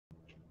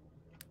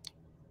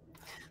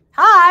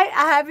Hi,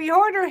 I have your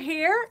order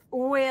here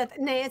with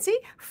Nancy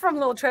from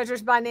Little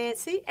Treasures by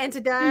Nancy. And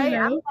today I'm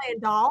Hello. playing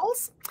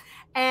dolls,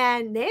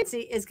 and Nancy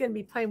is going to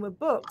be playing with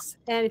books.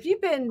 And if you've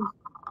been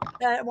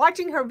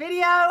watching her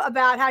video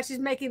about how she's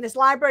making this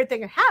library,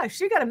 thinking, how is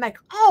she going to make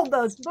all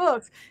those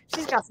books?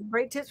 She's got some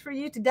great tips for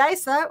you today.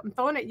 So I'm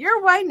throwing it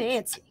your way,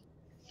 Nancy.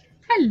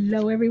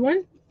 Hello,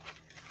 everyone.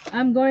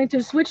 I'm going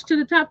to switch to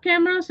the top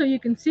camera so you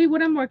can see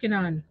what I'm working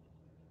on.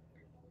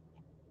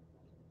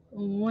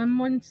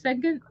 One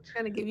second.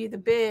 I'm going to give you the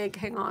big,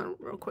 hang on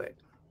real quick.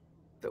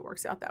 If it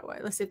works out that way.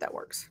 Let's see if that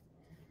works.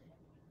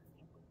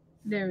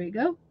 There we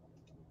go.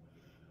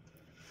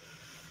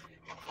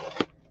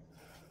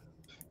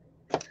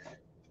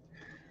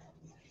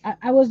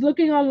 I was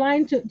looking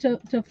online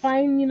to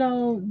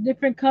find,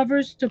 different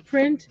covers to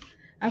print.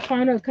 I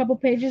found a couple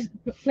places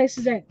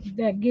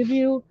that give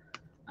you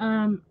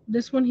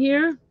this one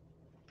here.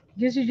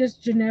 Gives you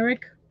just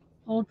generic,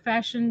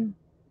 old-fashioned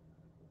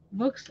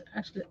books.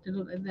 Actually, they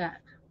look like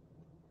that.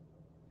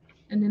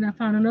 And then I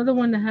found another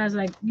one that has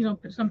like,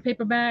 some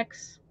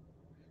paperbacks.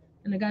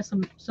 And I got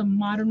some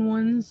modern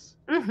ones.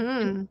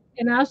 Mm-hmm.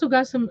 And I also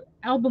got some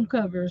album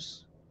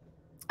covers.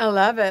 I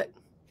love it.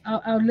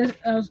 I'll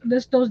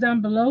list those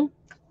down below.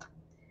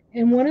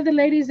 And one of the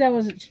ladies that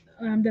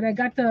I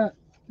got the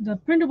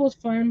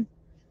printables from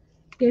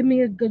gave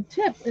me a good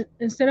tip.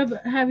 Instead of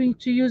having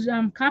to use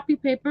copy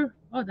paper,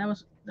 oh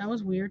that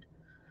was weird.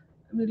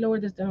 Let me lower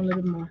this down a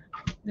little bit more.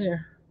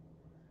 There.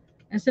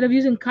 Instead of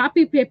using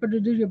copy paper to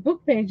do your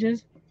book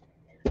pages,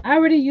 I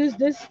already used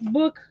this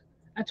book.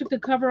 I took the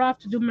cover off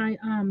to do my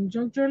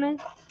junk journal,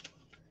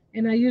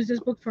 and I use this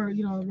book for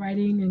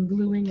writing and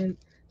gluing, and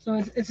so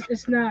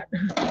it's not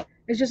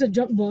it's just a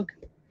junk book.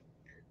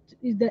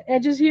 The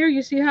edges here,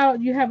 you see how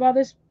you have all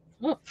this.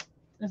 Oh,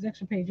 that's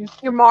extra pages.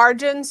 Your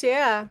margins,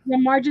 yeah. The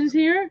margins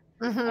here.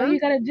 All Mm-hmm. you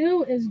gotta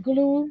do is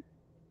glue.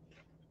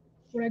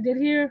 What I did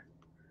here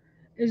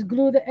is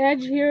glue the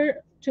edge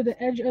here to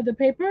the edge of the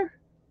paper,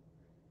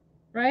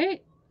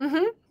 right?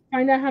 Mm-hmm.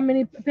 Find out how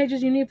many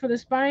pages you need for the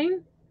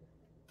spine,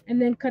 and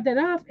then cut that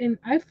off. And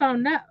I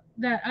found out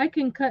that I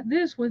can cut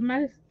this with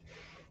my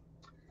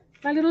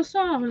little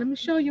saw. Let me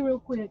show you real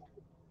quick.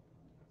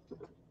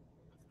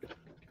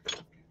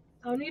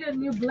 I'll need a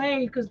new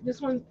blade because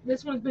this one's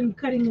been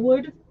cutting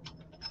wood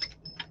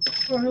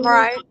for her little.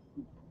 Right.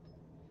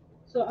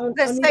 So I'll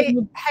Let's need a say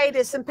new. hey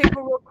to some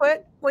people real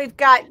quick. We've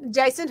got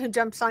Jason who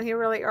jumps on here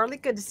really early.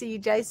 Good to see you,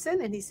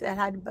 Jason. And he said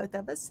hi to both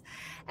of us.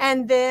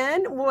 And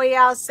then we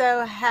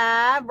also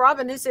have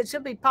Robin who said she'll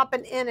be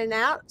popping in and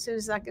out as soon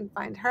as I can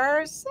find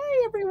her. Say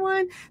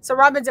everyone. So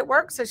Robin's at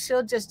work, so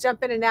she'll just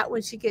jump in and out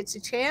when she gets a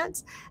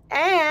chance.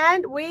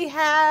 And we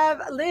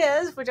have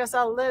Liz, which I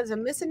saw Liz. I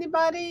miss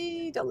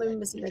anybody? Don't let me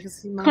miss anybody.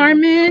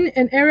 Carmen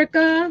and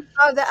Erica.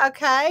 Oh,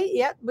 okay.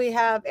 Yep. We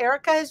have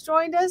Erica has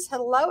joined us.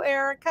 Hello,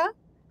 Erica.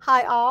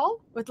 Hi,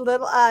 all, with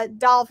little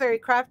doll fairy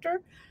crafter.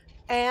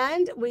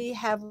 And we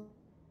have,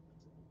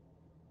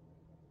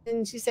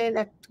 and she's saying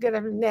that to get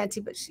over Nancy,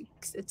 but it's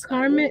not.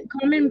 Carmen There's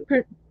Carmen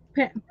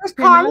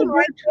Penalba.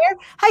 right there.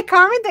 Hi,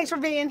 Carmen. Thanks for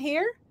being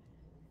here.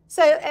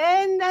 So,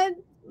 and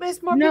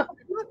there's more No,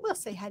 people. We'll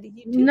say hi to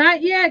you too.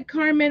 not yet,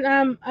 Carmen.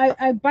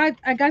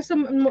 I got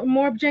some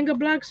more Jenga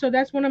blocks, so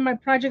that's one of my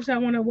projects I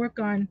want to work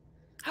on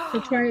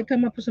to try to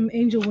come up with some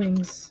angel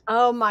wings.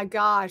 Oh my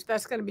gosh,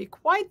 that's going to be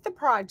quite the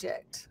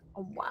project.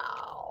 Oh,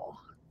 wow.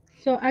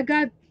 So I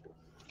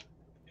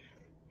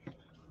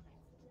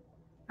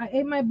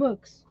ate my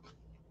books.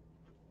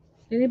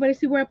 Did anybody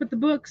see where I put the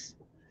books?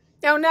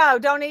 Oh no,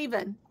 don't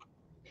even.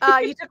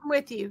 You took them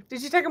with you.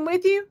 Did you take them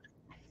with you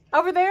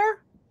over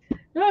there?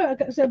 No,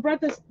 so I brought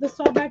the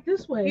saw back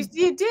this way.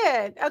 You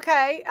did.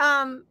 Okay.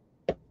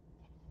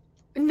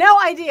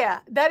 No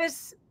idea. That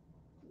is.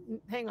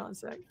 Hang on a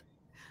sec.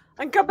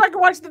 I can go back and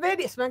watch the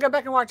video. So I'm gonna go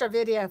back and watch our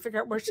video.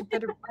 Figure out where she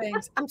put her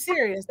things. I'm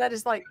serious. That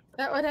is like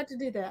that would have to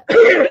do that.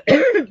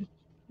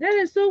 That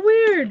is so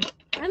weird.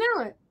 I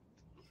know it.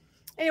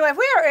 Anyway, if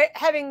we are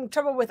having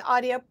trouble with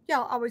audio,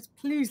 y'all always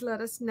please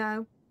let us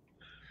know.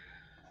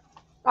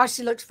 While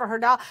she looks for her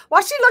doll,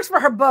 while she looks for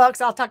her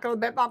books, I'll talk a little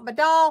bit about my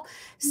doll.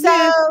 So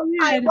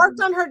I worked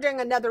on her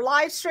during another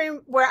live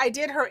stream where I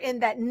did her in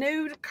that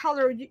nude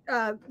color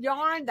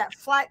yarn, that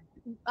flat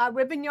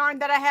ribbon yarn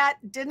that I had.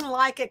 Didn't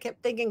like it.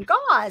 Kept thinking,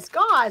 gauze.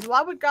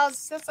 Why would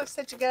gauze? That's like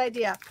such a good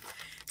idea.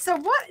 So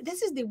what?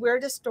 This is the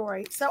weirdest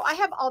story. So I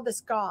have all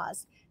this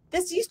gauze.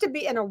 This used to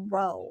be in a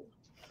roll.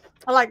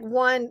 Like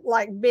one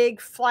like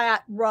big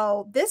flat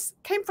roll. This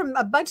came from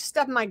a bunch of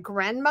stuff my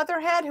grandmother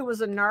had, who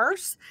was a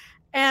nurse.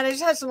 And it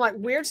just had some like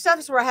weird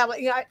stuff. So where I have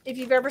like, if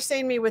you've ever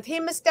seen me with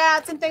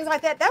hemostats and things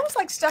like that, that was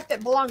like stuff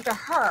that belonged to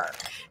her.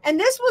 And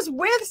this was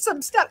with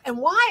some stuff. And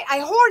why I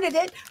hoarded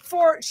it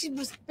she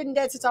was been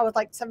dead since I was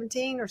like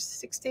 17 or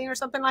 16 or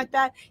something like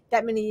that.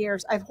 That many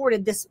years. I've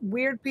hoarded this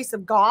weird piece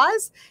of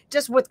gauze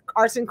just with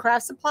arts and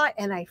crafts supply.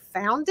 And I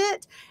found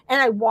it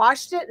and I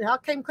washed it and it all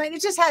came clean.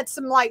 It just had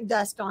some light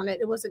dust on it.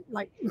 It wasn't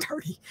like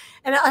dirty.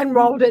 And I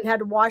unrolled it and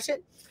had to wash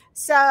it.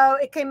 So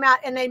it came out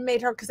and they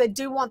made her, because they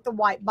do want the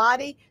white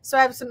body. So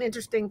I have some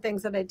interesting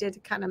things that I did to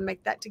kind of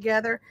make that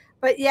together.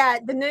 But yeah,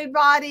 the nude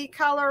body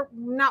color,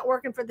 not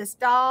working for this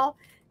doll.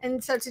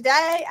 And so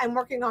today I'm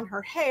working on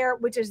her hair,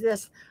 which is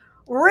this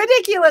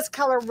ridiculous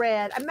color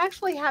red. I'm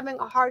actually having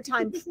a hard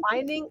time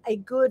finding a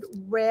good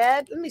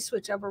red. Let me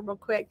switch over real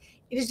quick.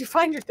 Did you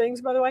find your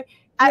things, by the way?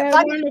 Yeah, I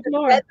find on the the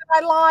floor. red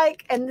that I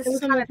like, and this It is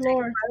was on kind the of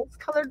floor. rose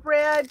colored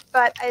red,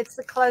 but it's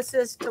the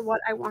closest to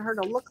what I want her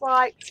to look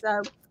like.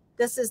 So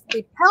this is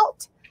the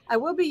pelt I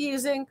will be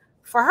using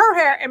for her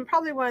hair and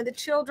probably one of the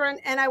children,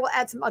 and I will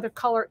add some other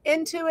color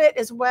into it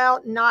as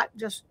well, not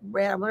just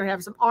red. I'm going to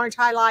have some orange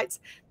highlights.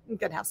 I'm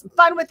going to have some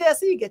fun with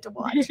this, and you get to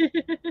watch.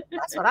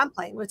 That's what I'm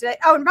playing with today.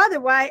 Oh, and by the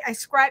way, I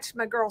scratched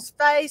my girl's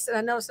face, and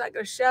I know it's not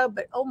going to show,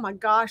 but oh my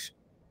gosh,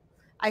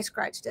 I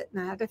scratched it,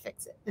 and I had to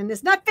fix it, and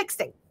it's not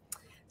fixing.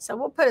 So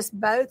we'll put us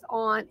both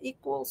on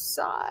equal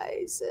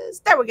sizes.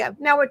 There we go.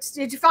 Now,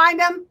 did you find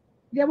them?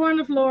 They were on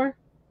the floor.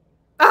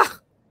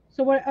 Ugh.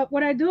 So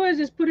what I do is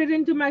just put it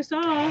into my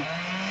saw.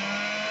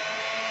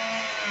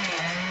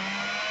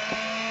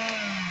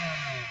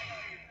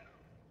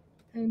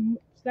 And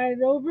slide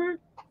it over.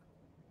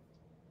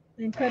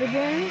 And cut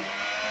again.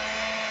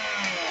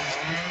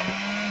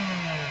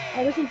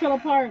 Oh, this one fell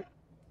apart.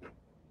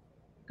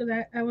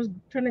 Because I was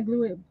trying to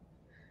glue it.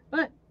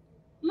 But,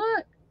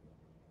 look.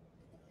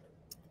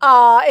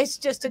 Oh, it's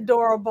just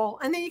adorable.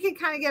 And then you can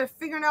kind of get a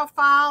fingernail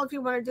file if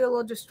you want to do a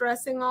little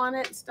distressing on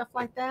it and stuff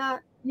like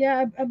that.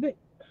 Yeah, a bit.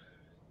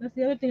 That's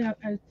the other thing I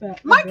felt.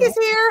 Mike is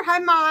here. Hi,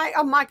 Mike.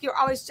 Oh, Mike, you're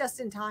always just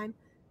in time.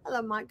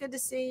 Hello, Mike. Good to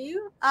see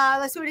you.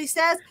 Let's see what he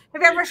says.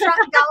 Have you ever shrunk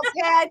a doll's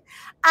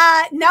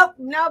head? Nope,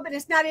 no, but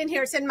it's not in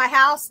here. It's in my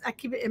house. I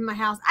keep it in my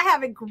house. I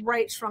have a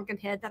great shrunken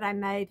head that I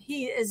made.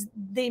 He is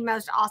the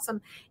most awesome.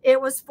 It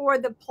was for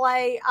the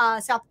play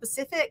South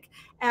Pacific.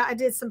 I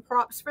did some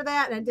props for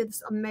that, and I did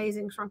this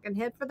amazing shrunken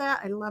head for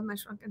that. I love my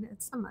shrunken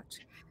head so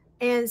much.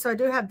 And so I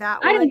do have that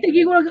one. I didn't think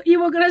you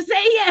were going to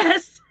say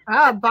yes.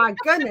 Oh, my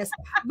goodness.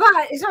 But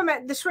it's talking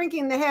about the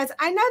shrinking the heads.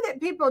 I know that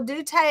people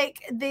do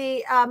take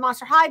the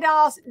Monster High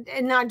dolls,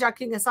 and not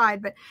joking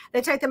aside, but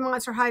they take the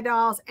Monster High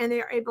dolls and they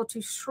are able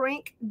to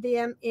shrink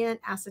them in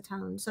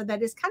acetone. So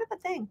that is kind of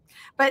a thing,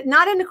 but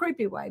not in a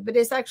creepy way, but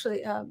it's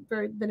actually a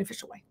very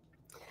beneficial way.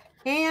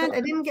 And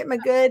I didn't get my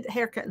good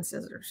haircut and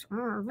scissors.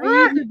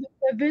 I used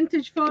a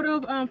vintage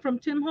photo from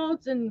Tim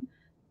Holtz and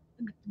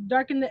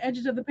darken the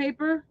edges of the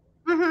paper.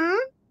 Mm-hmm.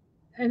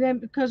 And then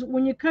because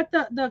when you cut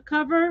the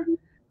cover,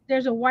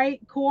 there's a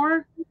white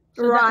core,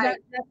 so right.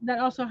 that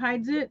also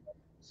hides it.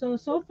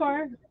 So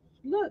far,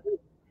 look,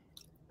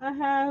 I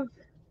have.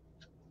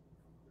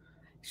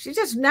 She's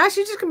just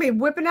gonna be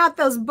whipping out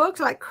those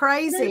books like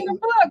crazy.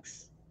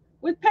 Books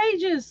with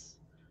pages.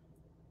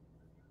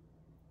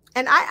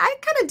 And I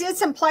kind of did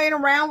some playing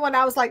around when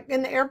I was like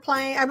in the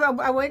airplane.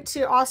 I went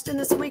to Austin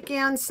this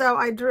weekend, so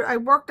I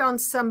worked on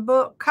some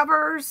book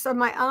covers of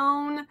my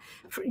own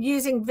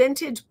using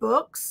vintage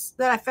books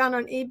that I found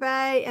on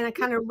eBay, and I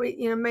kind of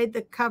made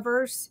the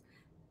covers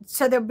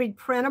so they'll be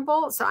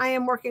printable. So I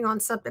am working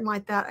on something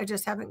like that. I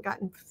just haven't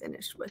gotten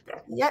finished with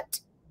it yet,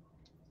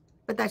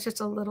 but that's just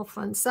a little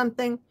fun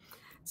something.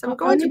 So I'm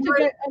going to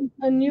get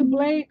a new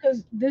blade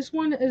because this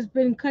one has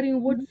been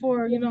cutting wood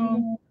for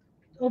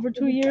over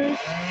 2 years.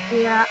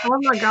 Yeah. Oh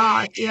my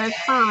gosh. Yeah,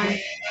 it's time.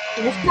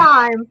 It's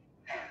time.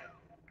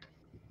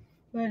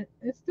 But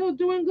it's still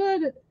doing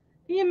good.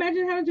 Can you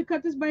imagine having to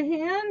cut this by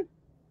hand?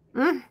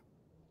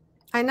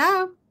 I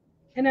know.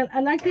 And I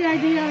like the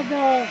idea of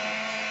the.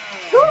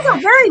 Those are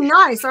very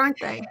nice, aren't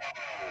they?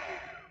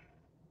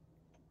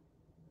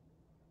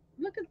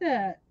 Look at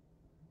that.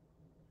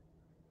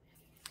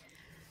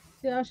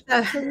 Yeah,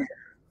 I'll show you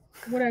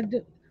what I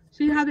do.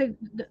 See how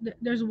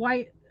there's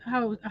white,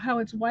 how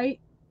it's white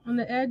on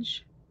the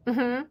edge.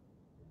 Mm-hmm.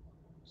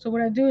 So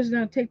what I do is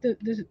now take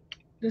this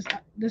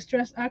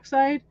distress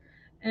oxide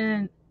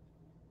and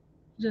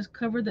just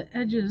cover the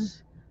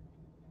edges,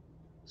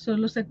 so it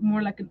looks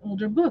more like an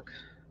older book.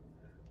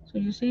 So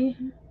you see?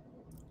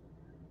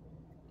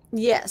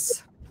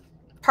 Yes,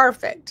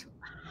 perfect.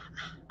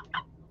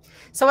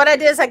 So what I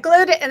did is I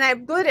glued it, and I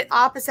glued it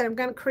opposite. I'm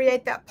going to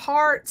create that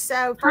part.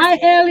 So first, hi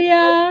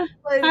Elia,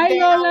 hi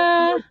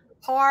Lola.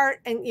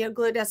 Part and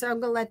glue it down. So I'm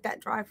going to let that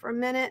dry for a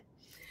minute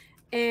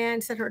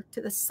and set her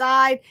to the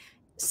side.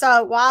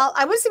 So while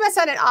I went to see my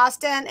son in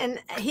Austin, and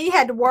he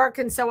had to work,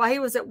 and so while he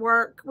was at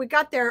work, we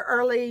got there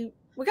early.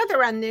 We got there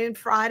around noon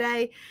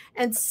Friday,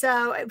 and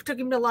so it took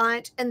him to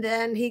lunch, and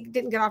then he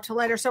didn't get off till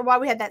later. So while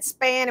we had that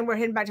span and we're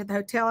heading back to the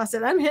hotel, I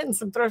said, I'm hitting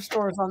some thrift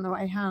stores on the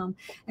way home.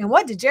 And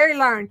what did Geri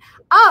learn?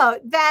 Oh,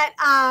 that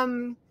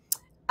I'm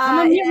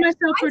gonna mute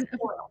myself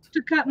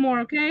to cut more,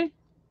 okay?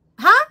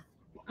 Huh?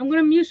 I'm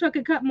gonna mute so I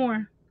can cut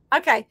more.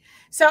 Okay.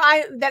 So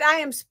I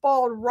am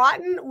spoiled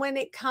rotten when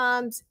it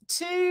comes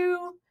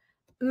to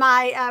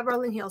my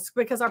rolling hills,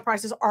 because our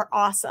prices are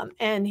awesome.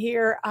 And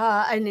here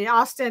and in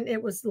Austin,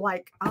 it was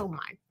like, oh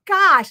my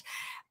gosh.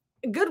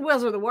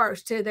 Goodwills are the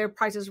worst too. Their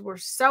prices were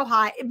so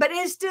high, but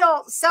it's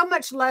still so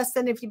much less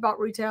than if you bought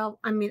retail.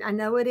 I mean, I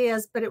know it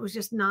is, but it was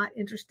just not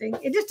interesting.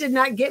 It just did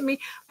not get me.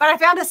 But I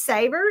found a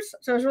Savers,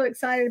 so I was really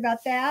excited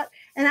about that.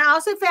 And I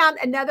also found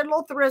another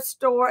little thrift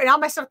store, and all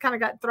my stuff kind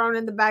of got thrown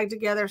in the bag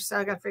together, so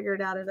I got to figure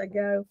it out as I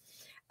go.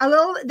 A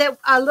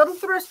little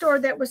thrift store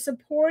that was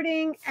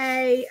supporting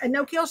a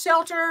no-kill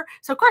shelter.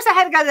 So of course I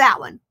had to go to that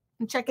one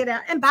and check it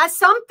out and buy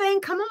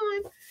something. Come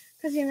on,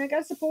 because I got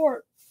to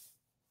support.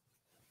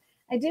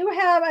 I do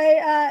have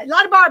a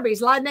lot of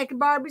Barbies, a lot of naked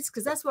Barbies,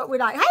 because that's what we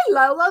like. Hey,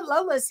 Lola.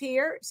 Lola's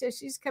here. So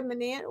she's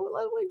coming in. Oh,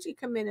 Lola, why don't you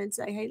come in and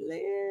say, hey,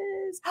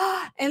 Liz.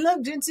 And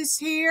look, Jens is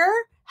here.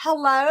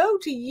 Hello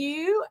to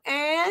you.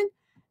 And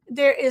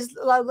there is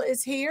Lola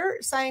is here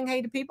saying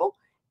hey to people.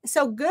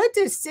 So good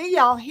to see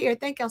y'all here.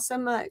 Thank y'all so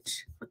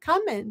much for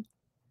coming.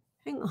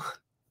 Hang on.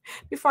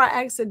 Before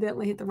I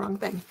accidentally hit the wrong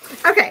thing.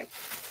 Okay.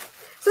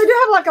 So I do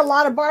have like a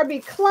lot of Barbie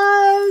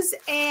clothes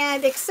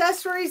and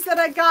accessories that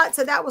I got.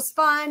 So that was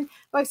fun.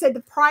 Like I said,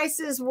 the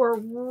prices were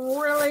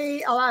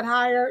really a lot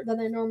higher than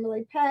I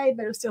normally pay,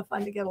 but it was still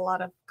fun to get a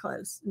lot of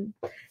clothes.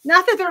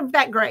 Not that they're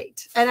that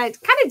great. And I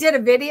kind of did a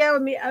video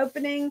of me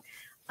opening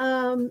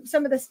some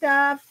of the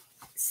stuff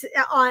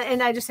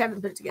and I just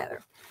haven't put it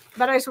together.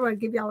 But I just want to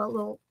give y'all a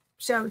little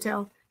show and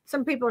tell.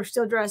 Some people are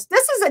still dressed.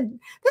 This is one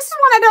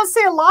I don't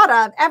see a lot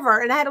of ever.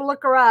 And I had to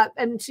look her up,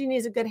 and she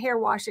needs a good hair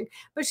washing.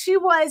 But she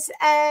was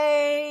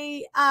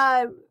a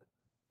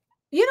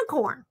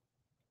unicorn.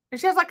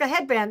 And she has like a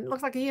headband. It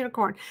looks like a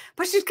unicorn.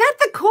 But she's got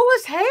the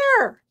coolest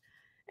hair.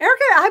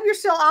 Erica, I hope you're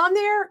still on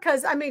there.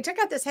 Because, I mean, check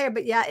out this hair.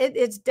 But, yeah,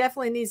 it's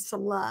definitely needs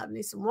some love.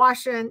 Needs some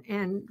washing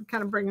and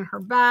kind of bringing her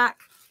back.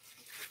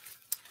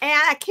 And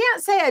I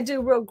can't say I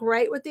do real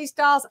great with these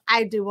dolls.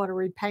 I do want to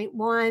repaint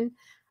one.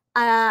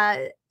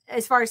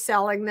 As far as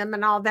selling them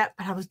and all that,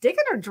 but I was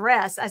digging her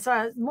dress.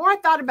 The more I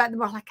thought about it, the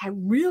more like I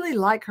really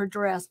like her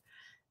dress.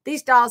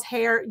 These dolls'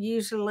 hair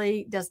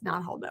usually does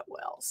not hold up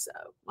well, so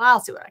I'll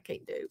see what I can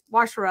do.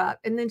 Wash her up,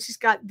 and then she's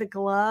got the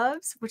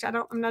gloves, which I'm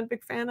not a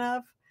big fan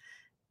of,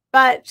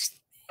 but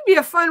it'd be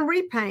a fun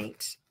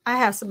repaint. I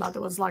have some other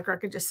ones like her. I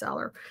could just sell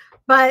her,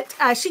 but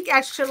she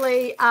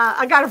actually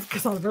I got her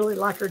because I really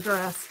like her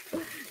dress.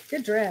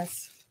 Good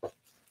dress.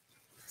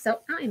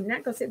 So I'm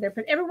not gonna sit there.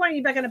 Put every one of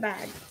you back in a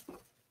bag.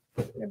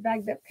 They're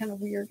bagged up kind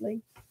of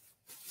weirdly.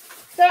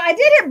 So I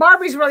did hit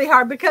Barbies really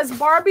hard because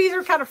Barbies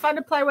are kind of fun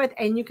to play with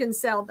and you can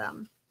sell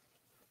them.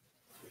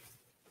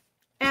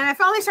 And I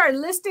finally started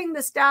listing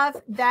the stuff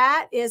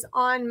that is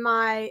on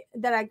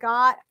that I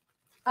got.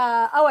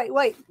 Oh,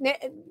 wait.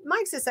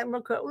 Mike says something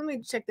real quick. Let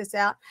me check this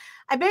out.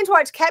 I binge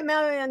watched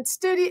Catmillion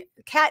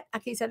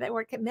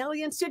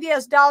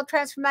Studios doll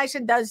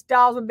transformation. Those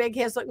dolls with big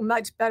heads look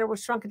much better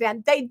with shrunken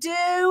down. They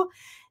do.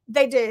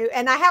 They do.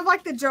 And I have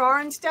like the jar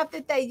and stuff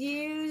that they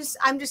use.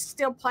 I'm just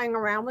still playing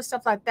around with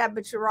stuff like that.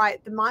 But you're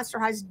right. The Monster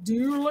Highs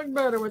do look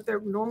better with their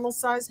normal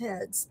size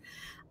heads.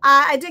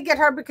 I did get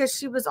her because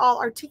she was all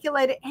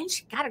articulated and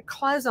she got her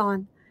clothes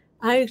on.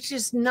 It's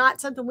just not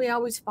something we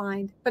always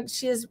find. But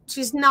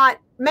she's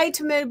not made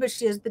to move, but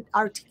she is the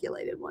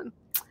articulated one.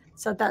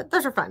 So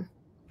those are fun.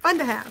 Fun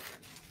to have.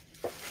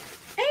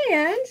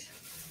 And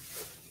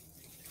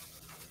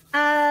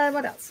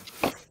what else?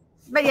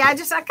 But yeah, I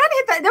kind of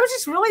hit that. There was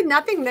just really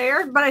nothing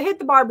there, but I hit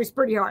the Barbies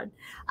pretty hard.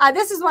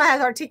 This is one that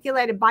has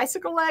articulated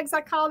bicycle legs,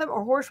 I call them,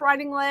 or horse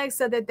riding legs,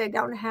 so that they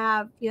don't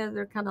have,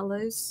 they're kind of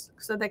loose,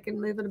 so they can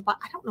move it.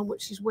 I don't know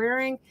what she's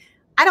wearing.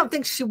 I don't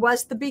think she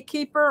was the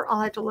beekeeper. I'll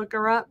have to look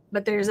her up,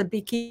 but there's a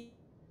beekeeper.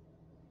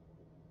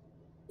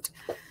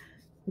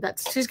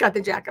 She's got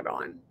the jacket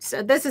on.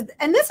 So this is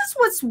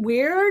what's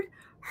weird.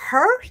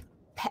 Her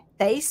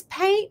face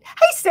paint.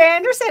 Hey,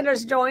 Sandra.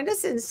 Sandra's joined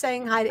us and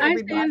saying hi to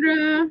everybody. Hi,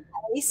 Sandra.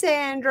 Hey,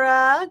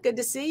 Sandra. Good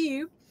to see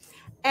you.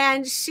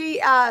 And she,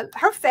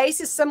 her face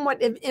is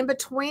somewhat in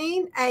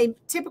between a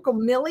typical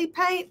Millie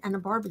paint and a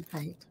Barbie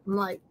paint. I'm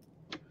like,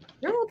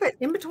 you're a little bit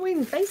in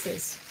between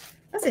faces.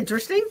 That's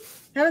interesting.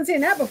 Haven't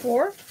seen that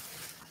before.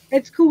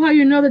 It's cool how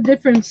you know the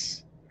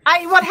difference.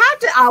 I would have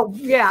to. Oh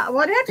yeah, I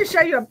would have to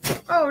show you.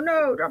 Oh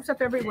no, drop stuff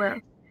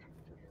everywhere.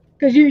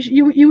 Because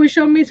you would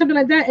show me something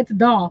like that. It's a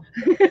doll.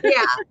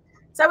 Yeah.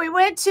 So we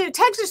went to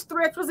Texas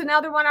Thrift was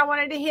another one I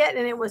wanted to hit,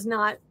 and it was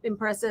not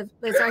impressive.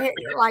 So I hit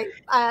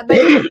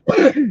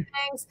but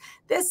things.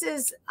 This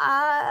is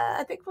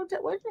I think where did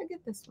I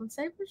get this one?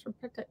 Savers or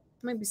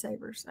maybe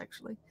Savers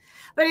actually.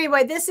 But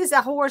anyway, this is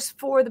a horse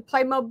for the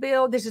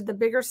Playmobil. This is the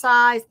bigger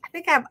size. I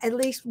think I have at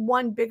least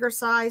one bigger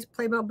size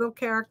Playmobil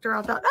character.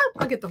 I thought,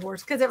 I'll get the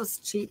horse because it was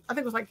cheap. I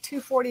think it was like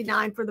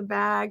 $2.49 for the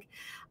bag.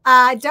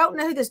 I don't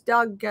know who this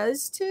dog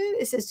goes to.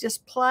 It says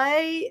just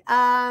play.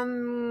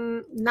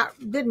 Didn't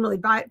really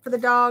buy it for the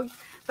dog,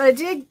 but I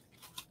did.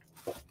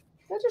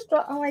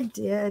 I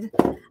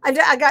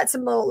did. I got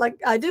some little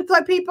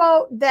Duplo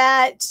people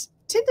that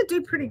tend to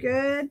do pretty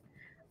good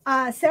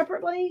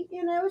separately.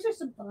 It was just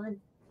some fun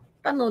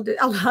little.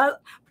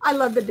 I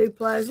love the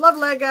Duplos. Love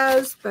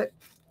Legos, but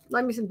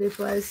love me some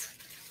Duplos.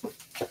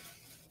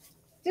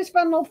 just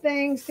fun little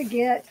things to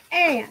get.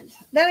 And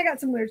then I got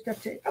some weird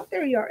stuff too. Oh,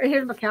 there you are. And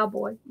here's my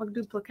cowboy, my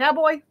duplicate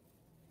cowboy.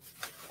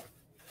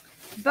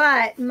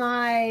 But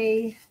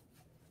my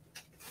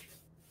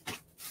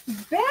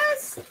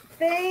best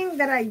thing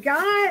that I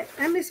got,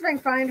 let me see if I can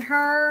find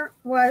her,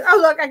 was, oh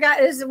look, I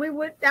got is we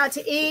went out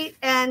to eat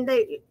and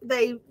they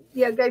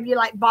gave you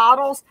like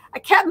bottles. I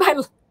kept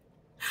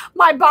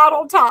my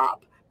bottle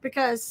top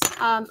because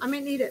I may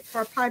need it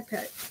for a pie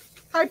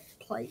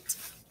plate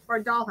for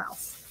a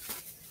dollhouse.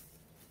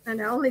 I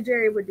know only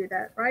Geri would do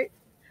that, right?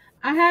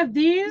 I have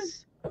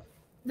these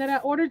that I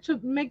ordered to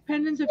make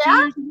pendants a few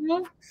years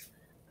ago.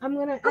 I'm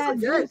gonna add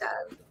this.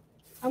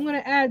 I'm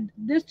gonna add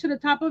this to the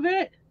top of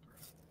it.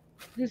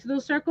 These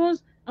little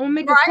circles. I'm gonna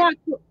make a clock.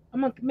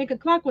 I'm gonna make a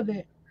clock with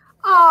it.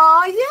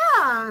 Oh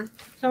yeah.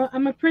 So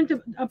I'm gonna print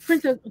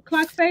a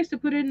clock face to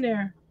put in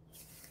there.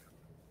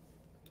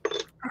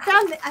 I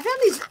found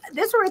these.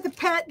 This were at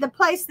the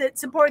place that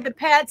supported the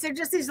pets. They're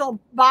just these little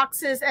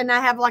boxes, and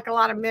I have like a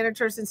lot of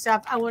miniatures and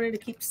stuff. I wanted to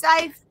keep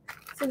safe.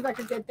 Seems like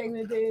a good thing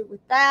to do with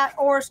that,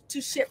 or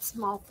to ship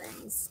small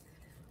things.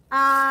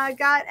 I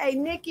got a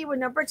Nikki with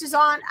no britches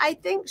on. I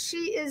think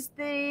she is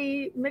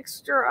the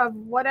mixture of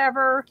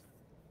whatever,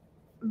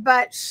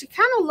 but she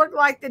kind of looked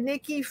like the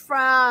Nikki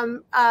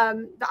from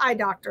the Eye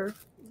Doctor.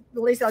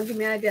 At least I'll give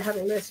me an idea how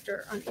to list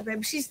her.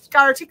 She's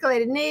got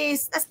articulated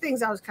knees. That's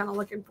things I was kind of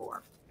looking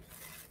for.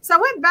 So I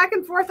went back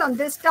and forth on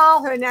this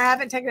doll, who I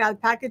haven't taken out of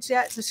the package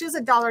yet. So she's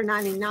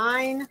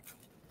 $1.99.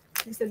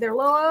 He said they're a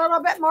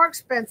little bit more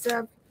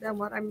expensive than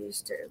what I'm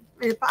used to.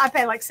 I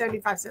pay like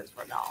 75 cents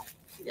for a doll.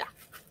 Yeah.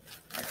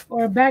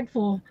 Or a bag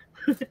full.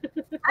 I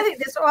think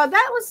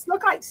that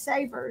looked like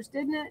Savers,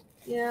 didn't it?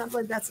 Yeah, I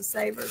believe that's a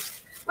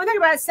Savers. One thing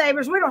about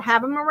Savers, we don't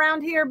have them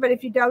around here, but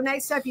if you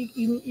donate stuff,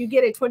 you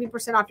get a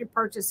 20% off your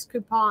purchase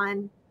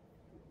coupon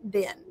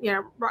then,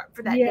 right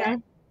for that day.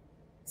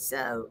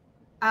 So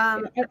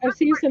I've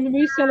seen some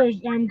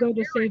resellers go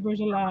to Savers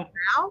a lot.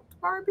 Out,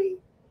 Barbie.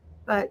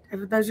 But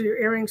if those are your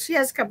earrings, she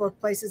has a couple of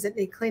places that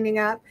need cleaning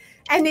up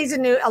and needs a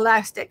new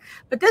elastic.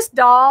 But this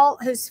doll,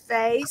 whose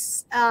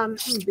face,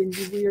 been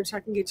weird so I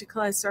can get you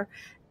closer.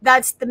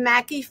 That's the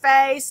Mackie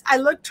face. I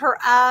looked her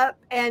up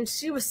and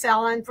she was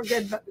selling for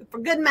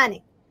good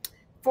money,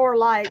 for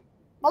like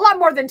a lot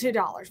more than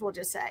 $2, we'll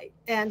just say.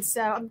 And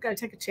so I'm going to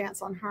take a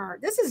chance on her.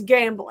 This is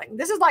gambling.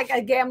 This is like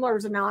a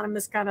Gamblers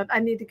Anonymous kind of, I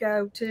need to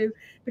go to,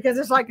 because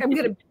it's like, I'm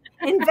going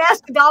to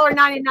invest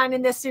 $1.99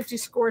 in this, see if she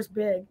scores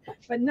big,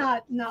 but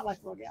not like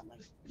real gambling.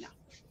 No.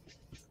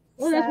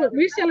 Well, that's what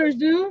resellers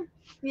do.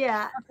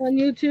 Yeah. On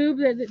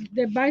YouTube,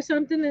 they buy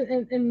something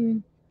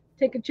and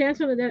take a chance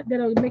on it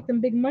that'll make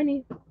them big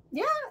money.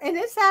 Yeah, and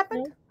it's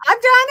happened. Yeah.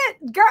 I've done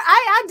it, girl.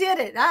 I did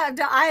it.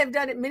 I have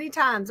done it many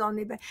times on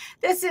eBay.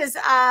 This is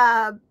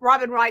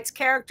Robin Wright's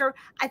character.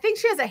 I think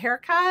she has a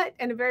haircut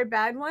and a very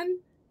bad one,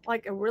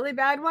 like a really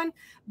bad one.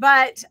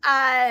 But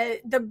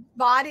the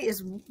body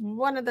is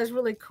one of those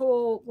really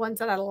cool ones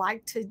that I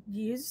like to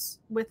use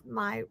with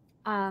my.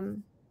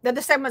 They're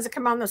the same ones that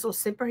come on those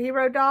little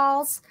superhero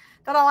dolls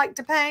that I like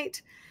to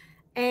paint,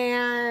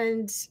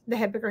 and they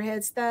have bigger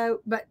heads though.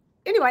 But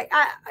anyway,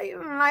 I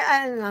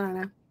don't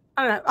know.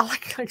 I don't know.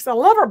 I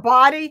love her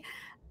body.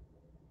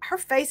 Her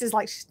face is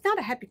like she's not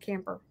a happy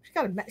camper.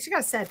 She got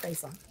a sad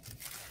face on.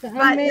 So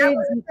I made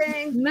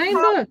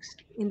 $9.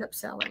 End up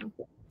selling.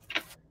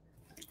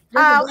 And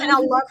I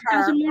love her.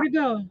 1,000 more to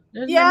go.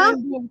 Yeah,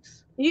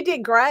 you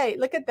did great.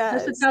 Look at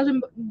those. Just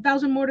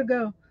 1,000 more to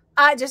go.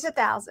 Just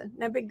 1,000.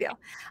 No big deal.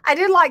 I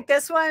did like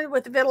this one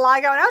with the vitiligo,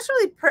 and I was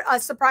really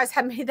surprised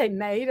how many they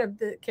made of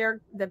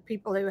the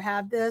people who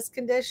have this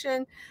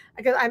condition.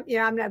 Because I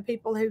know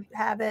people who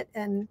have it,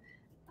 and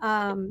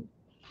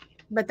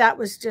but that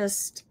was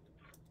just.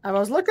 I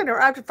was looking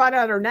her up to find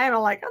out her name.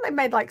 I'm like, oh, they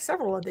made like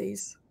several of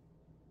these.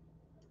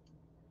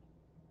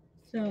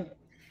 So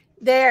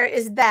there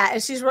is that,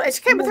 and she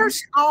came with her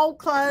all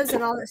clothes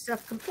and all that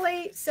stuff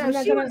complete. So I'm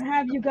not gonna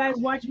have you guys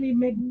watch me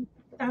make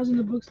thousands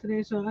of books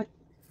today. So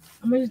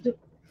I'm going to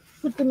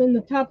put them in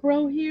the top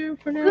row here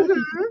for now.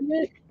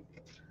 Mm-hmm.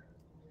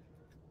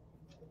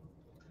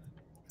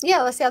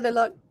 Yeah, let's see how they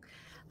look.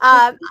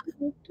 On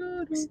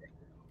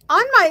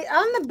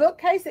the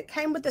bookcase that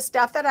came with the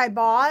stuff that I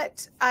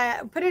bought,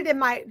 I put it in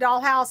my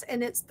dollhouse,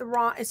 and it's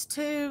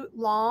too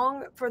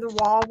long for the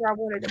wall where I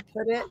wanted to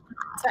put it.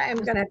 So I'm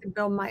going to have to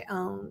build my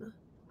own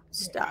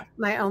stuff,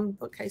 my own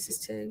bookcases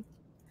too.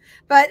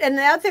 And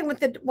the other thing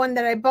with the one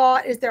that I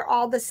bought is they're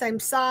all the same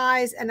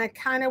size, and I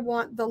kind of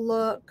want the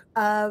look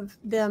of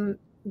them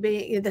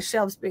being, the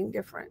shelves being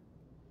different.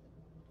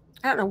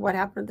 I don't know what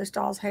happened to this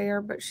doll's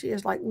hair, but she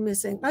is like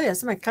missing. Oh yeah,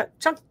 somebody cut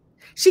chunk.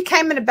 She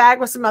came in a bag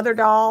with some other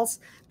dolls,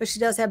 but she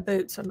does have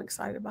boots, so I'm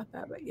excited about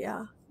that. But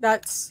yeah,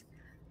 that's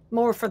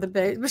more for the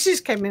boots. But she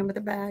just came in with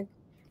a bag.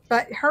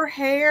 But her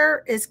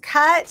hair is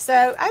cut,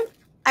 so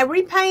I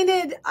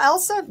repainted. I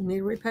also need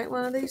to repaint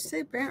one of these too,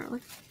 apparently.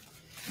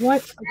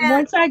 Once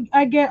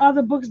I get all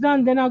the books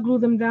done, then I'll glue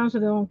them down so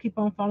they won't keep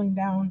on falling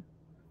down.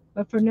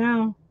 But for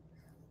now,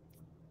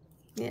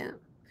 yeah.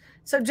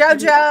 So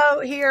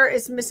JoJo here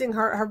is missing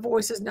her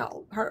voice is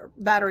no, her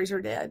batteries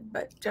are dead,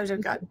 but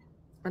JoJo got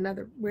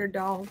another weird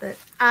doll that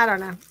I don't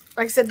know.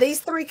 Like I said, these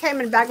three came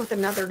in back with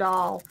another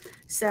doll.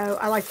 So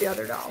I like the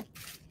other doll.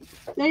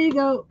 There you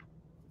go.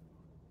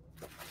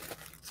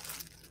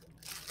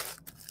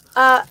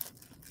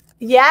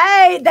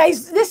 Yay.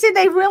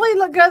 They really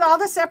look good. All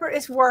the separate,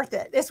 it's worth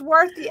it. It's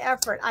worth the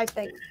effort, I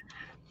think.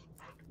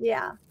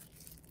 Yeah.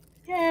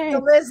 Yay. So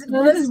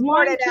Liz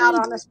poured it out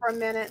on us for a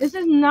minute. This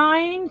is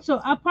 9,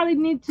 so I'll probably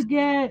need to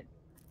get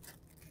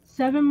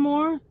 7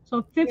 more.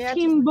 So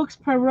 15 books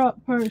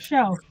per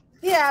shelf.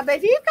 Yeah, but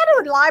if you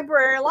go to a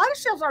library, a lot of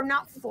shelves are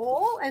not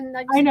full, and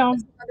I know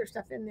some other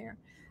stuff in there.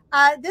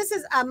 This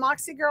is a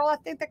Moxie Girl, I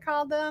think they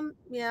call them.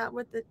 Yeah,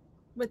 with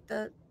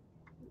the.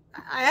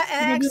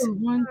 I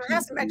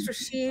have some extra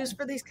shoes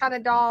for these kind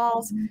of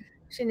dolls.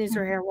 She needs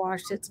her hair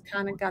washed. It's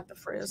kind of got the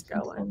frizz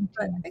going,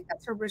 but I think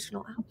that's her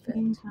original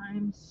outfit.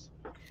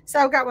 So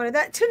I got one of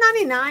that.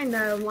 $2.99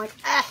 though. I'm like,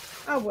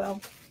 oh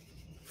well.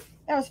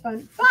 That was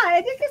fun. But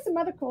I did get some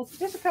other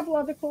just a couple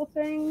other cool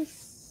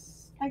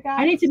things.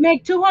 I need to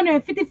make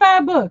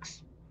 255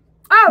 books.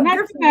 Oh, not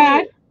too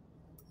bad.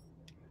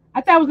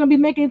 I thought I was gonna be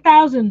making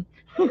 1,000.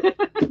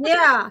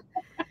 Yeah.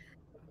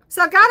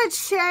 So I got a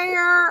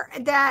chair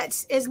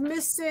that is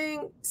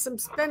missing some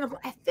spendable.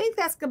 I think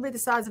that's going to be the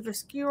size of a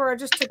skewer. I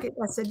just took it.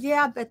 I said,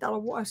 yeah, I bet that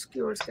a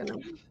skewer is going to,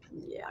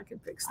 yeah, I can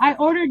fix that. I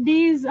ordered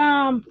these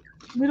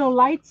little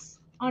lights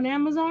on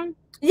Amazon.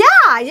 Yeah.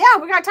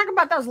 We got to talk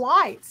about those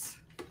lights.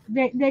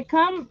 They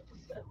come,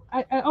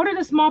 I ordered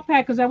a small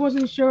pack because I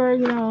wasn't sure,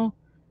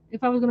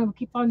 if I was going to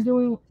keep on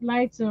doing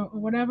lights or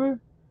whatever.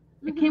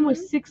 It came with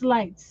 6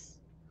 lights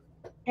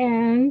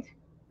and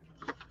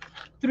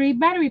 3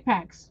 battery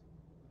packs.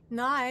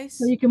 Nice.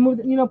 So you can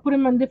move, put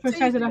them on different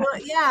sides of the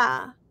house.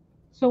 Yeah.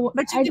 So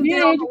but you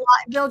can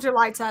build your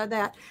lights out of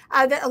that.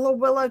 A little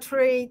willow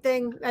tree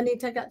thing I need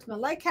to take out to my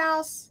lake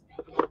house.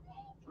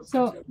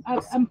 So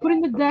I'm putting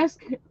the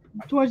desk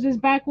towards this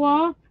back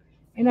wall,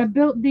 and I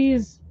built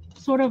these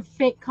sort of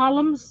fake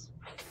columns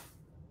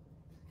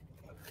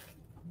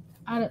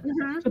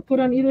to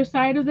put on either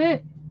side of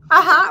it.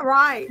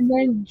 Right. And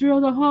then drill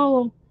the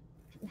hole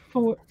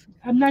for.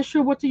 I'm not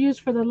sure what to use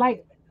for the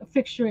light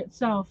fixture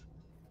itself.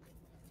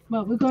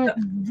 But we're going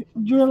to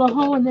drill a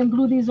hole and then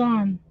glue these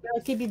on.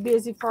 It'll keep you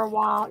busy for a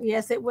while.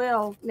 Yes, it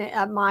will,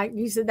 Mike.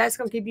 You said that's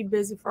going to keep you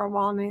busy for a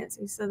while,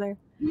 Nancy. So there.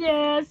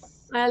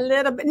 Yes. A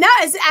little bit. No,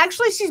 it's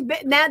actually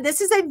now this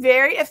is a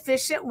very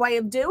efficient way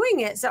of doing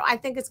it. So I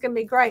think it's going to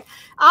be great.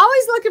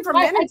 Always looking for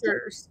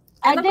miniatures.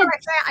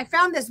 I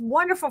found this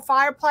wonderful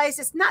fireplace.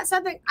 It's not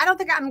something, I don't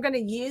think I'm going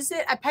to use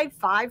it. I paid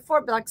 $5 for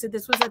it, but like I said,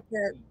 this was at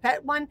the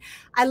pet one.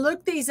 I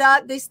looked these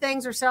up. These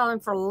things are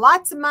selling for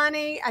lots of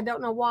money. I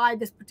don't know why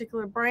this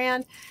particular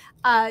brand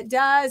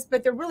does,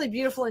 but they're really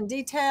beautiful and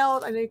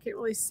detailed. I know you can't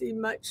really see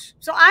much.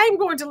 So I'm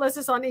going to list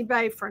this on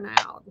eBay for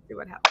now to see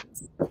what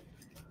happens.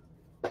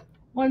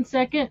 1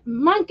 second.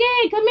 Monkey,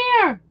 come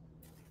here.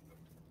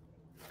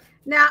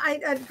 Now,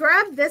 I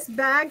grabbed this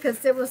bag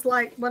because it was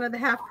like one of the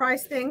half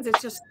price things.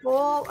 It's just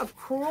full of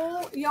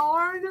crewel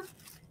yarn.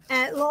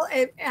 And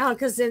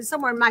because it's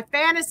somewhere in my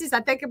fantasies,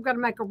 I think I'm going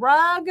to make a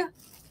rug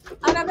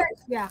out of it.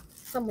 Yeah,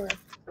 somewhere.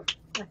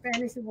 My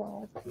fantasy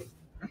world.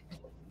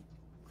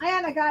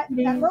 And I got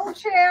that little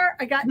chair.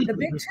 I got the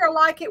big chair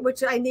like it,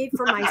 which I need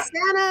for my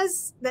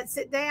Santas that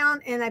sit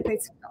down. And I paid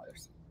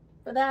 $6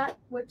 for that,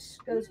 which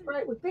goes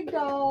great with big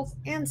dolls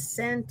and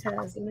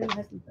Santas. And then it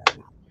has to be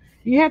better.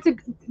 You have to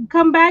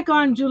come back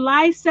on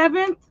July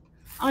 7th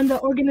on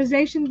the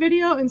organization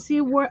video and see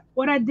what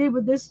I did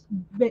with this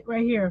bit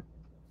right here.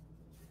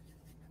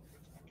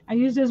 I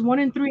used this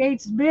 1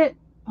 3/8 bit,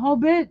 whole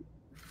bit.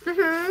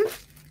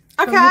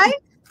 Okay.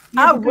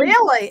 Oh,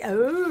 really?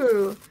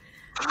 Oh,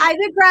 I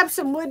did grab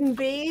some wooden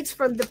beads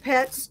from the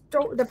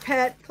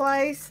pet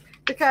place,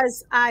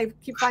 because I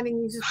keep finding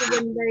uses for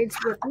wooden beads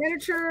with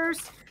miniatures.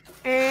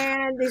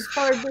 And these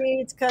colored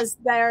beads, because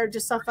they're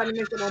just so fun to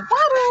make little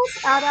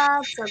bottles out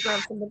of. So I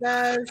grabbed some of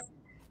those.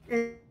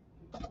 And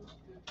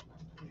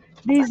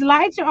these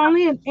lights are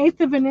only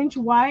 1/8 of an inch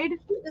wide.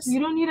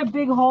 You don't need a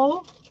big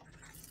hole.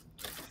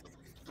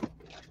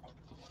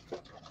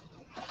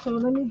 So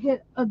let me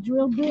get a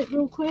drill bit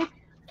real quick.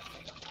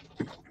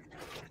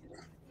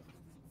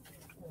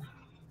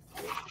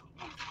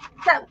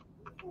 So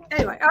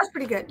anyway, that was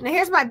pretty good. Now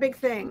here's my big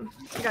thing.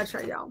 I gotta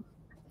show y'all.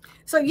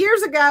 So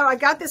years ago, I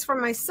got this from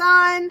my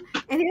son,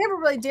 and he never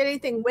really did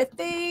anything with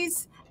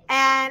these.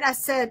 And I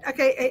said,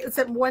 okay, it's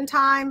at one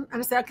time, and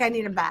I said, okay, I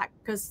need them back,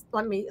 because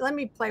let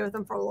me play with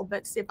them for a little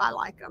bit to see if I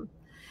like them.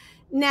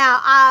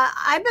 Now,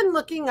 I've been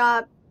looking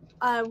up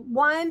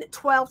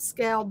 1/12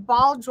 scale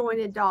ball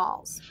jointed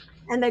dolls,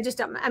 and they just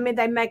don't. I mean,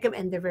 they make them,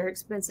 and they're very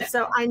expensive.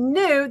 So I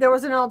knew there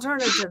was an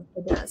alternative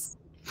to this.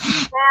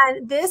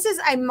 And this is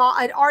an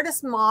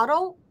artist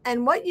model,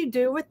 and what you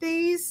do with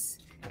these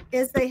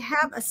is they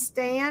have a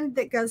stand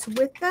that goes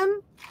with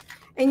them,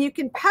 and you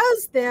can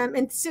pose them,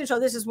 and essentially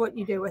this is what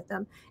you do with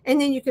them,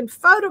 and then you can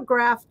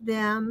photograph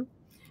them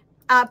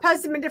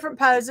pose them in different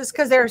poses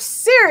because they're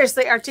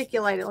seriously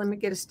articulated. Let me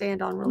get a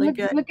stand on really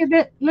good. Look at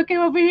that. Look at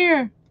over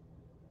here.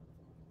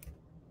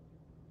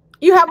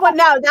 You have one?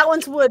 No, that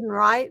one's wooden,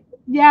 right?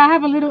 Yeah, I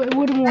have a little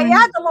wooden one. Yeah,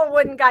 I have the little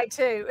wooden guy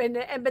too.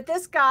 But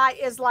this guy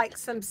is like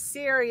some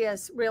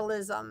serious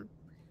realism.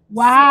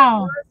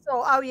 Wow.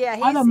 So, oh yeah,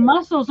 all the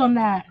muscles on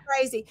that.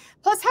 Crazy.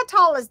 Plus, how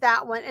tall is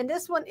that one? And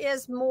this one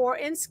is more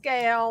in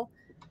scale.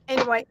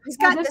 Anyway, he's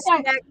got this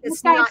neck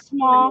that's not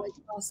small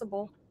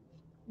possible.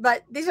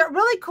 But these are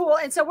really cool.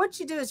 And so what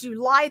you do is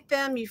you light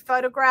them, you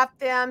photograph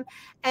them,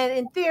 and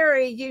in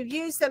theory, you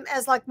use them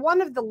as like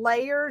one of the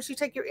layers. You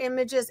take your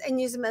images and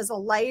use them as a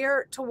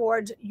layer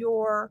towards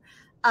your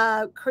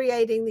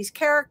creating these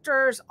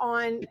characters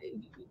on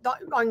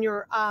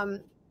your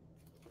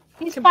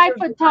He's 5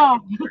 foot tall.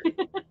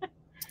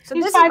 So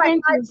he's 5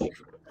 inches.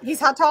 He's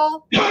how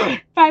tall?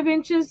 5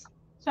 inches.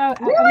 So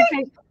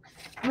really?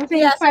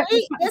 Yeah, so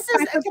this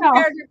is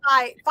compared to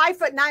my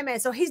 5'9" man,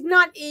 so he's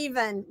not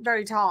even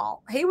very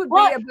tall. He would be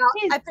about,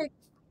 I think,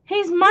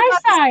 he's my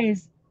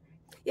size.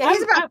 Yeah,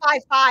 he's about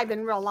 5'5"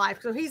 in real life,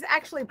 so he's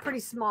actually pretty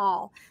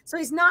small. So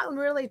he's not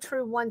really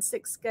true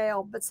 1/6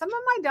 scale, but some of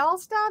my doll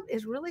stuff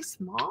is really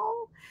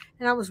small.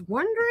 And I was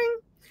wondering,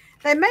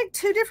 they make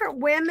 2 different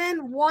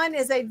women. One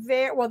is a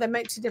very they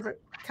make 2 different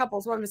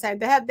couples. What I'm saying,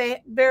 they have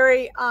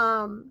very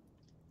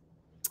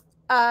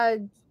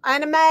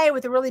anime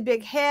with the really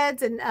big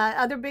heads and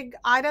other big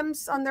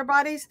items on their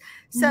bodies.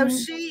 So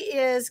she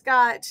is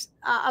got,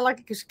 I like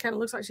it because she kind of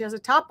looks like she has a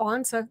top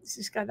on. So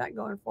she's got that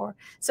going for her.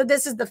 So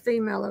this is the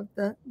female of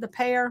the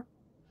pair.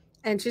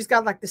 And she's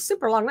got like the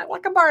super long neck,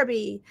 like a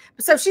Barbie.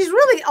 So she's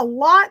really a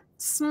lot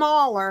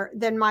smaller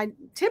than my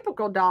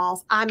typical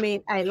dolls. I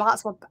mean, a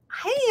lot smaller.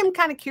 I am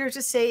kind of curious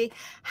to see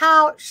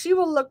how she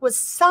will look with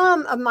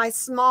some of my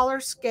smaller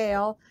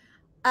scale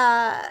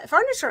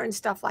furniture and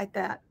stuff like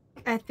that.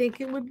 I think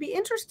it would be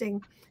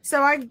interesting.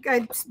 So I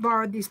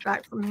borrowed these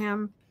back from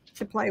him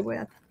to play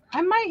with.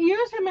 I might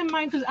use him in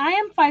mine because I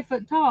am 5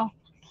 foot tall.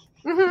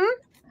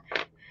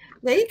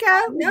 There you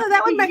go. No,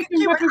 that would make it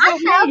cute. I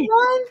have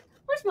one.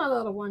 Where's my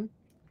little one?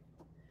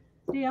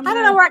 See, I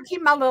don't know where I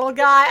keep my little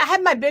guy. I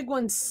have my big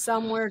one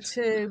somewhere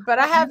too, but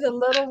I have the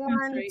little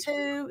one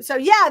too. So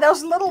yeah,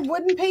 those little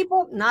wooden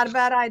people, not a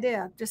bad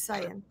idea. Just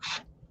saying.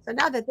 So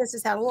now that this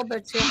has had a little bit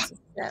of chance to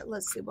set,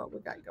 let's see what we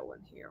got going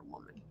here,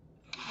 woman.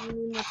 You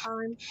need more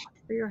time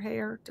for your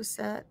hair to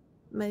set,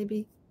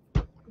 maybe.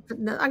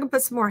 I can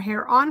put some more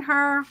hair on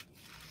her.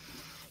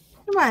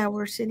 While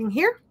we're sitting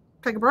here,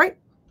 take a break.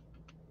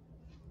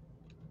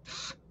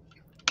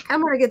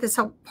 I'm going to get this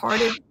whole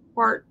parted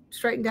part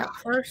straightened out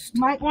first.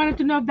 Mike wanted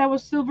to know if that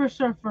was Silver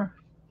Surfer.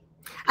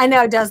 I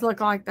know it does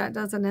look like that,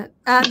 doesn't it?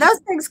 Those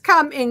things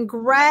come in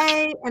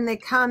gray and they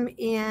come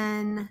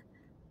in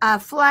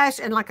flesh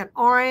and like an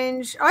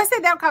orange. Oh, I said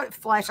they don't call it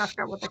flesh. I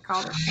forgot what they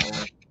call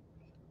it.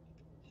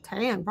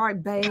 Tan,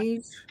 probably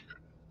beige.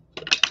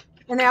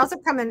 And they also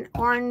come in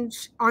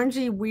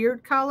orangey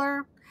weird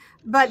color.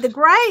 But the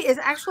gray is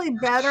actually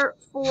better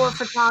for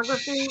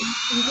photography.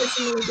 You get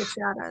some really good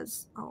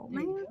shadows. Oh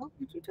man,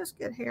 did you just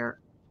get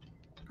hair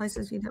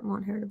places you didn't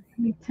want hair to be? Let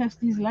me test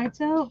these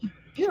lights out.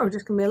 You're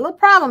just gonna be a little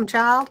problem,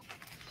 child.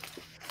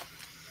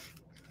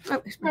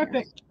 Oh,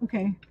 perfect.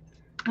 Okay.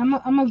 I'm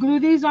gonna glue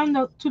these on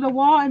to the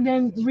wall and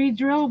then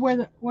re-drill where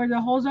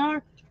the holes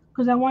are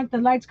because I want the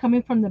lights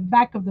coming from the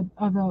back of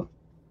the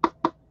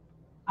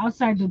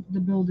outside the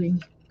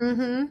building.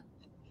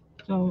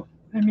 So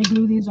let me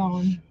glue these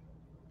on.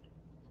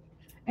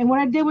 And what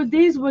I did with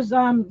these was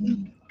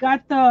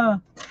got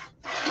the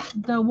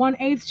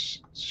 1/8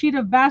 sheet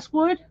of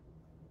basswood.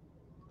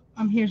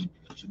 I'm here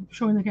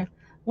showing the camera.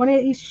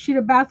 1/8 sheet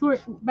of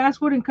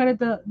basswood and cut it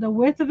the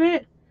width of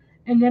it,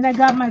 and then I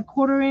got my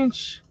 1/4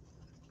 inch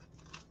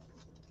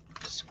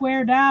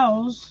square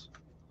dowels.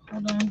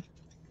 Hold on.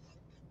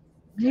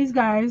 These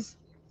guys,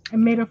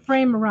 and made a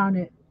frame around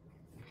it.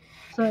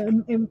 So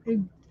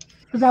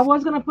because I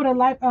was gonna put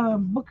a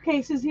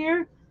bookcases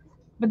here.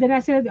 But then I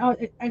said,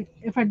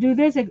 if I do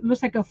this, it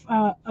looks like a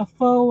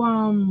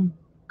faux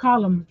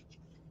column.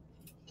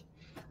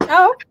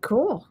 Oh,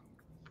 cool.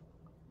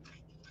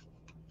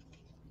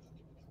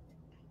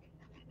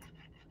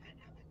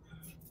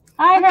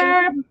 Hi,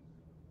 Herb.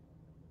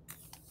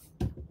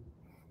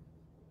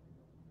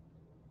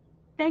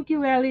 Thank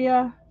you,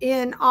 Elia.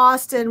 In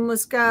Austin,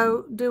 was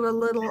go do a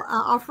little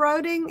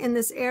off-roading in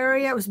this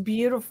area. It was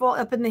beautiful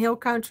up in the hill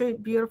country,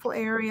 beautiful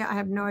area. I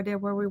have no idea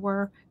where we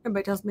were.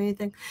 Nobody tells me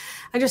anything.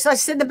 I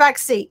sit in the back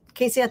seat.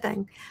 Can't see a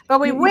thing. But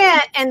we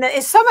went, and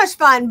it's so much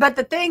fun. But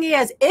the thing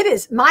is, it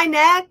is my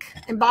neck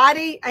and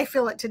body. I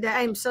feel it today.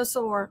 I'm so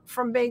sore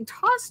from being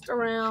tossed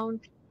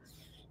around.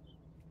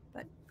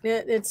 But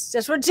it's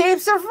just what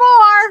Jeeps are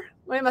for.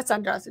 Well, my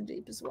son drives a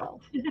Jeep as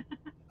well.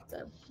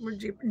 So we're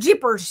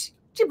Jeepers.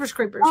 Jeepers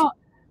Creepers. Oh,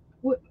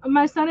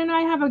 my son and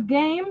I have a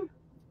game.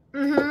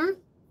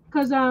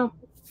 Because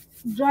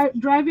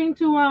driving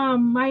to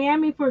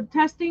Miami for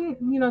testing,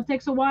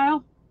 takes a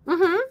while.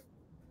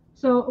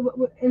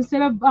 So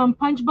instead of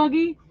punch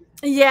buggy,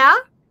 yeah,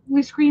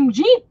 we scream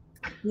Jeep.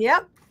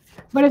 Yep.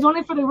 but it's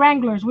only for the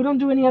Wranglers. We don't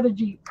do any other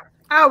Jeep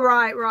Oh,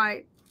 right,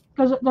 right.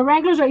 because the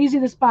Wranglers are easy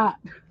to spot.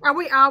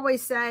 We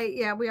always say,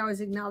 yeah, we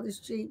always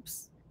acknowledge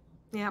Jeeps.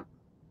 Yep.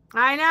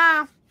 I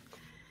know.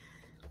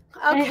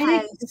 And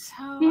Okay. he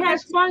So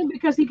has fun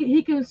because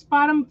he can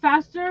spot them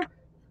faster.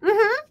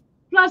 mm-hmm.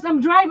 Plus,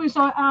 I'm driving,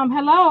 so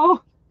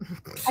hello,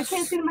 I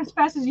can't see them as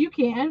fast as you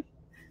can.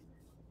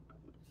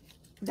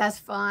 That's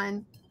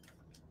fun.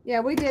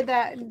 Yeah, we did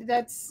that.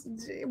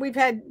 We've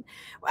had,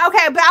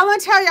 okay, but I want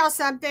to tell y'all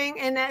something,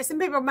 and some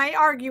people may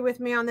argue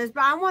with me on this,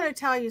 but I want to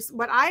tell you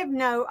what I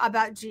know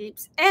about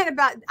Jeeps and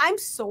I'm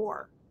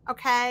sore,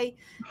 okay,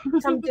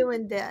 from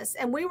doing this.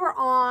 And we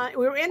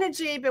were in a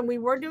Jeep and we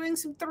were doing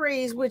some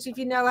threes, which if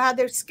you know how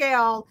they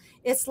scale,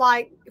 it's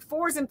like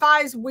fours and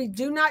fives we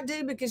do not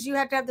do because you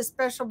have to have the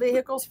special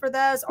vehicles for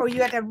those, or you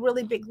have to have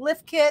really big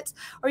lift kits,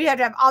 or you have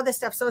to have all this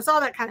stuff. So it's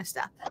all that kind of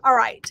stuff. All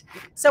right.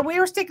 So we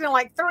were sticking to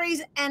like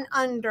threes and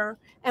under,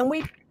 and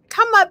we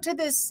come up to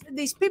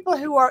these people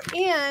who are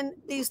in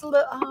these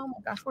little, oh my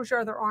gosh, where's your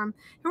other arm?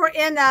 Who are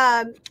in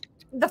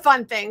the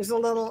fun things, the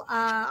little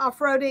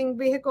off-roading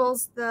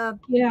vehicles,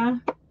 Yeah.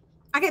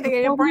 I can't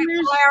think of it.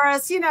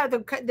 Polaris, you know,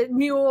 the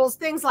mules,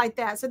 things like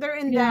that. So they're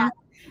in that.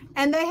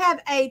 And they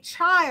have a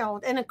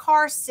child in a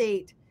car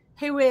seat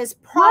who is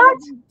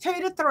probably 2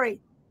 to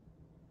 3.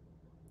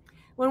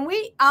 When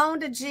we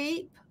owned a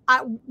Jeep,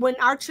 when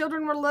our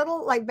children were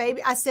little, like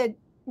baby, I said,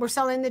 we're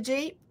selling the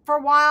Jeep for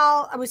a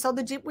while. And we sold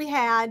the Jeep we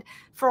had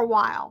for a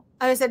while.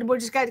 I said,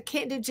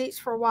 can't do Jeeps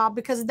for a while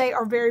because they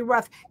are very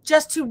rough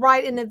just to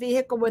ride in the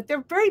vehicle with.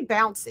 They're very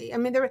bouncy. I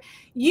mean,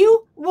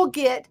 you will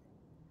give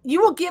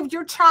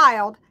your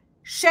child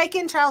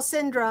shaken child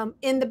syndrome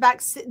in the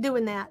back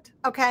doing that.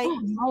 Okay. Oh,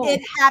 no.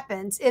 It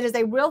happens. It is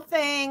a real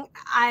thing.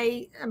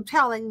 I am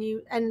telling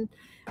you. And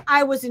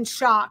I was in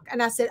shock.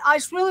 And I said, I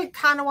just really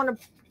kind of want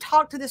to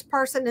talk to this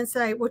person and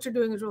say, what you're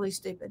doing is really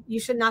stupid. You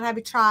should not have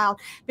a child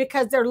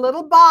because their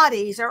little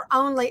bodies are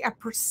only a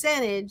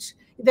percentage.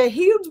 The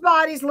huge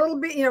bodies, little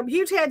bit,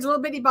 huge heads,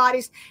 little bitty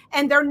bodies,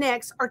 and their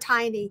necks are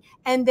tiny.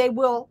 And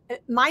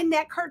my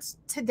neck hurts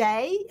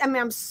today. I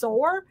mean, I'm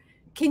sore.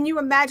 Can you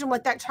imagine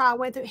what that child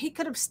went through? He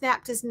could have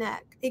snapped his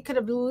neck. He could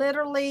have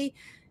literally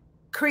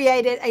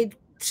created a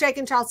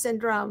shaken child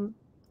syndrome.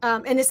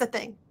 And it's a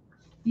thing.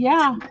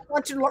 Yeah.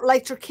 Once you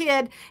let your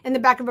kid in the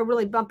back of a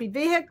really bumpy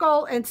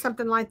vehicle and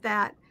something like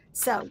that.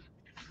 So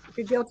if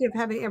you're guilty of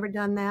having ever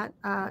done that,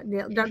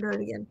 don't do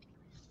it again.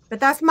 But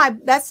that's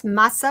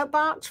my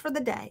soapbox for the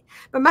day.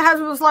 But my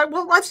husband was like,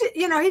 well, he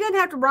didn't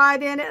have to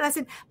ride in it. And I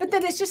said, but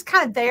then it's just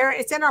kind of there.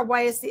 It's in our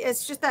way.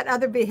 It's just that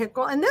other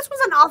vehicle. And this was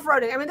an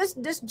off-roading. I mean,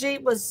 this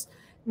Jeep was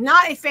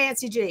not a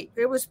fancy Jeep.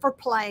 It was for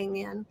playing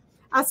in.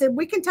 I said,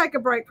 we can take a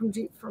break from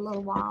Jeep for a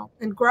little while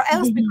and grow. And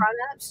let's be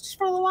grown-ups just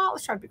for a little while.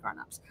 Let's try to be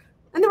grown-ups.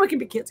 And then we can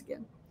be kids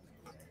again.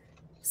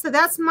 So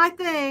that's my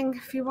thing,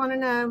 if you want to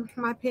know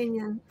my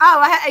opinion. Oh,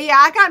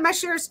 I got my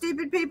share of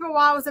stupid people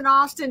while I was in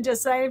Austin.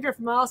 Just saying, if you're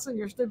from Austin,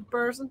 you're a stupid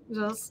person.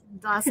 Just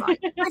that's like.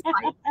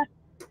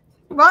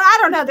 Well, I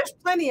don't know. There's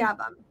plenty of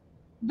them.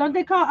 Don't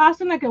they call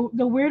Austin like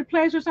the weird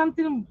place or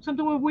something?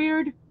 Something with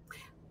weird?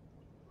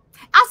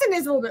 Austin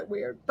is a little bit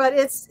weird, but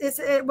it's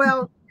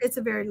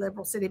a very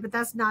liberal city. But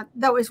that's not.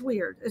 No, it's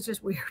weird. It's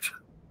just weird.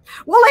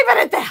 We'll leave it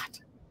at that.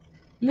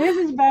 Liz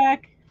is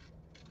back.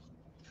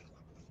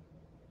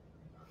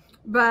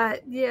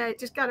 But yeah,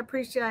 just gotta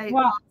appreciate.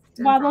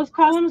 While those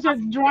columns are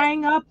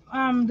drying up,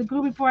 the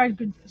glue before I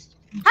could.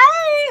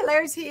 Hey,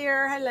 Larry's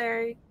here. Hi,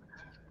 Larry.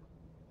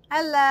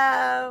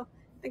 Hello.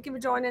 Thank you for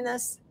joining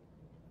us.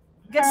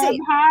 Good to see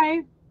you.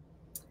 Hi.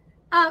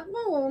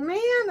 Oh man,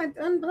 I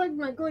unplugged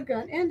my glue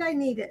gun and I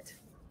need it.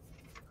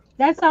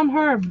 That's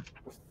Herb,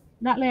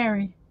 not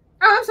Larry.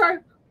 Oh, I'm sorry.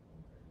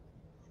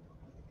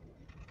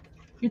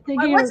 You're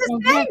thinking. What's his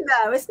name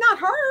though? It's not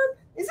Herb.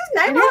 Is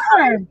his name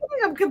Herb?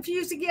 I'm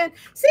confused again.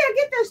 See, I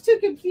get those two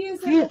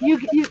confused.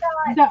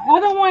 The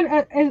other one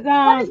is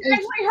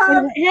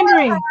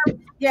Henry.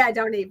 Yeah,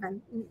 don't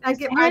even. I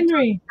get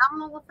Henry.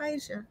 Abdominal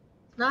aphasia.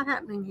 Not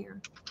happening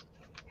here.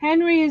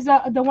 Henry is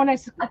the one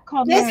that's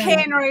called. This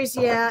Henry's,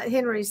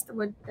 Henry's the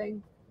one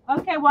thing.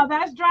 Okay, well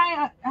that's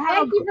dry.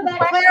 Thank you for that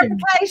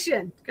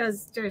clarification.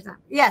 Because there's not.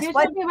 Yes. Here's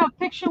something about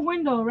picture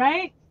window,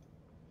 right?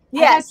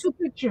 Yes. I got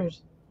 2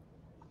 pictures.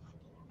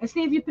 Let's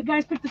see if you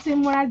guys pick the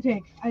same one I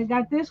picked. I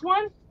got this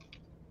one.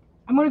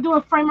 I'm going to do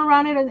a frame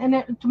around it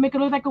and to make it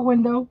look like a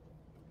window.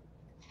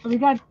 So we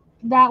got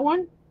that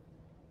one.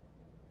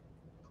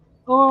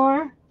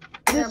 Or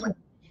this one.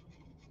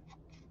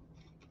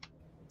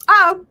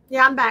 Oh,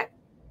 yeah, I'm back.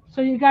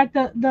 So you got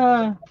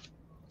the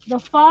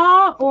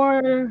fall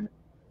or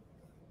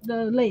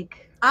the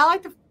lake? I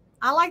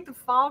like the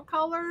fall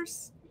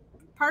colors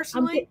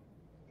personally.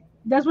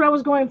 That's what I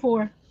was going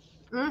for.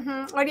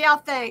 What do y'all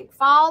think?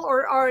 Fall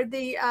or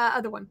the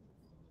other one?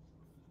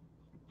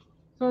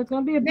 So it's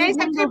gonna be a big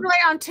one. Kimberly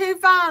on 2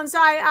 phones.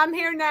 I'm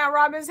here now.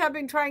 Robin's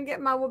helping try and get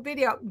my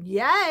video.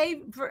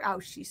 Yay! Oh,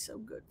 she's so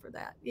good for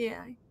that.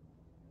 Yeah,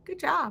 good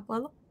job,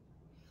 Lola.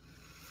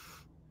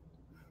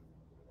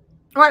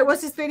 All right,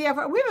 what's this video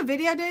for? We have a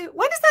video due.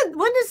 When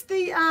does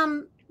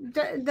the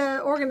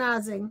The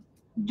organizing.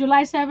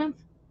 July 7th.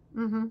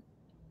 Mm-hmm.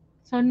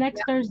 So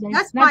next Thursday.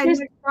 That's my next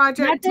Not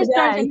project this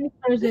Thursday, today. next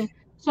Thursday.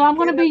 So I'm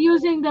gonna Yeah. be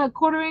using the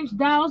 1/4 inch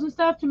dowels and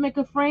stuff to make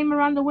a frame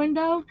around the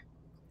window. And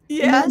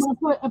then I'm Yes. gonna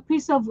put a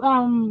piece of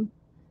what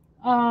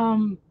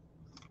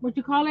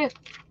you call it?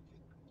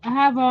 I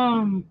have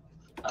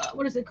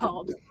what is it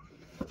called?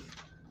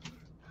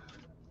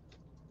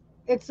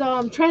 It's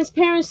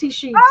transparency Oh,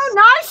 sheets.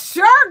 nice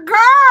shirt,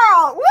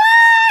 girl. What?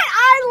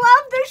 I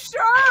love this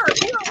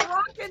shirt. You are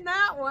rocking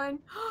that one.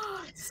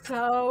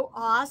 So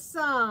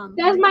awesome.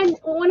 That's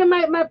one of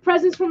my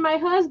presents from my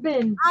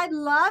husband. I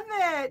love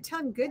it. Tell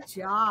him good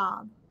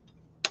job.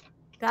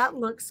 That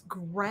looks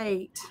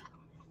great.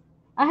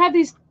 I have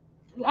these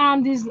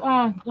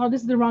oh,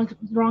 this is the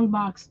wrong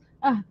box.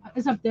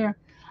 It's up there.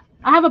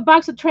 I have a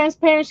box of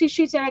transparency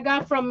sheets that I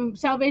got from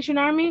Salvation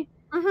Army.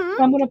 Mm-hmm.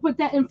 So I'm gonna put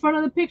that in front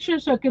of the picture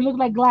so it can look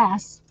like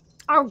glass.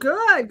 Oh,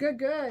 good.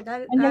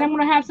 And then I'm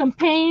gonna have some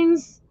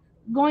panes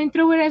going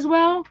through it as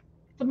well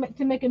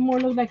to make it more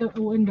look like a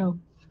window.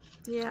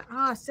 Yeah.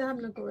 Oh, I still have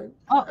no glue.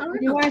 Oh,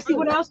 you want to see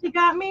what else he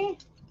got me?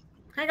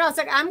 Hang on a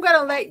second. I'm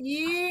gonna let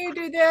you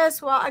do this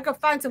while I go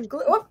find some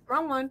glue. Oh,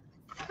 wrong one.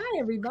 Hi,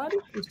 everybody.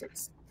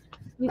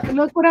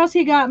 Look what else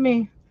he got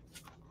me.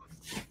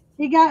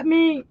 He got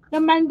me the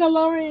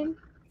Mandalorian.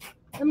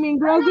 I mean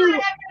Grogu. I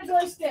have a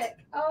glue stick.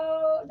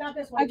 Oh, not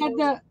this one. I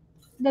got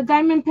the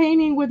diamond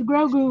painting with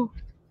Grogu.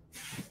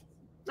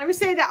 Let me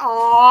see that.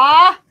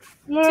 Aw,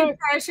 too Look,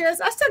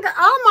 precious. I still got.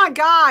 Oh my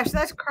gosh,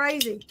 that's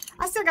crazy.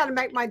 I still got to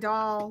make my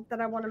doll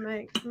that I want to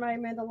make. My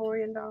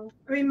Mandalorian doll.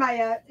 I mean,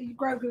 my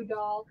Grogu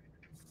doll.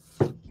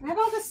 I have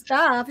all this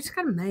stuff. I just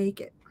gotta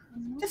make it.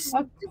 Just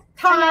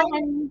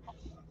time.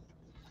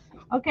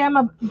 okay, I'm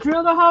gonna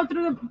drill the hole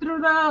through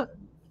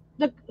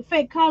the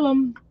fake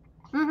column.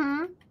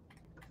 Mm-hmm.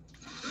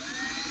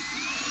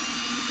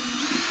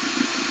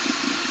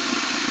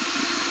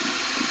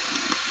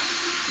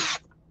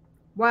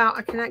 Wow,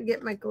 I cannot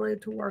get my glue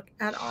to work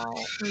at all.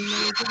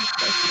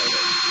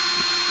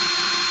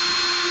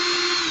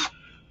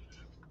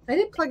 I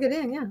did plug it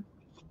in, yeah.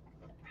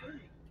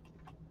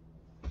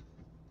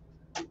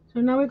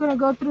 So now we're gonna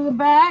go through the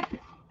back.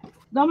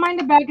 Don't mind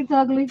the back; it's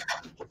ugly.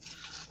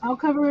 I'll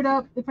cover it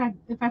up if I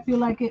feel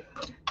like it.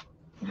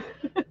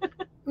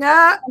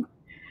 No,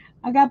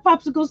 I got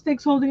popsicle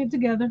sticks holding it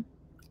together.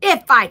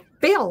 if I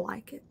feel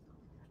like it.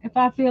 If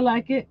I feel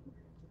like it,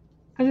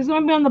 because it's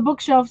gonna be on the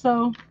bookshelf.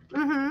 So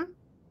Mm-hmm.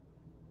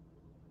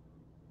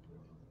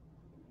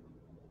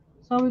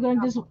 we're gonna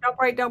just Don't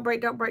break.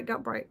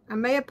 I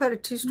may have put a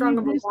too strong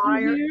of a this through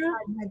wire here.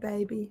 inside my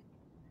baby.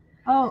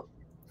 Oh,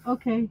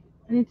 okay.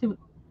 I need to.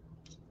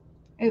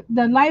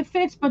 The light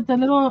fits, but the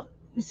little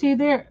see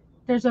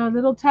there's a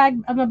little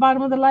tag on the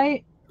bottom of the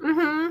light.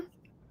 Mm-hmm.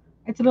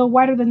 It's a little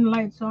wider than the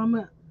light, so I'm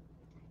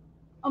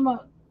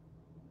gonna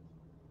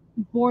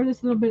bore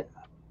this a little bit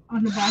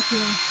on the back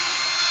here.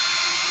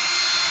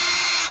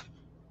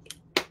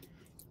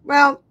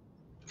 Well,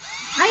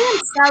 I am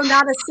so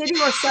not a city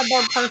or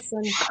suburb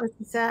person.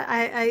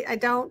 I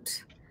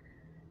don't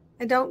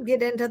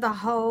get into the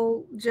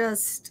whole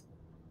just.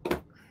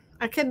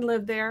 I couldn't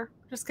live there.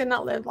 Just could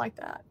not live like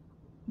that.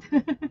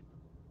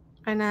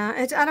 I know.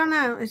 I don't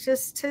know. It's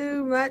just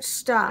too much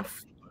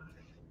stuff.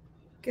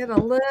 Get a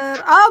little.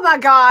 Oh my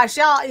gosh,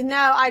 y'all! You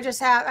know, I just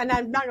have, and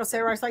I'm not gonna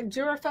say right. It's like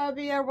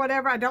gyrophobia or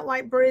whatever. I don't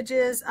like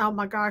bridges. Oh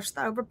my gosh, the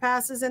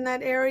overpasses in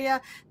that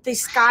area. The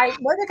sky,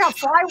 what are they called?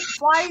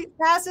 Fly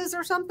passes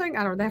or something?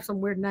 I don't know. They have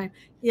some weird name.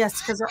 Yes,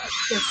 because they're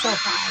so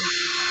high.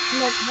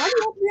 I'm like, why do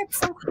you have to be up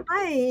so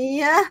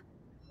high?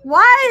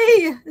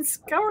 Why? It's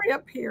scary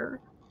up here.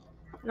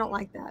 I don't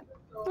like that.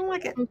 I don't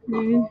like it.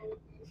 Okay.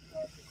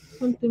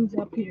 Something's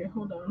up here.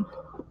 Hold on.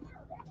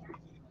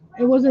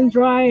 It wasn't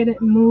dry and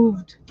it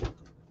moved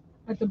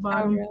at the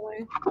bottom. Oh,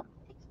 really?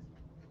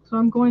 So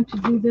I'm going to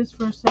do this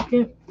for a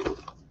second.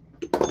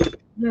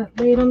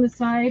 Lay it on the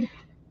side.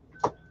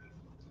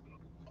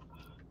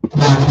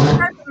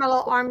 My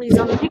little armies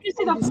on. You can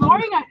see the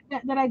flooring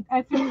that I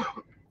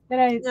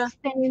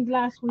stained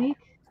last week.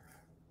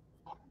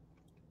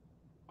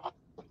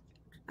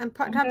 I'm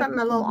talking about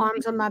my little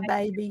arms on my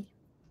baby.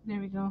 There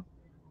we go.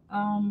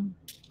 Oh,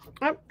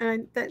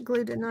 and that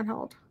glue did not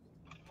hold.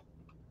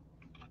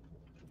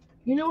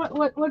 You know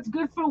what's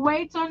good for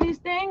weights on these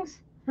things?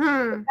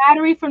 The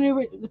battery from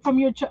your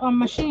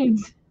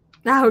machines.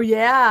 Oh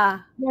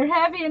yeah, they're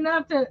heavy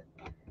enough to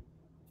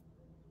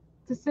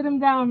sit them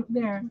down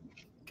there.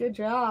 Good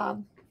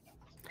job.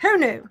 Who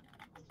knew?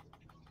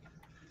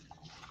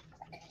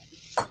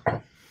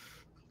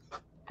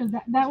 Because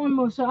that one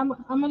moves. So I'm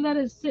gonna let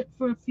it sit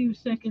for a few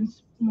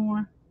seconds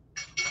more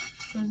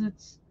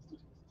because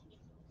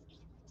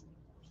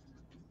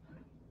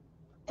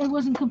it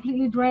wasn't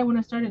completely dry when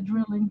I started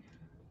drilling.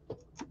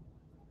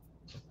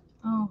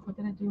 Oh, what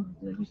did I do?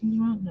 Did I do something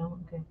wrong? No.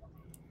 Okay.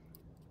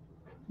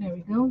 There we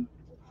go.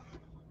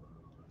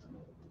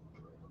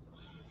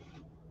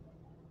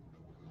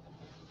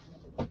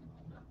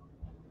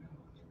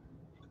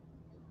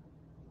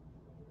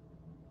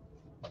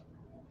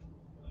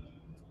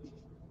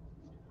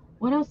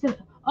 What else did?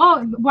 Oh,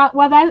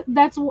 while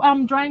that's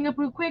drying up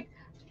real quick,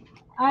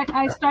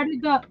 I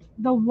started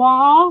the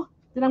wall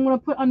that I'm gonna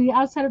put on the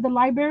outside of the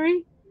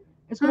library.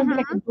 It's gonna be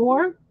like a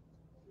door.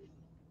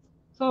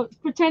 So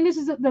pretend this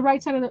is the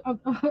right side of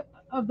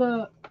of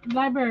the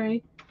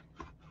library.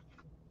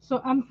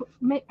 So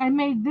I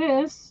made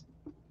this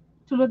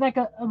to look like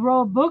a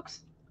row of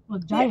books. Well,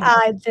 Yeah, giant.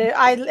 I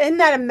do. Isn't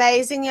that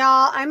amazing,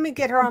 y'all? I'm gonna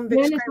get her on big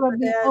Then screen it's gonna for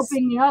be this.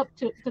 opening up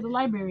to the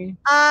library.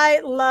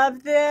 I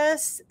love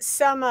this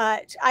so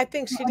much. I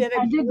think she did a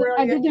I did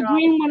brilliant the job.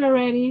 green one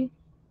already.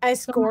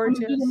 It's So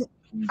gorgeous.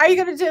 Are you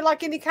going to do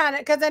like any kind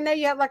of, because I know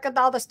you have like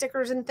all the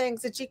stickers and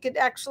things that you could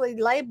actually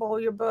label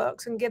your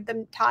books and give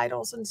them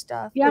titles and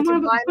stuff yeah, with your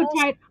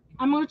vinyls?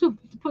 I'm going to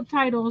put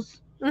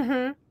titles.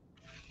 Mm-hmm.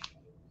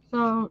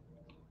 So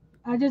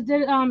I just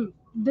did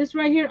this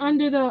right here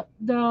under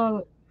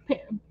the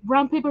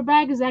brown paper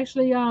bag is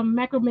actually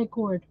macrame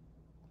cord.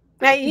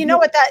 Now you know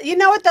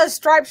what those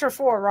stripes are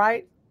for,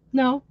 right?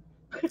 No.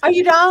 Oh,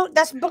 you don't?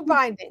 That's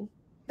bookbinding.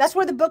 That's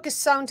where the book is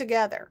sewn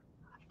together.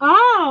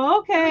 Oh,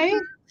 okay.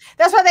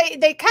 That's why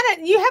they kind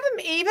of, you have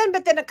them even,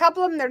 but then a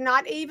couple of them they're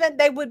not even.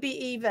 They would be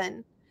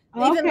even.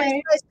 Evenly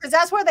Okay. spaced, because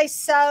that's where they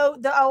sew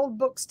the old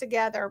books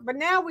together. But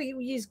now we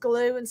use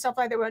glue and stuff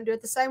like that. We won't do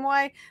it the same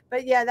way.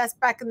 But yeah, that's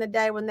back in the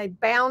day when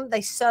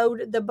they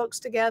sewed the books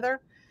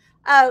together.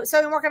 Oh, so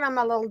I'm working on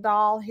my little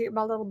doll here,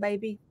 my little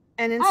baby.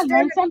 And I instead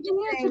learned of something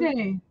new using,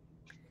 today.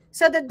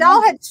 so the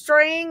doll had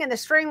string, and the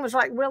string was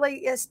like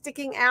really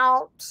sticking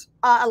out,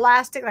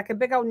 elastic, like a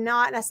big old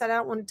knot. And I said, I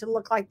don't want it to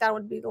look like that. I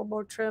want it to be a little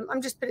more trim.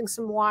 I'm just putting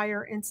some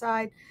wire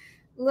inside.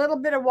 Little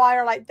bit of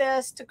wire like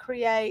this to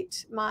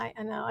create my,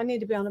 I know I need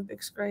to be on a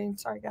big screen.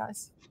 Sorry,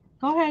 guys.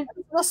 Go ahead.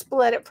 We'll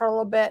split it for a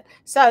little bit.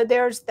 So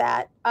there's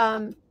that,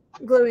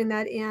 gluing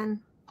that in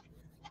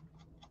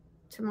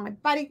to my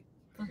body.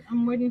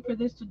 I'm waiting for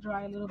this to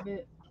dry a little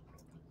bit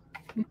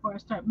before I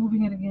start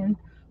moving it again.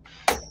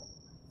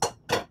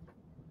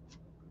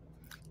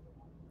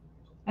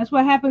 That's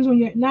what happens when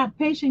you're not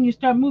patient. You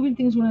start moving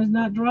things when it's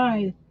not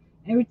dry.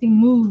 Everything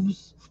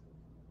moves.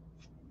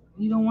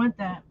 You don't want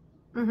that.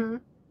 Mm-hmm.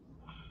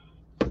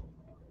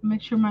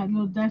 Make sure my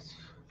little desk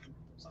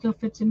still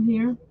fits in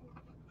here.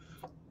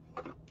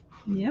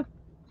 Yep.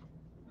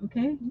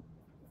 Okay.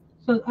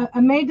 So I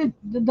made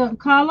the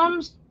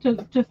columns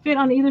to fit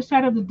on either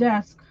side of the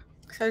desk.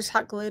 So I just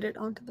hot glued it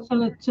onto the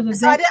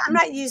I'm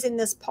not using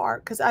this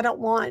part because I don't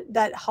want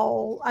that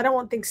hole. I don't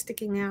want things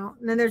sticking out.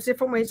 And then there's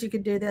different ways you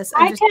could do this.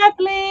 Hi,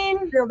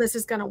 Kathleen. Feel this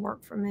is going to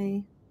work for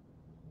me.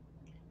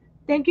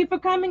 Thank you for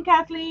coming,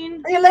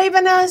 Kathleen. Are you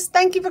leaving us?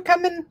 Thank you for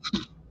coming.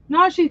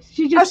 No, she just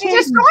joined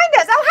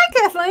us. Oh, hi,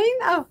 Kathleen.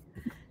 Oh,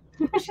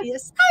 there she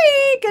is.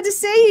 Hi, good to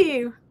see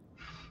you.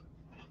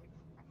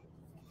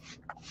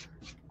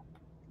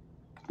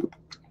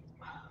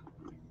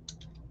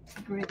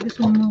 Great. This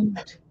one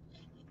moved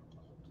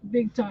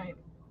big time.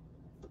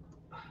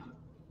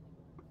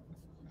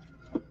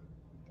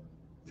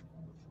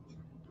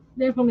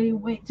 Definitely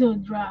wait till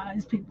it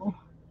dries, people.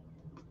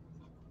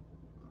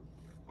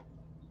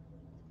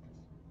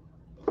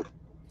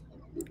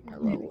 Your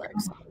little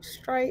legs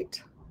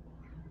straight.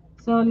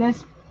 So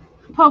let's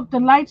poke the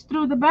lights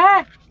through the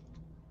back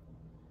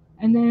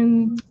and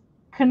then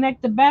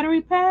connect the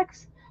battery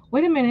packs.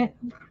 Wait a minute.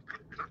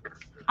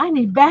 I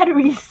need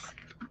batteries.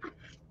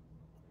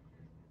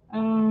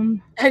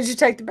 Did you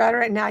take the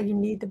battery? Now you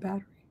need the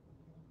battery.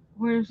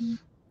 Where's?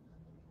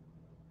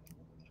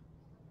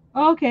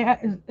 Okay,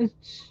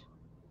 it's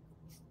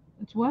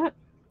what?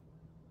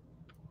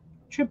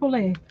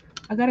 AAA.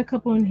 I got a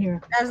couple in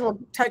here. There's a little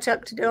touch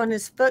up to do on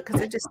his foot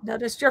because I just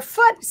noticed your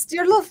foot,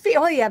 your little feet.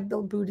 Oh, you have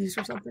little booties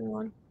or something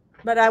on.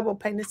 But I will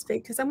paint his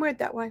feet because I'm weird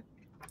that way.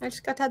 I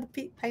just got to have the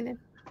feet painted.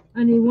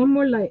 I need one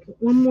more light,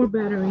 one more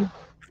battery.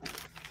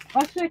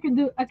 Actually,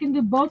 I can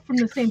do both from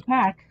the same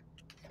pack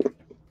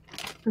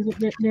because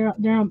they're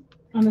on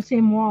the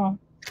same wall.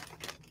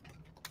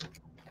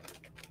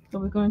 So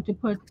we're going to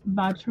put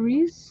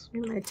batteries.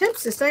 And my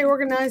tips to stay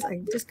organized.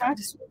 I just got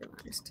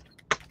disorganized.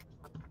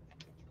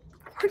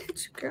 Where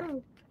did you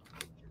go?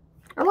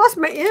 I lost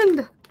my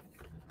end.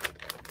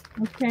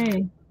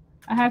 Okay,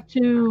 I have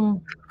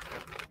to.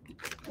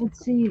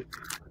 Let's see,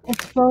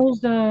 expose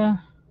the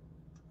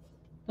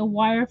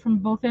wire from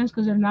both ends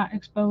because they're not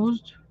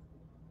exposed.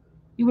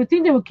 You would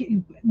think they would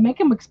make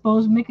them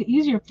exposed, make it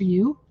easier for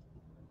you.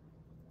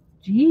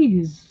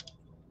 Jeez,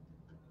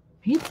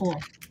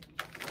 people.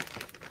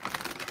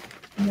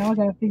 Now I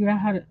gotta figure out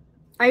how to.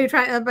 Are you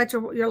trying about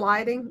your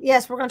lighting?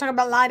 Yes, we're gonna talk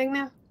about lighting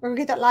now. We're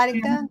gonna get that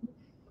lighting done.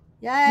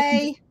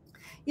 Yay!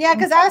 Yeah,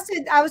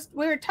 because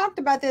we were talked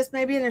about this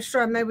maybe in a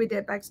show, maybe we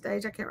did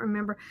backstage. I can't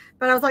remember,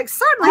 but I was like,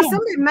 certainly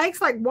somebody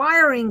makes like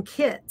wiring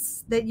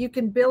kits that you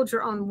can build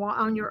your own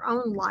on your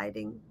own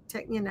lighting,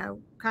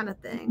 kind of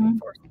thing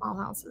for small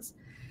houses.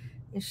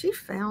 And she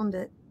found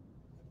it.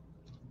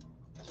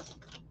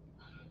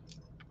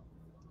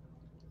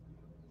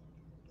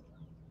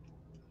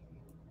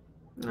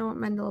 I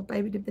want my little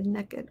baby to be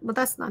naked. Well,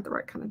 that's not the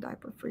right kind of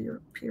diaper for your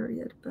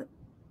period, but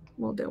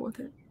we'll deal with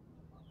it.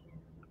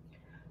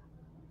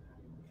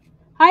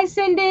 Hi,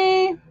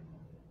 Cindy.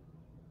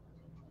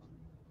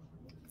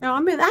 Oh,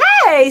 I'm in.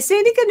 Hey,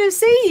 Cindy, good to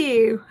see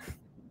you.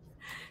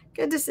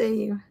 Good to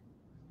see you.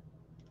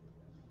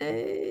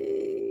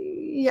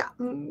 Yeah,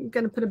 I'm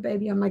gonna put a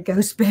baby on my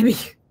ghost baby,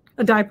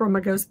 a diaper on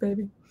my ghost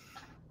baby.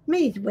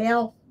 Me,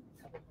 well.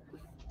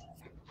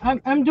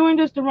 I'm doing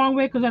this the wrong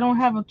way because I don't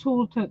have a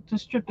tool to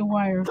strip the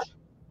wires.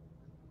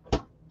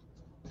 It's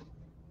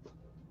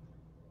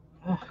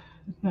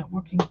not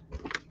working.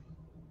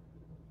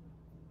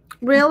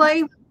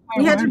 Really?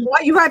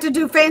 You had to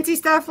do fancy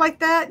stuff like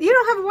that? You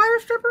don't have a wire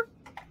stripper?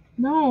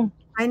 No.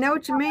 I know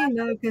what you mean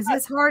though, because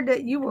it's hard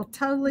that you will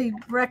totally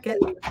wreck it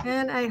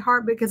in a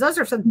heartbeat because those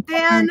are some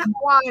thin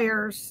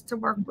wires to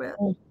work with.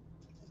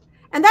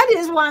 And that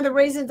is one of the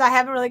reasons I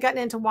haven't really gotten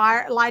into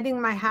wire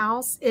lighting my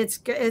house. It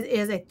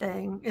is a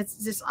thing.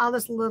 It's just all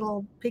this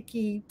little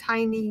picky,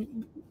 tiny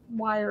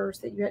wires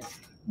that you have,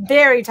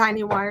 very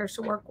tiny wires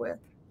to work with.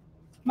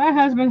 My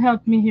husband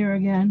helped me here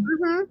again.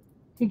 Mm-hmm.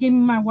 He gave me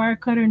my wire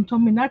cutter and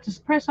told me not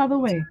to press all the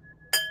way.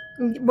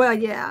 Well,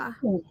 yeah.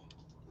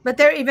 But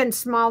they're even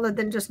smaller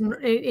than just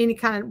any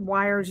kind of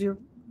wires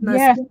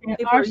most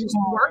people are used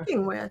to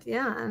working with.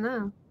 Yeah, I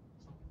know.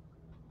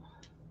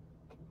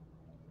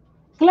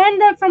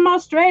 Glenda from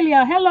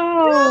Australia.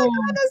 Hello. Yeah,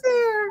 Glenda's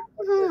there.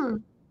 Mm-hmm.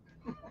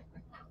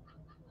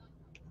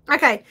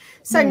 Okay,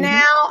 so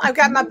now I've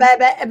got my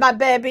baby, and my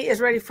baby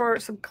is ready for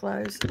some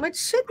clothes, which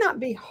should not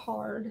be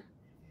hard.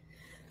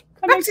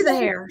 Back to the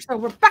hair. So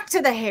we're back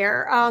to the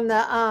hair on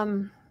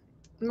the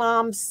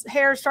mom's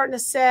hair starting to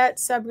set.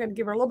 So I'm going to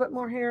give her a little bit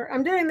more hair.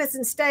 I'm doing this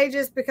in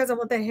stages because I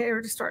want the hair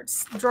to start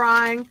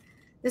drying.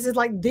 This is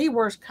like the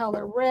worst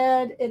color,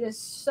 red. It is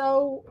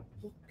so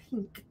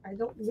pink. I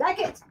don't like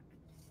it.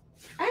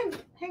 Hang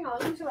on,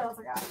 let me see what else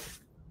I got.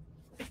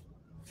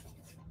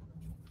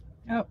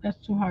 Oh, that's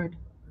too hard.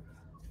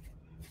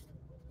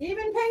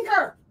 Even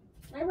pinker.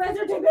 My reds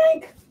are too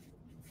pink.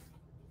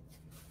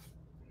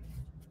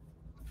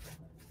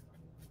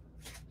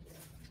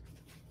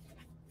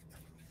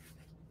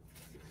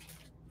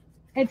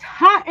 It's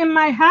hot in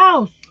my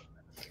house.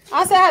 I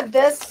also have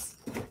this,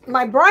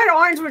 my bright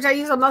orange, which I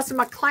use on most of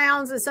my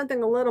clowns, is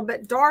something a little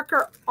bit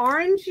darker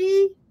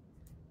orangey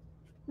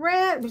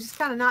red, which is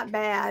kind of not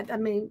bad. I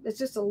mean, it's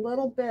just a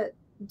little bit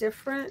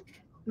different,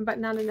 but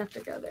not enough to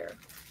go there.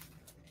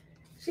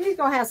 She's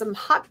going to have some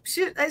hot,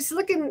 it's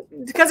looking,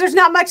 because there's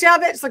not much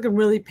of it, it's looking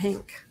really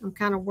pink. I'm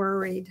kind of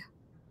worried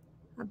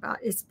about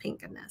its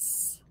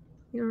pinkiness.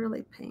 You're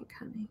really pink,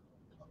 honey.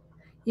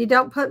 You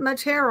don't put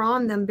much hair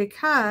on them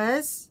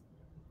because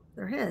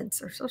their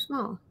heads are so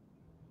small.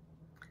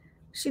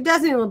 She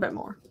does need a little bit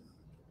more.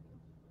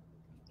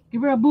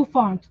 Give her a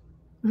bouffant.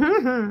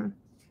 Mm-hmm.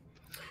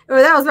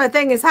 Well, that was my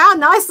thing, is how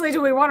nicely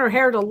do we want her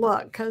hair to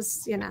look?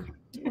 Because, you know,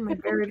 I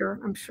buried her.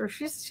 I'm sure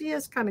she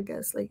is kind of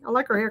ghostly. I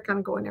like her hair kind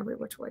of going every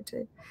which way,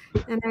 too.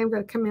 And I'm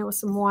going to come in with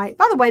some white.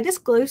 By the way, this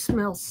glue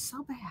smells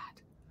so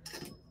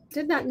bad.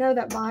 Did not know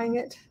that buying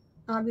it,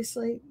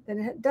 obviously, that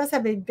it does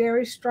have a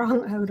very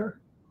strong odor.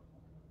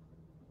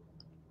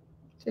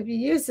 So if you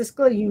use this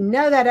glue, you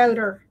know that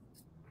odor.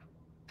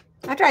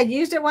 After I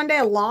used it one day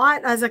a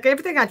lot, I was like,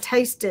 everything I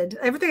tasted,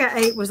 everything I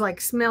ate was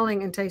like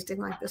smelling and tasting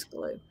like this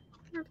glue.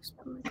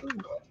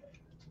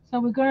 So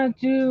we're going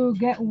to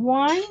get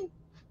one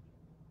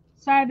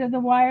side of the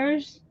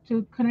wires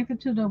to connect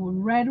it to the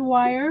red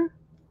wire.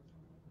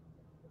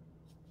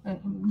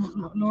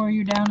 Lower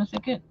you down a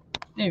second.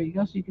 There you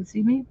go, so you can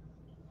see me.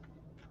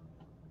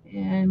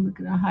 And we're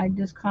going to hide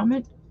this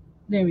comment.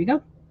 There we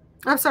go.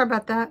 I'm sorry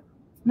about that.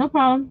 No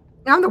problem.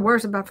 I'm the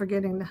worst about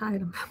forgetting to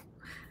hide them.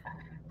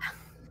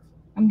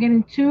 I'm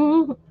getting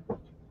two.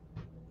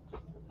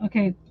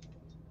 Okay,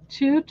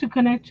 two to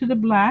connect to the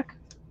black.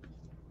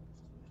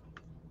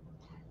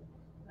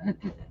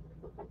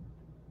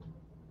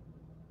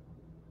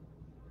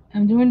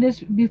 I'm doing this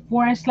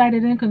before I slide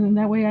it in because in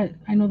that way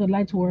I know the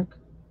lights work.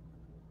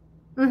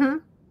 Mm-hmm.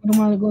 I don't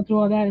want to go through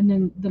all that and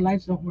then the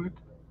lights don't work.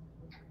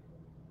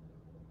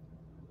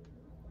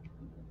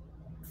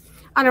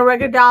 On a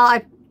regular doll,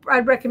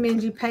 I'd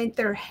recommend you paint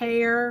their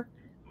hair,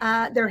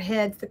 their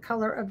heads, the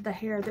color of the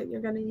hair that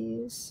you're going to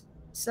use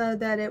so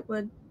that it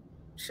would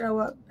show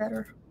up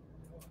better.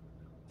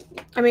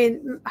 I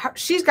mean,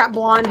 she's got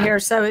blonde hair,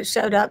 so it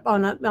showed up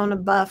on a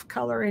buff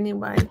color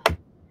anyway.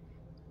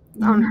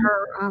 On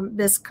her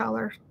this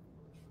color.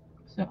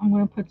 So I'm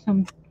going to put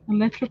some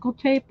electrical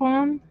tape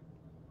on.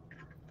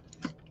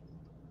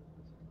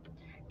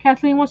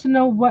 Kathleen wants to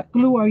know, what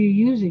glue are you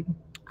using?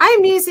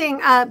 I'm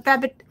using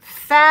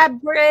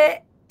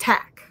Fabric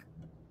Tack,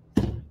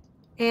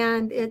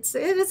 and it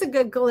is a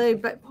good glue,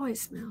 but boy, it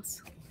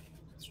smells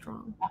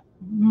strong.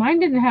 Mine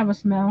didn't have a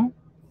smell.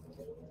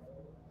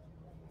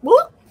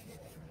 Whoop!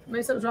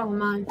 Maybe something's wrong with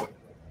mine.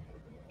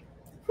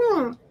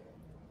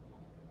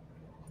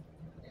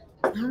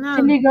 I don't know.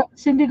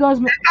 Cindy goes,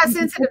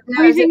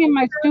 freezing in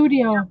my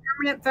studio.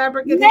 Permanent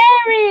fabric.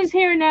 Larry is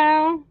here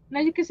now. Now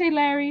you can say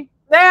Larry.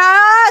 Yeah, okay,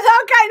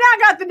 now I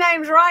got the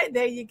names right.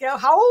 There you go.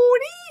 Howdy.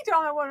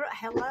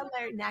 Hello,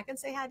 Larry. Now I can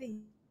say hi to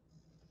you.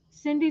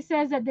 Cindy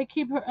says that they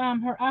keep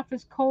her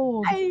office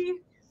cold. Hey.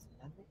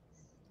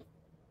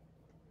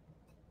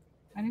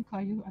 I didn't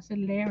call you. I said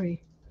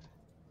Larry.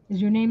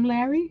 Is your name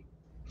Larry?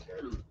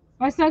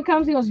 My son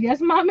comes. He goes, "Yes,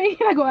 mommy."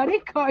 I go, "I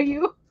didn't call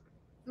you.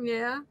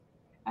 Yeah.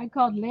 I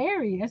called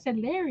Larry." I said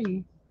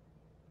Larry.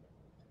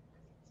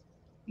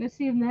 Let's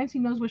see if Nancy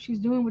knows what she's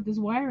doing with this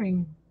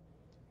wiring.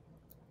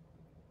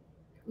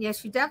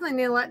 Yes, you definitely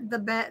need to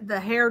let the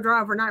hair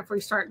dry overnight before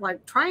you start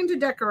like trying to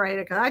decorate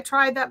it. Because I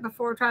tried that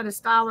before, tried to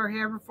style her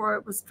hair before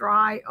it was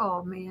dry.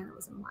 Oh man,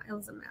 it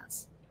was a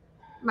mess.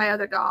 My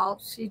other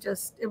doll,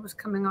 it was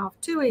coming off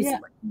too Yeah,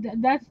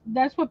 easily.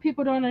 that's what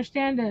people don't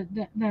understand.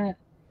 That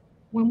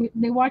when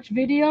they watch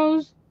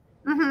videos,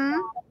 Mm-hmm.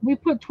 we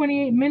put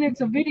 28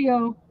 minutes of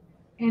video,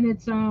 and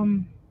it's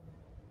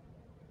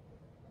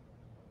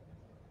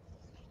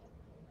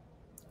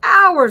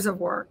Hours of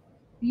work.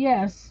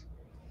 yes.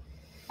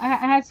 I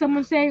had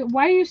someone say,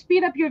 "Why do you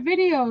speed up your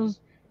videos?"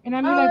 And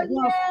I'm Oh like,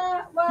 "Well,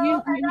 yeah, well,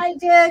 you and I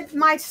did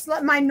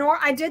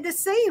I did the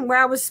scene where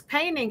I was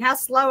painting how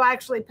slow I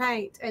actually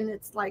paint, and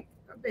it's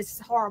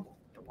horrible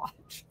to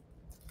watch.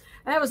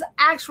 And that was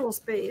actual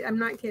speed. I'm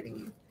not kidding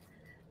you.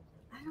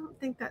 I don't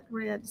think that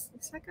red is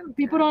that gonna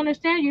people go? don't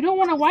understand. You don't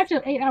want to watch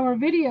an 8-hour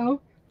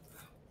video."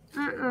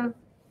 Uh-uh.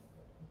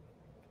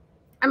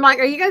 I'm like,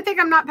 are you gonna think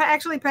I'm not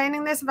actually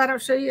painting this if I don't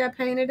show you I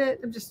painted it?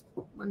 I'm just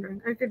wondering.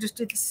 I could just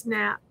do the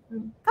snap.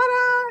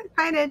 Ta-da!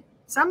 Painted.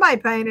 Somebody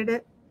painted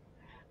it.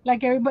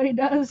 Like everybody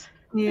does.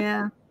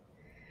 Yeah.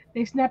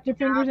 They snap their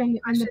fingers I and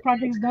the should do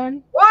project's that.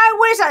 done. Well, I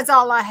wish that's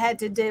all I had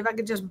to do. If I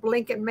could just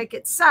blink and make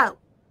it so.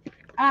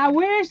 I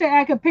wish that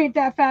I could paint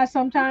that fast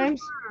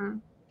sometimes. Hmm.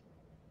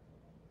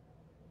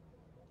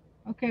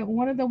 Okay,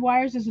 one of the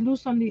wires is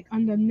loose on the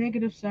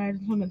negative side.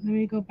 So let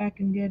me go back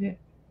and get it.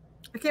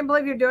 I can't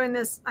believe you're doing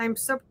this. I'm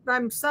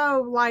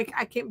so like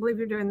I can't believe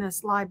you're doing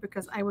this live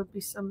because I would be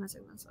so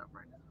messing this up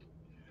right now.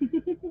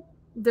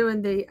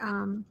 Doing the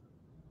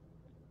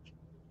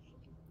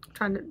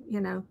trying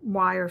to,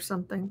 wire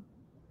something.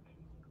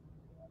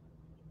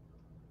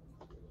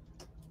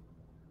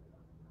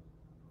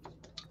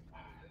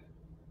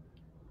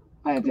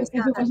 But if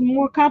it was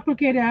more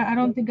complicated, I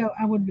don't think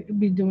I would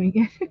be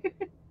doing it.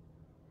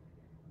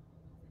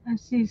 I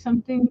see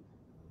something.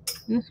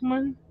 This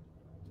one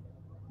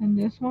and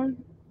this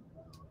one.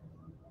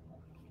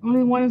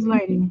 Only one is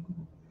lighting.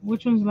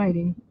 Which one's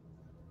lighting?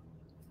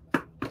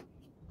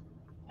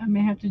 I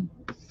may have to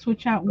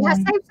switch out Yeah,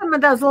 one. save some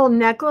of those little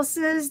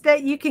necklaces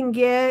that you can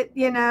get,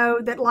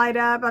 that light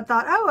up. I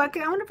thought, oh, I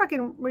wonder if I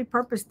can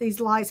repurpose these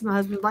lights. My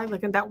husband's like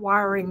looking at that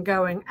wiring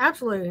going,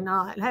 absolutely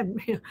not.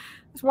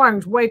 This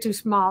wiring's way too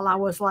small. I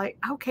was like,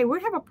 okay,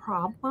 we have a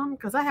problem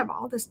because I have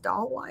all this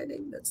doll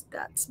lighting that's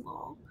that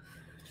small.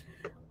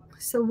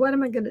 So what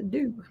am I going to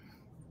do?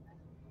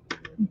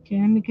 Okay,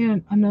 let me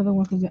get another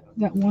one because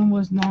that one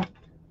was not.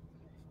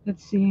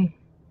 Let's see.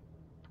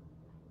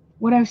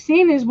 What I've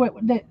seen is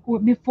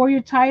before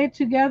you tie it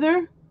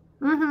together,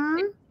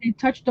 Mm-hmm. they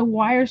touch the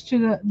wires to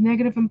the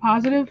negative and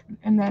positive,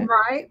 and that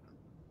Right.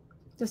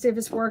 To see if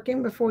it's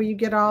working before you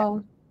get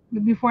all.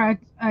 before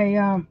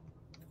I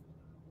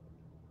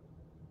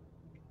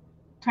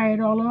tie it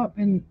all up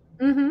and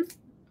Mm-hmm.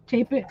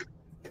 tape it.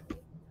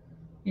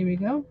 Here we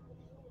go.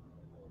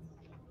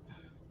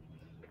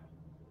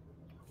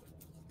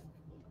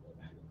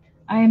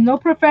 I am no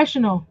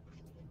professional.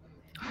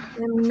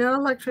 I'm no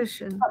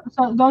electrician.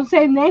 So don't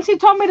say Nancy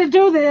told me to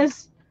do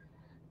this.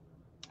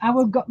 I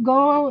would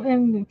go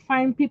and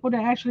find people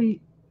that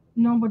actually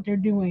know what they're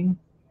doing.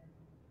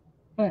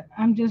 But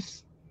I'm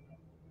just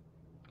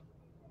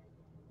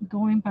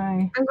going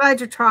by. I'm glad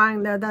you're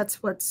trying, though.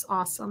 That's what's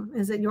awesome,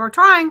 is that you're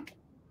trying.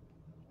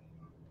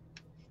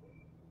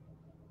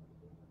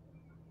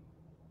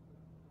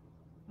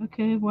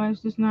 Okay, why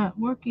is this not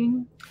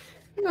working?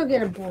 I'm gonna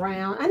get a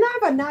brown. And I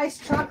have a nice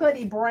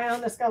chocolatey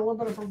brown that's got a little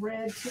bit of a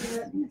red to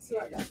it. Let me see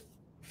what I got.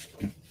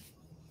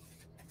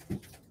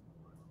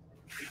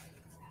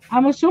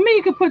 I'm assuming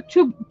you could put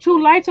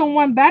two lights on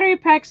one battery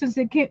pack since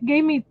it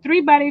gave me 3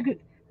 battery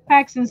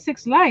packs and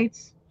 6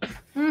 lights.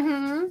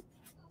 Mm-hmm.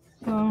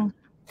 So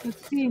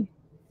let's see.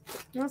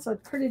 That's a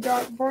pretty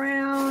dark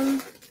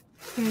brown.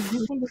 Okay,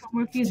 this one doesn't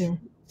work either.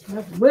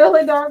 That's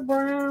really dark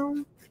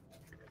brown.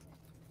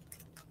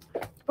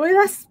 Well,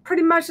 that's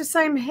pretty much the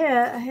same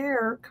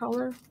hair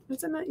color,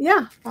 isn't it?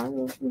 Yeah.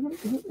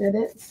 It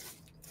is.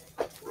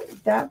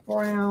 That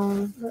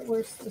brown.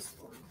 Where's this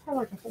one? I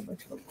like a whole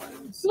bunch of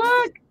browns.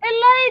 Look,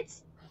 it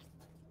lights.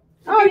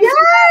 Oh,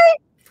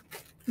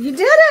 yay! You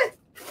did it.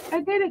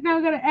 I did it. Now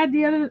I gotta add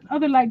the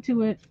other light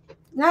to it.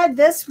 I had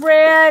this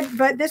red,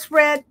 but this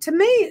red to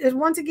me is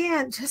once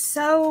again just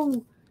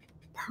so.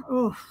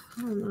 Oh,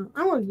 I don't know.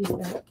 I want to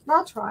use that.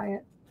 I'll try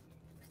it.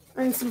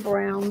 And some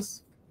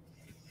browns.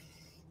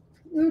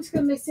 I'm just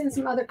going to mix in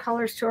some other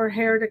colors to her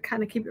hair to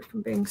kind of keep it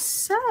from being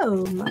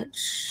so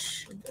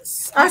much.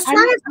 I was trying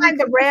to find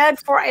the red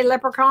for a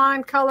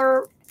leprechaun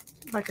color.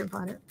 If I can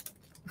find it.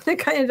 I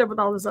think I ended up with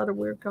all those other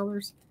weird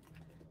colors.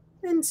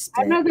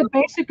 Instead. I know the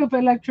basic of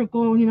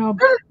electrical, the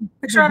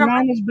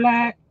brown is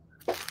black.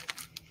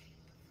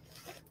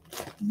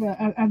 But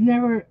I've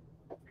never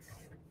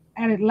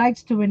added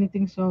lights to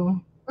anything, so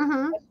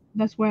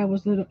That's why I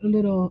was a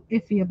little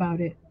iffy about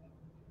it.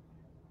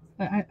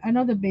 But I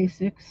know the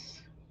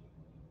basics.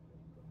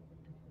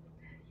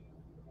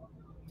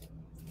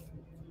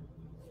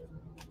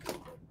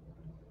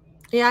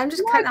 Yeah, I'm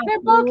just Look, cutting out they're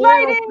both little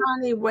lighting.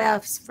 tiny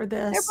wefts for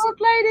They're this. both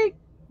lighting.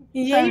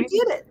 Yeah, All you right.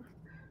 did it.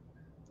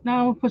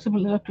 Now I'll put some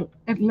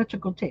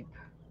electrical tape.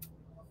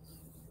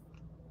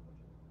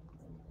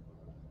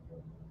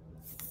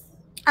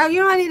 Oh,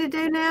 you know what I need to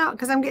do now?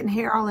 Because I'm getting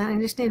hair all in. I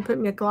just need to put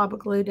me a glob of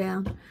glue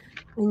down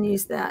and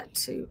use that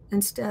to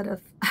instead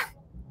of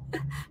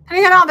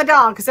putting it on the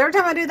dog. Because every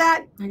time I do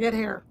that, I get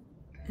hair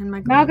in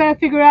my Now I glue. gotta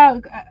figure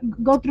out,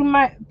 go through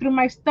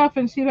my stuff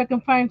and see if I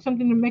can find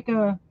something to make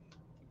a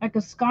like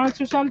a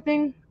sconce or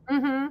something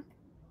Mm-hmm.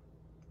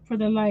 for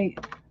the light.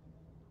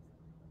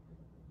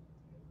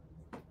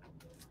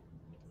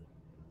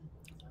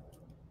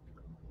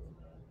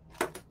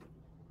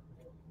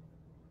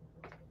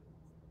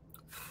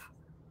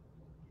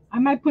 I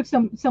might put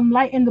some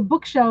light in the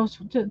bookshelves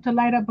to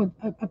light up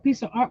a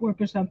piece of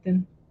artwork or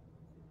something,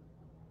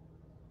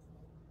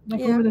 like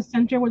Yeah. over the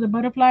center where the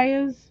butterfly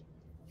is.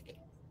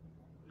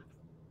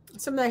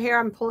 Some of the hair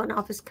I'm pulling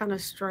off is kind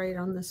of straight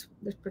on this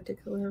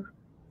particular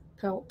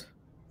pelt.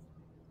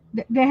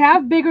 They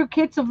have bigger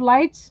kits of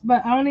lights,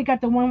 but I only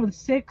got the one with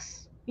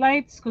 6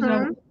 lights because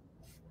I Hmm.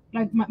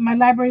 like my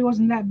library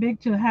wasn't that big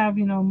to have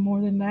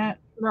more than that.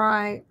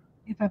 Right.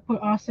 If I put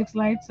all 6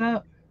 lights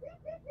up,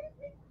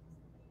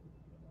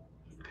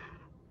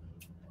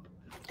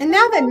 And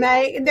now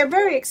they're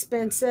very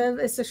expensive.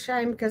 It's a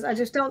shame because I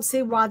just don't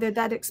see why they're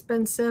that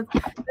expensive.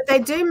 But they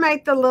do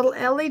make the little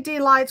LED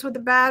lights with the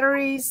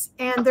batteries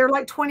and they're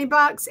like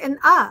 $20 and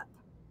up.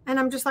 And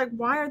I'm just like,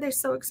 why are they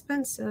so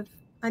expensive?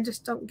 I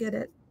just don't get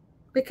it.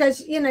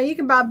 Because, you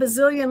can buy a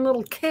bazillion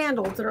little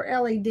candles that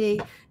are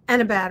LED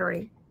and a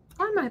battery.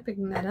 Why am I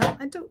picking that up?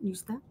 I don't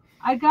use that.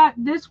 I got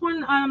this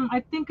one.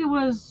 I think it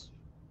was.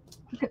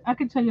 I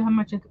could tell you how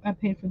much I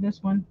paid for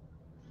this one.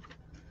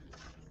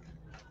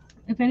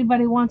 If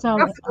anybody wants, Oh,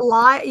 for the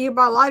light, you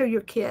buy light or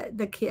your kit?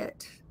 The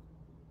kit.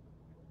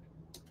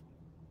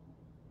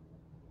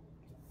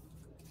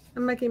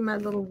 I'm making my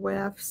little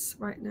wefts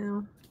right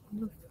now.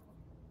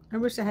 I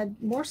wish I had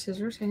more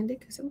scissors handy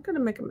because I'm going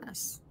to make a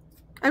mess.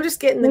 I'm just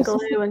getting the this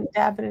glue and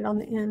dabbing it on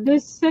the end.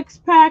 this 6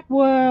 pack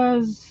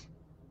was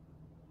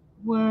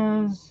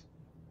what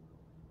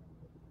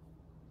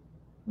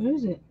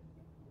is it?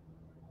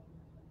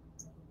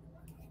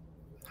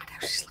 I know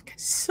she's looking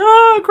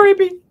so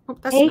creepy. Oh,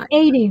 that's nice.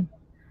 $8.80.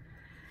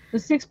 The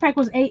 6 pack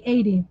was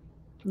 $8.80.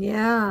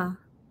 Yeah.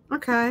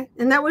 Okay.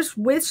 And that was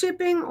with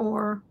shipping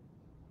or?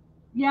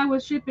 Yeah,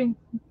 with shipping.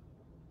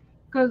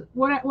 Because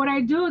what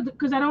I do,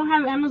 because I don't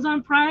have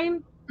Amazon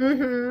Prime,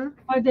 Mm-hmm.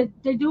 but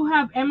they do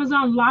have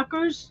Amazon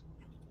lockers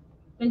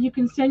that you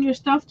can send your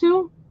stuff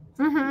to.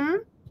 Mm-hmm.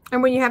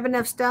 And when you have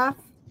enough stuff?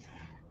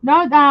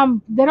 No,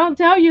 they don't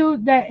tell you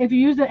that if you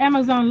use the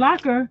Amazon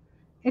locker,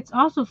 it's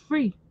also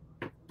free.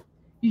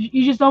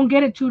 You just don't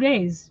get it 2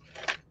 days.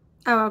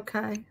 Oh,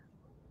 okay.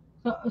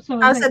 So Oh, it's so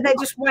like, they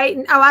just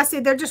waiting. Oh, I see.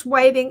 They're just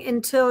waiting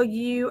until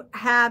you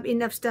have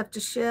enough stuff to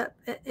ship.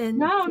 And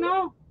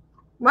no,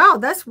 wow,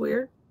 that's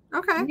weird.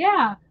 Okay.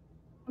 yeah.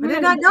 I I mean,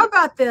 did not know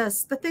about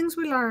this. The things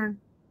we learn.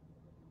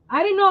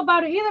 I didn't know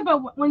about it either.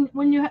 But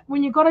when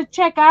you go to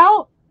check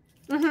out,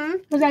 Mm-hmm.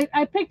 because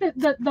I picked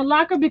the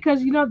locker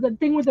because the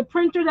thing with the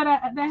printer that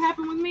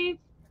happened with me,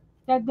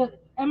 that the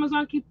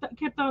Amazon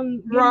kept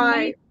on getting Right.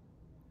 late.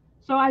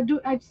 So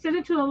I send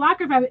it to the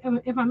locker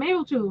if I'm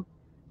able to,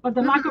 but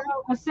the locker Mm-hmm.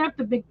 won't accept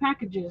the big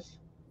packages.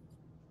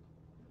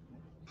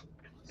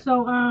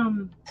 So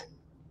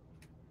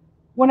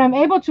when I'm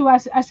able to, I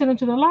send it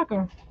to the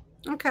locker.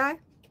 Okay.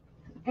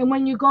 And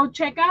when you go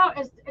check out,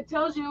 it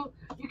tells you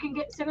can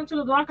get sent it to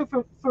the locker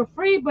for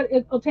free, but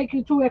it'll take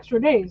you 2 extra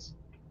days.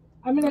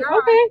 I mean, All like,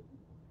 right. okay.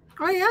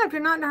 Oh yeah, if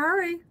you're not in a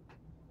hurry.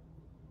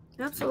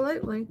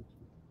 Absolutely.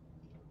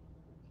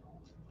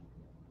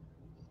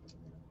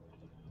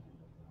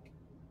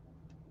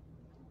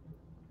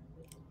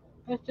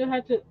 I still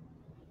had to.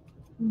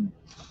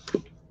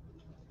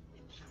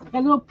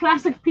 That little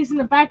plastic piece in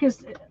the back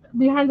is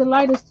behind the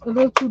light is a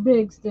little too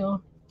big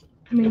still.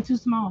 I mean, too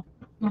small.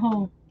 The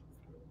hole.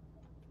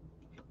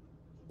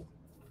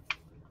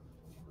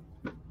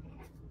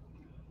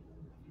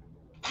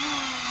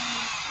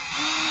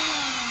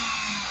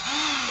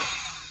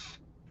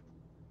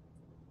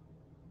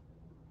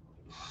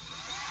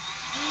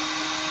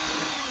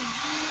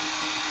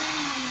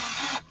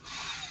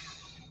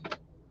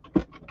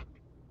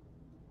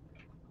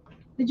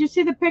 Did you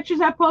see the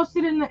pictures I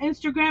posted in the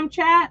Instagram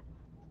chat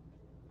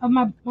of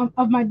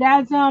my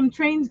dad's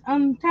trains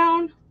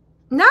town?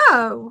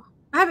 No,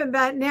 I haven't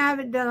been. I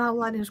haven't done a whole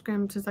lot of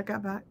Instagram since I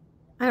got back.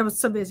 I was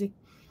so busy.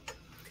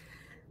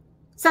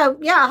 So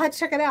yeah, I had to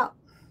check it out.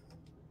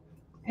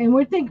 And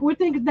we're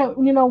thinking that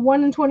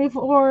 1 in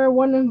 24,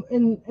 1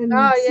 in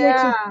Oh 6,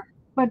 yeah.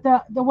 but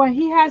the one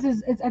he has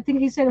is I think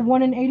he said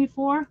 1 in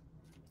 84.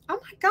 Oh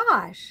my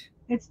gosh.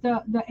 It's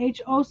the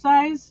HO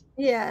size.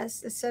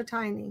 Yes, it's so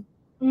tiny.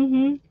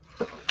 Hmm.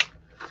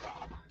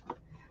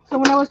 So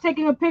when I was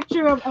taking a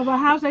picture of a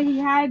house that he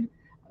had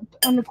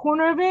on the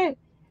corner of it,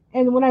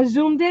 and when I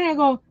zoomed in, I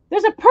go,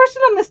 "There's a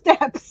person on the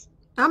steps."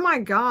 Oh my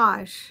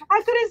gosh.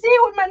 I couldn't see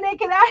it with my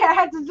naked eye. I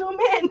had to zoom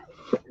in.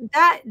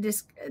 That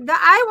just,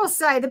 I will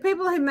say, the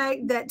people who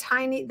make that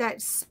tiny,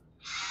 that's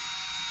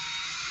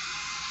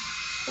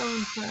so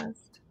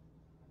impressed.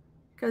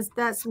 Because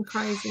that's some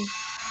crazy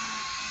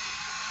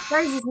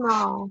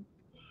small.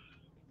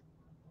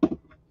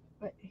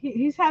 But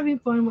he's having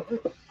fun with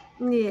it.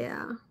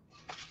 Yeah.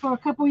 For a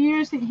couple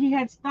years, he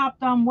had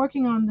stopped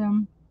working on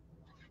them,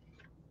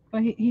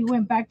 but he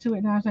went back to it,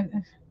 and I was like,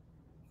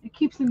 it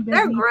keeps him busy.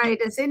 They're great.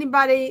 Does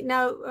anybody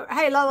know?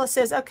 Hey, Lola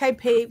says, okay,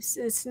 peeps,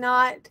 it's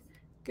not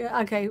good.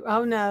 Okay.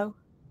 Oh, no.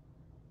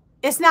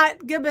 It's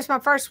not good, but it's my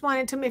first one.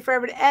 It took me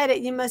forever to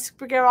edit. You must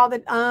forget all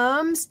the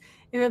ums.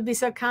 It would be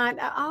so kind.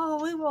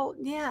 Oh, we will.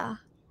 Yeah.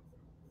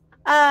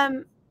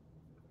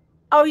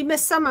 Oh, you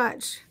missed so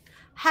much.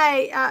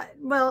 Hey,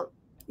 well,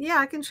 yeah,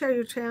 I can show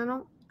your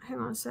channel. Hang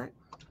on a sec.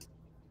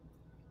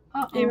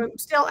 Anyway, I'm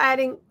still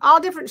adding all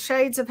different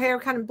shades of hair,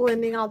 kind of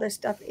blending all this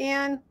stuff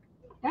in.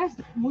 That's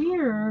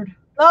weird.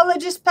 Lola,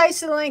 just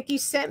paste the link you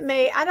sent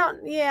me. I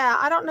don't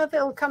know if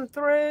it'll come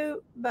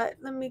through, but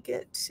let me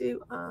get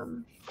to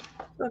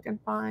look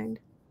and find.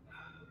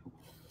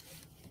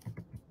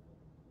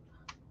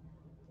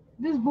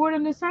 This board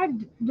on the side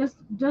just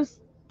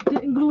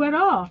didn't glue at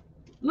all.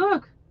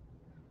 Look.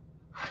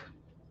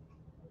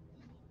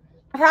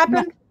 What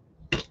happened?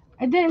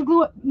 It didn't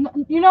glue.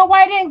 You know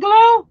why it didn't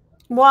glue?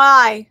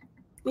 Why?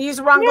 You used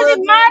the wrong glue.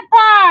 Using Mod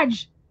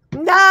Podge.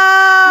 No.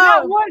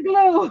 Not wood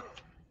glue.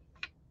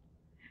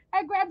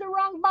 I grabbed the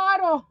wrong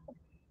bottle.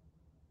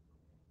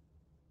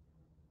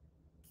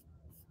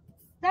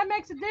 That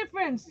makes a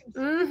difference.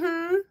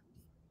 Mm-hmm.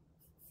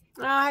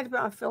 Oh, I had to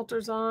put my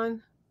filters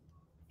on.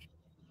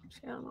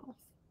 Channel.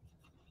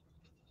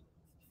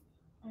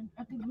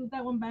 I can put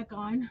that one back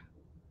on.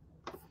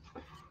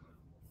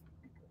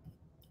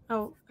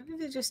 Oh, I need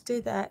to just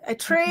do that. A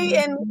tree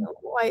and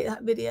white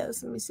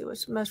videos. Let me see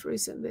what's the most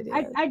recent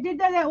video. I did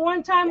that at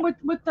one time with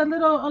the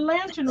little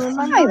lantern.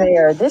 Remember? Hi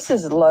there. This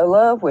is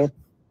Lola with.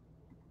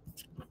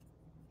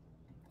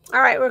 All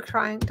right, we're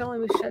trying. Don't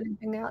let me shut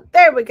anything out.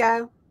 There we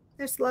go.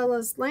 There's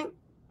Lola's link.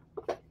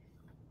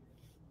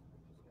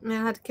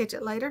 Now I have to catch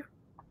it later.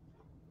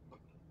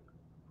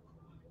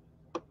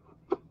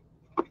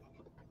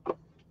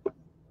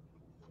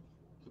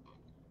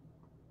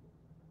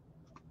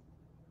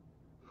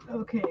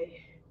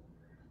 Okay.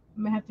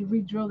 I'm gonna have to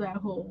re-drill that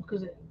hole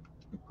because it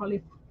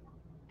probably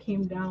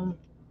came down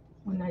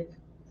when I.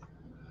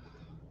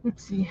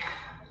 Let's see.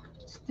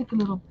 Stick a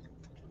little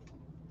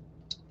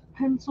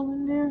pencil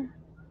in there.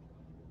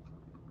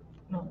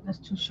 No, that's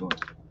too short.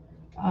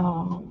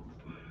 A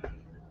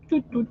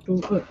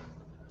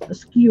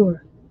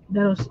skewer.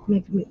 That'll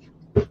make me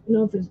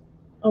know if it's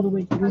all the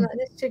way through. Oh, no,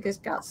 this chick has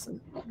got some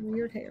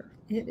weird hair.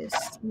 It is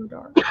so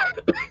dark.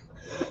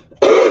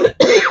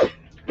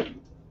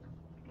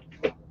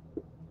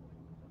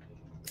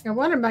 I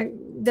wanted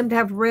them to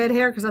have red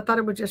hair because I thought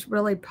it would just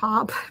really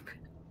pop.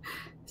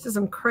 This is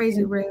some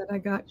crazy red I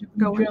got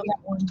going. Drill that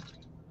one.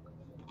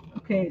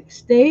 Okay,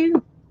 stay.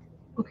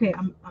 Okay,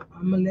 I'm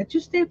gonna let you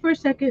stay for a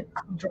second.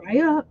 Dry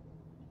up.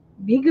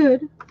 Be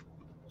good.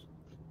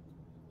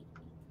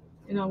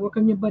 And I'll work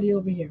on your buddy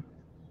over here.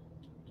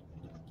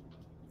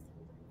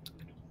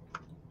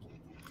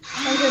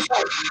 I just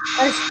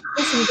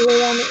put some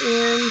glue on the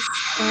ends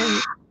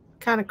and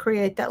kind of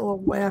create that little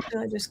weft,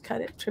 and I just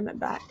cut it, trim it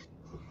back.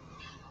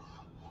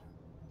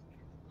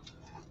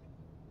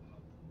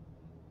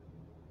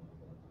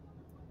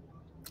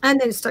 And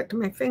then it stuck to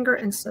my finger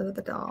instead of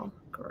the doll.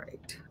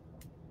 Great.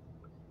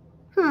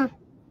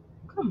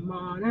 Come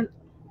on.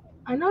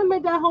 I know I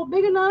made that hole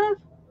big enough.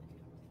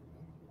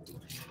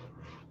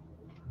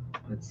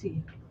 Let's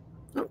see.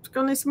 Oh, it's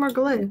gonna need some more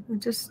glue. I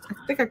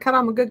think I cut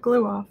all my good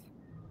glue off.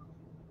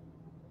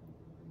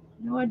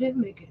 No, I didn't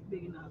make it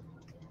big enough.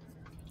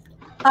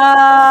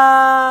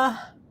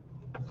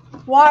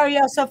 Why are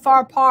y'all so far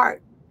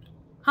apart?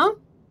 Huh?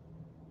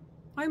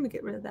 Why did we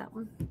get rid of that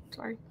one?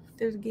 Sorry.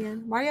 Do it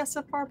again. Why are y'all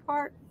so far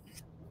apart?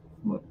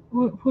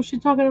 Who's she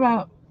talking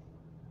about?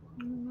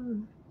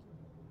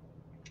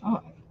 Oh,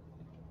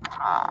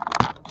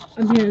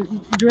 I'm here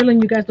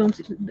drilling. You guys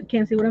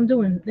can't see what I'm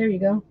doing. There you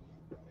go.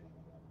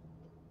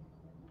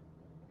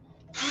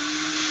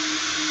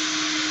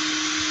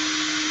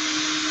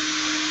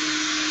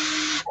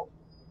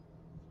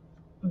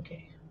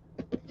 Okay.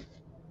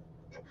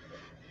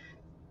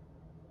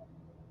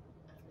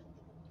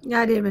 Yeah,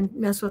 I didn't even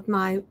mess with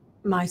my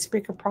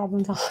speaker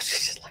problems. Oh,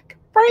 she's just like a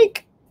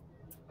freak.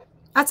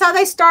 That's how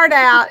they start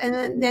out,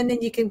 and then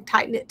you can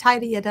tidy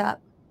it up.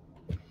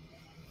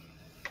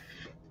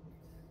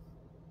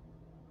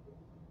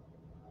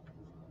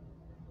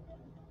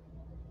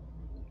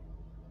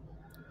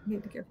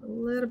 Need to give a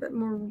little bit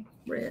more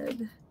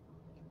red.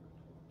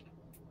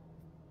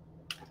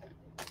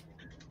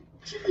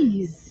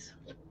 Jeez.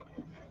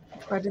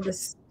 If I did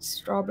this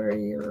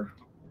strawberry or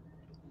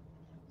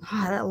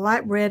that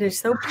light red is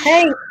so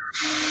pink.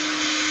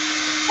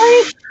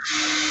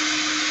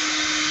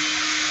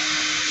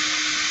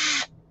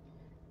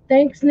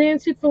 Thanks,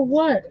 Nancy, for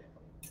what?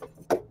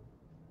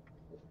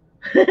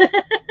 Oh,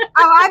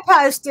 I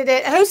posted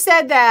it. Who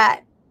said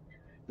that?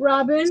 Who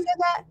Robin. said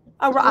that?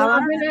 Oh, I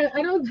don't Robin, know.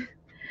 I don't.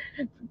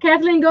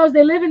 Kathleen goes,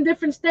 they live in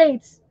different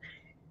states.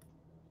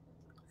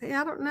 I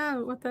don't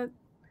know what that.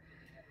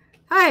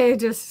 I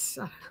just.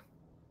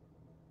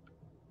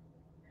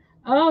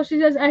 Oh, she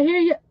says, I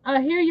hear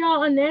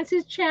y'all on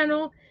Nancy's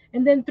channel,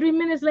 and then 3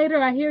 minutes later,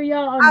 I hear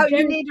y'all on Oh, you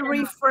Geri's need to channel.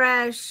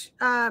 refresh.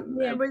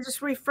 Yeah. We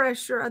just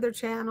refresh your other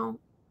channel.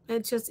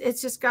 It's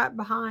just got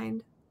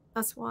behind.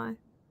 That's why.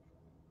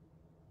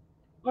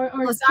 Or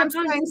I'm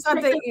saying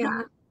something.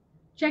 Yeah.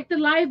 Check the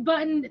live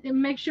button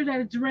and make sure that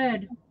it's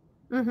red.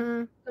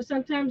 Mm-hmm. Because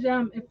sometimes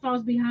it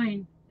falls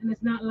behind and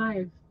it's not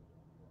live.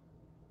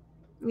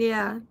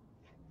 Yeah.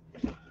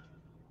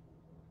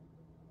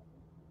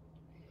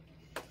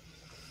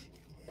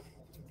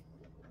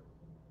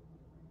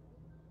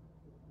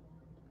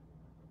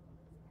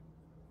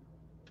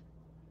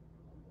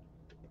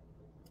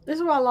 This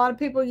is why a lot of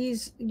people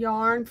use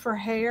yarn for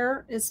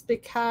hair. It's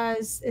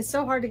because it's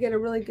so hard to get a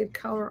really good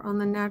color on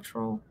the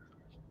natural,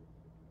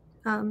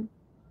 on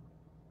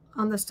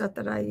the stuff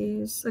that I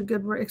use. A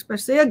good,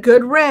 especially a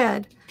good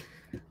red.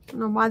 I don't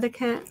know why they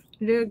can't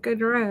do a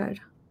good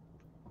red.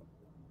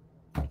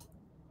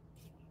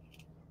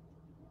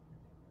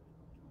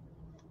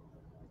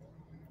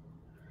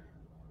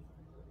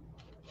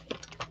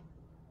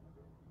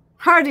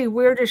 Hardy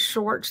weirdest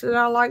shorts that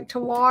I like to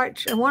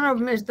watch, and one of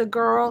them is the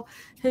girl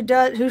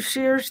who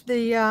shears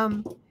the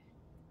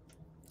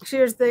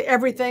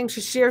everything. She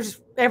shears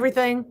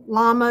everything,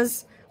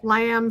 llamas,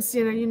 lambs,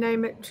 you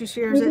name it. She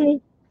shears it,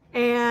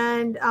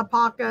 and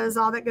alpacas,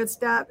 all that good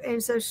stuff.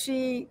 And so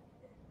she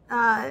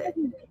I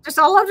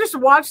love just to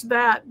watch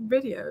that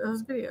video.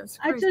 Those videos.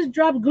 I just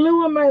dropped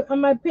glue on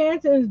my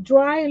pants and it's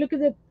dry. And look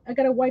at it. I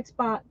got a white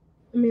spot.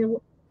 I mean,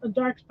 a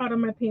dark spot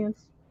on my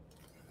pants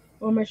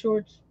or my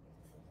shorts.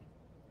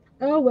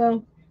 Oh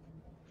well.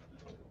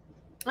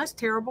 That's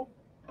terrible.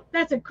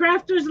 That's a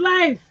crafter's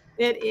life.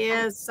 It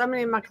is. So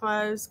many of my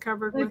clothes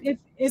covered with.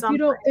 If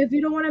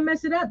you don't want to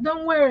mess it up,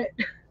 don't wear it.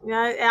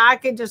 Yeah, I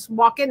could just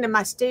walk into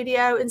my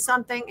studio in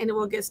something and it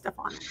will get stuff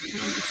on it.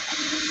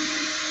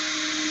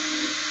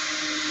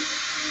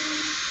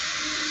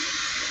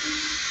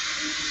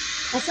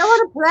 I still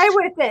want to play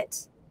with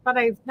it, but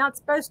I'm not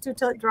supposed to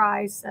till it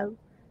dries. So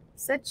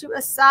set you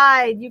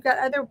aside. You got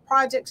other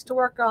projects to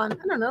work on.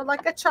 I don't know,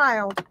 like a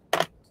child.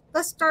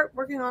 Let's start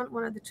working on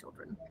one of the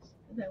children.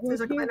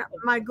 There's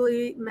my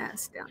glue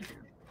mess down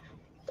here.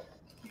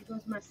 Here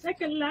goes my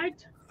second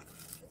light.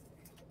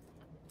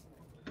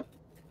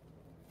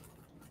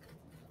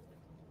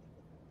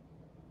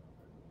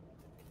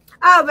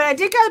 Oh, but I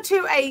did go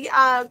to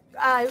a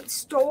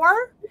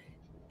store,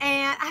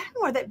 and I don't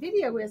know where that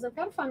video is. I've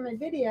got to find my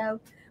video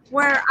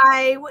where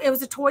it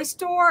was a toy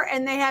store,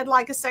 and they had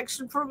like a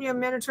section for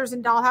miniatures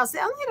and dollhouse. They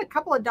only had a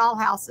couple of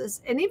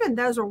dollhouses, and even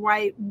those were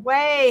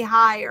way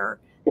higher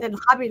than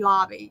Hobby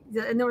Lobby,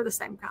 and they were the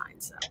same kind.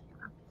 So,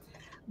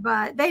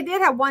 but they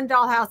did have one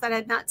dollhouse that I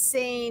had not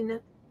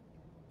seen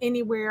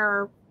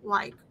anywhere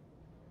like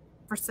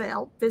for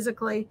sale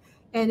physically,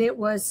 and it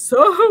was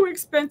so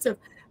expensive.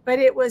 But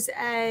it was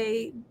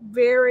a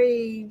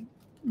very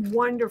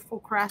wonderful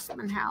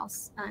craftsman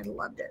house. I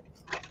loved it.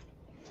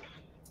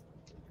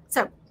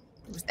 So it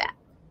was that.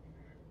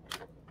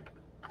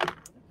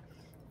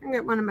 I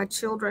got one of my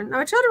children. Now,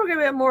 my children were going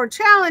to be more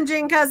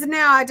challenging because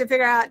now I had to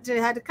figure out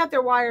how to cut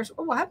their wires.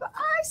 Oh, how about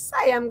I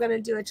say I'm going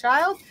to do a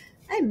child?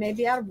 I may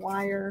be out of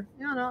wire.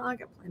 No, I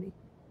got plenty.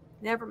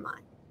 Never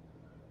mind.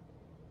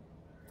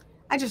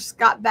 I just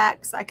got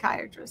back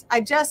psychiatrist.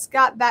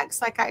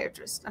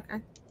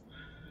 Okay.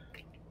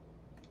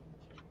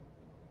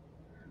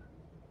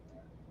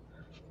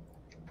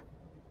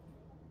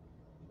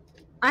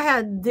 I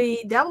had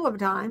the devil of a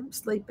time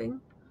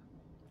sleeping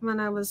when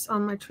I was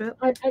on my trip.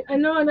 I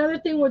know another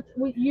thing with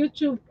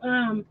YouTube,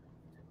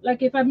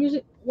 like if I'm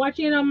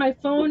watching it on my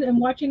phone and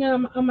watching it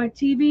on my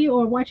TV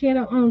or watching it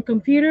on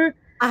computer,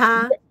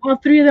 all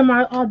three of them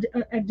are all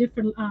at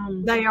different.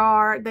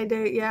 They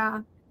do, yeah.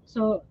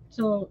 So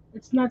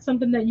it's not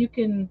something that you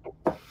can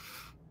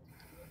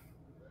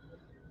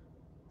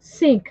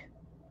sync,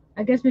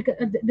 I guess, because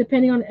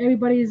depending on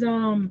everybody's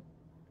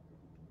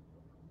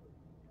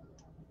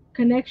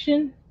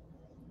connection.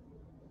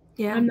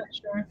 Yeah, I'm not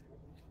sure.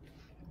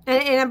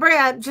 And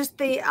Bria, just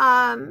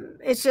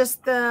it's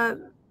just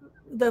the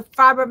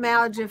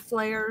fibromyalgia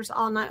flares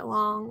all night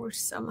long were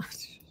so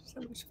much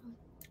fun.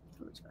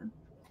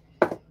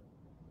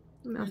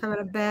 I'm having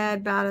a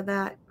bad bout of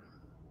that.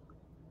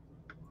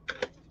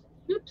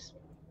 Oops.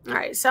 All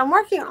right, so I'm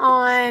working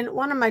on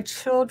one of my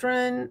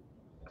children,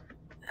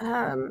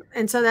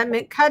 and so that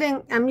meant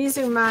cutting. I'm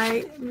using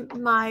my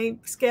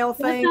scale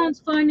thing. That sounds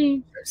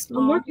funny.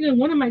 I'm working on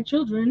one of my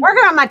children.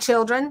 Working on my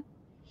children.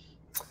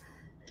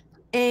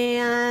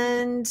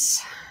 And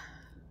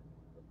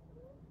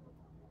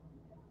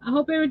I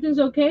hope everything's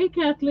okay,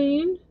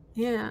 Kathleen.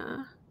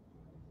 Yeah.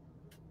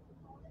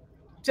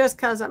 Just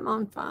because I'm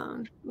on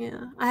phone.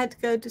 Yeah. I had to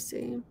go to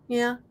see him.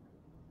 Yeah.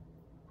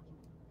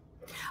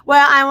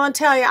 Well, I want to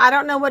tell you, I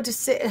don't know what to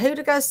see, who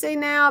to go see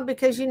now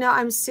because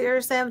I'm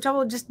seriously having trouble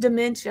with just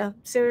dementia.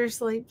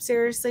 Seriously,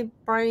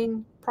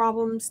 brain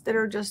problems that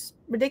are just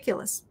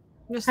ridiculous.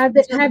 Have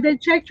they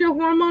checked your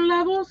hormone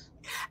levels?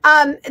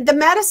 The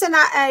medicine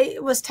I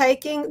was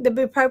taking, the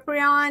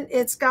bupropion,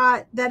 it's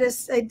got that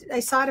is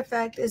a side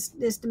effect is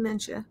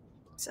dementia.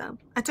 So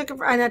I took it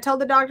and I told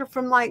the doctor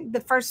from like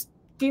the first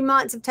few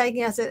months of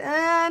taking it, I said,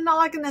 I'm not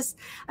liking this.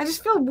 I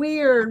just feel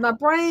weird. My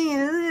brain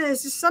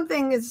is just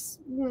something is,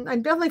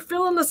 I'm definitely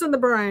feeling this in the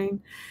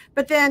brain.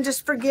 But then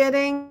just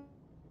getting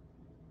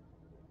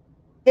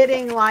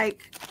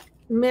like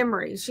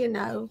memories,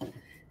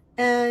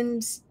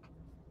 and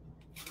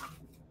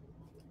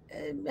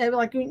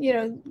like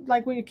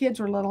like when your kids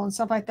were little and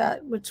stuff like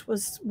that, which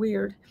was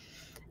weird.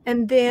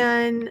 And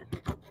then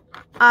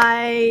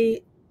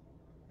I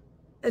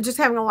just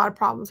having a lot of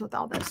problems with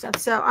all that stuff.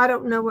 So I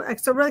don't know what,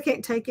 so I really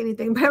can't take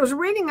anything. But I was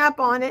reading up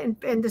on it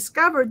and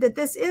discovered that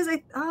this is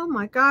oh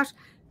my gosh,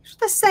 it's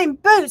the same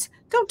boots.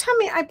 Don't tell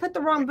me I put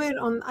the wrong boot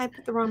on. I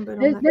put the wrong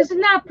boot on. This is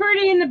not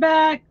pretty in the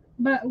back,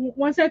 but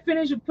once I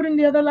finish putting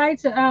the other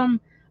lights, I'll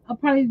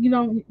probably, me,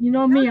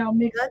 I'll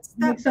make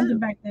something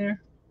back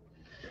there.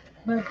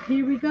 But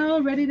here we go.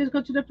 Ready to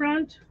go to the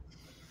front?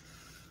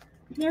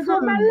 Here's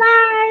all my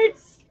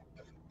lights.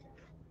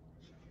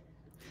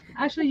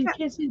 Actually, you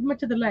can't see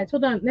much of the lights.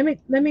 Hold on. Let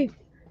me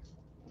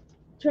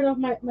turn off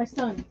my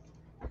sun.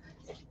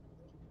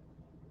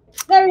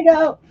 There we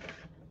go.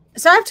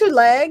 So I have two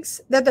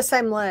legs. They're the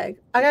same leg.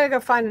 I gotta go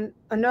find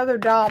another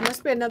doll.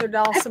 Must be another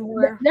doll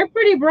somewhere. They're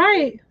pretty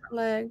bright.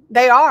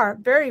 They are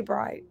very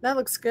bright. That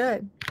looks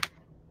good.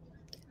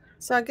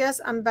 So I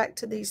guess I'm back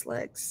to these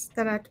legs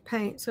that I have to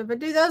paint. So if I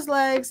do those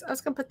legs, I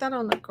was gonna put that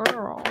on the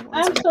girl.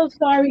 I'm so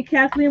sorry,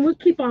 Kathleen. We'll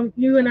keep on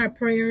you in our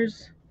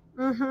prayers.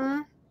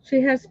 Mm-hmm.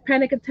 She has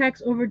panic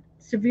attacks over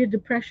severe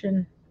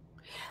depression.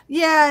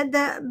 Yeah,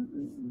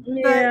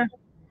 yeah.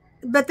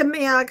 But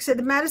like I said,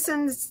 the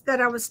medicines that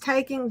I was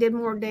taking did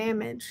more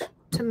damage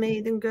to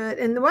me than good.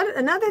 And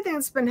another thing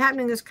that's been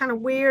happening is kind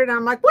of weird.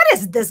 I'm like, what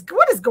is this?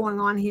 What is going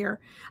on here?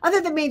 Other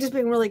than me just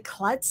being really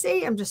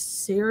klutzy, I'm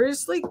just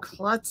seriously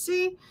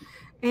klutzy.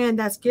 And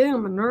that's getting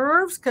on my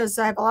nerves because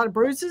I have a lot of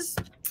bruises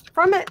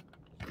from it.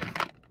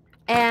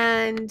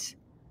 And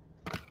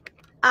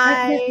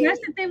that's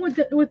the thing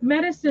with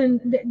medicine.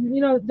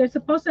 They're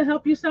supposed to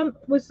help you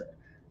with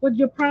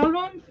your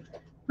problem,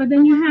 but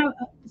then you have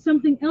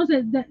something else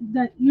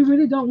that you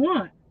really don't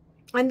want.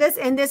 And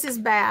this is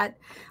bad.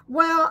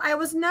 Well, I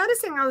was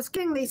noticing I was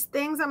getting these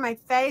things on my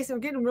face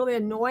and getting really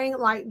annoying,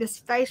 like this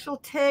facial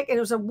tick. And it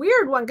was a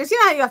weird one because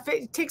how you have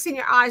ticks in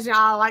your eyes and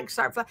I like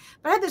start. But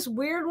I had this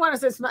weird one.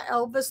 It's my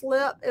Elvis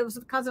lip. It was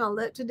because of my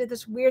lip to do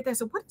this weird thing.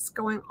 So what is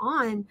going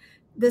on?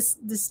 This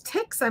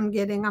ticks I'm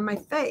getting on my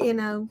face, And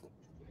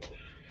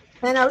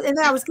then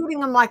I was getting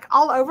them like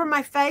all over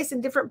my face in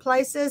different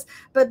places,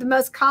 but the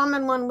most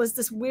common one was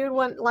this weird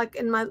one, like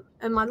in my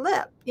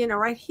lip,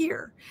 right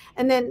here.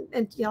 And then,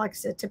 like I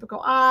said,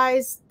 typical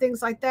eyes,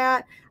 things like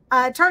that.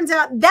 Turns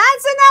out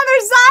that's another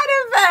side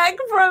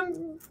effect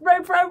from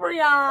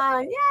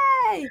bupropion.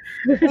 Yay!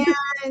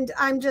 And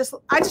I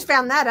just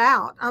found that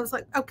out. I was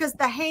like, oh, because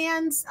the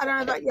hands. I don't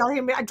know about y'all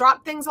hear me. I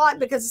drop things a lot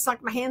because it's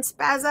like my hands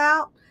spaz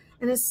out,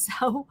 and it's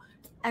so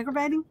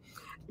aggravating.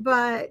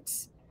 But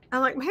I'm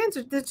like, my hands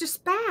they're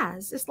just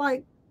spaz. It's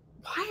like,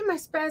 why am I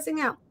spazzing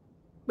out?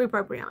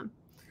 Bupropion.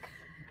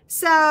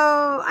 So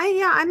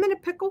I'm in a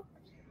pickle,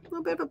 a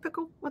little bit of a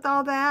pickle with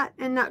all that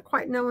and not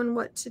quite knowing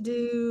what to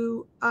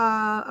do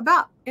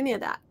about any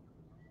of that.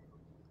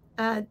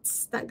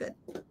 It's not good.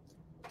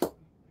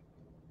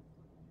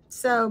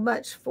 So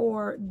much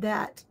for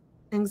that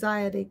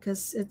anxiety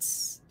because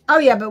it's. Oh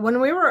yeah, but when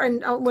we were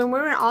in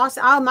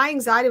Austin, my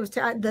anxiety was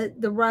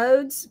the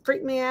roads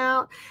freaked me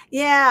out.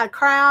 Yeah,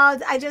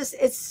 crowds.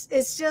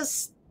 It's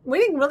just we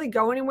didn't really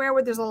go anywhere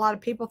where there's a lot of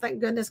people. Thank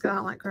goodness, because I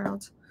don't like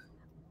crowds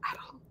at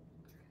all.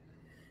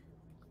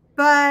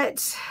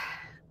 But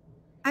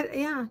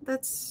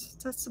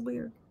that's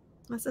weird.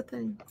 That's the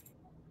thing.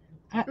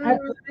 I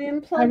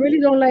really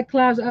don't like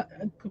crowds.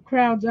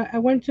 I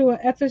went to a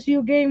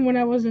FSU game when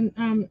I was in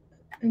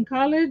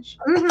college.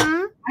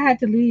 Mm-hmm. I had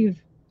to leave.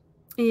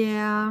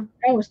 Yeah,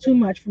 that was too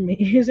much for me.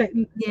 It's like,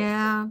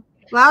 yeah,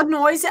 loud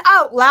noises.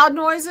 Oh, loud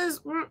noises.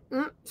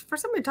 For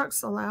somebody who talks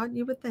so loud,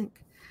 you would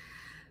think.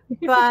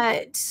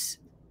 But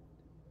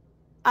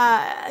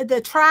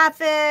the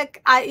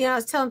traffic. I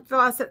was telling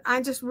Phil. I said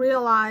I just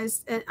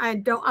realized, and I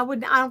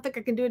don't think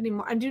I can do it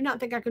anymore. I do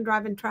not think I can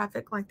drive in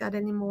traffic like that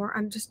anymore.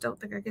 I just don't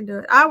think I can do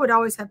it. I would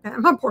always have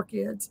my poor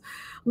kids.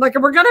 I'm like,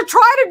 we're gonna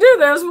try to do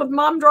this with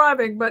mom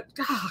driving, but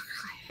I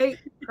hate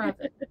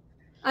traffic.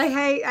 I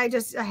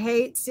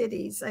hate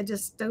cities. I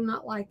just do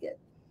not like it.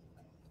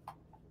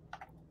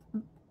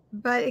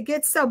 But it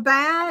gets so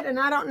bad, and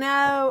I don't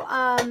know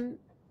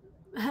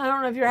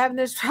if you're having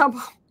this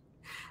trouble,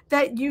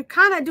 that you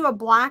kind of do a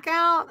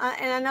blackout.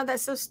 And I know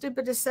that's so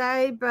stupid to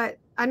say, but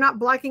I'm not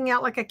blacking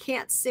out like I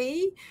can't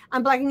see.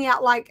 I'm blacking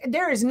out like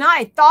there is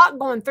not a thought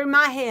going through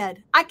my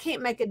head. I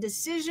can't make a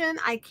decision.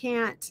 I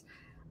can't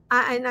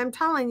and I'm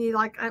telling you,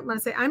 like when I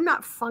say I'm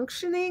not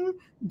functioning,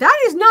 that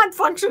is not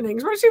functioning,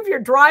 especially if you're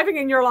driving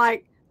and you're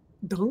like,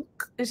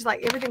 dunk. It's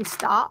like everything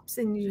stops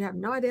and you have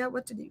no idea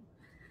what to do.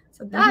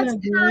 So that's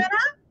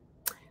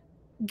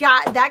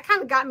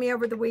kind of got me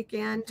over the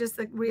weekend. Just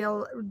the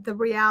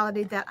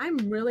reality that I'm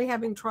really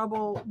having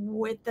trouble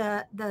with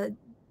the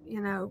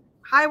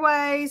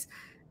highways,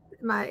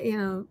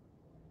 the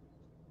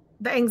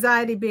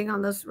anxiety being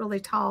on those really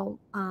tall.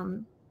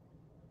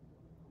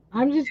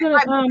 I'm just gonna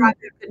I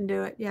couldn't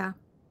do it. Yeah,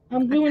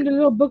 I'm gluing the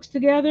little books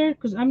together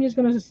because I'm just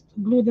gonna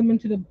glue them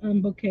into the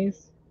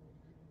bookcase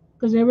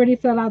because they already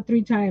fell out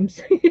 3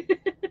 times.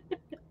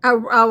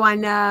 oh, I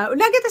know.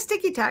 Now get the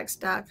sticky tack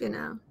stuff. Get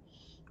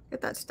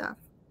that stuff.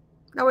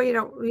 That way you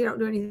don't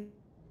do anything.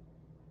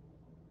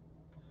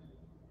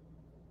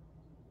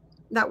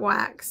 That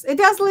wax. It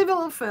does leave a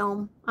little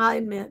film, I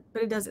admit,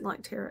 but it doesn't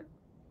like tear it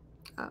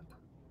up.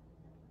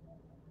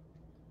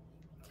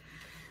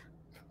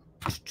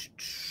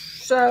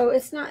 So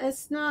it's not,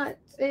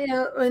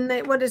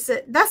 and what is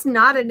it? That's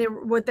not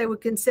what they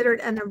would consider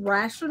an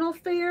irrational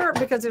fear,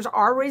 because there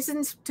are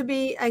reasons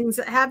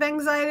to have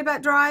anxiety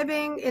about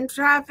driving in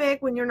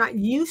traffic when you're not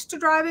used to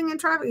driving in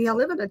traffic. You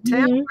live in a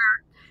town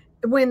where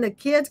when the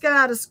kids get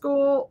out of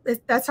school,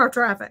 that's our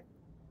traffic.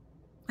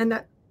 And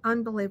that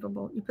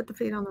unbelievable. You put the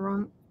feet on the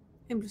wrong.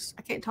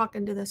 I can't talk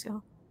into this,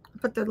 y'all. I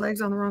put the legs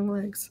on the wrong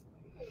legs.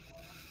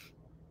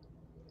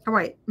 Oh,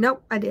 wait.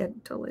 Nope, I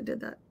did. Totally did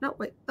that. No,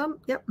 wait.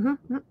 Yep.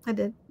 I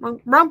did.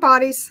 Wrong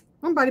bodies.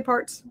 Wrong body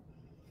parts.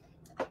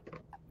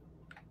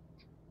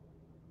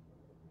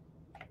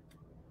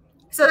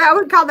 So I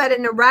would call that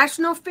an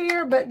irrational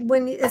fear, but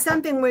when it's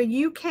something where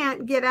you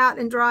can't get out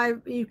and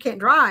drive, you can't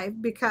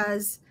drive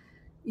because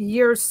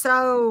you're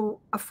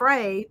so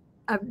afraid.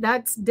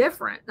 That's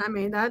different. I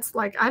mean, that's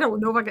like, I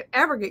don't know if I could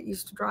ever get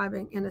used to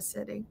driving in a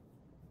city.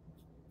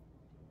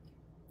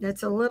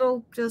 It's a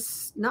little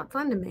just not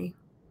fun to me.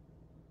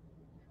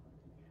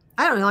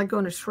 I don't like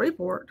going to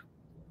Shreveport.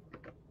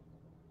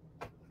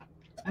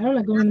 I don't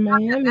like going to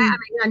Miami. I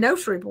mean, I know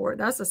Shreveport.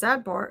 That's the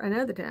sad part. I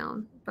know the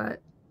town,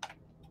 but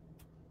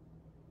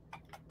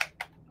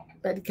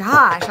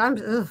gosh, I don't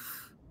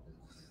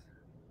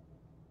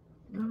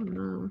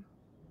know.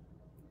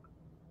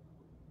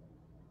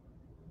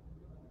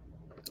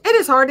 It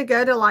is hard to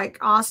go to like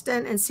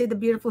Austin and see the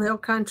beautiful hill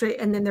country,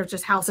 and then there's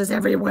just houses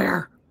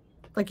everywhere.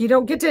 Like you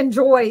don't get to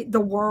enjoy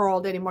the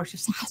world anymore.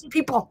 It's just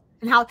people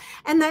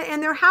and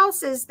their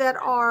houses that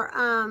are,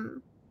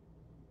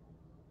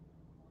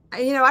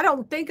 I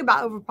don't think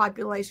about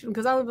overpopulation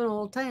because I live in a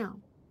little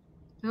town.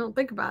 I don't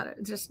think about it.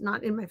 It's just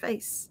not in my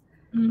face.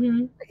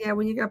 Mm-hmm. Yeah,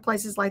 when you go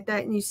places like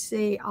that and you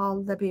see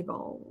all the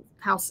people,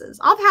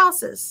 all the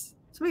houses,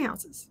 so many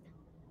houses.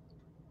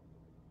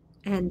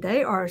 And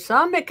they are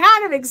some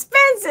kind of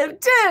expensive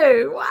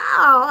too.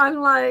 Wow.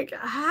 I'm like,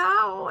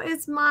 how are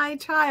my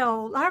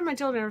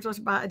children ever supposed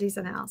to buy a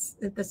decent house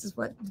if this is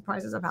what the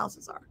prices of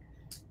houses are?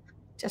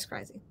 Just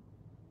crazy.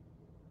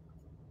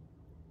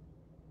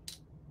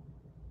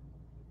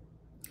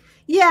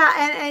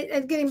 Yeah,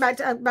 and getting back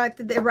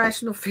to the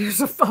irrational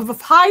fears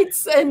of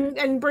heights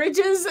and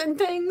bridges and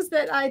things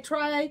that I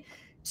try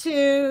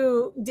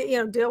to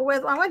deal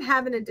with. I wasn't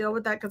having to deal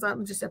with that because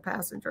I'm just a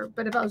passenger.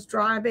 But if I was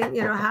driving,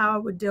 how I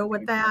would deal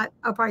with that,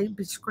 I'll probably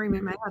be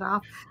screaming my head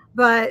off.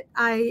 But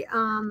I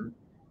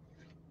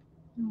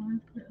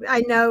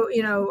know,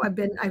 I've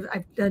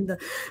done the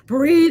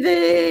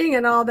breathing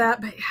and all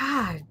that, but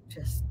I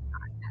just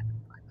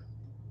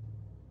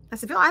I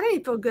don't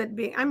even feel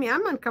good I'm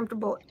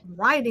uncomfortable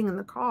riding in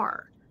the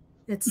car.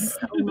 It's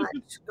so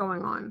much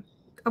going on,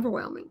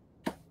 overwhelming.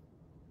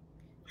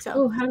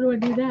 So how do I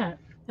do that?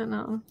 I don't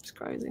know. It's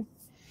crazy.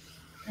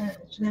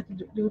 Should have to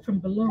do it from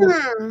below.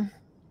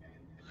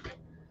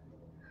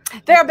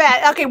 They're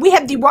bad. Okay, we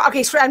have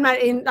I'm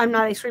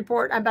not a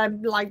Shreveport.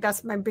 I'm like,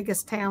 that's my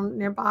biggest town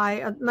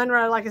nearby.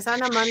 Monroe, like I said, I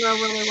know Monroe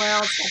really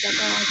well. So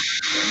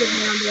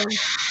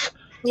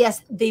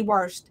yes, the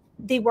worst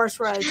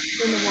roads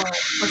in the world.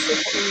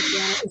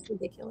 It's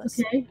ridiculous.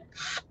 Okay.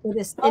 It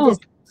is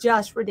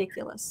just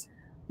ridiculous.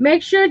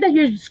 Make sure that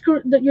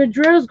your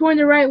drill's going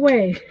the right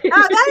way.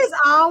 That is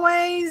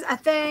always a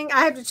thing. I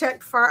have to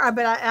check first,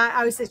 but I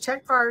always say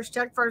check first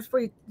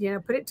before you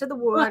put it to the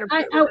wood.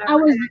 Well,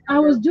 I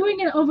was doing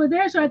it over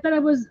there, so I thought I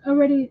was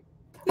already.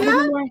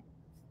 Yeah. No,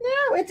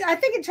 I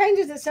think it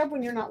changes itself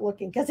when you're not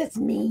looking because it's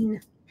mean.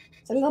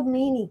 It's a little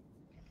meanie.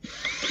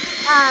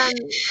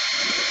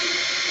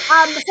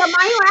 So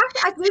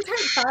I do take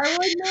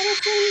thyroid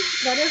medicine.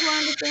 That is one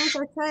of the things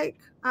I take.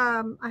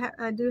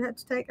 I do have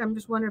to take. I'm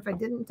just wondering if I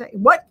didn't take.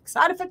 What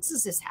side effects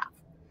does this have?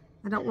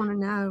 I don't want to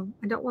know.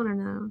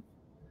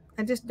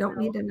 I just don't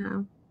need to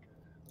know.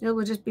 It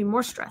will just be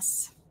more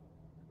stress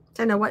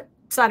to know what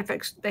side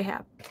effects they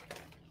have.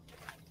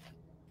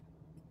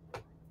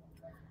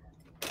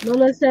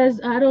 Lola says,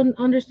 I don't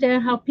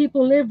understand how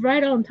people live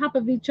right on top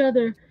of each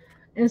other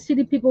and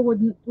city people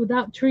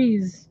without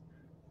trees.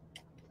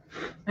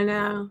 I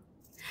know.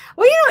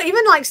 Well,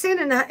 even like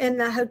sitting in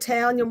the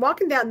hotel, and you're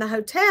walking down the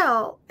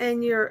hotel,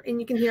 and you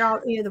can hear all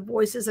the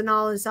voices and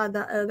all inside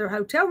the other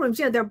hotel rooms.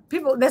 There are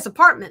people. There's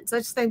apartments.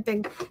 That's the same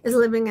thing as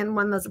living in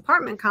one of those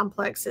apartment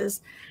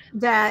complexes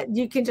that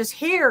you can just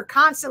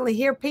constantly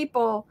hear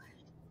people.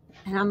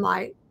 And I'm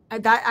like,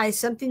 that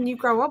something you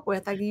grow up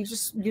with. Like you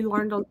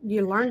learn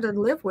to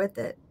live with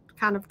it,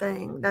 kind of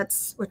thing.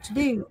 That's what you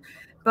do.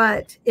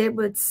 But it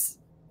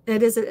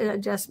is an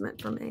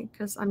adjustment for me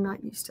because I'm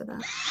not used to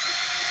that.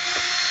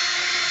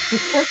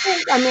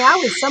 I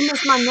would so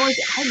miss my noise.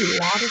 I had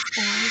loudest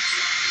guys.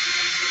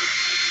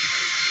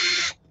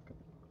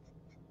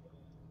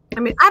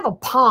 I have a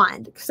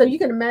pond, so you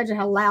can imagine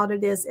how loud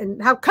it is and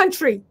how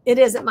country it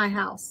is at my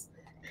house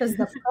because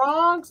the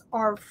frogs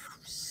are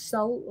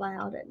so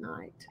loud at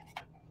night.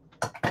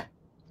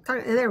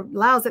 They're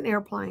loud as an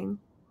airplane.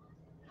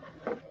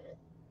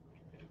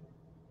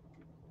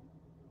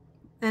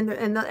 And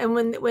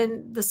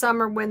when the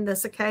summer, when the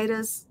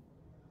cicadas,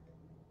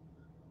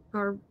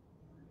 or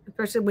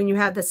especially when you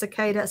have the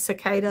cicada,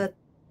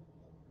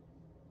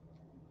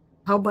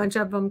 a whole bunch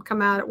of them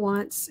come out at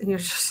once, and you're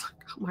just like,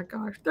 oh my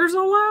gosh, they're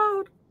so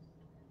loud.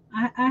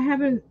 I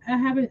haven't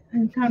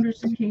encountered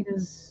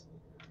cicadas,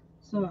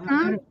 so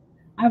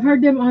I've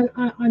heard them on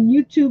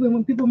YouTube, and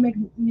when people make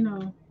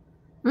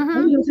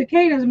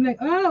cicadas, I'm like,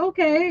 oh,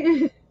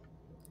 okay.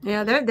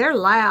 Yeah, they're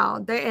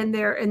loud.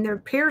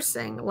 They're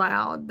piercing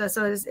loud.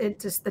 So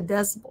it's just the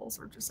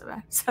decibels are just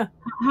about. So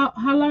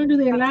how long do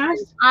they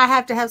last? I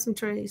have to have some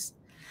trees.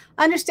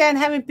 I understand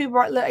having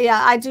people.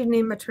 Yeah, I do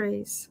need my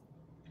trees.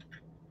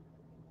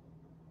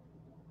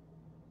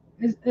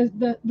 Is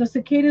the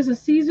cicadas a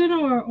season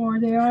or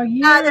they are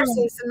year? They're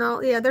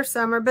seasonal. Yeah, they're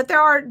summer. But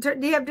there are.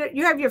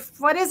 You have your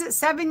what is it?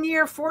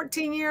 7-year,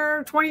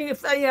 14-year, 20.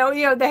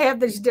 They have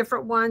these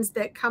different ones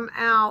that come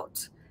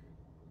out.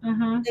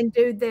 And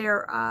do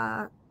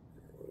their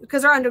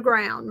because they're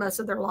underground most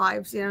of their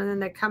lives, and then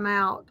they come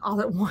out all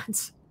at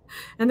once,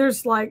 and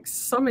there's like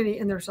so many,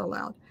 and they're so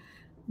loud.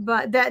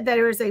 But that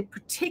there is a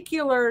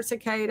particular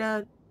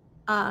cicada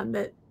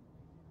that,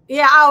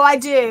 I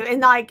do,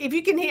 and like if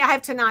you can hear, I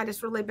have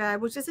tinnitus really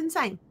bad, which is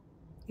insane.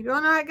 If you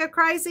want to go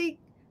crazy,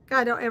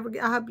 God, don't ever.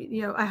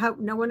 I hope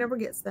no one ever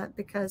gets that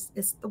because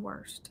it's the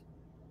worst.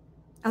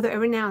 Although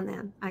every now and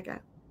then I go.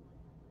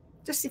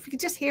 Just if you could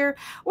just hear,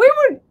 where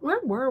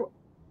were.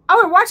 Oh,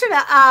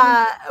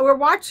 we're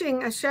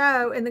watching a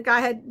show, and the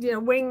guy had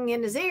ringing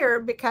in his ear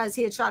because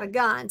he had shot a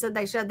gun. So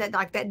they showed that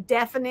like that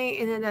deafening,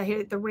 and then they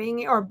hear the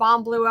ringing, or a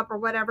bomb blew up or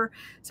whatever.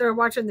 So we're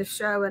watching the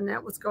show, and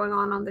that was going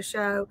on the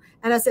show.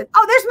 And I said,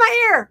 "Oh, there's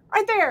my ear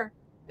right there."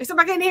 Except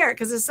I can't hear it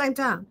because at the same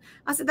time.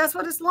 I said, "That's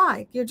what it's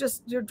like.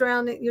 You're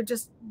drowning. You're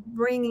just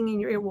ringing in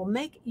your ear. Will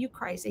make you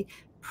crazy."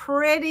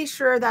 Pretty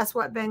sure that's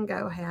what Van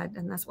Gogh had,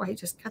 and that's why he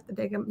just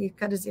he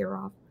cut his ear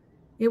off.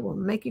 It will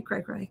make you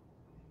cray cray.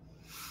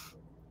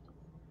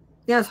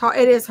 Yeah, it's hard.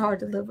 It is hard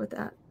to live with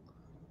that.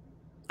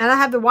 And I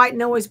have the white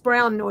noise,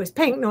 brown noise,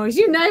 pink noise.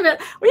 You name it.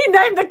 When you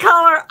name the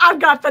color, I've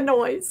got the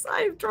noise.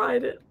 I've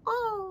tried it.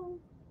 Oh.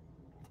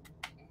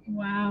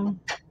 Wow.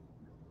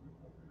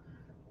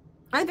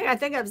 I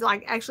think I was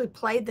like actually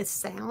played the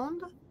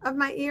sound of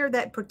my ear,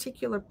 that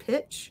particular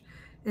pitch,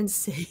 and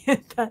see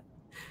if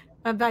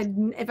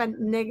I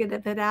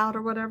negative it out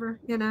or whatever,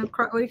 what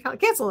do you call it?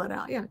 Cancel it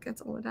out. Yeah,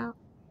 cancel it out.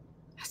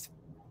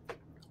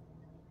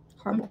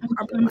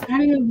 I'm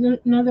adding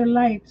another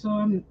light, so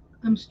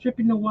I'm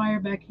stripping the wire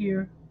back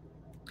here.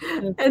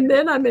 And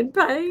then I'm in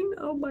pain.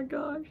 Oh my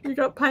gosh, you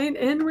got pain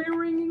and ear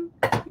ringing.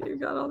 You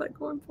got all that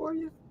going for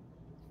you.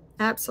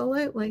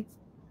 Absolutely.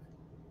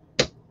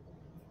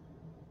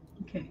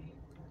 Okay.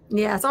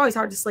 Yeah, it's always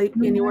hard to sleep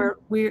anywhere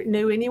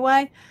new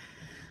anyway.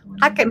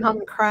 I came home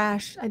and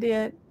crashed. I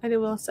did. I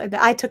will say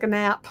that I took a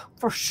nap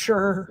for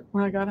sure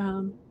when I got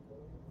home.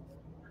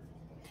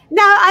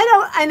 No, I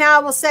don't. And I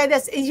will say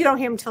this: you don't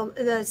hear them till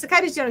the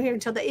cicadas. You don't hear them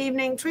until the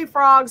evening. Tree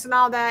frogs and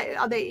all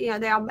that. They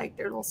all make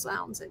their little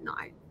sounds at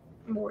night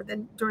more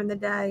than during the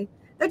day.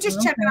 They're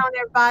just checking on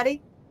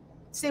everybody,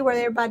 see where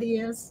everybody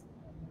is.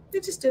 They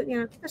just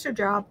do. That's your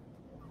job.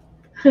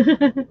 So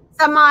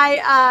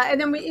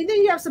and then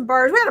you have some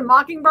birds. We had a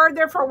mockingbird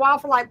there for a while,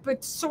 for like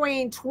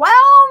between 12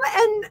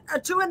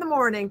 and 2 in the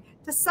morning.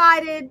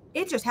 Decided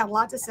it just had a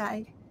lot to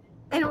say.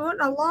 And it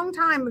went a long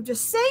time of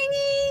just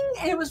singing,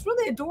 and it was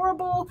really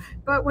adorable.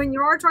 But when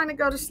you are trying to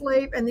go to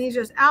sleep, and he's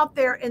just out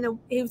there, and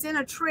he was in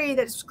a tree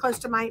that's close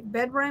to my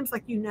bedrooms,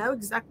 like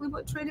exactly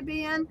what tree to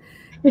be in.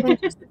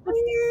 And just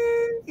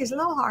singing his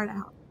little heart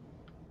out.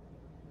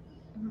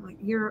 I'm like,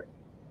 you're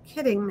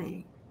kidding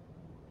me.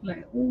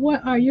 Like,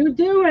 what are you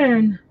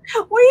doing?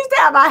 We used to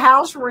have a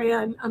house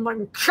wren. I'm like,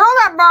 kill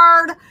that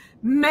bird.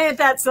 Man, if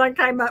that sun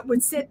came up,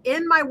 would sit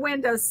in my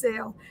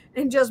windowsill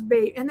and just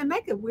be, and they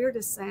make the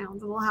weirdest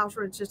sounds. The little house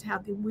wrens just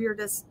have the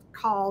weirdest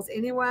calls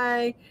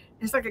anyway.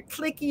 It's like a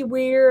clicky,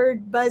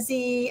 weird,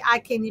 buzzy. I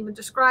can't even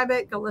describe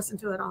it. Go listen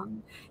to it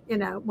on,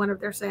 one of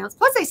their sounds.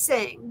 Plus they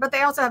sing, but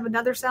they also have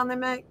another sound they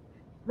make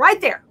right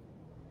there.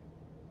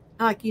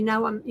 Like,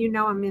 I'm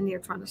in here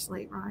trying to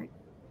sleep, right?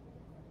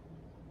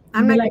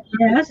 I'm like,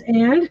 yes,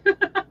 and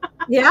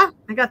Yeah,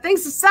 I got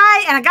things to say,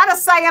 and I got to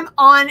say them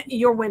on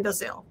your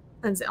windowsill.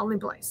 That's the only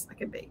place I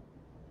can be.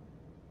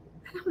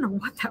 I don't know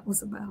what that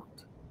was about.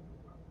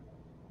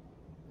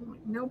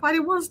 Nobody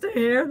wants to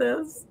hear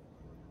this.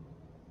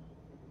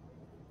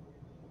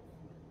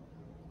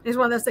 It's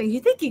one of those things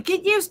you think you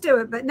get used to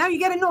it, but no, you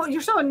get annoyed.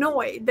 You're so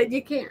annoyed that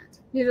you can't.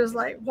 You're just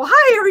like,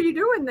 why are you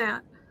doing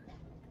that?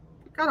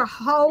 Got a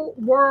whole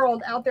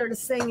world out there to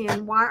sing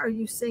in. Why are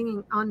you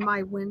singing on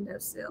my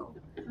windowsill?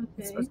 Okay.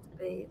 It's supposed to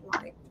be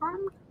like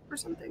farmed or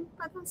something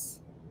like this.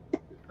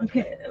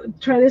 Okay,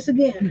 try this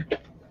again.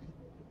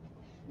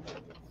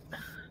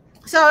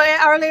 So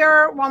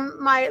earlier, when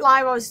my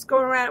live, I was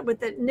going around with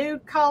the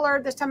nude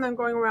color. This time I'm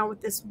going around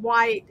with this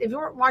white. If you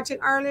weren't watching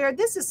earlier,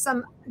 this is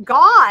some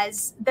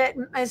gauze that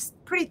is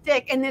pretty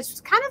thick, and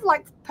it's kind of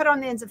like put on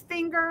the ends of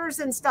fingers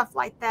and stuff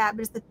like that.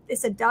 But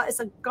it's a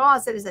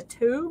gauze that is a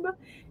tube,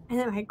 and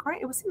then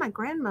it was in my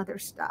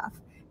grandmother's stuff.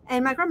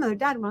 And my grandmother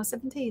died when I was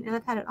 17, and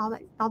I've had it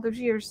all those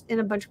years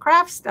in a bunch of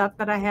craft stuff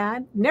that I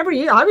had.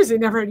 Obviously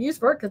never had use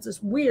for it because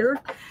it's weird.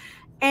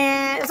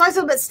 And it's always a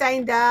little bit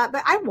stained up,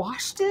 but I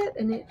washed it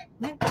and it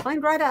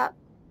cleaned right up.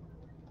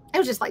 It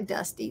was just like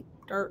dusty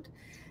dirt.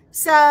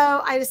 So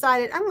I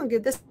decided I'm going to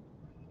give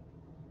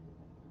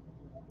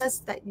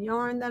that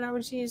yarn that I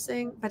was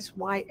using, but it's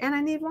white and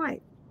I need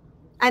white.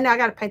 And now I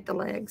got to paint the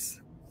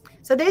legs.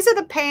 So these are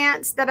the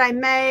pants that I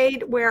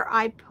made where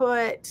I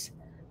put,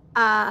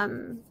 I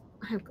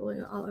have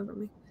glue all over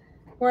me,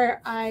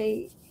 where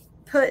I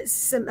put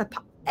some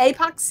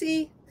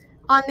epoxy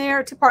on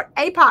there to part.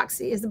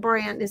 Epoxy is the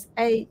brand, is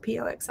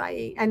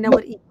APOXIE. I know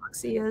what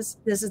epoxy is.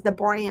 This is the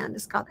brand.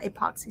 It's called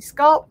Epoxy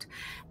Sculpt.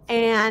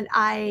 And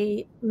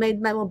I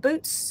made my little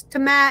boots to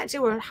match.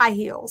 It were high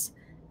heels,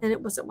 and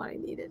it wasn't what I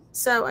needed.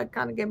 So I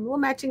kind of gave them a little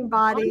matching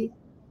body.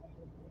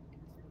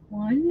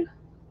 One.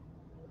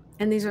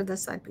 And these are the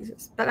side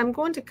pieces. But I'm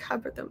going to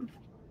cover them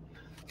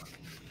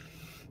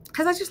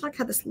because I just like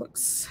how this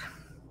looks.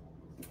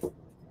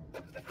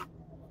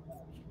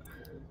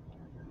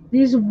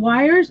 These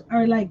wires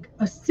are like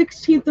a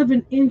 1/16 of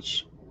an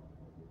inch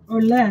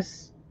or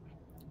less.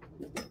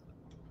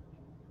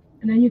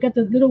 And then you got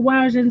the little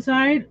wires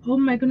inside. Oh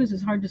my goodness,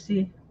 it's hard to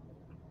see.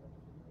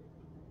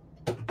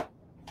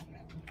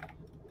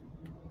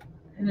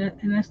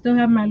 And I still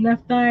have my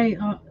left eye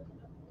a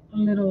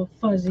little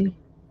fuzzy.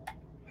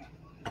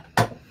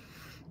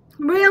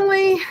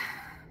 Really?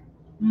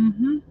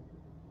 Mm-hmm.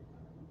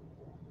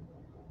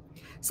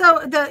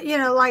 So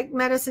like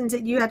medicines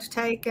that you had to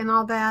take and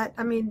all that.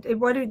 I mean,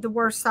 what are the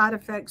worst side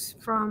effects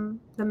from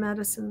the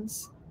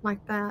medicines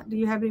like that? Do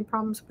you have any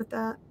problems with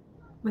that,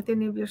 with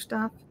any of your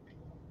stuff?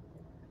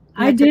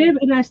 I did,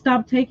 and I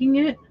stopped taking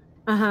it.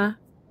 Uh-huh.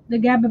 The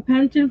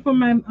gabapentin for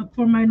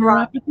my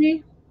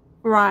neuropathy,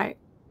 right,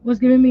 was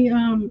giving me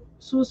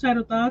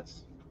suicidal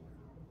thoughts.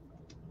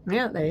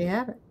 Yeah, there you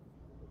have it.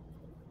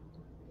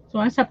 So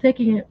I stopped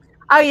taking it.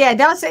 Oh yeah,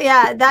 don't say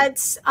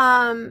that's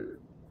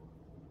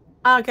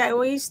okay.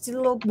 We used to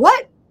do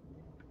what?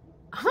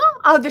 Huh?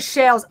 Oh, the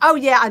shells. Oh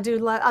yeah, I do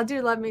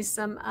love me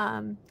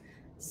some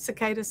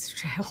cicada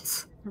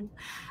shells.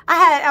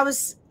 I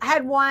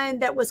had one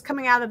that was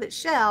coming out of its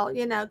shell,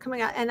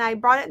 coming out, and I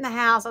brought it in the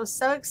house. I was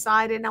so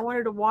excited, and I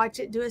wanted to watch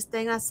it do its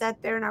thing. I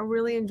sat there, and I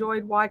really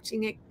enjoyed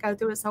watching it go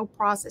through its whole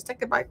process. It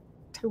took about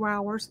 2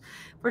 hours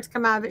for it to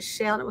come out of its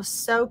shell, and it was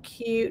so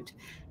cute.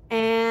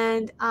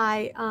 And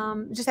I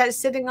just had it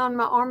sitting on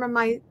my arm of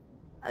my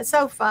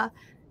sofa,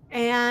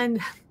 and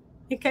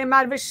it came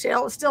out of its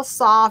shell. It was still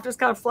soft. It was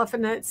kind of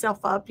fluffing itself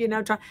up, and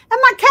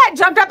my cat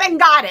jumped up and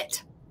got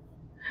it.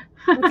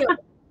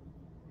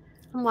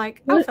 I'm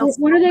like, what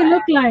do they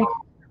look like?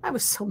 I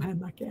was so mad at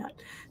my cat.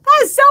 That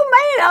is so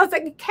mad. I was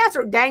like, cats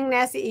are dang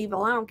nasty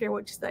evil. I don't care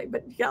what you say,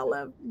 but you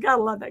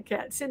gotta love that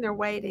cat. Sitting there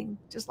waiting,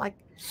 just like,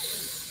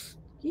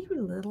 you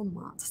little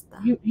monster.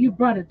 You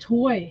brought a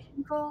toy.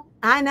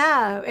 I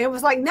know. It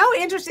was like no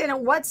interest in it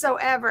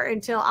whatsoever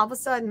until all of a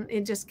sudden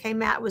it just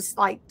came out. It was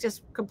like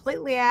just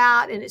completely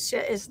out, and it's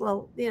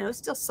little, it's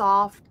still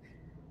soft,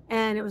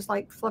 and it was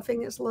like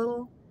fluffing its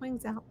little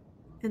wings out,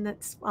 and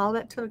that's all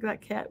that took.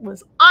 That cat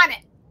was on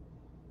it.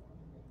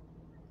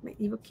 My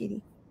evil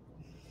kitty.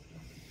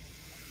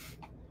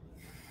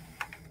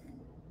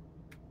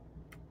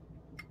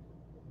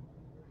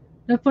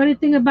 The funny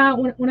thing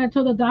about when I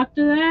told the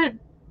doctor that,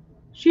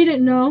 she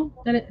didn't know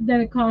that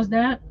it caused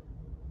that.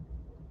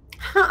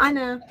 I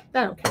know.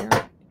 They don't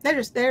care. They're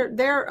just they're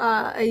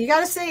you got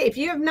to see, if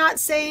you have not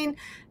seen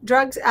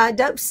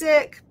Dope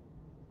Sick,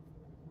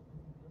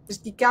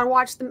 you got to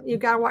watch them. You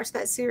got to watch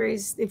that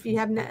series. If you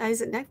have,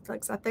 is it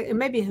Netflix? I think it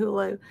may be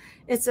Hulu.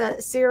 It's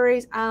a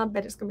series. I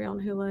bet it's gonna be on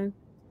Hulu,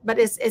 but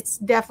it's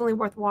definitely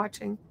worth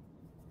watching.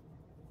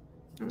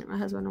 My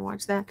husband will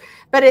watch that,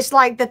 but it's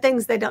like the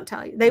things they don't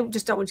tell you. They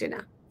just don't want you to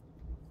know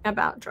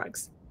about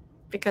drugs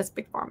because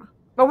Big Pharma.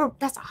 But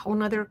that's a whole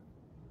nother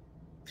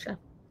show.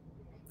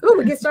 Ooh,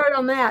 we get started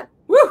on that.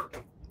 Woo!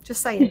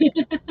 Just saying.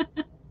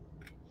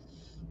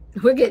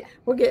 We'll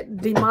get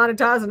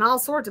demonetized and all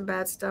sorts of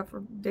bad stuff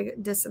for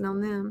dissing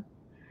on them.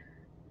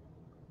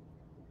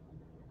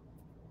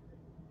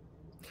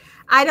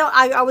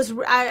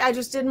 I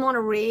just didn't want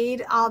to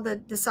read all the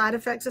side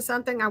effects of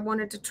something. I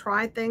wanted to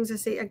try things to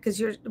see,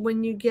 because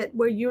when you get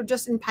where you're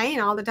just in pain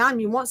all the time,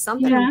 you want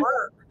something to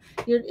work.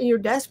 You're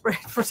desperate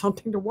for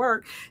something to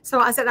work. So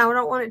I said, I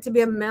don't want it to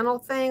be a mental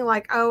thing,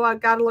 like, oh, I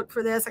got to look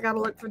for this, I got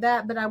to look for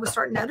that. But I would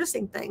start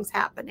noticing things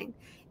happening,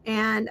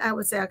 and I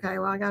would say, okay,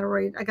 well, I got to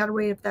read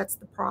if that's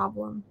the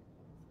problem.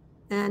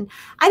 And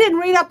I didn't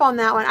read up on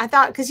that one. I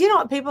thought, because you know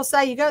what people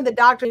say, you go to the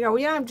doctor, you go,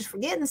 well, I'm just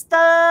forgetting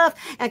stuff.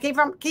 And I keep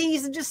from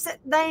keys and just sit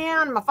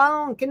down. My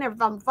phone, can never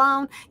find my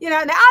phone. You know,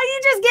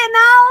 you just getting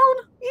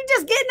old. You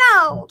just getting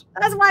old.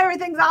 That's why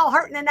everything's all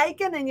hurting and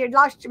aching, and you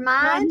lost your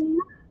mind.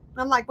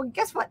 I'm like, well,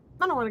 guess what?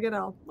 I don't want to get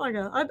old.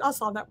 I'll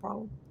solve that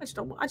problem. I just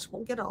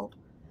won't get old.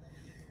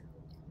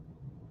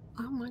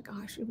 Oh my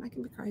gosh, you're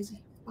making me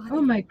crazy.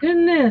 Oh my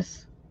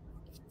goodness.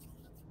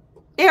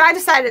 Yeah, I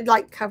decided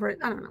to cover it.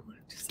 I don't know.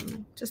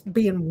 Just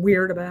being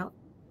weird about.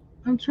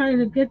 I'm trying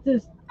to get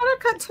this. I'm gonna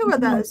cut two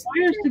of those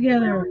wires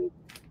together.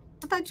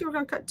 I thought you were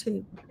gonna cut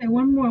two. Okay,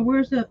 one more.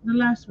 Where's the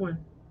last one?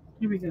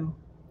 Here we go.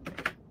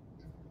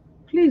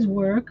 Please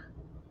work.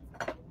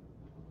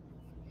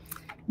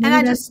 And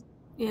I just,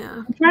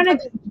 yeah.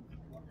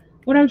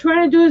 What I'm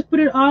trying to do is put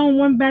it all in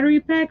one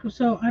battery pack.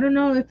 So I don't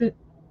know if it's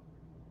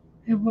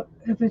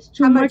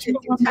too much.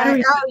 Oh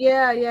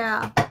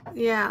yeah.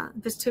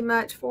 If it's too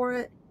much for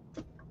it,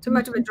 too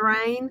much of a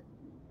drain.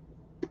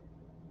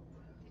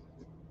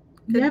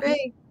 Could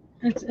be.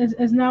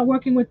 It's not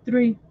working with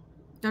 3.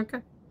 Okay.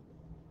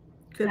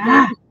 Could be.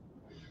 I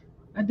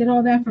did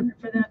all that for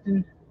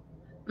nothing.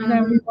 I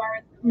gotta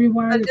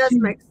rewire it.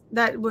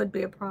 That would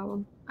be a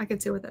problem. I can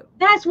see what that.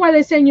 That's why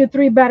they send you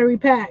 3 battery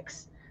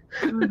packs.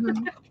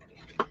 But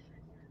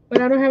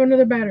I don't have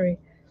another battery.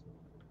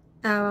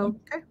 Oh,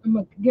 okay. I'm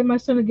gonna get my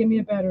son to give me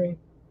a battery.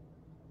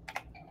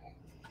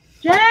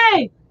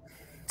 Jay.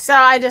 So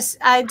I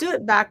do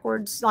it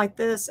backwards like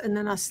this, and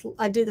then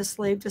I do the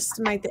sleeve just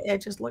to make the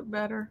edges look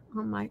better.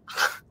 Oh my,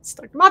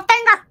 stuck my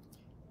finger.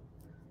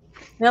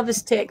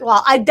 Elvis tick.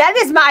 Well, I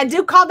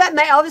do call that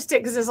my Elvis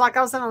tick, because it's like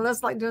I was on a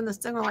list, like doing this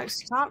thing, like,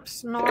 stop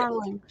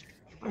snarling.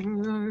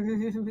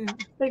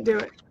 They do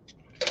it.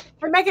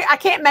 I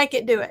can't make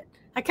it do it.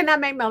 I cannot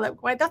make my lip.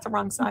 Wait, that's the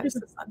wrong side.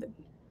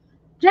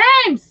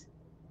 James.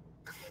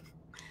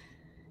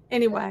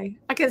 Anyway,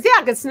 I can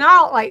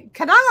snarl,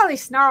 can I only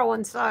snarl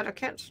one side? I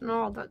can't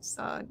snarl that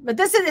side. But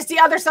it's the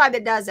other side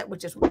that does it,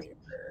 which is weird.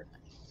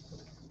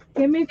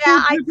 Give me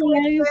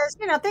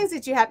things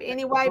that you have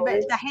anyway,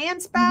 but the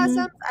hand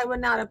spasms, I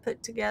would not have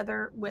put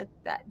together with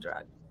that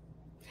drug.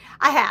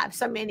 I have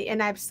so many,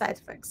 and I have side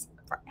effects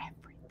for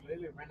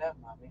everything.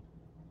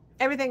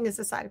 Everything is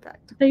a side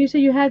effect. So you say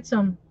you had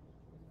some.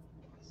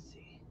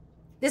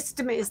 This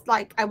to me is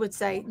I would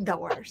say the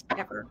worst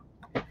ever.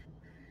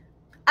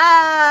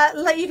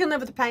 You can live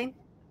with the pain.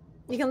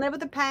 You can live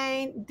with the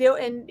pain,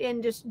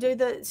 and just do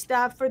the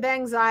stuff for the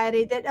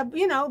anxiety that,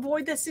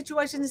 avoid the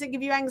situations that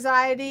give you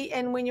anxiety.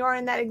 And when you are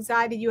in that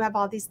anxiety, you have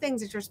all these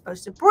things that you're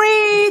supposed to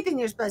breathe, and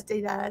you're supposed to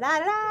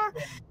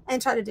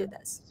and try to do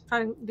this.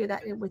 Try to do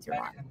that with your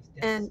life.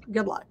 And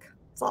good luck.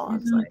 That's all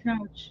I'm saying.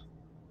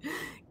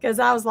 Because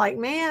I was like,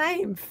 man, I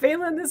am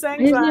feeling this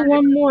anxiety. There's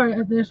one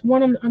more. There's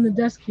one on the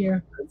desk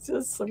here. It's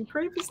just some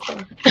creepy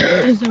stuff.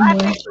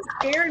 It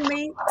scared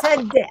me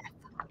to death.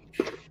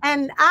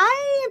 And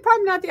I am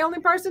probably not the only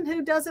person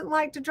who doesn't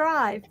like to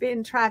drive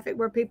in traffic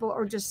where people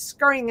are just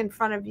scurrying in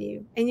front of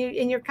you. And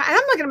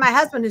I'm looking at my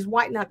husband, who's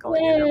white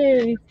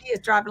knuckling. He is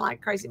driving like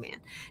a crazy man,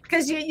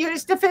 because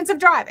it's defensive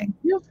driving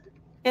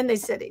in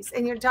these cities.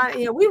 And you're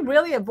trying, we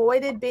really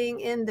avoided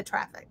being in the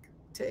traffic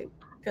too,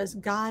 because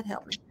God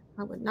help me,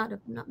 I would not have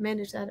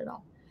managed that at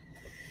all.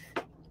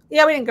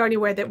 Yeah, we didn't go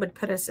anywhere that would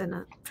put us in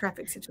a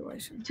traffic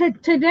situation.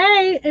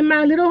 Today, in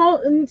my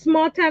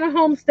small town of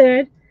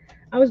Homestead,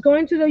 I was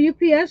going to the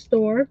UPS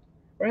store,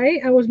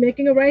 right? I was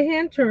making a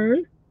right-hand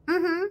turn.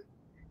 Mm-hmm.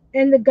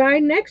 And the guy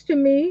next to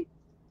me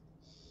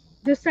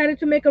decided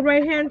to make a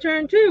right-hand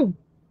turn too.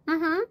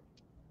 Mm-hmm.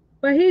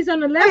 But he's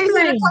on the left lane. He's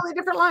in a totally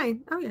different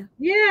lane. Oh, yeah.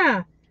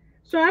 Yeah.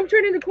 So I'm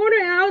turning the corner,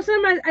 and all of a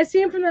sudden I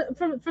see him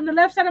from the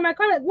left side of my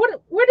car. Like,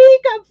 where did he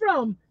come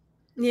from?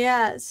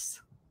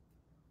 Yes.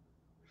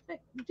 Like,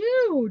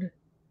 dude.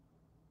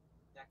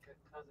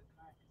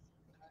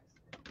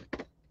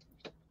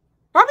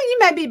 Probably you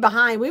may be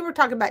behind. We were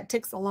talking about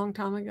ticks a long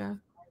time ago.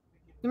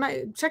 You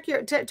might check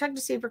to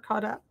see if you're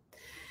caught up.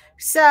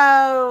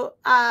 So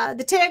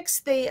the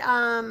ticks,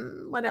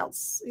 what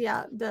else?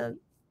 Yeah,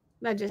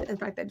 I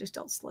just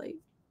don't sleep.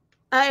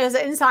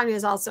 Insomnia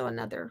is also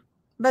another.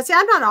 But see,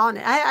 I'm not on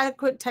it. I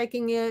quit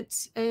taking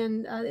it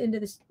into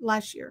this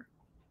last year,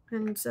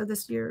 and so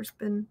this year's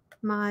been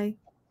my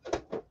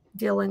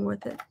dealing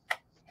with it.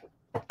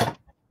 Is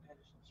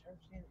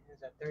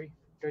at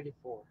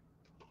 34.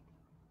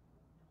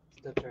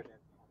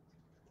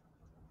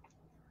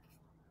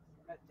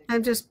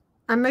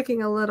 I'm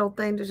making a little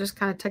thing to just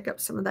kind of take up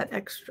some of that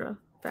extra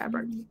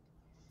fabric.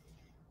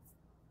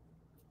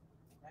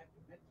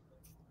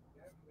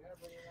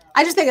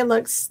 I just think it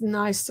looks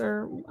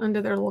nicer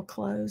under their little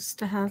clothes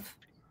to have.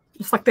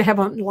 It's like they have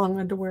on long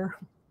underwear.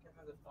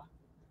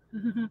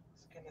 Skin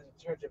is a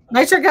detergent.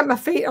 Make sure I got my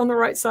feet on the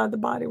right side of the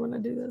body when I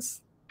do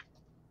this.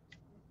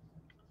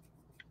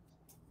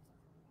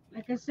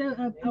 Like I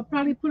said, I'll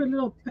probably put a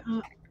little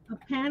a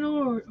panel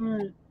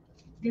or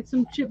get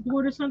some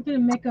chipboard or something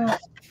and make a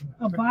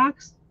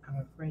box.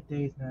 I'm afraid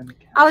Dave's not in the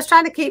I was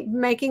trying to keep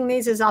making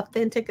these as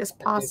authentic as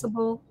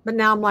possible, but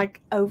now I'm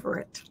like over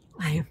it.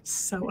 I am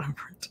so over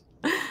it.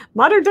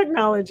 Modern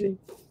technology.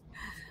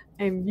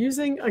 I'm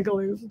using a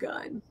glue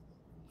gun.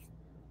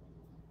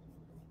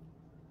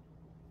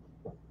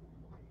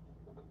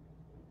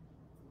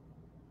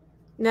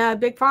 No,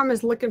 Big Pharma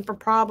is looking for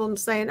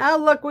problems, saying, "Oh,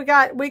 look, we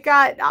got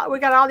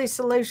all these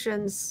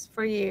solutions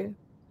for you,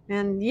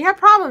 and you have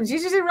problems. You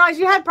just didn't realize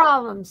you had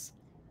problems.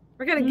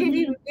 We're going to give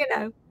you,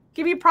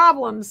 give you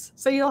problems,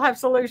 so you'll have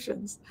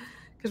solutions,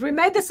 because we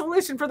made the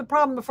solution for the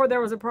problem before there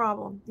was a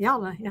problem.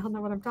 Y'all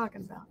know what I'm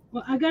talking about."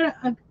 Well, I got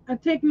a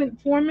take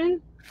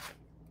metformin,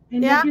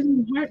 and that gives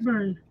me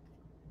heartburn.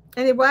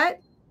 Any what?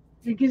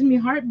 It gives me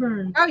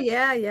heartburn. Oh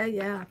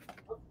yeah.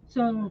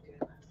 So,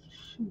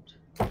 shoot.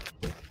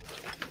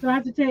 So I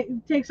have to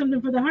take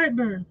something for the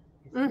heartburn.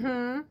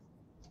 Mm-hmm.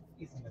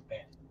 He's in the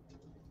bed.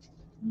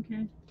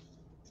 Okay.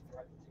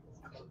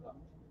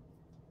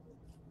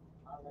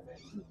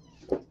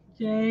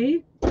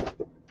 Jay.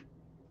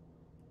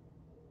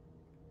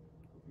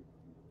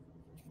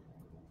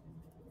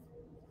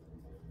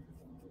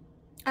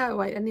 Oh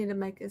wait, I need to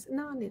make this.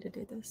 No, I need to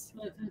do this.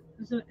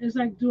 It's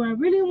like, do I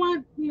really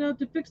want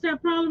to fix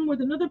that problem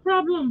with another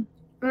problem?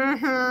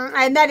 Mm-hmm.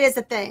 And that is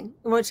a thing.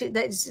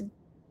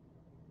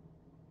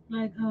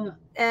 Like,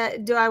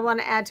 do I want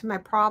to add to my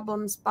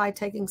problems by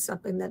taking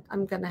something that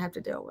I'm going to have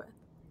to deal with?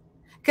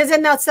 Because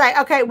then they'll say,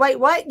 okay, wait,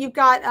 what? You've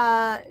got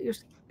your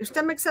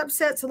stomach's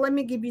upset, so let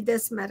me give you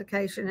this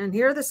medication, and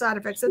here are the side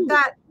effects of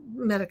that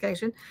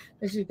medication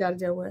that you've got to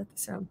deal with.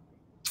 So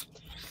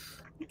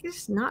it's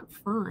just not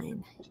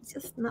fun. It's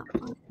just not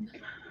fun.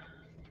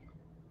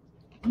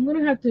 I'm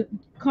gonna have to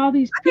call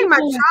these I think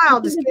people. my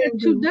child is getting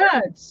too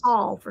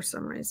tall for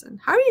some reason.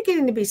 How are you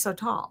getting to be so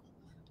tall?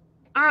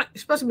 You're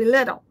supposed to be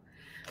little.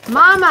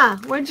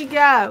 Mama, where'd you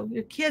go?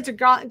 Your kids are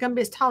going to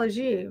be as tall as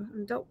you.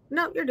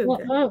 No, you're doing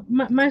good.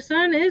 My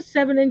son is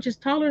 7 inches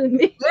taller than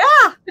me.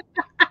 Yeah.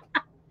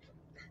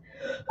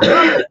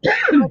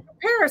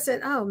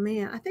 Comparison. Oh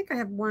man, I think I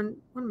have one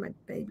of my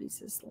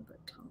babies is a little bit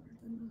taller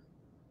than me.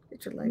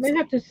 Get your legs. I may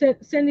have to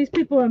send these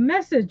people a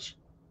message,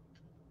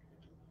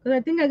 because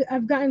I think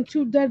I've gotten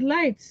 2 dead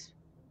lights.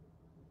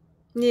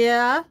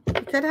 Yeah,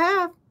 you could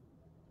have.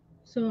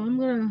 So I'm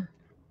gonna.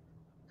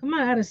 Come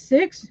on, out of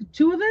 6,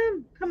 2 of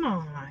them? Come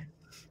on.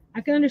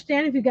 I can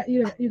understand if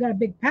you got a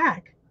big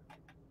pack.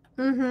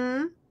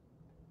 Mm-hmm.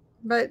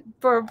 But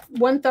for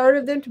 1/3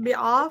 of them to be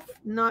off,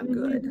 not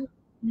good.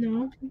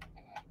 No.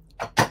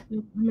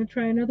 I'm gonna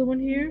try another one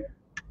here.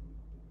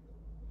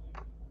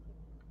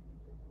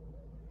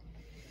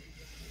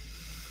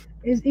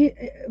 Is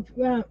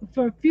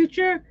for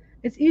future?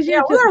 It's easier.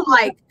 Yeah, we're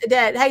like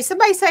dead. Hey,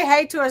 somebody say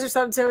hey to us or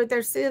something. So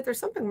there's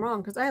something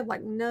wrong, because I have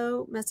like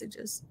no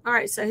messages. All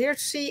right, so here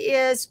she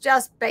is,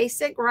 just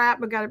basic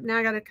wrap. I got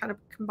to kind of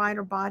combine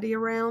her body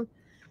around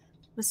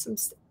with some.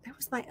 That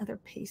was my other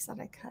piece that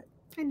I cut.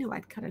 I knew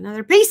I'd cut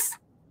another piece.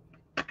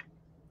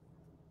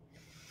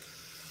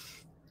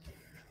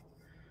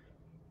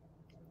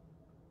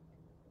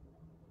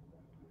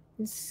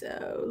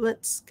 So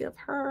let's give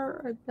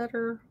her a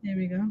better. There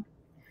we go.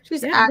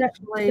 She's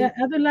actually that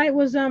other light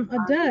was a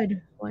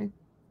dud.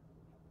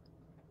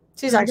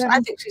 She's actually. I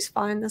think she's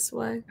fine this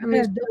way. I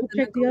mean, double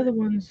check the other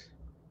ones,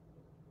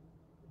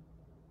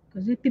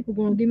 because these people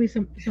gonna give me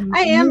some.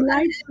 I am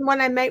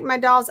when I make my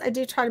dolls. I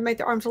do try to make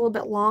the arms a little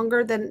bit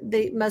longer than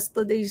most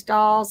of these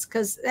dolls,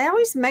 because they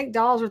always make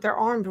dolls with their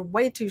arms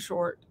way too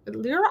short.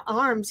 Your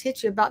arms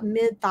hit you about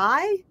mid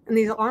thigh, and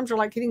these arms are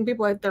like hitting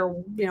people at their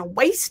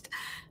waist.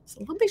 It's a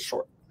little bit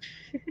short.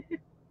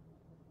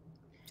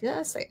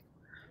 Just say.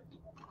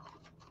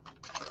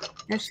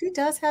 Now she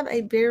does have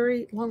a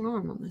very long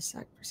arm on this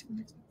side for some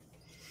reason.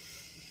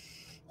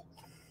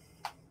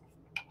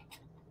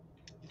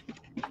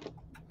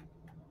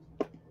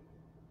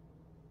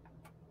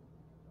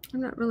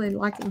 I'm not really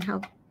liking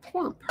how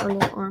plump her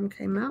little arm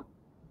came out.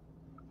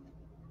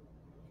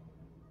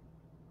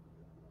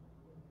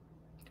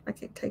 I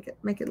can't take it,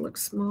 make it look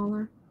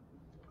smaller.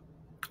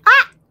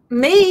 Ah!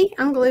 Me!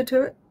 I'm glued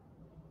to it.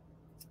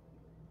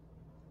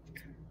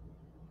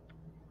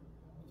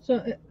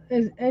 So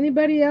is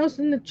anybody else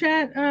in the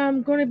chat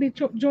going to be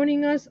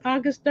joining us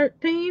August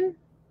 13?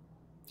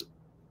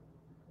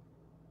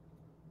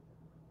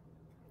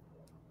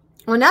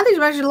 Well, now these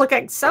measures look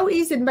like so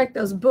easy to make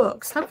those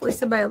books. Hopefully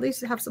somebody at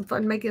least have some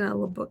fun making a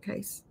little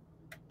bookcase.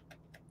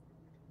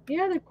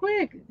 Yeah, they're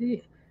quick.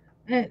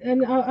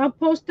 And I'll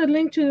post the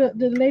link to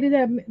the lady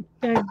that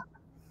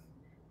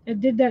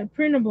did that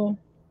printable.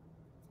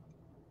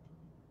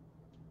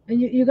 And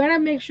you got to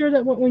make sure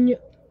that when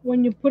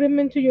you put them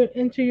into your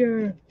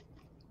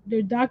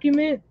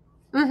document,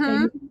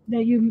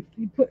 that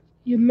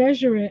you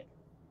measure it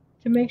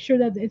to make sure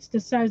that it's the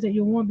size that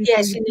you want.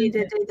 Yes, you need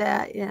to do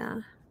that.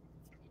 Yeah.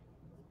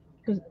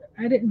 because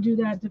I didn't do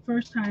that the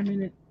first time,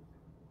 and it.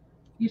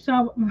 You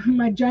saw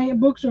my giant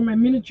books or my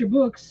miniature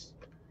books.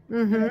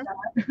 Mm-hmm.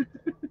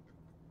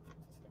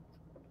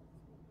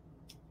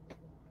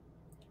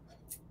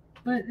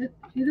 But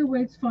either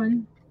way, it's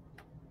fun.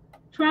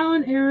 Trial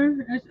and error.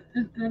 It's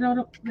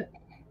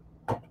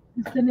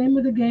the name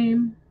of the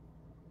game.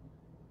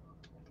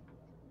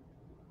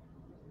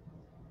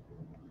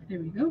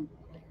 There we go.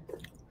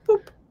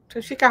 Boop.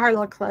 So she got her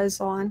little clothes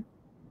on.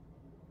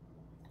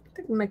 I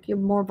think it'll make you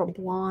more of a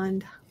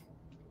blonde.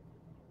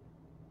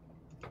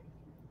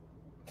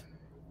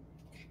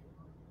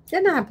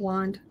 Didn't I have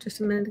blonde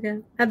just a minute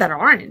ago? I had that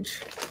orange.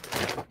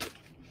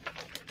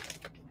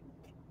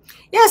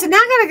 Yeah, so now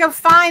I gotta go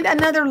find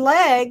another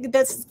leg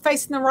that's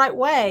facing the right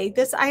way.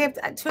 I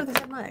have 2 of the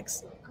same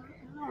legs.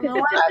 I don't know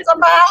what that's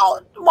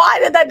about. Why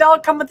did that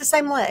dog come with the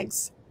same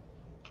legs?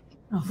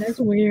 Oh, that's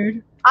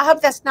weird. I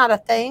hope that's not a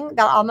thing,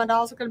 that all my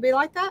dolls are gonna be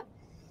like that.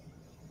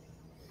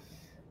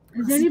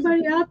 Is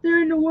anybody out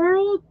there in the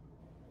world?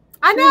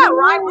 I know,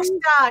 right? We're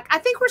stuck. I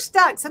think we're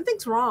stuck.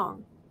 Something's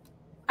wrong.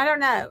 I don't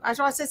know. I just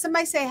want to say,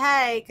 somebody say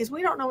hey, because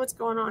we don't know what's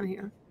going on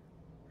here.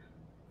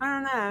 I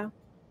don't know.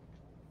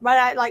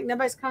 But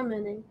nobody's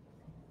commenting.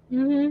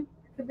 Mm-hmm.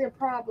 Could be a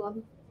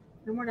problem,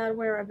 and we're not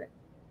aware of it.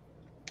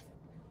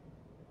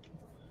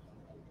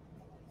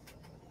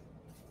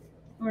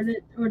 Or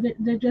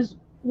they're just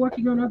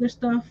working on other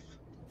stuff.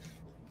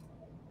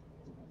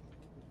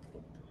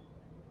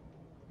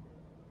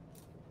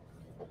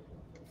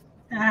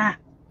 Ah.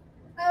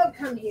 Oh,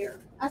 come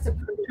here. That's a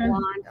pretty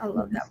blonde. I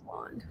love that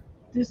blonde.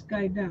 This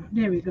guy down.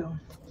 There we go.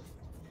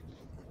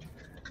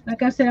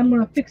 Like I said, I'm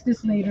going to fix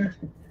this later.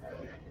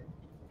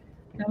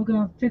 Now we're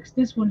going to fix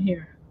this one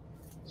here.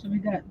 So we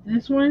got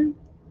this one.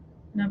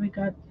 Now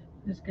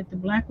let's get the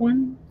black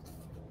one.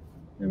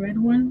 The red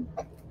one.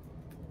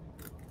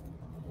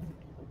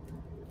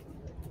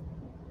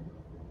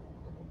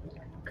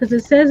 Because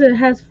it says it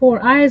has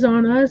 4 eyes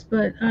on us,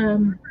 but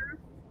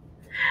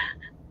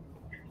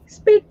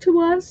speak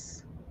to us.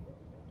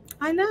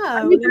 I know.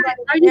 Are you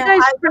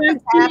guys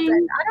practicing?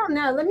 I don't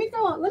know. Let me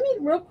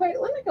real quick.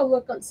 Let me go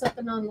look at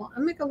something online.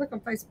 Let me go look on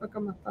Facebook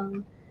on my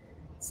phone.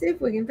 See if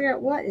we can figure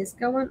out what is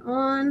going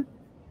on.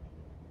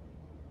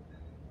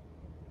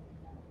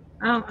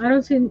 I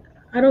don't see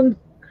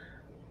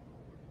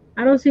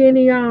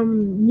any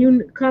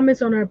new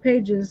comments on our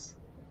pages.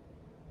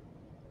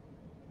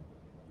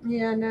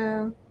 Yeah,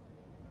 no.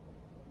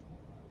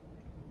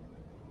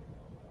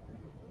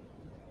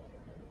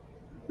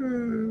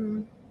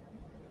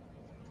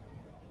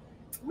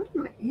 What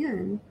am I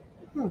in?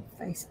 I'm on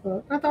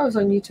Facebook. I thought I was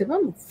on YouTube.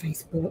 I'm on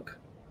Facebook.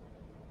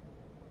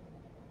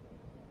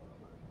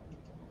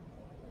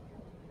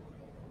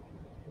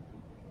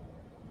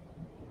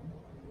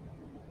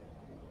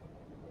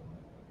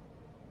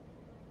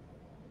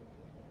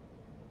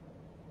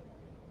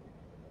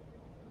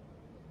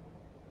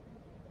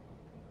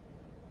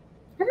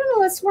 I don't know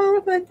what's wrong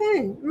with my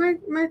thing.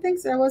 My thing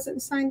said I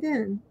wasn't signed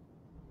in.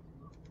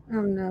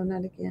 Oh no,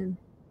 not again.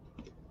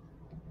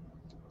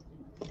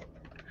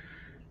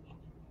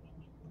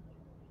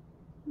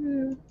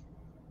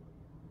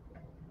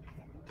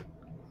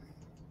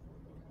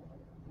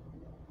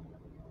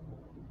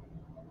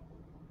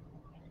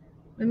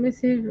 Let me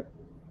see.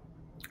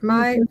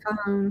 My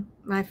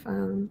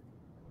phone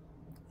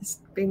is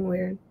being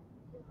weird.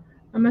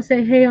 I'm gonna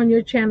say hey on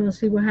your channel,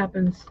 see what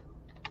happens.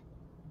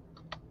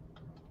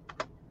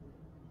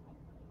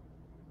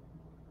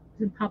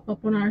 Does it pop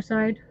up on our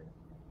side?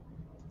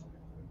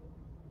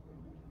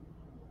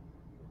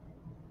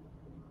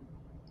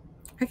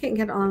 I can't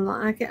get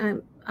online.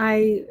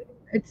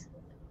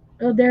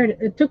 There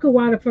it took a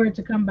while for it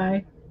to come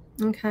by.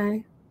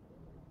 Okay.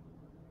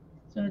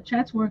 So the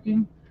chat's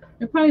working.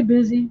 They're probably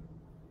busy.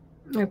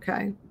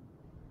 Okay.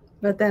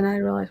 But then I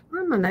realized, why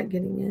am I not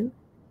getting in?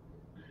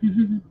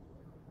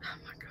 Oh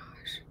my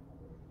gosh.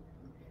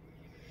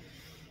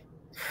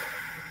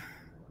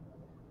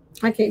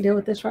 I can't deal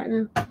with this right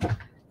now.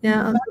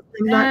 Yeah, I'm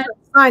not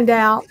signed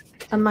out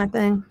on my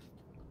thing.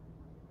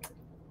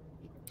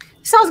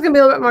 This is going to be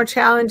a little bit more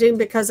challenging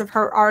because of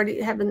her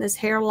already having this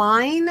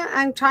hairline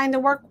I'm trying to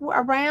work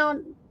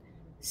around.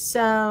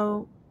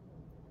 So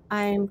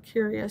I am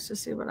curious to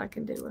see what I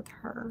can do with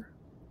her.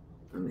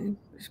 I mean,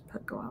 just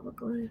go out with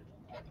glue.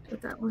 Do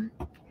it that way.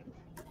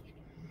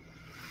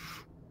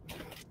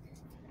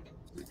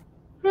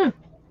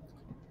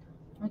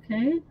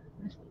 Okay.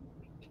 Let's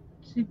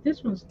see if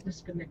this one's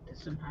disconnected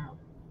somehow.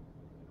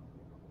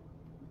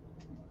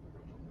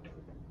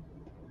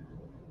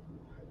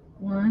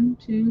 One,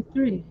 two,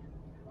 three.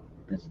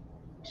 That's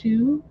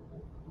 2.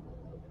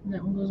 And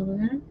that one goes over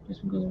there.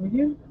 This one goes over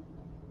here.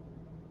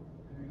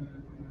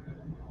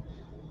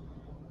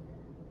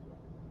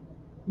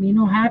 Me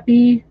no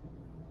happy.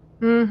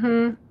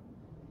 Mm-hmm.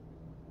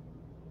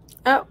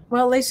 Oh,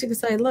 well, at least you can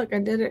say, look, I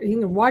did it. You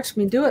can watch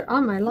me do it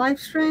on my live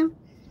stream.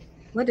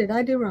 What did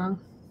I do wrong?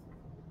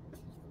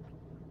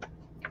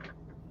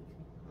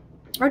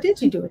 Or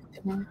did you do it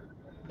tomorrow?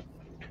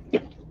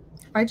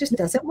 Or it just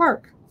doesn't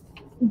work.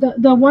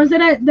 The ones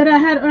that I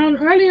had on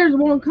earlier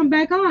won't come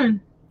back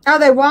on. Oh,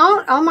 they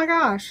won't? Oh my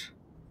gosh.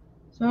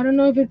 So I don't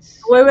know if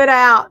it's. Blew it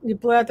out. You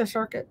blew out the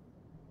circuit.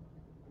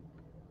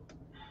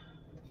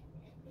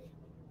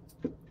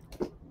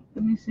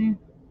 Let me see.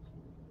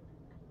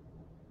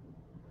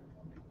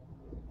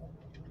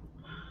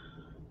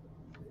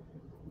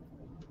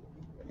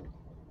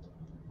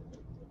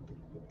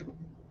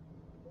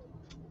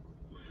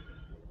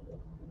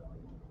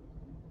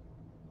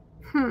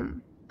 Hmm.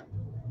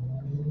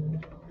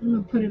 I'm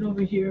gonna put it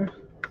over here.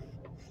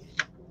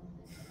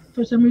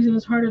 For some reason,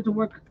 it's harder to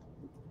work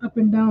up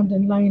and down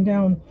than lying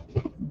down.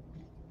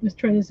 Let's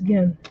try this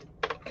again.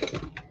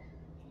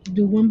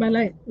 Do one by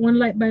light, one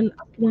light by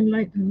one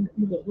light, and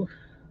go.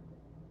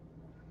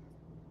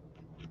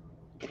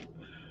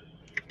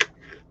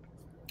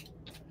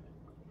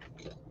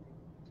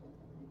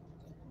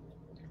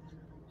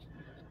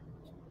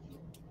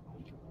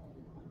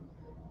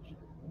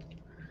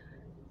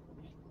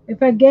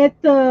 If I get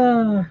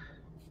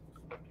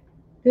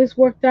this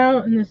worked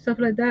out and the stuff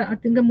like that, I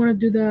think I'm gonna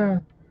do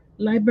the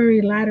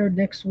library ladder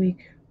next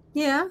week.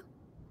 Yeah.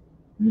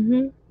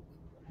 Yeah,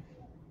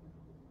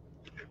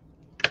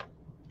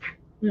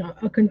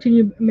 I'll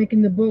continue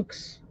making the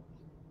books.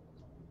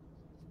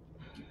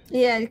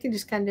 Yeah, you can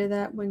just kind of do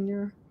that when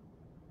you're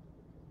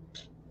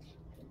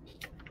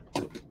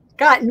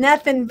got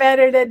nothing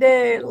better to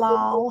do,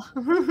 lol.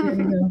 There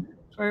we go.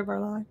 Story of our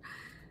life.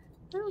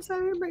 I don't say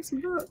here make some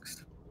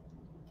books.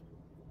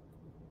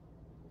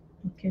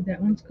 Okay,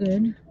 that one's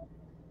good.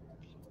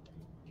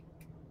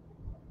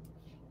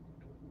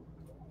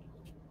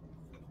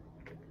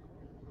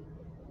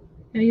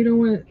 Now you don't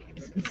want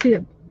to see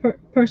a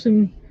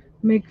person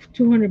make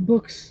 200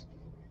 books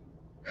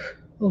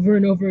over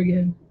and over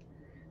again.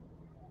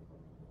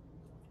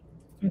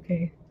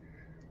 Okay,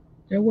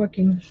 they're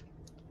working.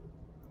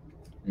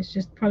 It's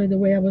just probably the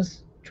way I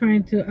was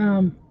trying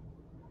to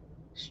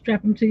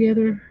strap them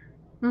together.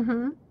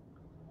 Mm-hmm.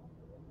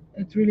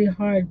 It's really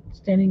hard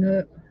standing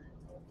up.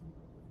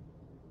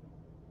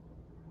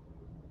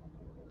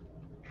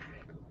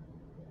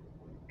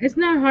 It's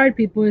not hard,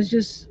 people. It's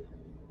just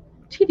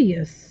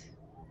tedious.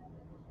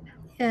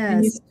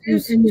 Yes.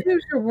 Choose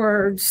your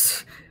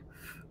words.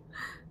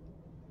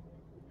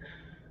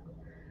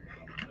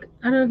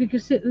 I don't know if you can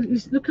see.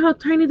 Look how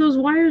tiny those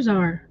wires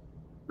are.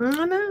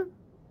 I know.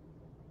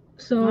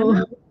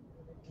 So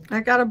I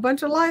got a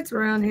bunch of lights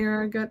around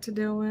here I got to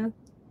deal with.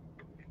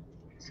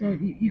 So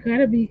you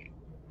gotta be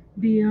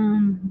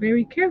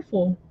very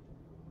careful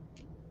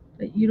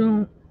that you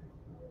don't.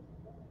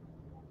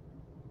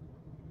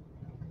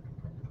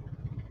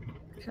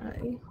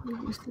 Okay,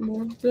 use some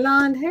more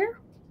blonde hair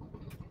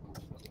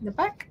in the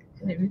back.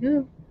 There we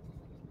go.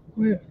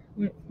 Where?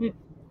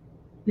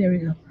 There we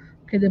go.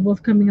 Okay, they're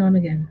both coming on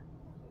again.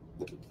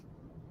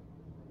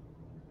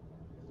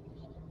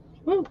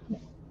 Oh,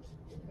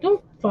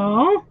 don't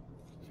fall.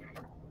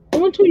 No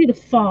one told you to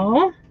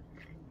fall.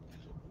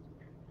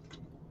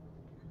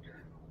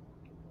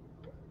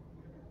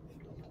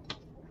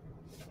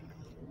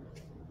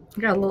 I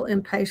got a little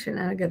impatient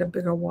and I got a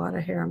bigger wad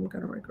of hair. I'm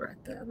going to regret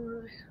that.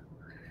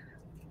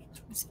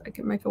 Let's see if I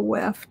can make a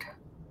weft.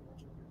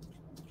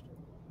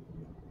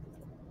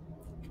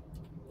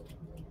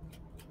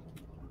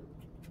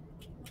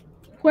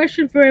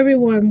 Question for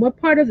everyone. What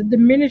part of the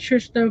miniature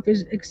stuff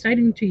is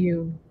exciting to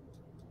you?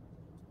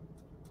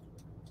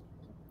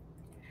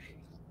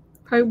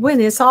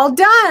 When it's all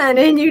done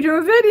and you do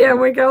a video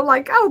and we go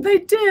like, oh, they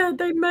did.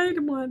 They made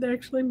one. They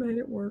actually made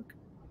it work.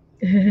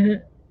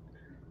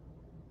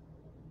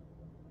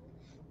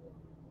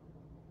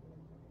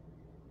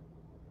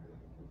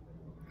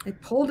 They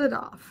pulled it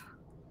off.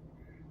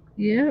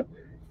 Yep.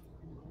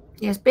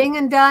 Yes,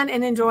 being done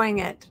and enjoying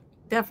it.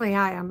 Definitely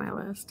high on my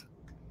list.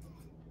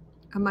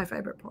 Of my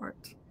favorite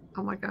parts.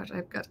 Oh my gosh,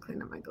 I've got to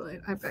clean up my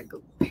glade. I've got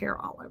hair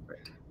all over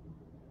it.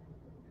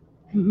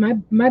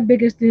 My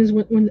biggest thing is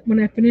when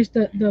I finish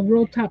the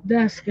roll top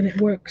desk and it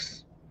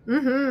works.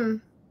 Mm-hmm.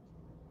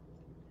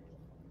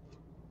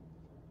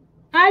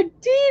 I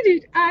did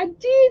it. I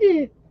did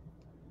it.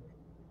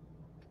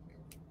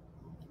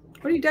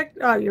 What are you duct?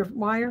 Oh, your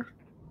wire.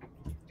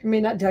 I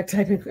mean, not duct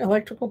taping,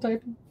 electrical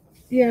taping.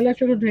 Yeah,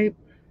 electrical tape.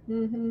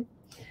 Mm-hmm.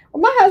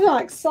 Well, my husband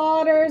like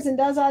solders and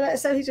does all that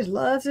stuff. He just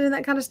loves doing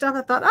that kind of stuff.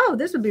 I thought, oh,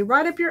 this would be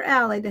right up your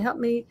alley to help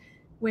me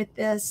with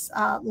this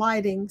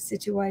lighting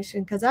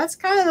situation, because that's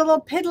kind of the little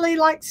piddly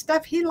like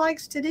stuff he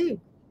likes to do.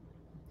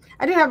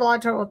 I do have a lot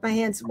of trouble with my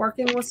hands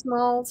working with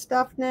small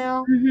stuff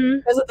now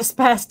because of the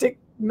spastic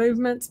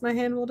movements my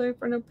hand will do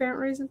for no apparent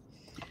reason.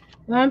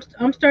 Well,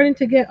 I'm starting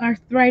to get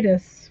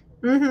arthritis.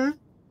 Mm-hmm.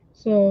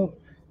 So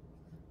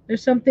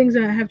there's some things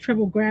that I have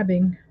trouble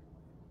grabbing.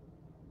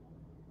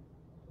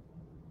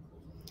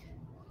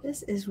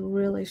 This is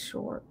really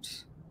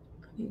short.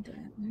 I need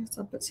that.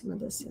 I'll put some of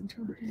this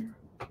into here.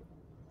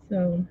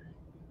 So,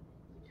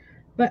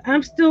 but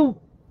I'm still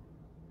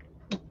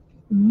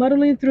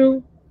muddling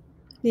through.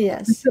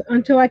 Yes.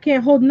 Until I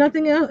can't hold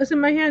nothing else in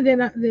my hand,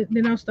 then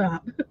I'll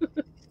stop.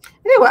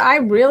 Anyway, I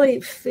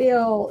really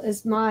feel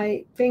is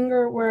my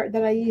finger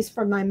that I use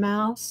for my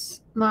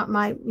mouse,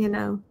 my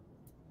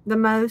the the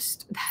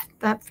most.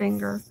 That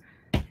finger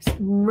is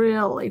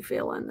really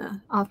feeling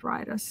the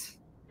arthritis.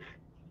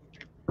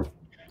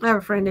 I have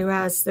a friend who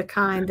has the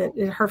kind that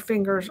her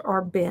fingers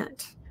are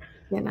bent,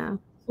 you know.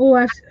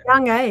 Oh,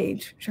 young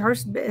age.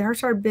 Hers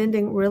started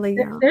bending really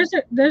young.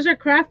 There's a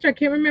crafter, I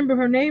can't remember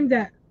her name,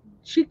 that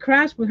she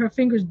crafts with her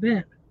fingers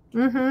bent.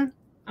 Mm-hmm.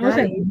 I was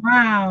like,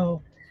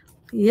 wow.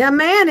 Yeah,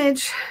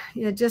 manage.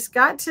 You just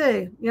got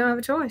to. You don't have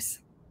a choice.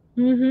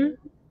 Mm-hmm.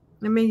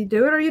 I mean, you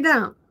do it or you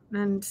don't.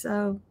 And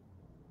so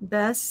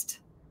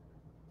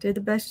do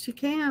the best you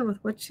can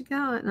with what you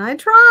got. And I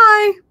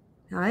try.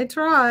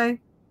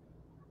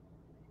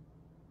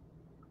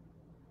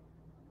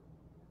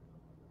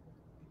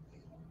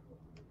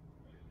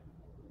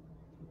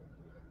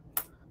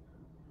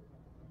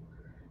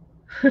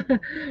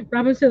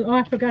 Robin says, oh,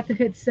 I forgot to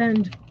hit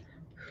send.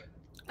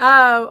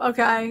 Oh,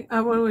 okay.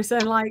 When we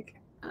said like,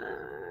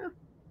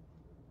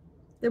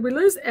 did we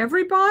lose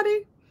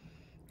everybody?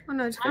 Oh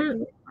no, it's our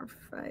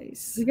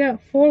face. We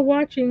got 4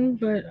 watching,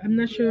 but I'm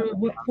not sure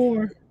what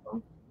 4.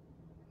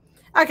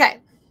 Okay.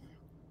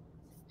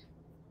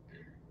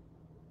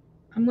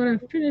 I'm gonna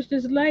finish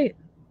this light.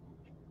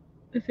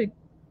 If it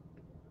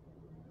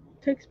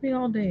takes me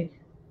all day.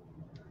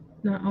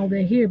 Not all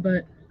day here,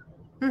 but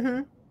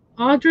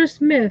Audra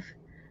Smith.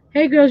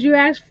 Hey girls, you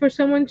asked for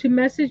someone to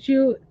message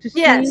you to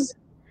see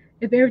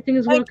if everything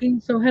is working.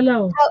 So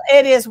hello. Oh,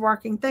 it is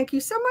working. Thank you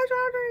so much,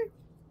 Audrey.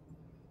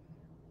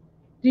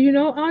 Do you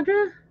know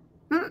Audra?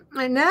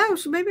 I know.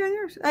 She may be on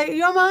yours.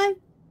 You on mine?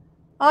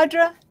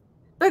 Audra?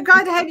 But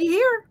glad to have you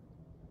here.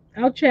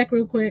 I'll check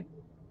real quick.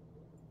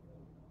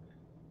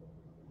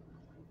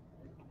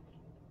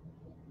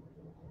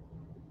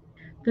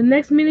 The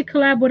next mini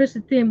collab, what is the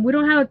theme? We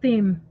don't have a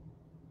theme.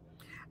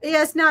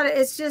 Yeah, it's not.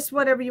 It's just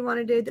whatever you want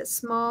to do that's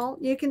small.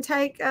 You can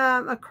take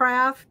a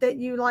craft that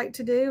you like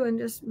to do and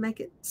just make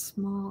it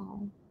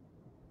small.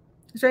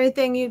 Is there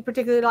anything you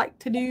particularly like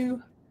to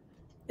do?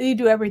 You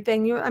do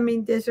everything. I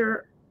mean, these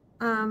are.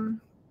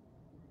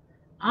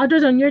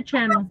 Audra's on your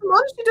channel. Why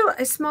don't you do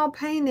a small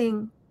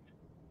painting,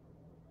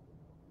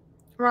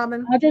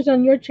 Robin? Audra's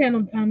on your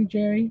channel,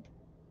 Geri.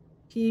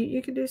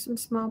 You can do some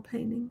small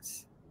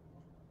paintings.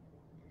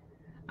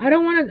 I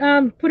don't want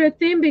to put a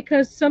theme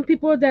because some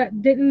people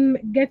that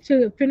didn't get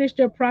to finish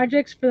their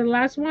projects for the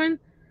last one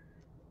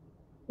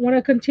want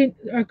to continue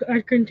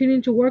are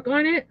continuing to work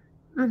on it.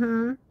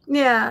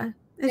 Yeah,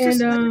 it's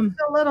just a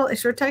little.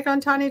 It's your take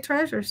on Tiny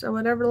Treasure. So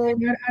whatever little.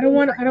 I don't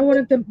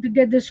want them to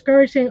get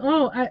discouraged saying,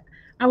 "Oh,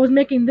 I was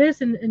making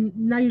this and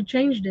now you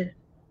changed it."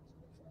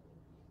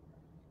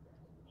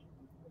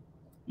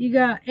 You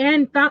got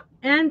Ann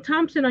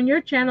Thompson on your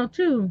channel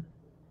too.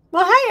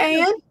 Well, hey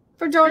Ann,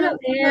 for joining.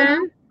 Hello,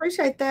 Ann.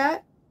 Appreciate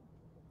that.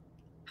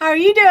 How are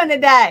you doing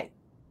today?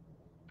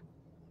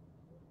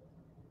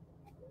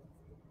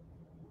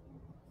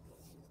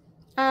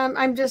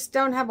 I just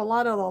don't have a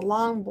lot of the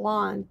long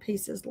blonde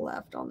pieces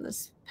left on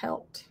this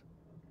pelt.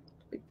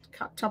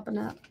 Chopping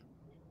up.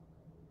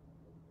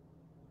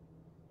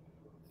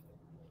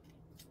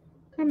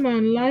 Come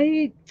on,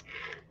 light.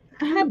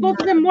 I have both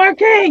of them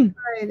working.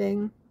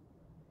 It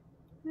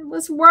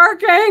was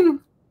working.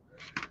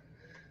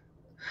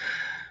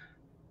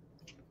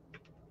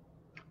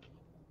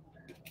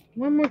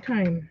 One more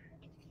time.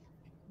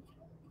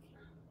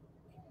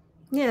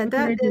 Yeah,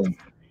 that is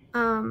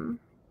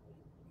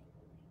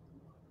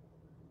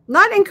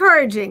not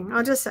encouraging,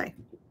 I'll just say.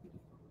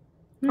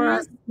 For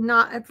us,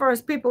 not for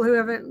us people who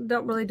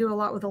don't really do a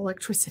lot with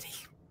electricity.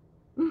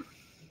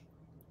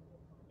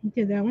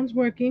 Okay, that one's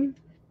working.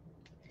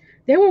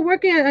 They were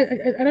working.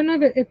 I don't know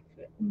if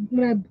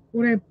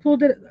when I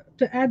pulled it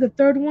to add the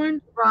third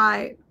one.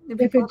 Right.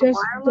 If it just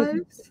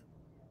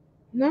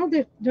no,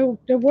 they're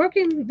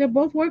working. They're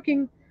both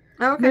working.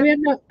 Okay. Maybe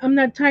I'm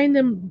not tying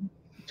them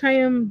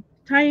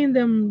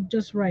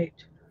just right.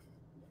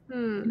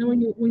 You know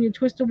when you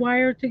twist the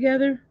wire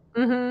together.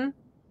 I know.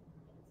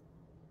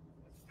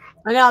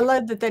 I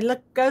love that they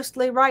look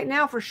ghostly right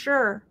now for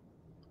sure.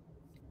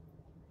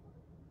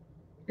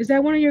 Is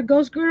that one of your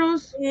ghost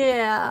girls?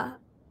 Yeah.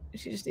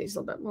 She just needs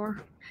a little bit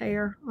more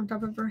hair on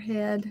top of her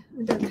head.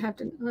 It doesn't have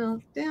to.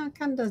 Well, yeah, it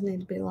kind of does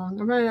need to be long.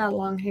 I'm running out of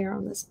long hair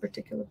on this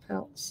particular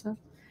pelt, so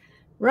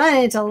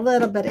running into a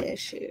little bit of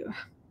issue.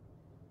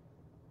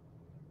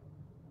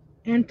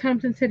 Ann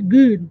Thompson said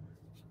good.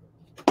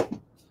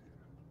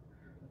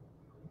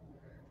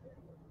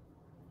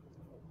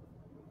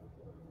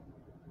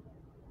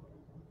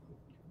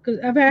 Because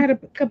I've had a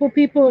couple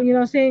people,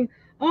 saying,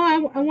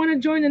 "Oh, I want to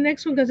join the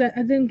next one because I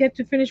didn't get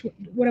to finish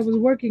what I was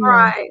working on."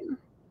 Right.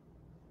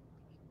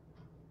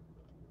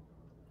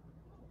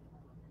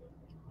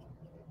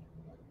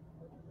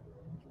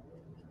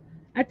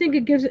 I think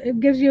it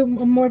gives you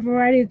a more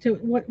variety to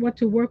what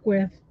to work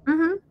with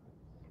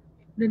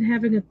than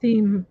having a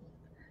theme.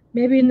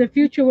 Maybe in the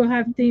future we'll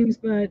have themes,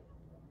 but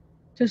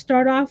to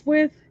start off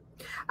with.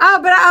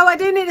 I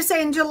do need to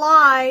say in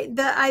July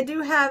that I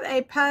do have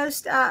a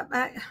post.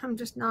 I'm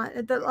just not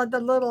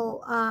the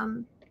little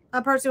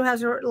a person who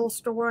has her little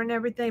store and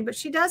everything, but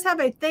she does have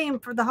a theme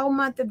for the whole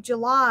month of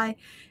July,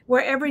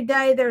 where every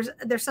day there's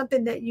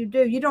something that you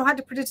do. You don't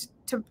have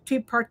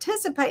to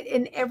participate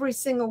in every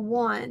single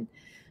one,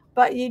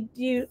 but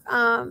you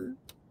I'm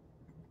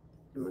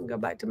gonna go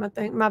back to my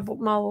thing. My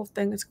little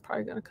thing is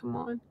probably gonna come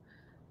on.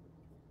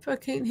 If I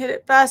can't hit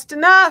it fast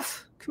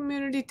enough,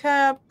 community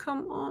tab,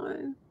 come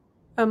on.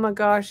 Oh my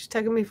gosh, it's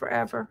taking me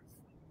forever.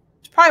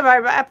 It's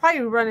probably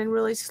running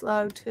really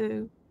slow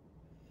too.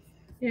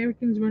 Yeah,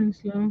 everything's running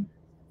slow.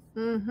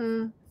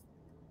 Mm-hmm.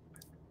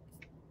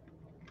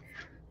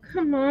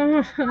 Come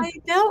on. I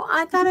know.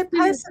 I thought I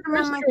posted them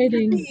on my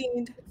Frustrating.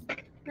 feed.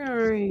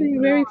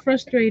 Very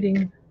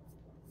frustrating.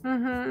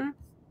 Mm-hmm.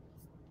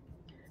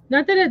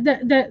 Not that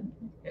that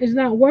is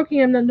not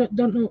working.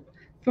 Don't know.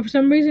 For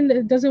some reason,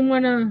 it doesn't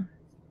want to.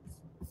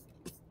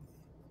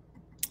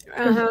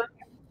 Uh-huh.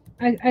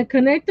 I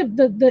connect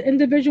the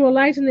individual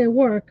lights and they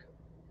work.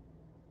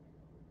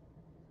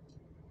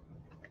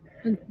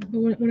 But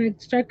when I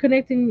start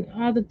connecting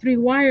all the 3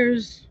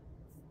 wires,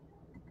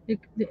 it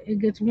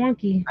gets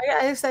wonky.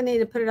 I guess I need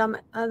to put it on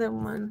my other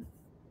one.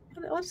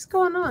 What is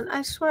going on?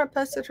 I swear I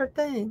posted her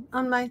thing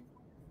on my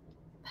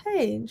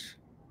page.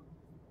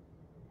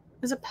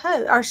 As a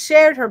post or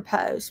shared her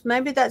post.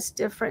 Maybe that's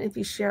different. If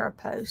you share a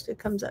post, it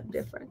comes up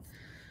different.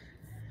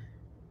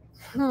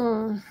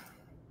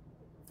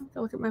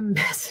 Look at my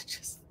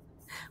messages.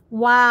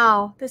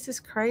 Wow, this is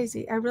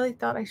crazy. I really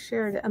thought I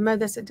shared it. I know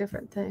that's a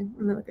different thing.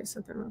 Let me look at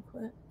something real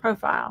quick.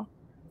 Profile.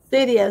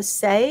 Video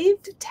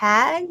saved,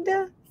 tagged,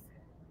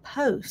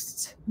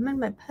 posts. I'm in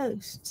my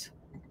posts.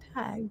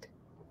 Tagged.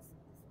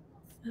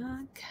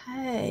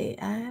 Okay,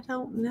 I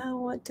don't know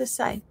what to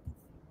say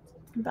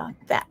about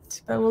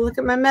that. But we'll look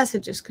at my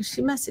messages because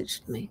she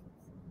messaged me.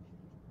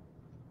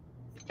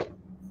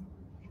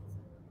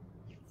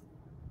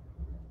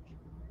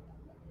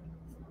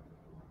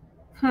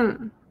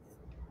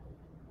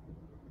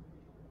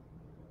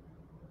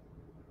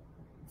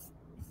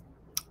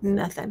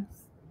 Nothing.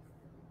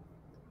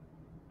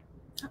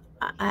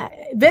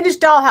 Vintage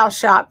Dollhouse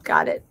Shop.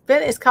 Got it.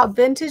 It's called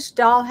Vintage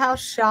Dollhouse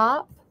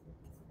Shop.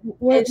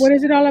 What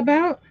is it all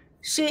about?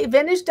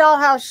 Vintage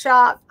Dollhouse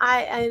Shop.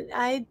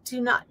 I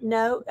do not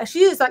know.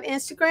 She is on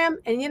Instagram,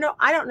 and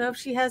I don't know if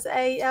she has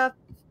a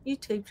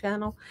YouTube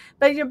channel.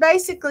 But you're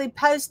basically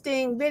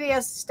posting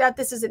videos stuff.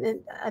 This is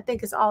I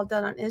think it's all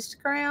done on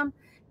Instagram.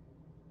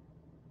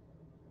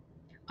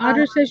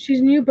 Audra says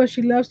she's new, but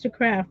she loves to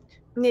craft.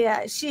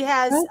 Yeah, she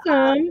has.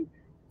 Welcome.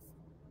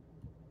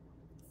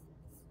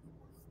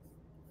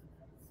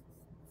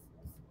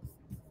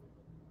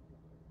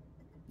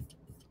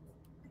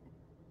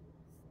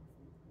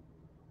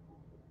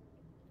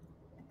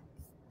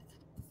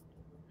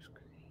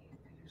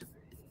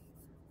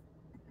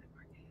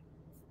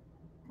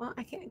 Well,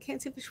 I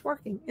can't see if it's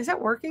working. Is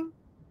that working?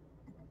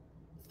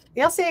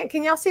 Y'all see it?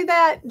 Can y'all see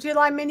that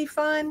July mini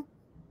fun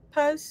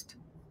post?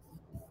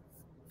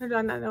 Or do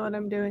I not know what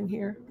I'm doing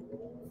here?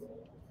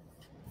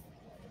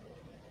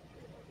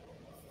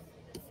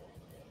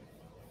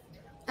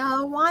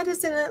 Oh, why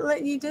doesn't it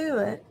let you do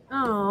it?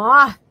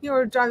 Oh,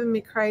 you're driving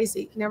me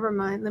crazy. Never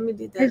mind. Let me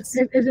do this.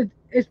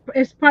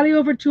 It's probably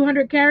over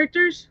 200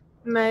 characters?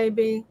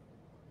 Maybe.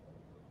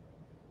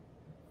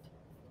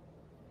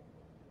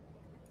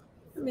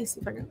 Let me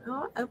see if I can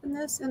open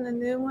this in the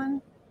new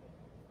one.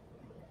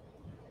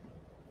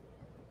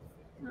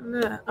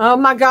 Oh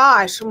my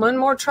gosh. One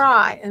more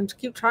try and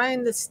keep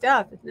trying this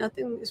stuff. If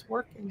nothing is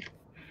working.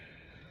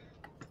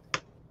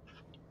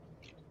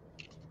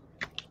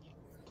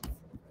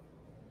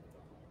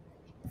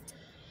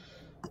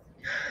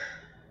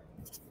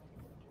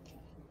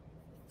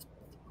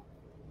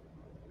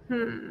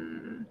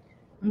 I'm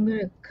going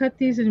to cut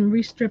these and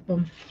restrip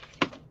them.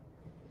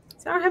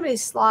 So I don't have any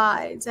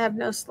slides. I have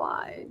no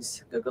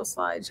slides. Google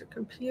Slides, your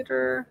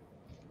computer.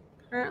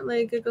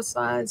 Apparently, Google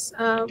Slides.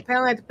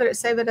 Apparently, I have to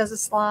save it as a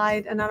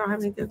slide, and I don't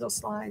have any Google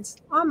Slides.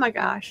 Oh my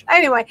gosh.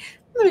 Anyway,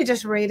 let me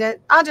just read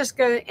it. I'll just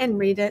go and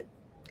read it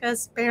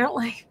because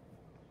apparently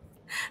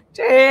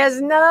Geri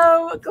has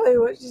no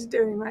clue what she's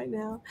doing right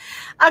now.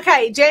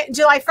 Okay,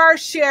 July 1st,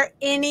 share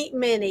any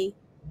mini.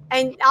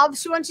 And all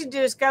she wants you to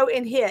do is go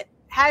and hit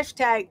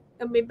hashtag.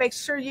 Make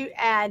sure you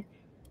add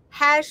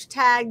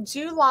hashtag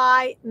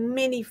July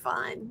mini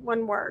fun.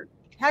 One word.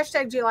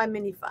 Hashtag July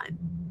mini fun.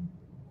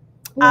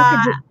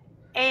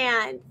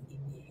 And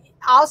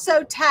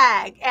also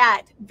tag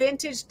at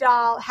Vintage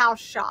Dollhouse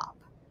Shop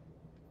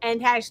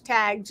and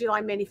hashtag July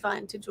Mini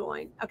Fun to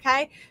join.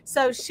 Okay,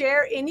 so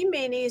share any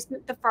minis.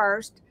 The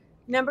first.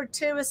 Number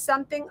 2 is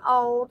something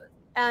old,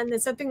 and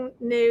then something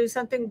new,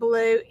 something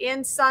blue,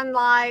 in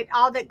sunlight,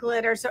 all that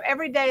glitter. So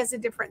every day is a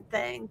different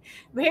thing.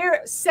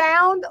 Here,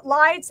 sound,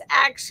 lights,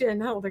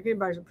 action. I don't think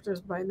anybody's going to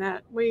participate in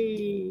that.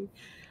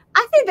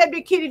 I think that'd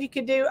be cute if you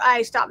could do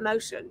a stop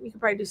motion. You could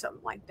probably do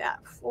something like that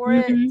for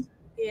it.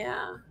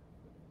 Yeah.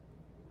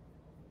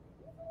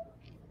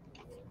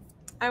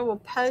 I will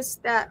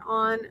post that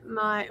on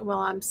my,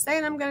 I'm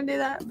saying I'm going to do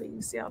that, but you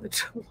can see all the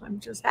trouble I'm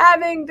just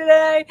having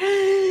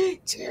today.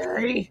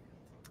 Geri.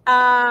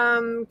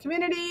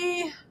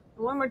 Community.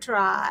 One more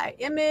try.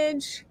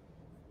 Image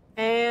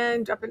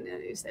and drop it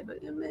in. You say,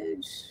 but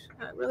image.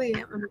 I really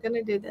am. I'm going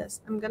to do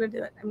this. I'm going to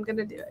do it. I'm going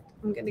to do it.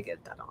 I'm going to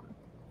get that on.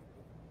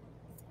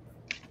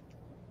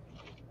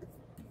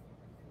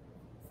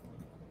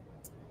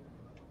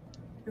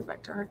 Go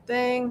back to her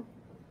thing.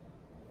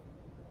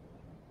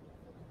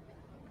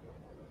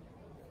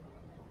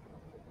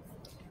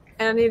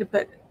 And I need to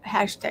put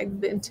hashtag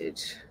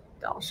vintage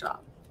doll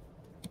shop.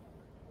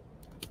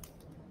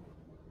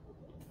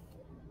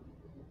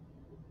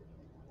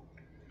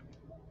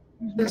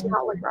 Does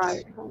not look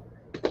right.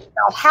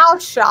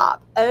 Dollhouse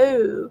shop.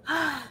 Oh,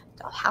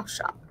 Dollhouse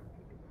shop.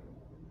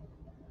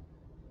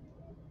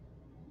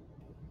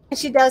 And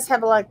she does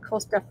have a lot of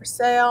cool stuff for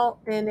sale,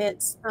 and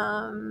it's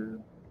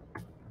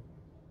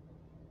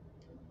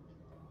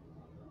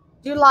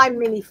July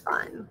Mini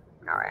Fun.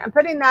 All right, I'm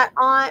putting that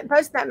on,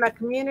 posting that in my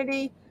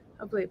community.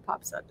 Hopefully it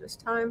pops up this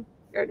time.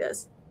 There it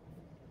is.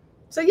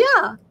 So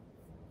yeah,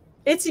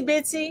 itsy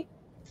bitsy,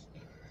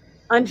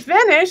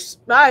 unfinished.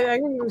 I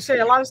can show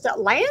you a lot of stuff.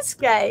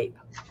 Landscape.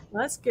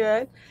 That's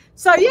good.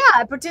 So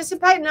yeah,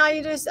 participate. Now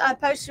you just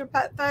post your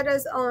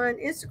photos on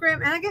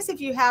Instagram, and I guess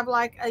if you have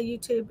like a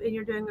YouTube and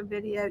you're doing a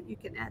video, you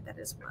can add that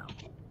as well.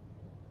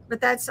 But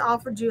that's all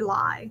for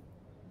July.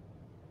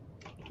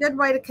 Good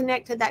way to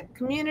connect to that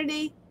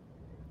community.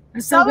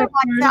 Solar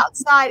lights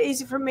outside,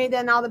 easy for me.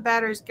 Then all the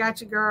batteries.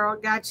 Gotcha, girl.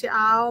 Gotcha.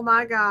 Oh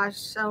my gosh,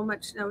 so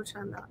much. No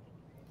time up.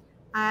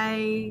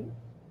 I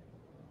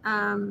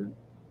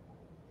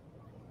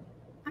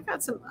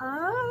got some.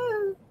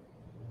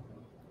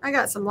 I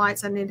got some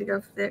lights I need to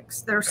go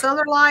fix. They're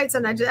solar lights,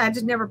 and I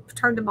just never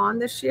turned them on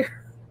this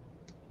year.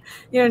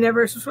 You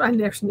know, I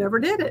never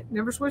did it.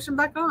 Never switched them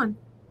back on.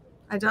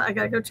 I got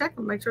to go check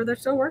them, make sure they're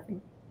still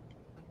working.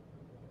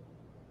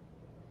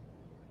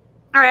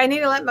 All right, I need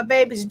to let my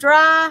babies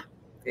dry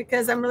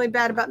because I'm really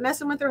bad about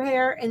messing with their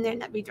hair and then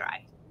that be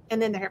dry, and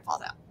then the hair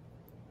falls out.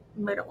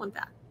 We don't want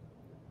that.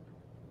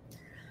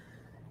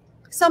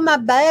 So my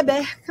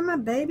baby, can my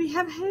baby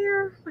have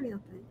hair? What do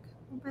you think?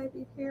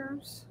 Baby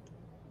hairs.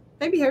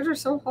 Baby hairs are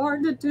so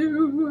hard to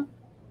do.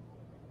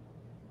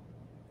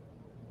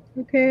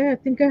 Okay, I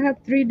think I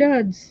have 3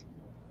 duds.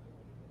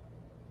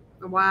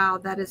 Wow,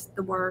 that is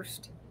the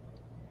worst.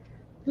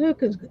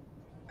 Look,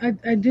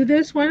 I do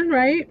this one,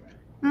 right?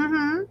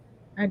 Mm-hmm.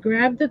 I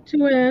grab the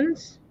 2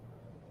 ends.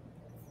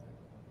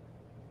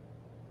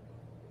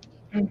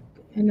 And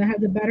I have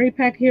the battery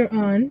pack here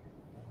on.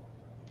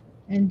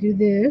 And do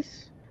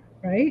this,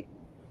 right?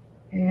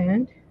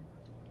 And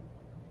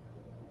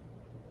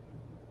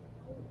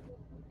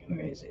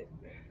where is it?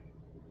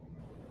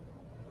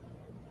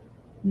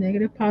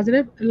 Negative,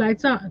 positive,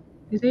 lights on.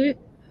 You see it?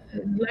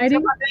 Lighting.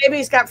 So my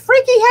baby's got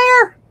freaky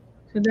hair.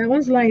 So that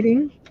one's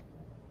lighting.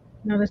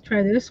 Now let's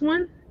try this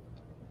one.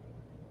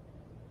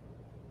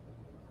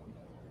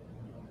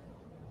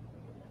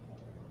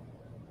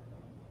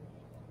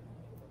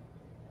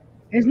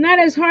 It's not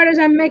as hard as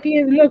I'm making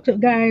it look,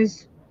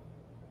 guys.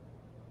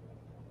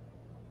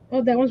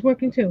 Oh, that one's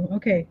working too.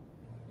 Okay,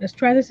 let's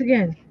try this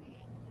again.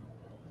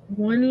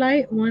 One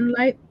light,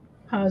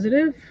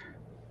 positive.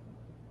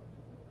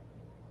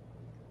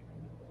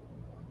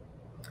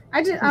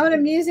 What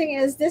I'm using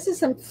is, this is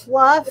some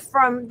fluff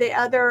from the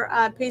other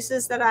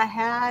pieces that I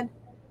had.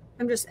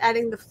 I'm just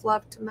adding the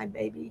fluff to my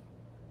baby.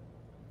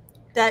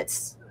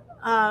 That's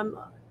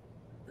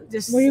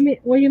just. What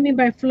do you mean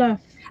by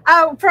fluff?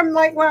 Oh, from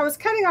like when I was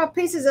cutting off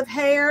pieces of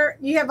hair,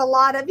 you have a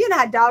lot of, you know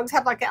how dogs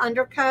have like an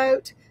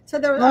undercoat. So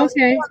I was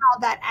pulling all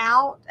that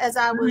out as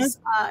I was,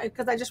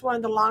 because I just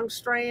wanted the long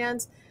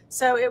strands.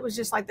 So it was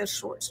just like the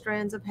short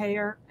strands of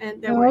hair,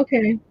 and they were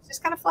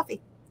just kind of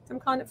fluffy. So I'm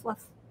calling it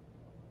fluff.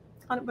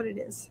 On it what it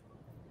is.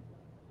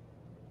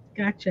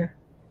 Gotcha.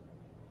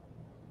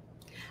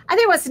 I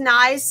think what's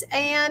nice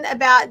and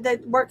about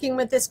the working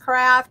with this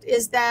craft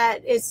is that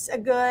it's a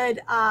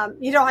good,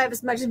 you don't have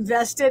as much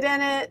invested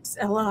in it.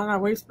 Well,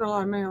 we spent a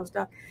lot of money on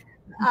stuff.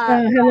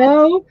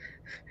 Hello?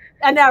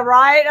 I know,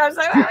 right? I was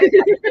like,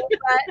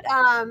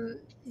 but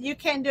you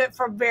can do it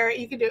for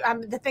you can do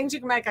the things you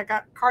can make. I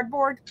got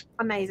cardboard,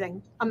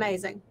 amazing.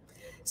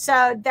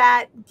 So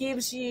that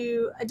gives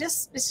you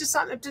it's just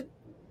something to.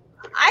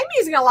 I'm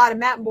using a lot of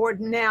mat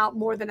board now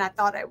more than I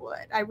thought I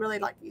would. I really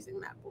like using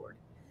mat board.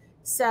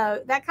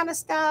 So that kind of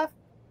stuff,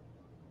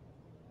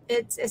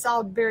 it's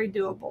all very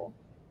doable.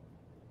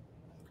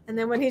 And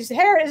then when his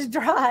hair is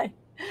dry,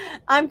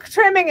 I'm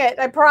trimming it.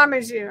 I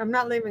promise you. I'm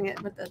not leaving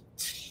it with the.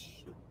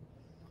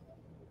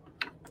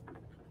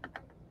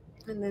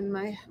 And then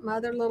my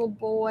other little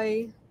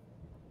boy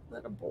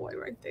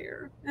right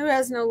there, who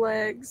has no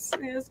legs.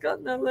 He has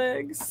got no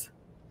legs.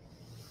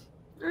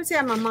 Let's see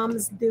how my mom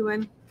is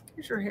doing.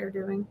 How's your hair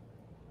doing?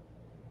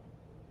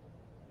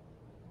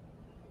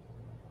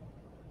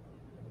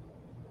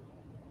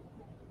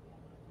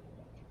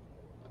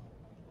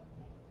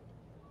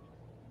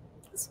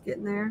 It's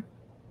getting there.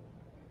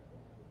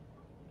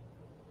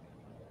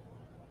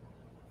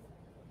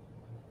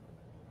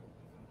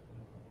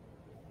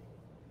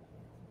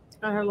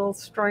 Got her little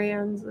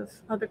strands of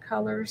other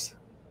colors.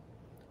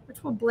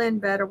 which will blend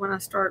better when I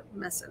start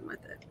messing with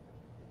it.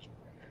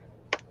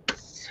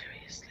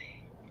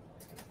 Seriously.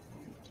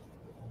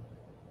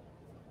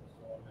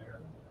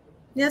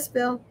 Yes,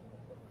 Bill,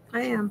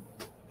 I am.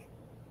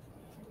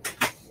 I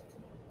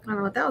don't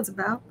know what that was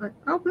about, but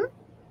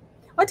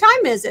what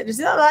time is it? Is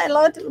it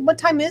what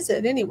time is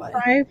it anyway?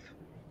 5.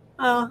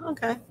 Oh,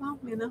 okay. Well,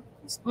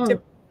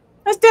 Oh.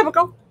 that's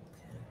typical.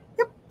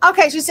 Yep.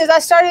 Okay, she says I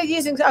started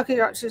using.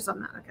 Okay, she's on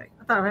that. Okay,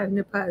 I thought I had a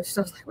new post.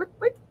 I was like, what?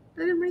 Wait,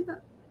 I didn't read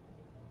that.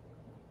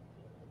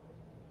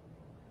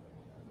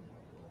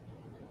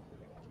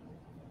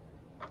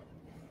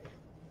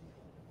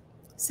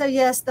 So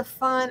yes, the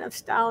fun of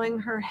styling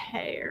her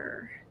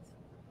hair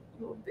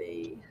will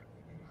be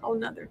a whole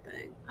nother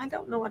thing. I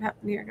don't know what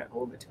happened here. I got a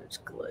little bit too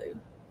much glue.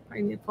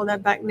 I need to pull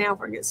that back now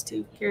before it gets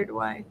too carried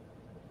away.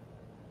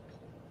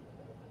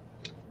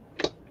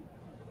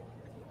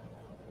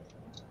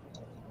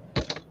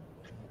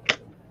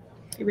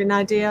 Give you an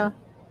idea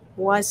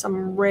why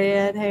some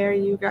red hair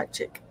you got,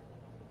 chick.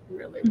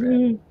 Really red.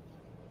 Mm-hmm.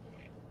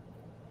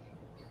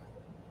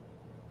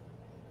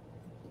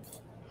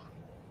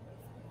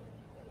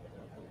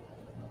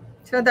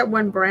 She had that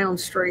one brown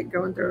streak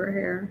going through her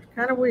hair.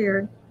 Kind of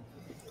weird.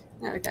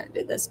 Now I gotta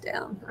do this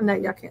down. I know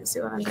y'all can't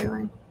see what I'm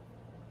doing.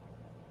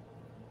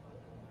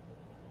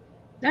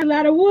 That's a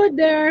lot of wood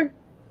there.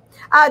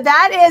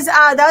 That is,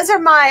 those are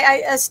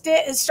my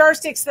star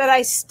sticks that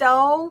I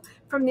stole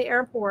from the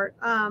airport.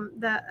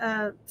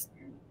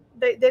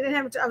 They didn't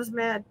have. I was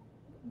mad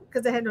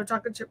because they had no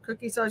chocolate chip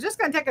cookies. So I was just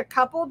going to take a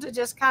couple to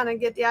just kind of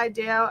get the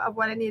idea of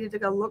what I needed to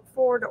go look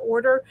for to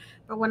order.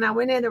 But when I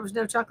went in, there was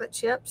no chocolate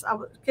chips.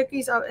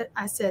 Cookies.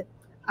 I said,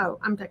 "Oh,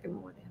 I'm taking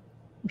more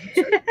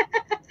then."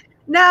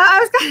 No, I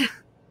was kind of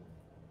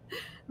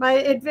my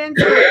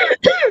adventure.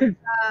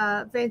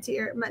 Fancy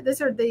air.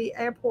 These are the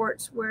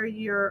airports where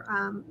you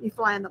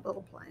fly in the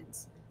little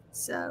planes.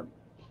 So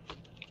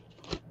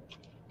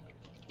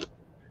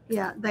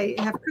yeah, they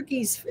have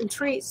cookies and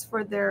treats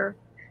for their.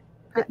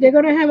 They're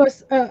gonna have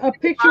a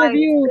picture of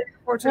you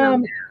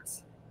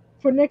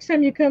for next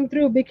time you come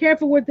through. Be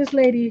careful with this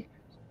lady.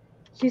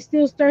 She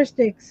steals star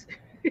sticks.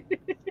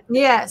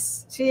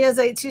 Yes,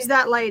 she's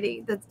that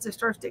lady. That's the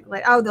star stick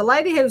lady. Oh, the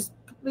lady who's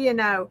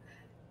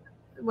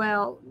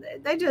well,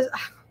 they're just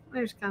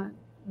kind of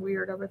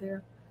weird over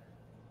there.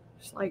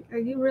 It's like, are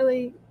you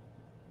really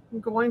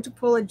going to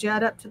pull a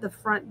jet up to the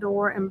front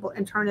door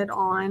and turn it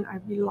on?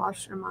 Have you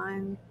lost your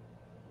mind?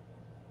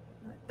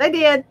 They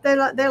did. They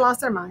lost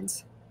their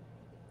minds.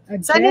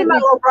 So I need my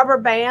little rubber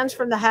bands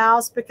from the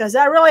house because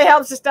that really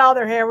helps to style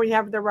their hair when you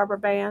have the rubber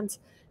bands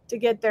to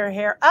get their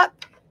hair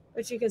up.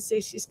 But you can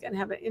see she's going to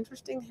have an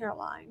interesting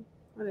hairline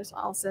when it's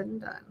all said and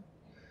done.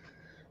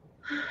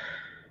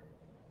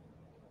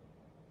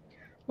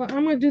 Well,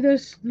 I'm gonna do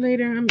this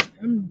later.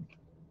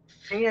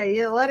 Yeah,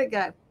 you let it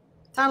go.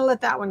 Time to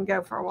let that one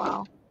go for a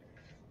while.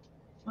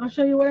 I'll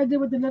show you what I did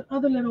with the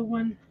other little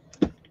one,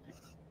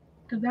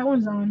 because that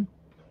one's on.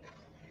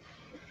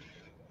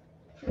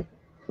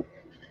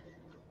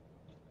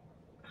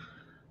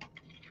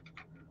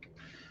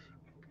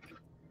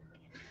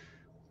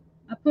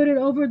 I put it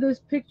over this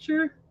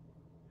picture.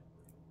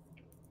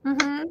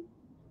 Mm-hmm.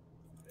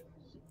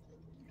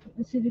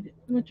 Let's see.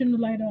 I'm gonna turn the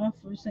light off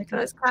for a second. So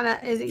it's kind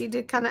of, you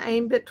did kind of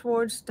aim it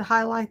towards to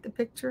highlight the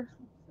picture.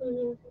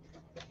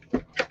 Mm-hmm.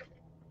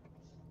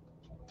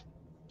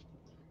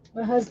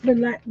 My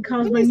husband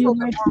calls my new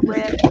lights.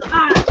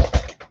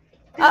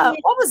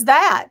 What was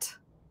that?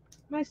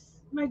 My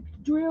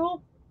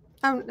drill.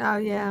 Oh no,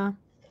 yeah.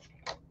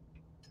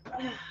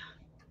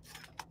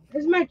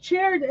 Is my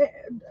chair?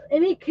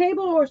 Any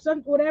cable or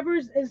whatever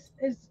is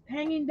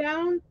hanging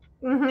down?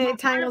 Mm-hmm. It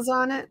tangles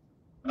on it.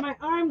 My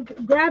arm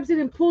grabs it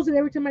and pulls it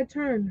every time I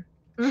turn.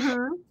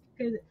 Mm-hmm.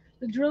 Okay,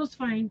 the drill's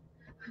fine.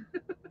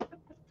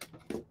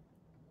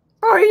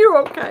 Oh, you're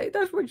okay.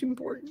 That's what's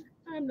important.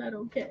 I'm not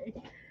okay.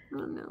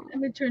 Oh no. Let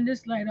me turn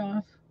this light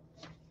off.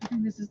 I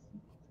think this is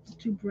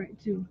too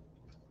bright too.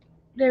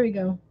 There we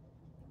go.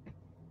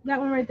 That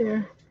one right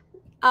there.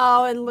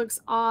 Oh, it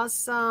looks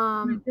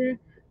awesome. Right there.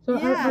 So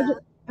yeah.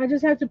 I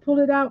just have to pull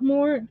it out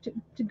more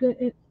to get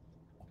it.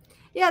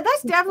 Yeah,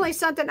 that's definitely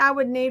something I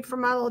would need for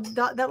my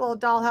that little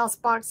dollhouse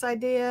box I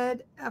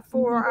did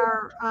for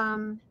our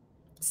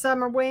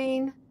summer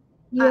ween.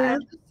 Yeah.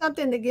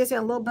 Something that gives you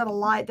a little bit of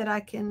light that I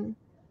can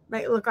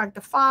make it look like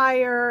the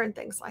fire and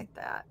things like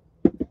that.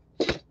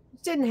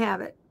 Didn't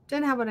have it.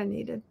 Didn't have what I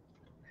needed.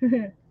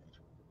 I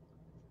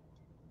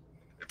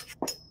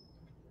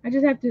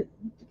just have to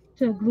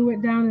glue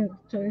it down,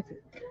 so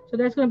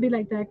that's gonna be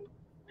like that.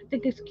 I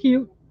think it's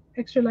cute.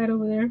 Extra light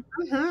over there.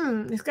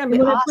 Mm-hmm. It's gonna be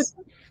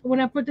awesome.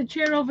 When I put the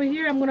chair over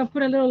here, I'm gonna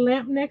put a little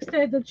lamp next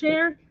to the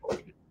chair.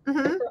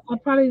 Mm-hmm. So I'll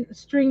probably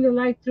string the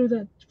light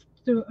through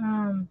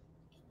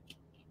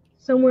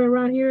somewhere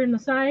around here in the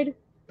side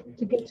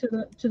to get to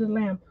the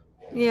lamp.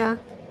 Yeah.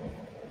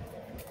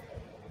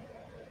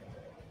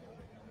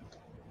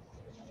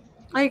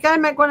 Oh, you gotta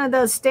make one of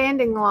those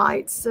standing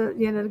lights,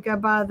 to go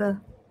by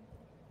the.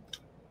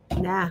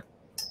 Nah.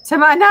 So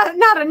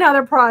not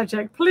another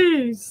project,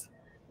 please.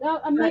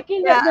 I'm But,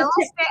 making yeah,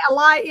 a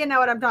light. You know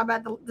what I'm talking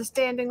about? The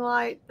standing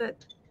light, the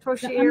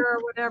crochet or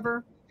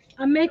whatever.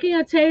 I'm making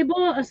a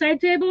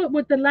side table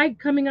with the light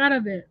coming out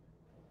of it.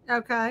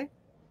 Okay.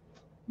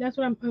 That's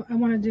what I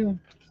want to do.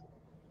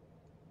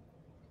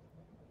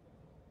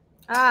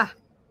 Ah,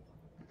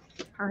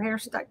 her hair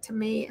stuck to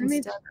me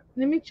instead.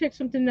 Let me check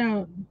something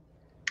out.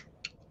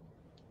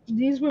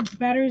 These were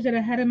batteries that I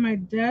had in my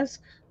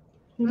desk.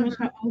 Who knows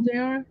how old they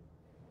are?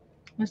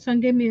 My son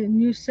gave me a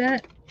new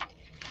set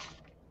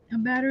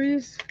of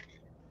batteries.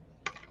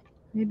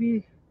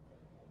 Maybe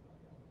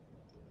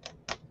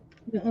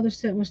the other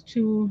set was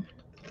too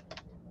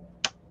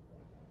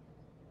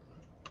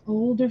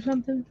old or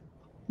something.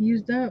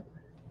 Used up.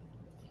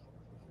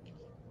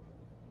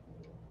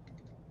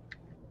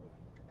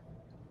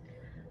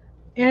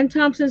 Ann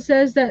Thompson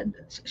says that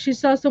she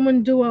saw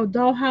someone do a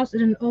dollhouse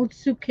in an old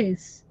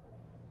suitcase.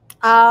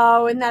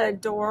 Oh, isn't that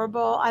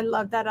adorable? I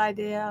love that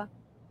idea.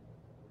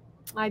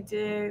 I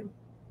do.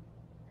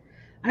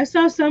 I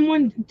saw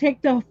someone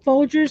take the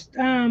Folgers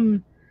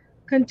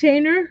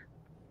container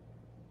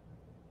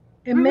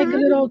and make a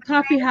little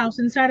coffee house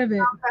inside of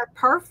it. That's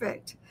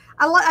perfect.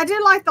 I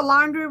do like the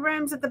laundry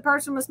rooms that the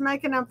person was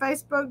making on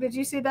Facebook. Did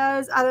you see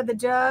those out of the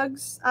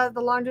jugs,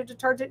 the laundry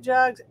detergent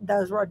jugs?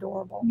 Those were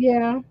adorable.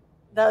 Yeah.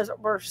 Those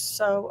were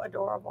so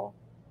adorable.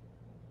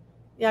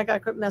 Yeah, I got to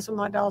quit messing with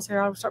my doll's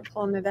hair. I'll start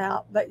pulling it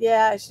out. But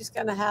yeah, she's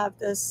going to have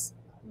this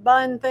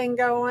bun thing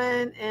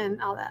going and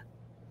all that.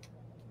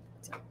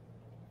 So,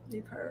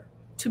 leave her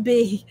to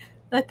be.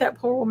 Let that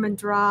poor woman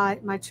dry.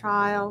 My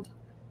child.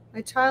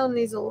 My child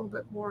needs a little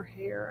bit more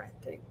hair,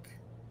 I think.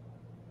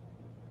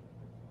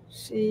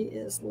 She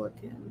is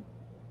looking.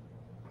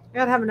 I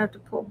got to have enough to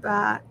pull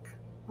back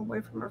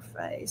away from her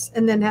face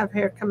and then have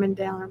hair coming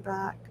down her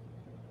back.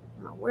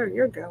 I don't know where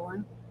you're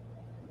going.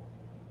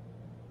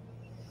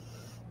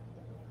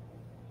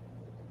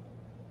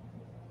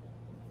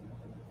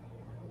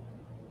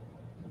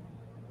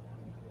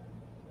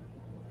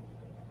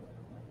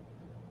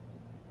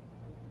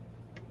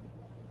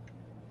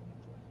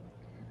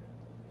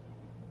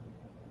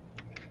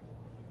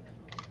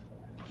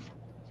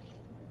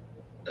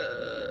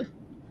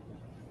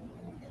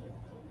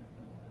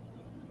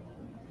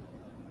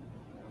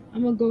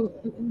 I'm gonna go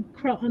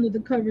crawl under the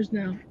covers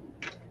now.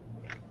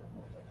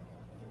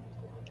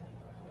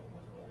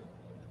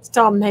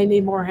 Still may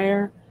need more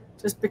hair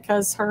just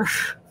because her.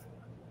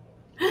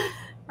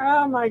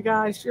 Oh my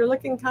gosh, you're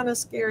looking kind of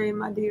scary,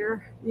 my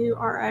dear. You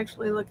are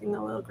actually looking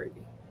a little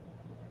creepy.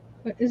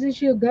 But isn't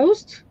she a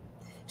ghost?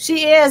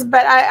 She is,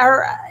 but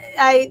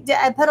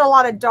I put a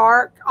lot of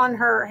dark on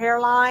her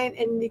hairline,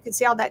 and you can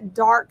see all that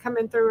dark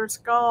coming through her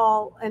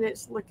skull, and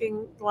it's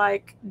looking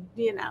like,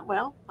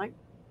 well, like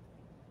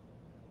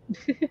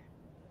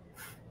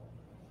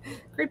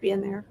creepy in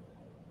there.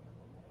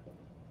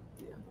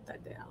 Yeah, put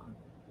that down.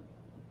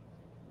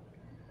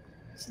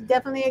 She's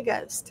definitely a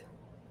ghost.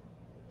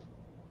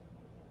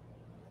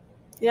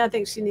 Yeah, I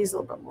think she needs a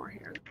little bit more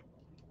hair.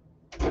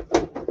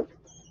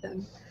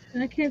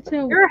 I can't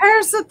tell. Your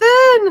hair's so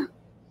thin.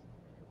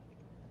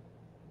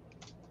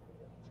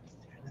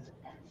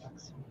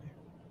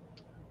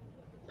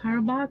 Power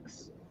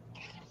box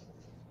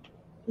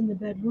in the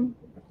bedroom.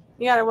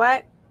 You got a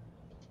what?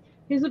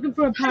 He's looking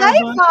for a power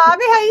Hey, box.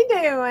 Bobby, how you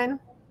doing?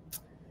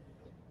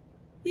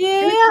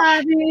 Yeah,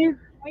 Hey, Bobby.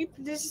 we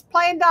just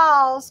playing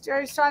dolls.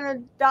 Jerry's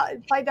trying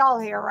to play doll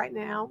hair right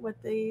now with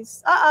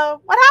these. Uh-oh,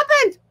 what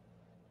happened?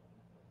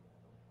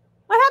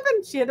 What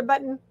happened? She hit a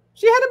button.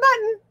 She hit a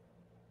button.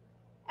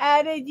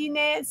 Added you,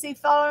 Nancy,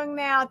 following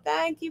now.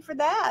 Thank you for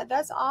that.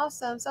 That's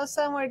awesome. So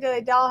similar to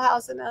the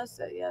dollhouse and us.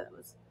 So yeah, that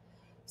was.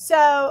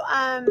 So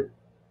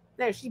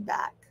there, she's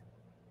back.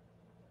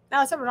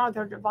 Now something's wrong with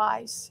her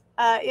device.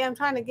 Yeah, I'm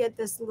trying to get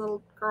this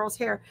little girl's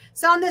hair.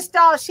 So on this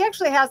doll, she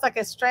actually has like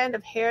a strand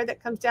of hair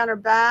that comes down her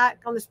back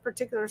on this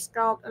particular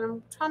sculpt, and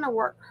I'm trying to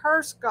work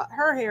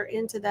her hair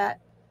into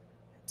that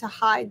to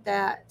hide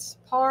that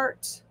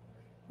part.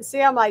 You see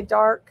how my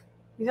dark,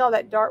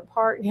 that dark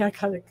part? Yeah, I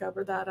kind of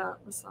cover that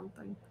up with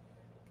something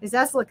because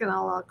that's looking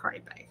a little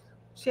creepy.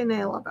 She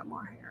needs a little bit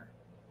more hair.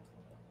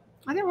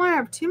 I didn't want to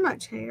have too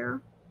much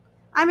hair.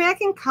 I mean, I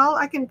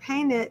can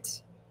paint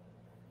it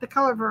the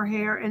color of her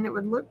hair and it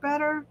would look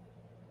better.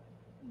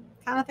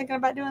 Kind of thinking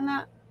about doing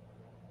that.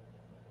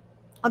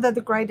 Although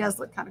the gray does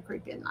look kind of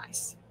creepy and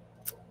nice.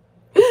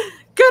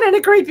 Good in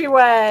a creepy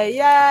way.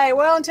 Yay.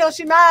 Well, until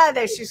she might.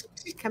 There, she's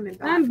coming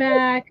back. I'm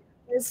back.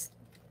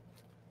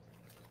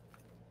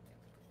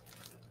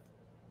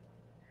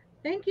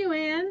 Thank you,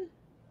 Ann.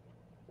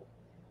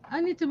 I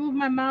need to move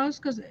my mouse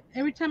because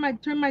every time I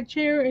turn my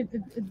chair, it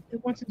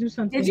wants to do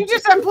something. Did you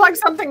just unplug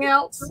something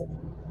else?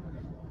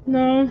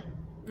 No.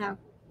 No.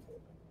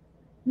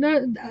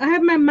 No, I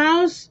have my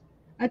mouse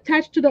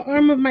attached to the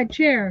arm of my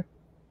chair.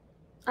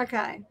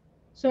 Okay.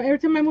 So every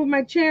time I move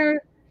my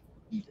chair,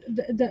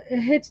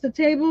 it hits the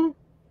table.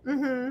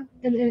 Mm-hmm.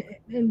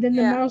 And then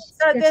the mouse.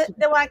 So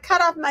when I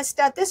cut off my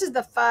stuff, this is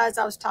the fuzz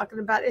I was talking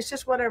about. It's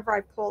just whatever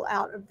I pull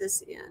out of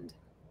this end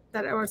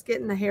that I was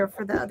getting the hair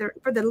for the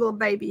little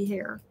baby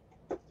hair.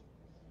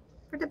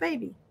 For the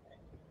baby.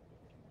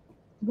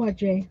 What,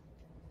 Jay?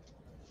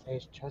 They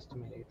just trusted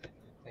me.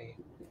 They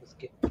just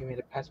give me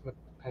the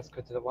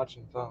passcode to the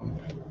watching phone.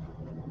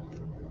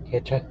 Yeah,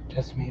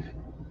 trust me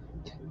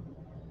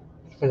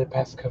for the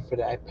passcode for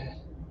the iPad.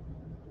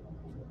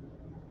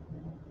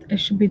 It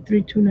should be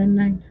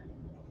 3299.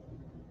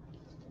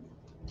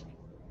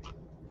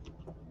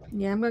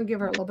 Yeah, I'm gonna give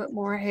her a little bit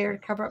more hair to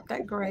cover up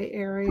that gray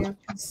area.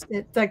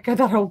 That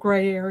whole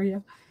gray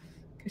area,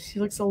 because she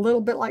looks a little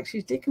bit like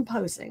she's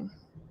decomposing.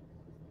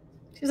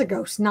 She's a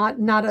ghost, not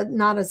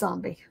a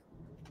zombie.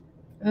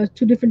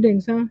 Two different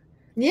things, huh?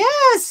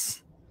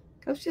 Yes,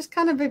 ghosts just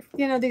kind of,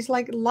 you know, these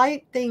like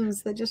light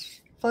things that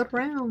just float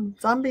around.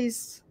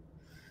 Zombies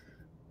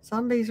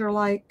are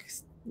like,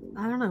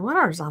 I don't know, what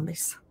are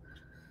zombies?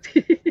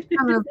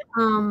 Kind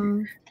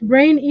of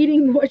Brain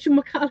eating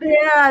whatchamacallit.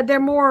 yeah, they're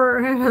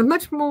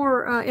much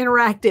more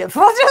interactive.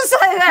 I'll just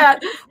say that.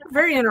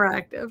 Very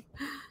interactive.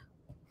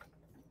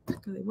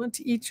 They want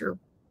to eat you.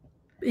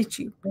 Eat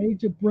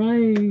your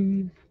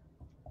brain.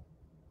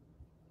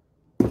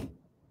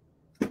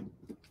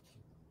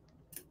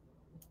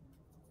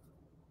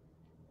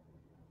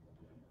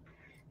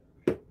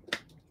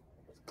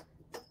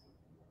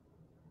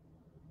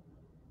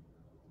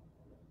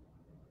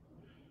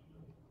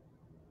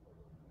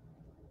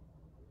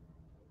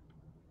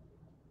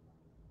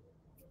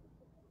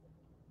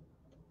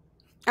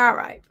 All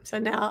right. So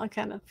now I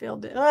kind of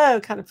filled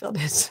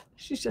it.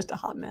 She's just a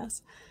hot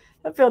mess.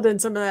 I filled in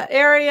some of that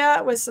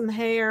area with some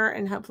hair,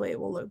 and hopefully it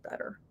will look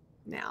better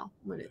now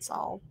when it's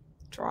all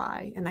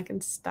dry and I can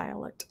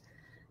style it.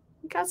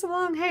 You got some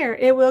long hair.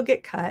 It will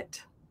get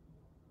cut.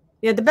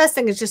 Yeah, the best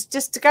thing is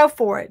just to go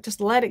for it. Just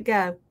let it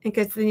go,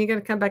 because then you're going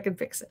to come back and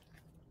fix it.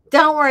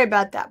 Don't worry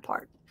about that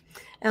part.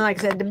 And like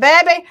I said,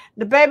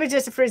 the baby's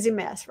just a frizzy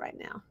mess right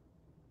now.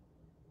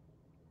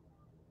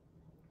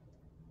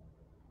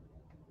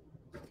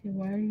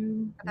 Why are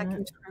you? I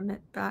can trim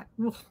it back.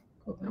 Ugh,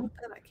 no,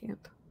 that I can't.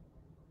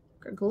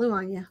 Got glue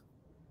on you.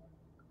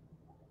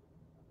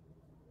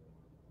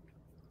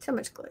 Too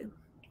much glue.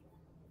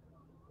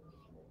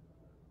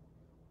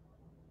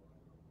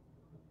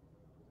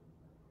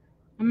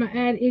 I'm gonna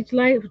add each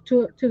light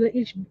to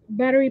each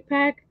battery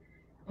pack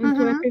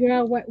until I figure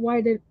out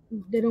why they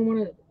don't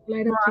want to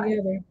light up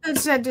together.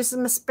 Is that just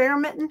some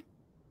experimenting?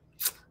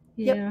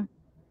 Yeah,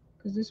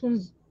 because this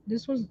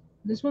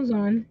one's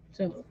on.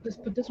 So let's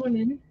put this one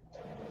in.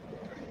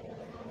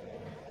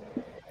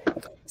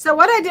 So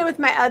what I did with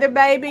my other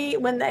baby,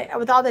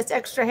 with all this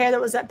extra hair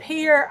that was up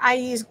here, I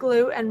used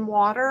glue and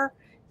water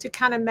to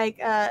kind of make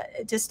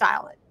to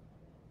style it,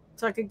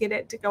 so I could get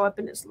it to go up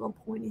in this little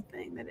pointy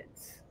thing that it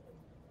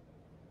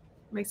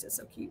makes it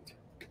so cute.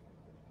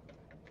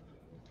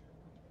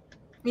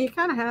 You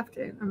kind of have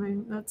to. I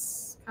mean,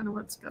 that's kind of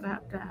what's going to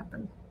have to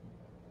happen.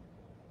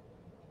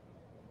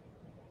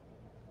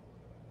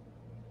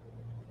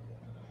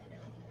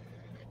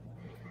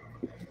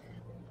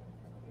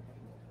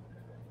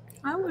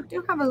 Oh, we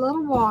do have a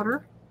little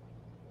water.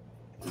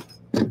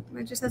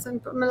 I just have to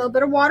put a little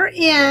bit of water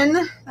in.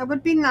 That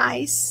would be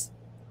nice.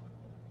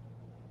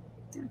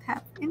 Don't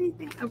have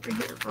anything over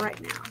here for right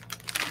now.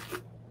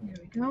 There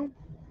we go.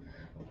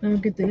 Now we'll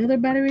get the other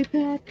battery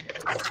pack.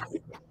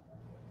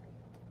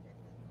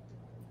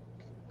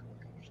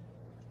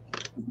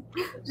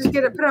 Just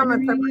get it, put it on my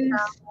paper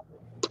now.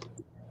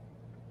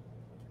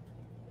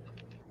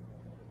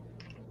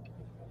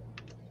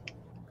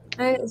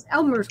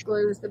 Elmer's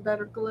glue is the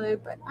better glue,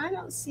 but I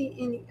don't see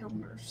any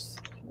Elmer's.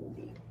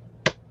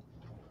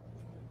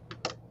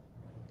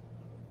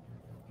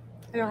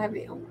 I don't have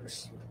any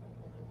Elmer's.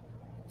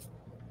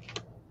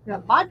 You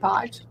have Mod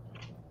Podge.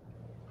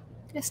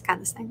 This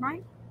kind of thing,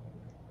 right?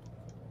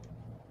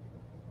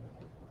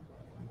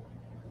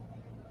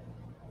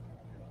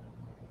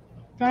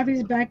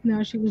 Fabi's back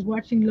now. She was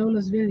watching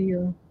Lola's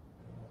video.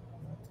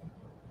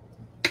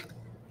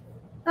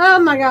 Oh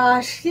my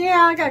gosh.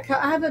 Yeah,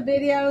 I have a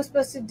video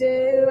supposed to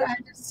do. I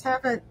just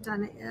haven't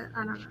done it yet.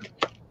 I don't know.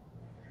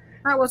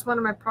 That was one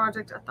of my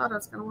projects I thought I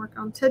was going to work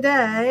on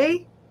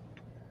today.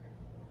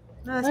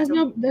 That's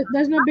no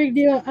big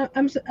deal.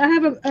 I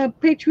have a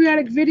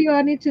patriotic video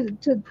I need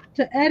to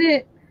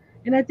edit,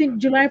 and I think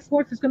July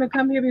 4th is going to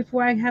come here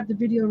before I have the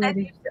video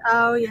ready.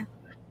 Oh yeah.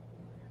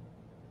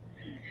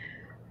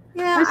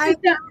 Yeah, I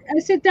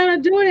sit down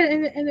and do it,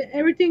 and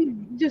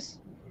everything just,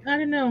 I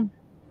don't know.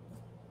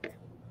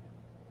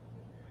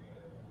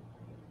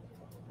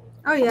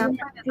 Oh yeah.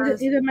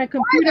 Either my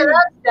computer.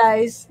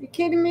 Days. You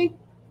kidding me?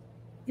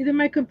 Either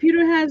my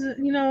computer has,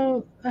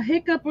 a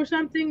hiccup or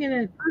something, and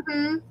it,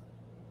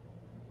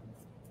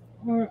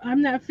 or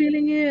I'm not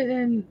feeling it,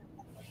 and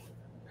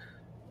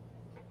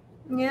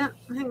yeah.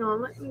 Hang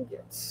on, let me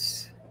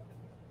get.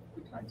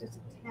 I just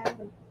have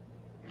a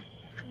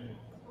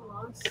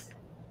gloss.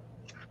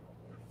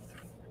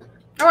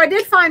 Oh, I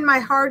did find my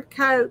hard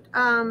coat.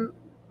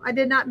 I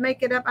did not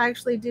make it up. I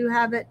actually do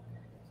have it.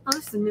 Oh,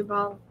 this is a new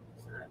ball.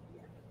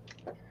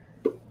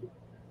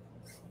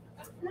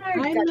 I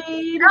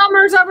made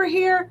Elmer's over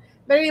here.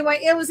 But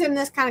anyway, it was in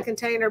this kind of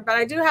container. But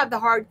I do have the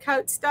hard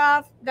coat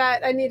stuff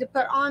that I need to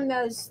put on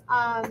those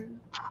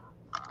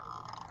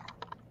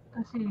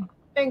Let's see.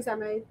 things I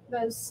made.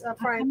 Those I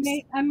frames.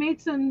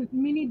 made some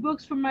mini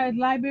books for my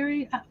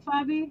library at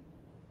Fabi,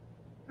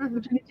 Mhm.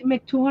 which I need to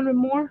make 200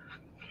 more.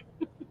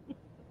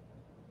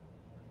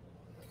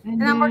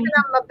 And I'm working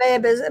on my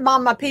babies,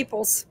 on my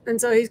peoples, and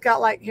so he's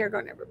got like hair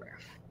going everywhere.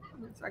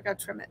 So I got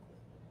to trim it.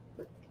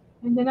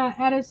 And then I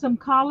added some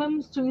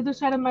columns to either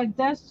side of my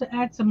desk to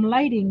add some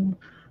lighting,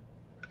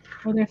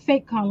 or they're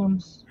fake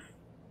columns.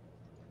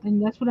 And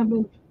that's what I've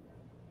been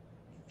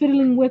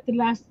fiddling with the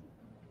last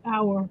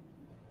hour,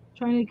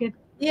 trying to get.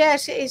 Yeah,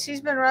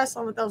 she's been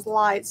wrestling with those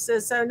lights.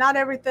 So not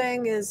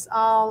everything is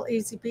all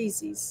easy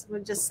peasies. We're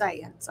just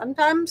saying.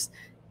 Sometimes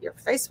you're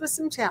faced with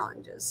some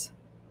challenges.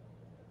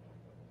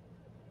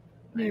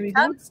 There we It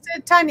go. comes to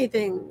tiny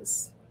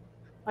things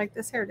like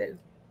this hairdo.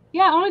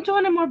 Yeah, only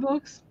 200 more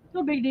books.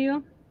 No big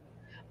deal.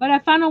 But I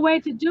found a way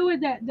to do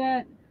it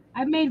that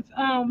I made.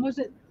 Was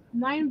it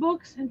 9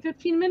 books in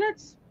 15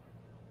 minutes?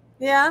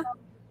 Yeah,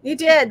 you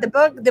did.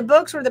 The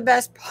books were the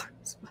best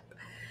parts.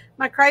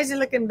 My crazy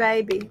looking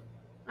baby.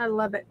 I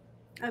love it.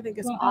 I think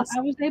it's Well, awesome.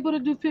 I was able to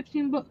do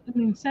 15 books. I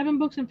mean, 7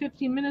 books in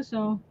 15 minutes.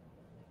 So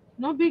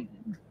no big.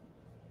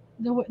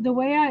 The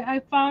way I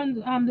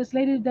found this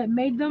lady that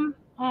made them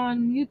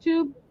on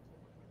YouTube.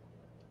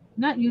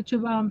 Not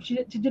YouTube.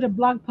 She did a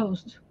blog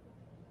post,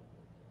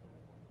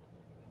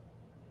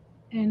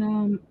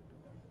 and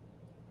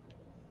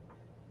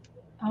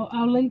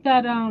I'll link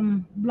that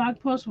blog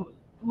post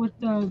with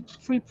the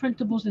free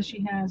printables that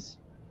she has.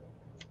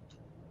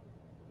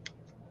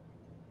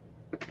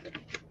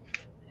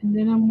 And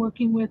then I'm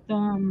working with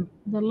the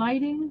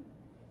lighting.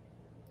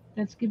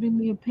 That's giving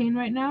me a pain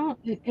right now.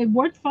 It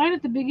worked fine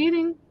at the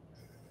beginning.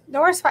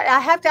 Doris, I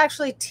have to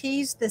actually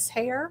tease this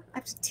hair. I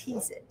have to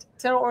tease it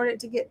in order it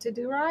to get to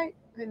do right.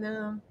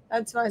 And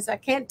that's why I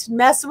can't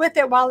mess with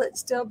it while it's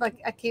still, but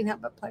I can't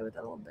help but play with it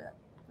a little bit.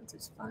 It's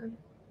just fun.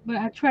 But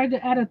I tried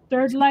to add a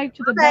third light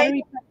to the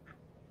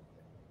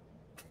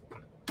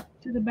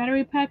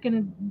battery pack, and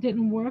it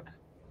didn't work.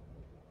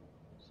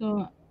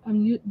 So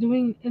I'm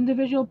doing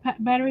individual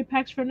battery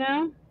packs for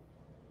now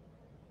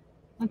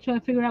until I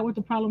figure out what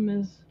the problem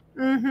is.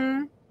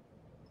 Mm-hmm.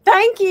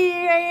 Thank you,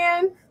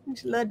 Ann.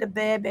 She loved the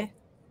baby.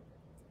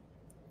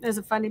 There's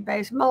a funny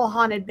baby. I'm a little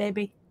haunted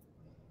baby.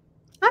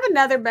 I have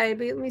another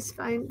baby. Let me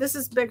find. This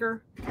is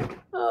bigger.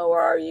 Oh,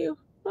 where are you?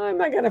 How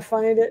am I going to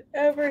find it?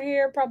 Over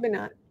here? Probably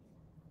not.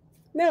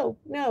 No.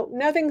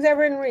 Nothing's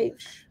ever in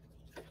reach.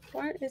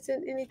 Why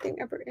isn't anything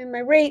ever in my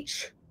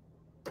reach?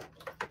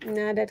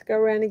 Now I'd have to go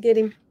around and get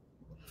him.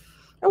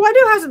 Oh, I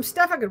do have some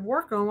stuff I could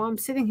work on while I'm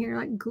sitting here,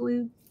 like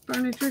glue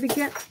furniture to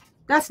get.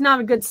 That's not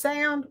a good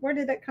sound. Where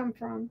did that come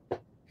from?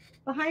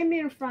 Behind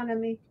me or in front of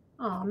me?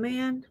 Oh,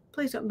 man.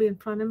 Please don't be in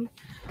front of me.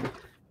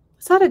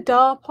 Is that a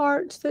doll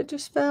part that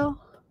just fell?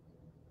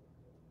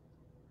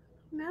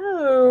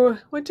 No.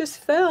 What just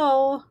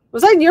fell?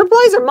 Was that in your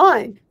place or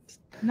mine?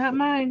 Not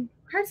mine.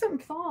 I heard something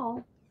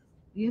fall.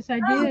 Yes, I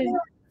did.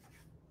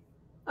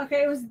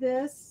 Okay, it was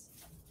this.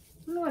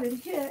 I don't know what it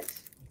hit.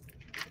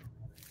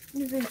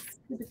 These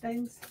stupid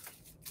things.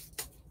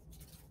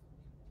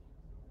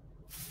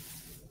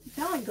 It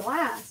felt like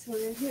glass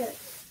when it hit.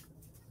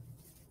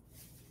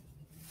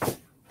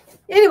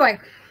 Anyway,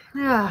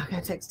 I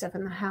gotta take stuff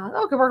in the house.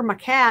 Oh, I could work with my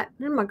cat.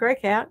 And my gray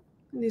cat.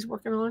 And he's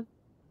working on.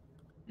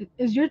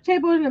 Is your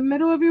table in the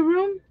middle of your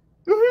room?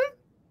 Mm-hmm.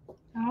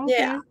 Oh, okay.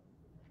 Yeah.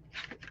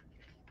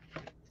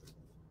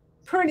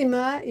 Pretty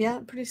much.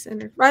 Yeah, pretty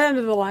centered. Right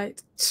under the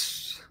light.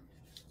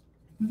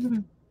 Mm-hmm.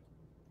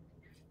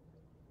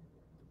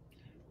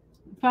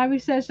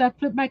 Fabi says I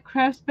flipped my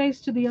craft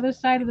space to the other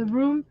side of the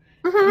room.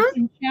 Mm-hmm. It's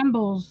in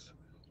shambles.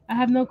 I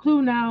have no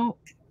clue now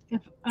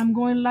if I'm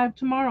going live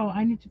tomorrow.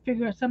 I need to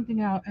figure something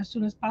out as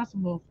soon as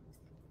possible.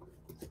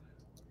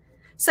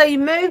 So you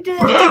moved it.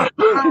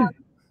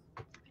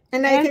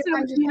 And they Answer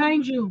was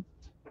behind you.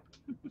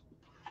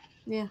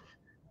 Yeah.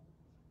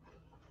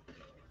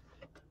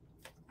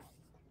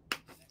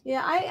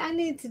 Yeah, I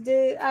need to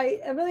do, I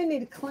really need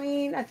to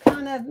clean. I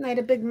kind of made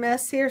a big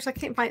mess here, so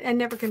I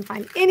never can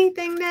find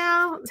anything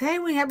now. Hey,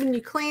 we have when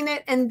you clean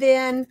it, and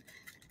then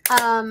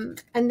I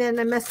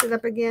messed it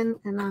up again,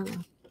 and I don't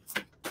know.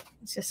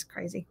 It's just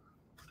crazy.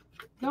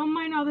 Don't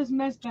mind all this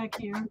mess back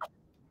here.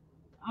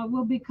 I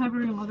will be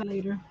covering all that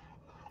later.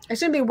 I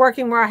should be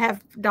working where I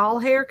have doll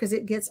hair because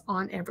it gets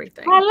on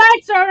everything. My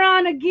lights are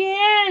on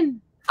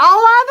again.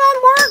 All of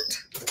them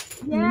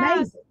worked. Yeah.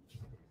 Amazing.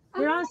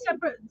 They're on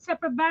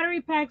separate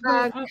battery packs.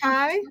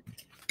 Okay.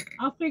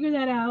 I'll figure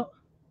that out.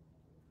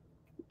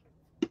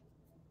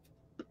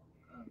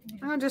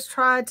 I'll just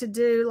try to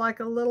do like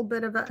a little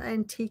bit of an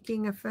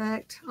antiquing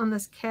effect on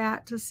this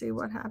cat to see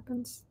what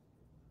happens.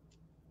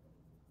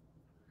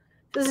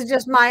 This is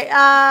just my,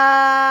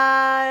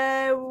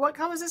 what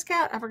color is this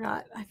cat? I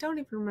forgot. I don't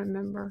even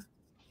remember.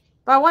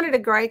 But I wanted a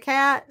gray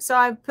cat, so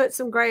I put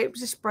some gray,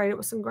 just sprayed it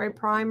with some gray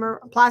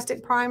primer,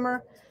 plastic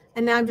primer.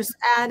 And now I'm just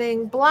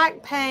adding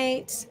black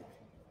paint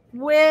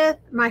with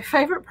my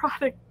favorite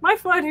product, my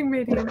floating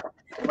medium,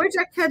 which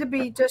I could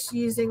be just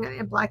using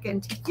a black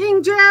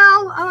antiquing gel.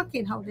 Oh, I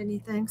can't hold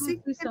anything. See,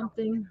 do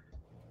something.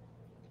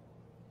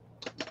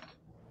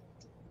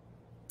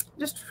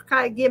 Just to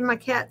kind of give my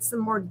cat some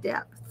more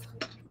depth.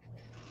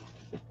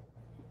 I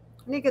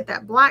need to get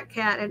that black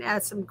cat and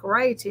add some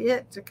gray to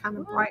it to kind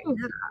of brighten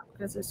it up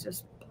because it's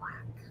just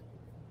black.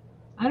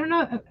 I don't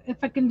know if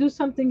I can do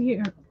something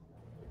here.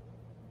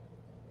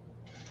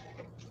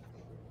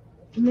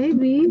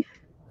 Maybe.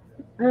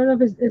 I don't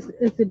know if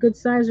it's a good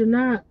size or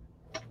not.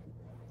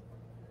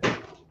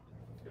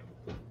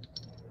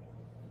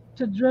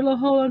 To drill a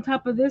hole on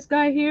top of this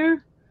guy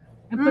here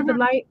and put the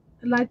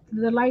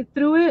light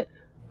through it.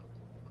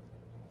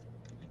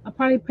 I'll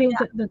probably paint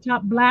the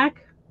top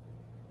black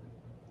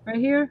right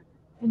here,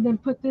 and then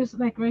put this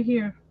like right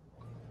here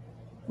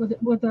with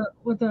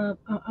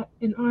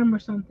an arm or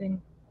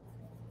something.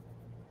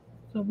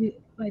 So we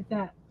like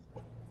that.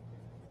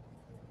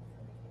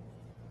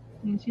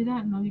 Can you see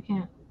that? No, you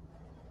can't.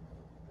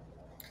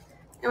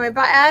 Anyway,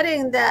 by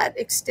adding that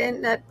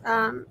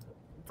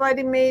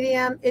floating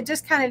medium, it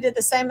just kind of did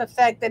the same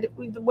effect that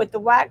with the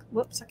wax.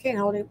 Whoops, I can't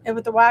hold it. And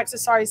with the wax,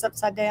 sorry, it's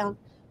upside down.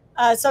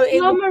 So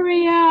hello,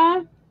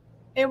 Maria.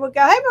 It would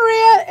go, hey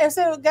Maria, and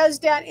so it goes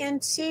down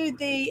into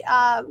the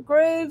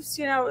grooves,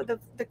 you know,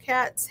 the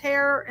cat's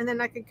hair, and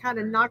then I can kind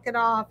of knock it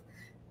off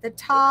the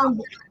top,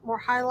 more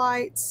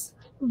highlights.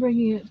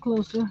 Bringing it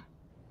closer.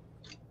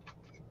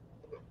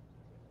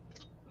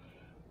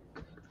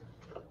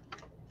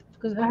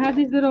 Because I have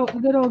these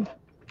little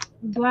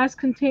glass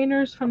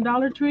containers from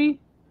Dollar Tree.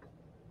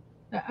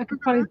 I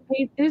could probably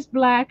paint this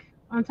black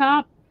on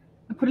top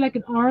and put like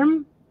an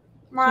arm,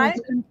 right?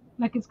 So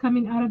like it's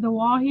coming out of the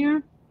wall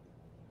here,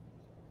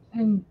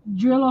 and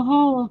drill a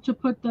hole to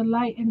put the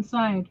light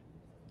inside,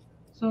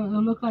 so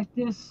it'll look like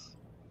this.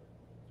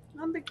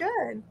 That'll be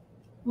good.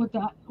 With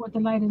the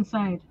light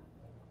inside.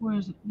 Where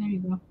is it? There you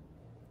go.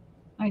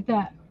 Like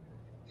that.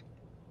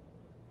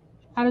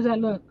 How does that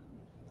look?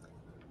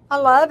 I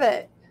love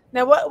it.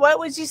 Now, what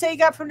would you say you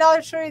got from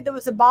Dollar Tree? There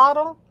was a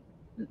bottle?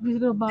 These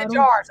little bottles. The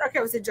jars. Okay,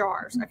 it was the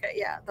jars. Okay,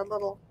 yeah, the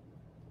little.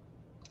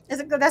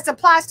 That's a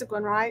plastic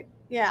one, right?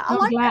 Yeah, I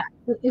like that.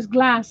 It's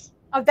glass.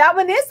 Oh, that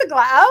one is the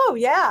glass. Oh,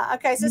 yeah.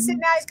 Okay, so see,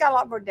 now he's got a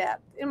lot more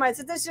depth. Anyway,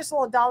 so this is just a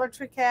little Dollar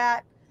Tree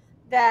cat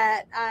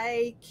that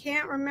I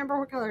can't remember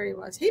what color he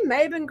was. He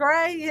may have been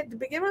gray to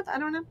begin with. I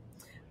don't know.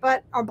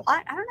 But, or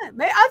black. I don't know.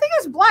 Maybe, I think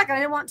it was black, and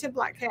I didn't want 2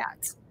 black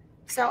cats.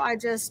 So I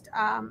just,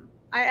 I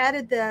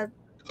added the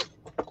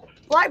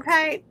black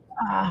paint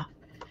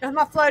with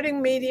my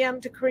floating medium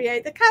to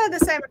create the kind of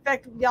the same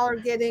effect y'all are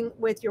getting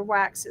with your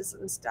waxes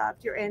and stuff,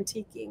 your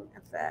antiquing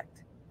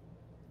effect.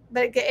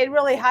 But it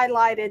really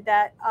highlighted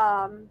that,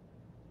 or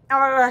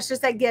I should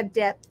say, give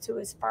depth to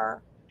his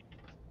fur,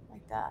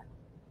 like that.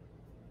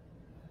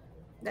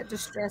 That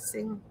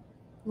distressing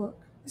look.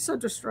 He's so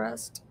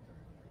distressed.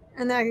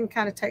 And then I can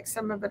kind of take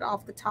some of it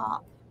off the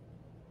top.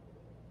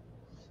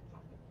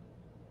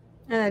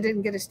 And I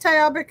didn't get his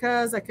tail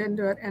because I couldn't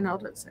do it and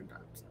hold it at the same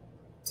time.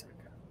 So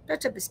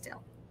touch up his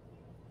tail.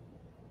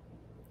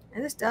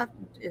 And this stuff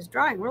is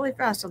drying really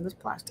fast on this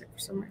plastic for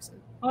some reason.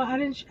 Oh, I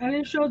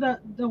didn't show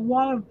the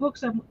wall of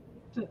books to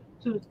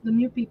the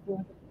new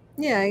people.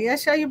 Yeah, you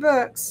gotta show your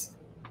books.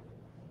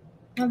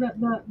 No,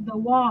 the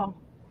wall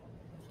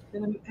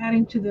that I'm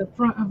adding to the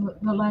front of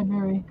the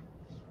library.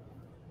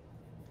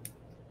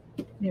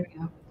 There we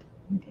go.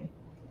 Okay.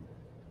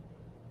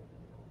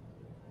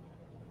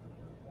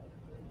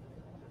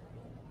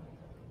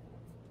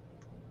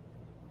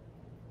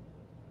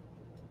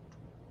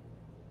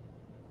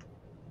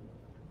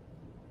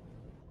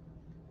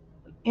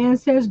 Anne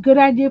says, good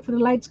idea for the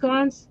light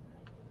sconce.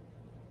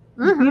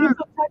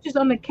 Beautiful touches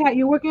on the cat.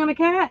 You're working on a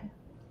cat?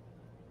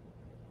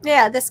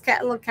 Yeah, this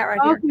little cat right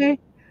here. Okay.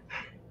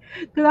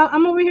 Because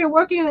I'm over here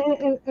working,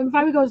 and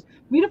Fabi goes,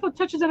 beautiful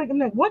touches on it. I'm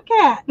like, what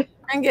cat?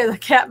 I can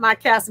give my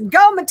cat some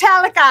gold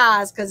metallic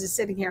eyes because it's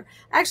sitting here.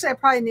 Actually, I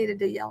probably need to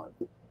do yellow.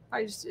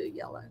 I just do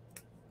yellow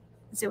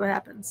and see what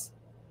happens.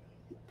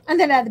 And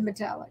then add the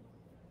metallic.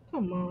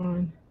 Come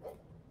on.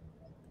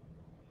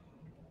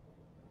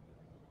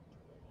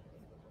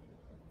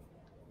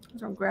 I'm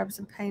going to grab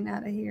some paint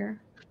out of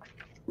here.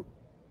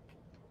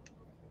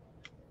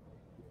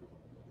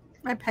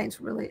 My paint's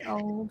really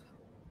old.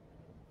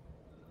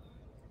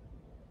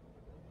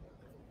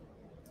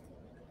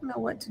 I don't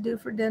know what to do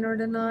for dinner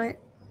tonight.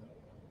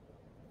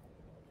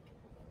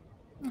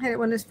 I hate it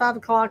when it's 5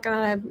 o'clock and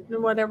I have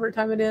whatever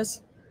time it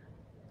is.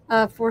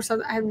 For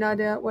something, I have no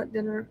idea what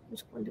dinner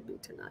is going to be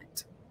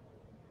tonight.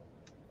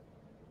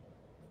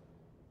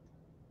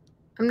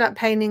 I'm not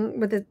painting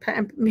with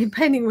I'm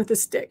painting with a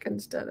stick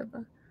instead of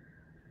a.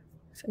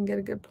 So I can get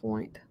a good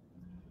point.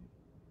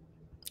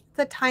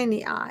 The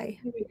tiny eye.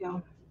 Here we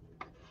go.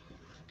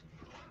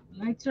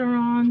 Lights are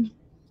on.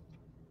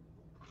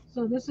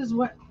 So this is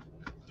what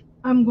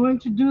I'm going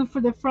to do for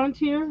the front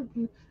here.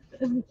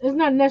 It's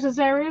not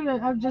necessary.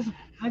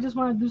 I just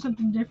want to do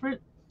something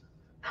different.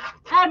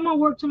 Add more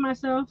work to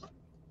myself.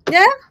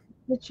 Yeah.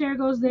 The chair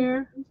goes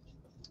there.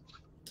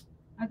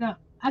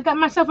 I got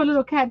myself a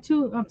little cat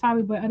too,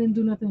 probably, but I didn't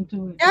do nothing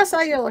to it. Yeah, I saw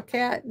your little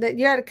cat. That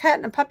you had a cat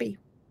and a puppy.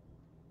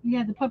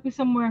 Yeah, the puppy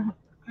somewhere.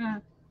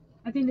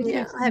 I think the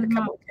I had a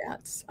couple of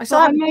cats. I So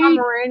saw a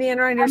Pomeranian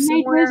right here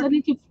somewhere. I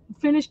need to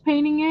finished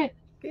painting it.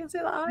 Can you see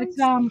the eyes?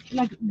 It's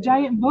like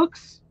giant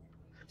books,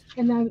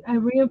 and I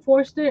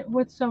reinforced it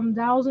with some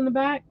dowels in the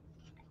back,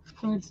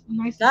 so it's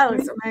nice. That and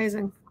looks straight.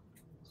 amazing.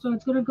 So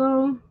it's gonna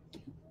go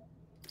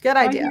Good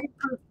right idea.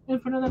 here in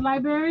front of the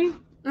library.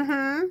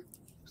 Mm-hmm.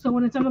 So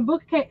when it's on the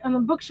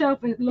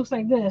bookshelf, it looks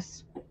like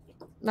this.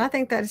 I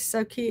think that is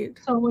so cute.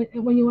 So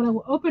when you want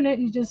to open it,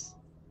 it's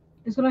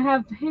gonna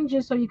have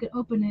hinges so you can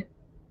open it.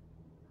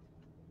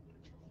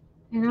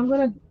 And I'm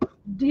gonna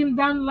dim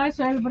down the light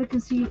so everybody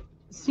can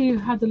see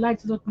how the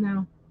lights look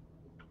now.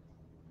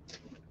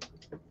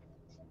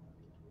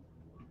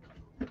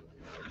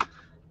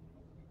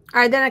 All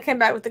right, then I came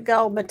back with the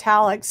gold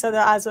metallic so the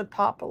eyes would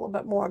pop a little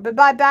bit more. But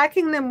by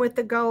backing them with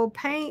the gold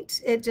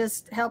paint, it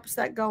just helps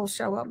that gold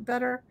show up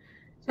better.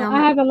 So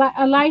I have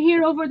a light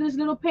here over this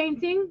little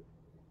painting.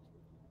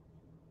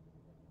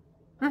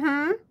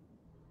 Mm-hmm.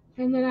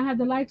 And then I have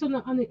the lights on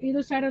the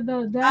either side of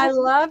the desk. I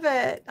love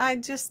it.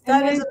 That is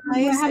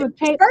amazing.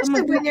 Tape,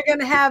 especially when you're going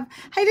to have,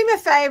 hey, do me a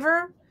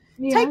favor.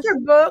 Yes. Take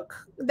your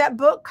book, that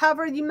book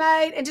cover you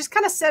made, and just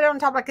kind of set it on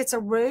top like it's a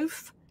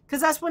roof.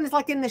 Because that's when it's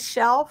like in the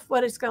shelf,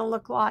 what it's going to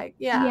look like.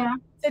 Yeah.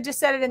 So just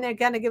set it in there,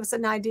 kind of give us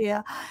an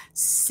idea.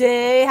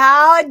 See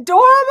how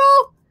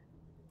adorable?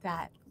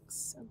 That looks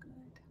so good.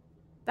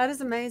 That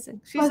is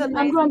amazing. She's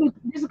amazing.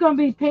 This is going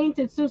to be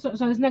painted too, so it's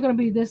not going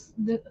to be this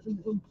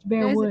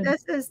bare wood.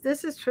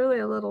 This is truly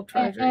a little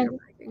treasure and you're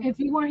making. If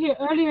you weren't here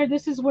earlier,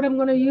 this is what I'm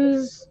going to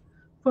use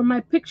for my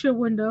picture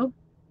window.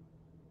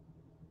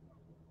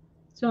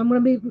 So I'm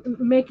going to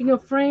be making a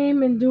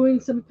frame and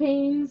doing some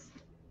panes.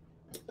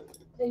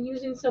 And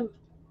using some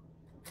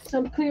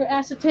clear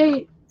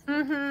acetate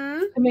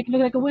to make it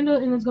look like a window,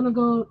 and it's gonna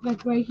go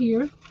like right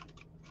here,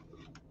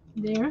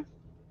 there.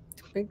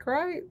 Be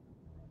great.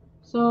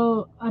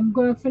 So I'm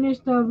gonna finish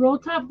the roll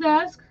top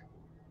desk,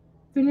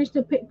 finish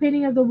the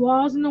painting of the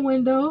walls and the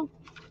window,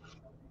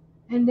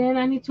 and then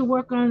I need to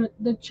work on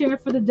the chair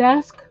for the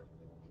desk.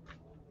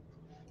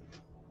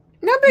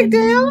 No big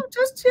deal.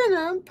 Just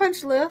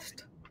punch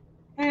list.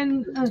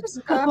 And a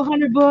couple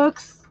hundred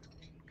books.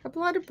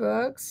 Couple hundred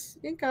books.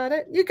 You got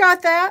it. You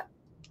got that.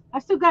 I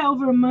still got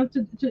over a month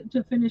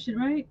to finish it,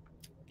 right?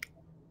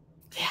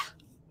 Yeah.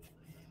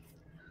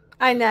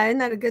 I know. Isn't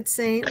that a good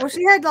scene? Well,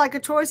 she had like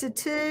a choice of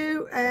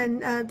two,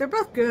 and they're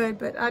both good,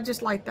 but I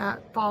just like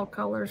that fall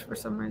colors for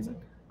some reason.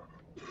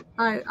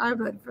 I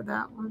voted for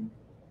that one.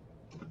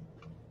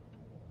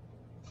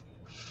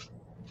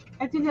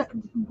 I think that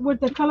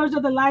with the colors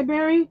of the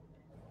library,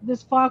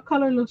 this fall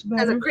color looks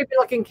better. As a creepy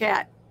looking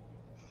cat.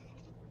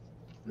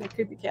 A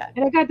creepy cat.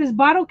 And I got this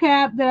bottle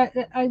cap that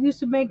I used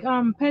to make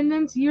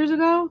pendants years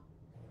ago.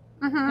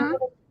 I'm gonna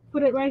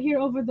put it right here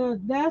over the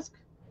desk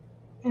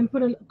and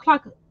put a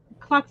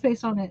clock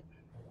face on it.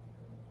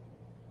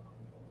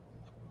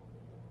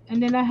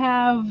 And then I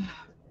have,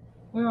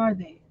 where are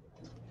they?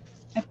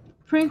 I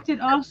printed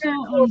also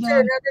on the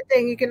another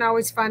thing you can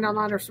always find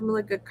online are some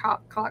really good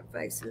clock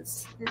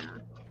faces. Yeah.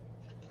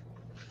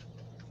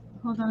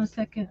 Hold on a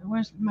second.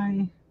 Where's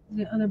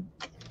the other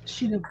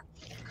sheet of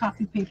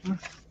copy paper?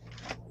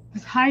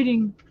 It's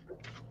hiding.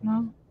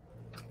 No.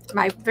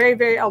 My very,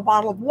 very old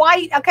bottle of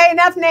white. Okay,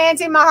 enough,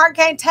 Nancy. My heart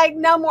can't take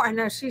no more.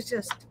 No, she's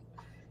just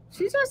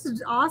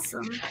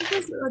awesome.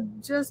 She does a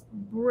just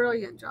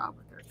brilliant job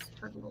with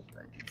her little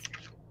things.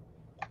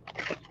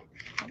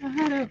 I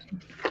had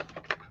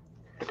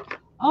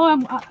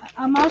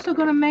I'm also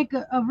gonna make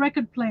a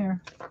record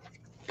player.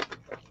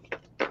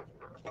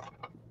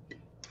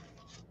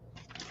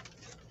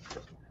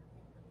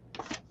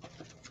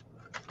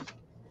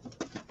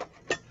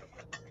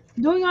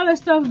 Doing all that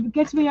stuff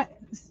gets me out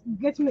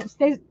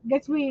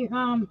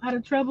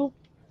of trouble.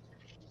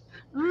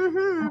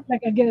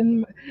 Like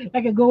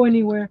I go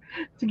anywhere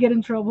to get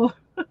in trouble.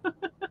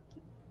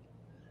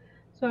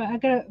 So I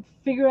gotta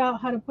figure out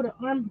how to put an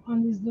arm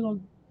on these little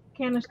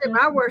canisters.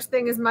 My worst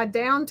thing is my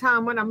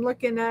downtime when I'm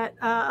looking at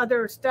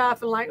other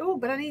stuff and like, oh,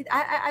 but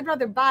I'd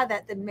rather buy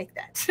that than make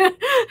that.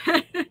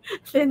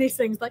 Then these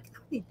things like, I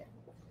need that.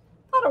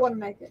 I don't want to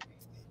make it.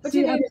 But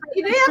you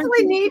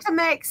definitely need to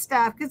make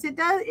stuff because it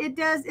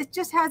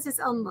just has its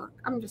own look.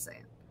 I'm just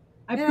saying.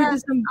 I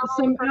printed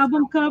some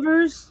album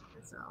covers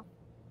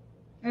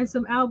and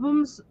some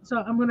albums, so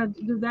I'm gonna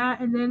do that.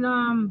 And then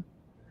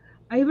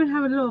I even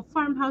have a little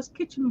farmhouse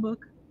kitchen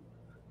book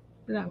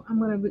that I'm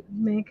gonna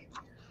make.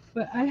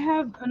 But I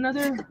have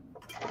another.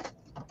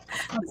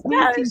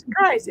 That is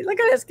crazy. Look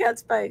at this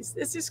cat's face.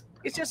 It's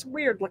just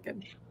weird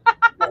looking.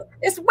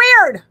 It's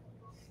weird.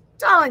 I'm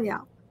telling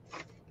you.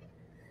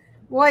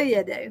 What do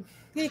you do?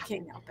 You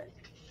can't help it.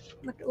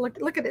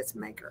 Look at its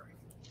maker.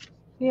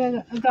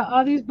 Yeah, I got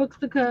all these books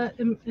to cut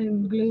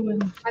and glue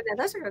and. I know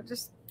those are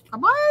just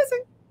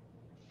amazing.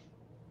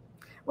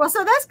 Well,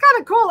 so that's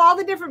kind of cool. All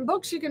the different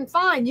books you can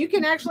find. You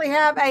can actually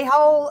have a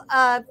whole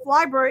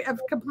library of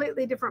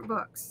completely different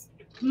books.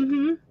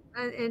 And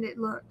it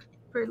looked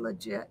pretty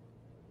legit.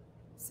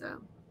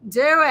 So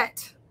do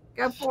it.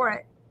 Go for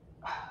it.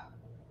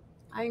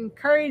 I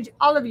encourage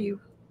all of you.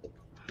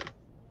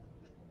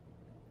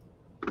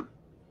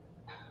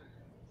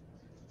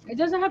 It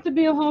doesn't have to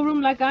be a whole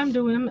room like I'm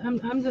doing.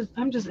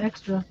 I'm just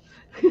extra.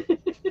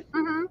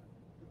 Mm-hmm.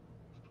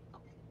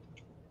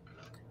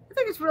 I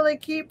think it's really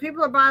cute.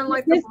 People are buying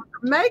like This-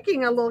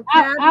 making a little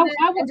I, cabinet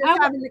I, and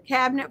just having the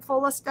cabinet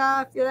full of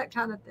stuff, yeah, that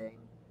kind of thing.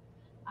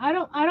 I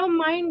don't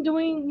mind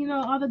doing, you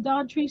know, all the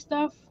Dollar Tree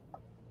stuff,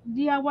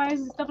 DIYs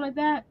and stuff like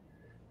that,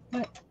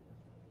 but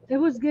it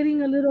was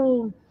getting a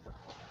little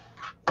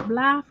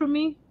blah for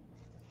me.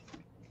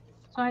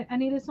 So I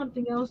needed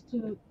something else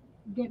to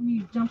get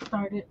me jump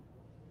started.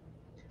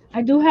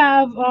 I do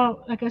have,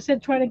 like I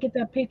said, trying to get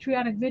that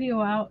patriotic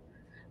video out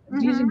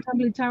Mm-hmm. using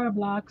tumbly tower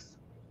blocks.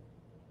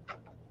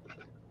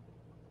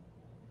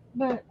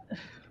 But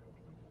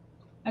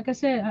like I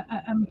said,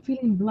 I'm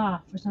feeling blah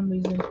for some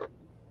reason.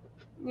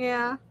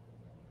 Yeah.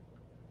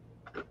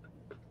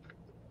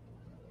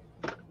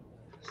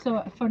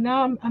 So for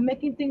now, I'm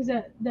making things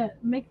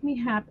that make me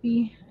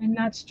happy and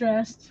not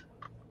stressed.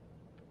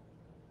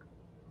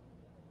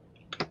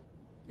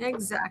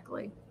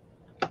 Exactly.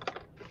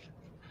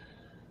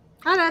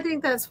 And I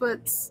think that's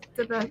what's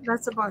the best.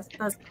 That's the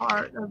best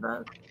part of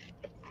a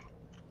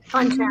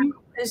fun Mhm. channel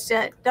is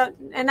that don't.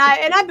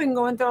 I've been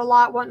going through a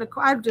lot.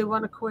 I do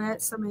want to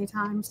quit so many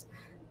times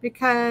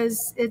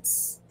because it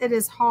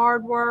is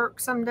hard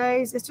work. Some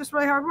days it's just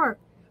really hard work,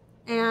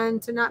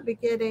 and to not be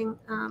getting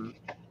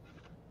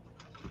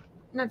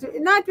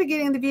not be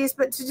getting the views,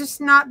 but to just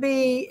not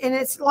be. And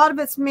it's a lot of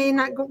it's me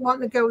not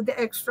wanting to go the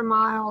extra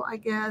mile. I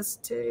guess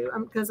too,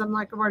 because I'm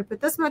like I've already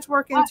put this much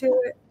work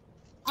into it.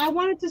 I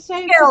wanted to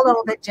say Get a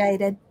little bit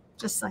jaded.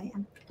 Just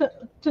saying.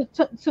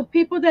 to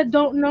people that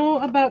don't know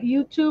about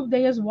YouTube,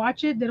 they just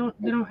watch it. They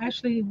don't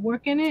actually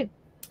work in it.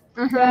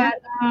 Mm-hmm.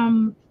 That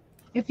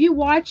if you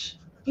watch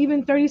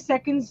even 30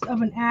 seconds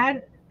of an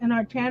ad in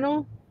our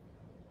channel,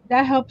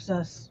 that helps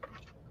us.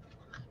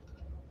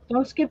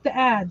 Don't skip the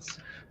ads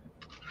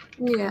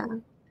Yeah.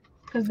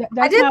 because I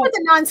that's did how. put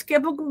the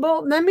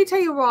non-skippable. Let me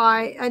tell you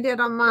why I did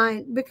on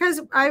mine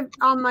because I,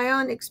 on my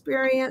own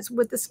experience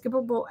with the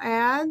skippable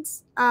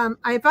ads,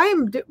 if I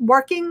am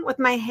working with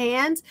my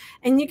hands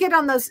and you get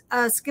on those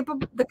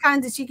skippable, the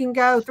kinds that you can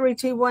go 3,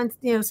 2,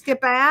 1, skip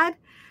ad,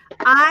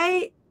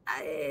 I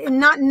am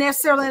not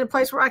necessarily in a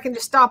place where I can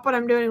just stop what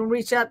I'm doing and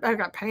reach up. I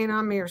got paint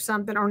on me or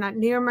something, or not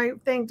near my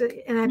thing,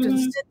 and I have to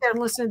Mhm. sit there and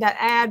listen to that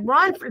ad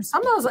run. For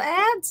some of those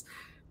ads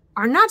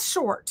are not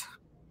short.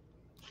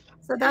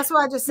 So that's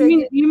why I just said.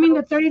 You mean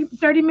the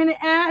 30-minute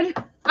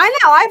ad? I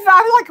know.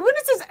 I'm like, what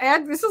is this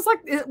ad? This is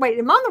like, wait,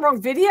 am I on the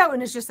wrong video?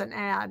 And it's just an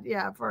ad.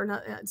 Yeah, for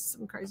it's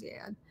some crazy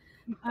ad.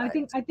 I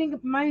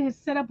think mine is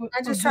set up.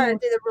 I just try to do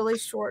the really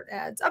short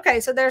ads. Okay,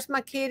 so there's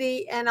my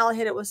kitty, and I'll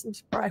hit it with some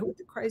spray with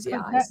the crazy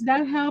But eyes.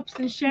 that helps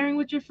in sharing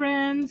with your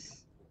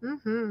friends.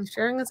 Mm-hmm.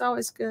 Sharing is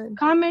always good.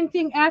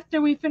 Commenting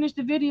after we finish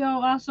the video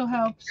also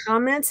helps.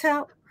 Comments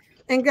help,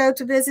 and go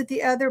to visit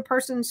the other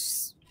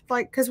person's.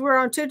 Like, because we're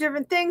on 2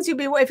 different things.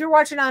 If you're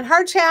watching on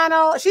her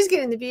channel, she's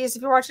getting the views.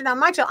 If you're watching on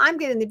my channel, I'm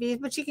getting the views.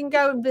 But you can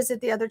go and visit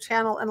the other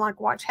channel and like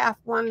watch half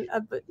one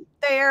of it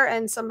there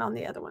and some on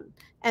the other one,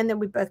 and then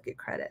we both get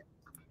credit,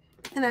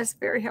 and that's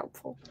very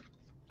helpful.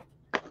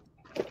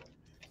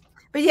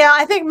 But yeah,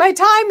 I think my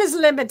time is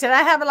limited.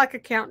 I have like a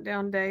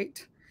countdown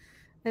date,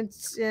 and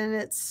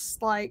it's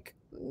like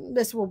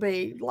this will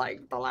be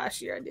like the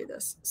last year I do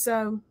this.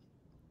 So,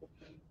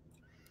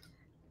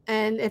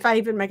 and if I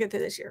even make it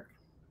through this year.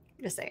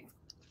 Just saying.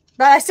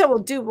 But I still will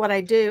do what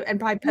I do and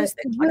probably post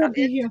things like on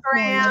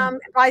Instagram.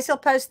 Probably still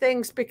post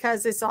things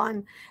because it's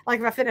on,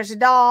 like if I finish a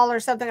doll or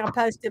something, I'll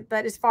post it.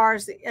 But as far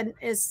as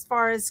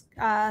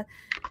the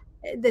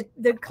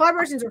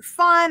collaborations are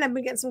fun. I've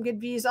been getting some good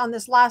views on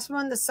this last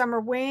one, the summer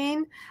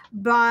wing,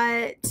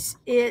 but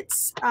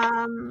it's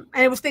and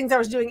it was things I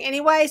was doing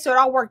anyway, so it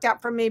all worked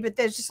out for me. But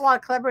there's just a lot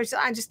of collaborations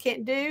I just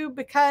can't do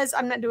because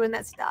I'm not doing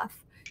that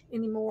stuff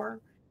anymore.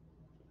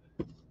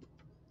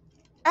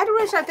 I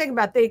wish I think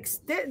about things.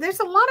 There's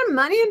a lot of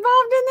money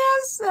involved in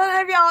this.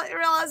 Have y'all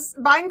realize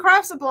buying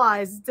craft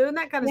supplies, doing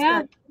that kind of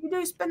stuff? You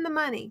do spend the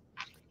money.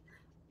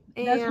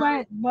 That's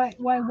why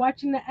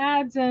watching the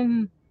ads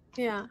and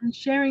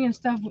sharing and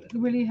stuff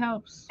really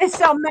helps. It's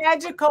so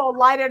magical.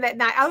 Lighted at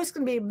night. Oh, it's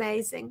going to be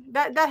amazing.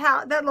 That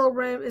little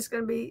room is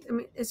going to be. I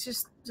mean, it's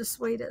just the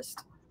sweetest.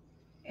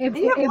 And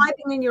you have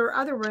lighting in your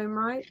other room,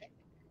 right?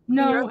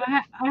 No,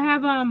 I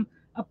have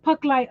a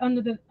puck light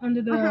under the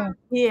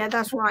yeah,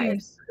 that's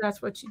right. That's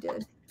what you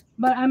did.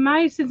 But I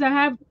might, since I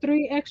have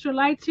 3 extra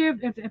lights here,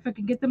 if I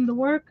could get them to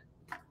work,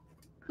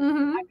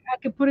 I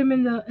could put them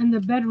in the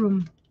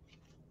bedroom.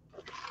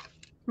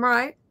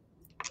 Right.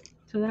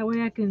 So that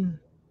way I can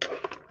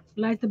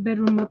light the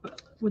bedroom up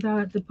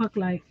without the puck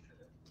light.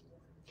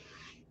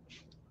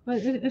 But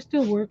it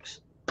still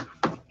works.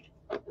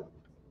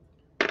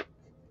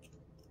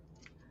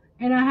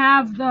 And I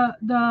have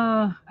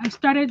I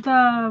started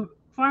the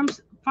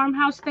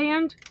farmhouse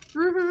stand.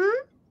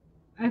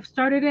 I've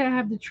started it. I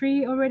have the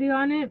tree already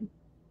on it.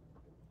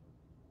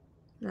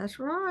 That's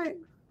right.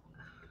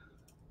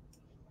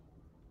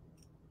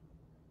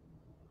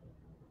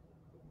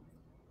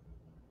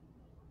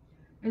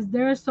 Is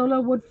there a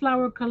solo wood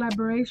flower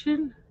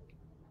collaboration?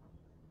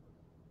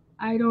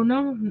 I don't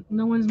know.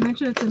 No one's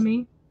mentioned it to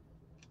me.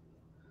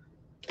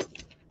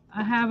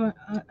 I have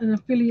an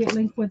affiliate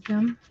link with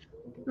them,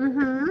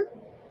 Mm-hmm.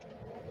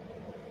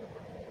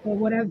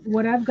 but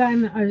what I've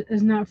gotten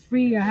is not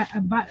free. I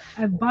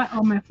bought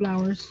all my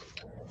flowers,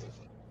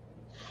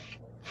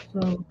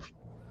 so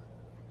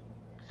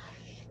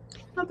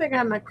I don't think I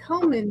have my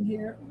comb in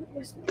here.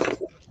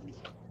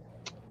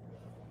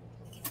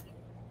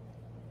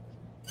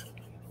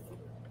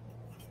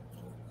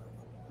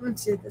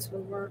 Let's see if this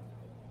will work.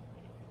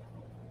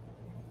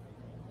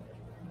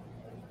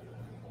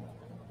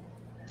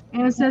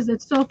 and it says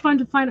it's so fun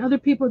to find other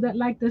people that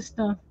like this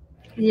stuff.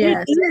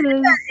 Yes,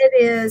 It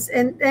it is,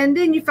 and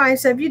then you find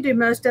stuff. You do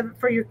most of it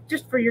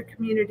for your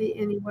community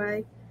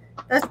anyway.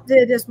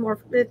 It is more.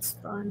 It's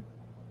fun.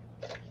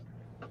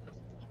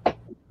 That's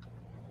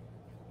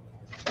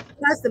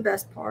the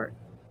best part.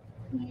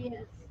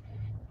 Yes.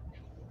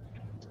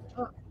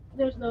 Oh,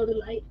 there's no other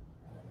light.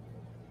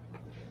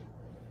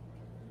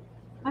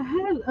 I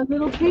had a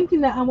little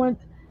painting that I want.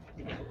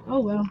 Oh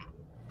well,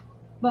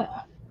 but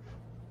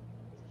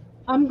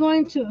I'm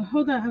going to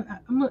hold on.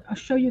 I'm gonna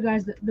show you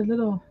guys the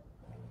little.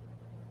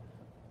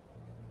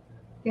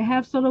 They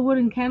have solar wood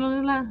and candle.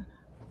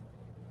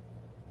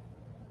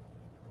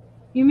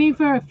 You mean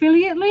for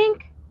affiliate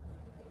link,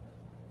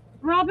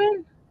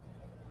 Robin?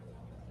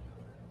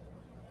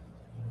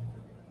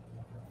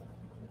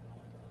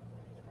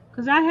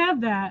 Because I have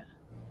that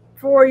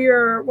For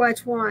your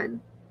which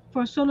one?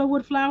 for solar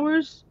wood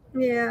flowers,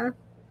 Yeah.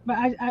 but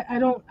I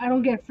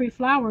don't get free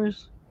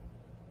flowers.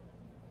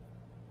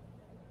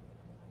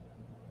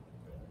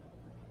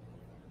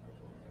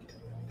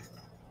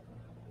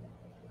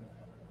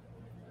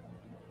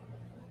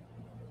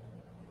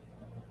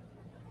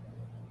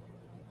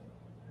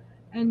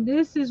 And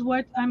this is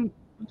what I'm.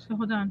 So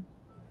hold on.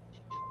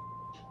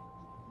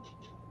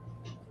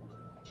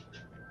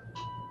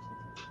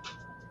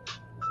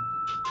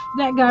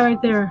 That guy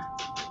right there.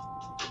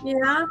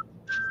 Yeah.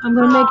 I'm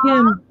gonna make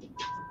him.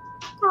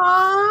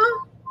 Aww.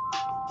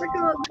 Look at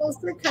that little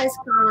suitcase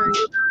crying.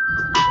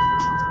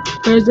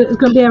 It's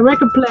gonna be a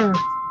record player.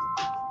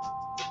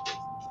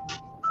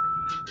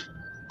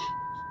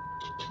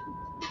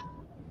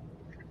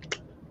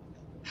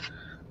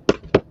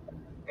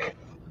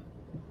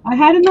 I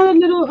had another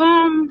little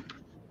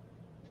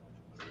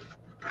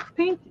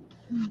paint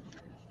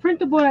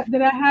printable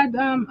that I had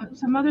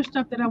some other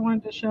stuff that I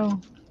wanted to show,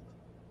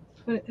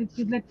 but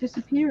it like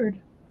disappeared.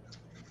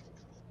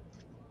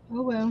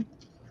 Oh well.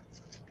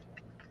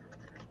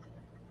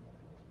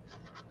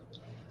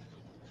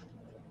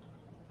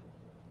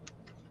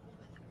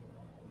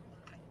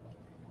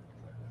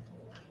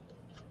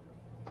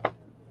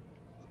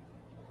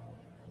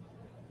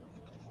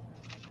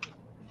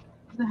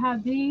 I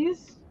have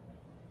these.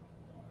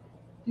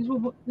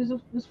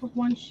 This was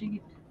one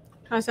sheet.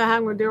 That's how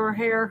I'm gonna do her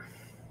hair.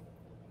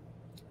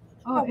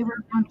 Oh, it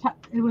was on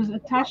top. It was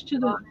attached to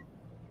the.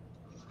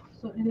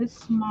 So it is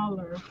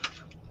smaller.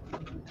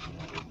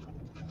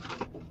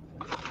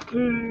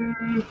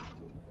 Mm.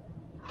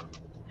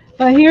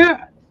 But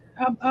here,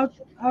 I'll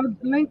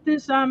link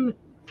this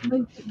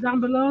link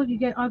down below. You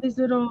get all these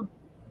little.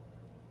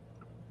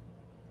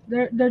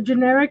 They're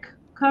generic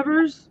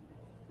covers.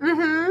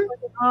 Mm-hmm.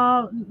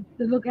 All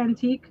they look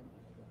antique.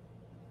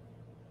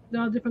 They're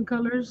all different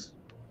colors.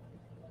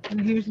 And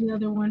here's the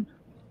other one.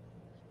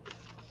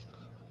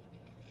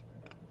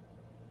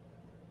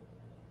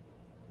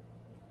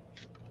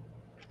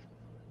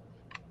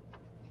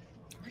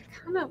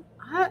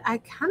 I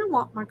kind of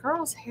want my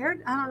girl's hair.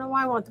 I don't know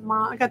why I want the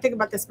mom. I got to think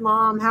about this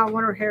mom, how I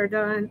want her hair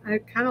done. I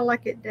kind of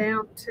like it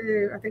down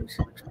too. I think she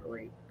looks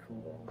really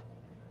cool.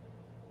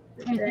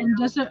 And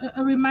just a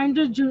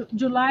reminder,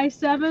 July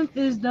 7th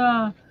is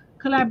the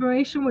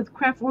collaboration with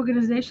Craft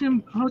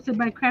Organization hosted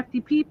by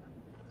Crafty Peep.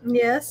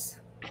 Yes.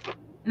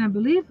 And I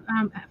believe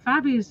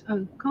Fabi is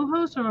a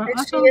co-host or And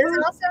also she is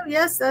also,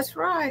 yes, that's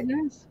right.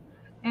 Yes.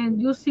 And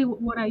you'll see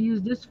what I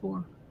use this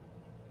for.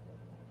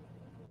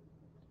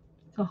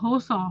 It's a hole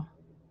saw.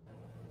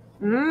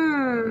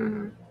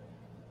 Mmm.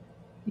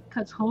 It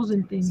cuts holes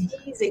in things.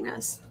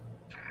 Easiness.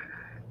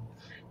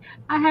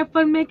 I have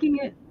fun making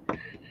it.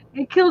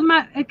 It killed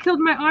my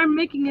arm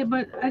making it,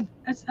 but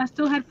I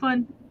still had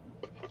fun.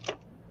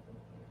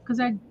 Cause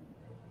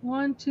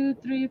 1, 2,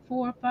 3,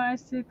 4, 5,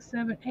 6,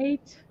 7,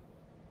 8.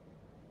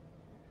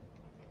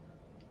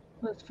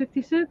 What's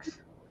 56?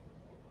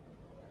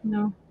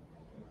 No.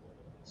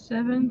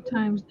 7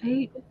 times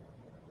 8.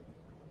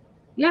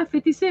 Yeah,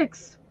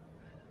 56.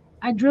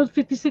 I drilled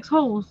 56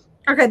 holes.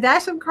 Okay,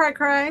 that's some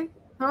cray.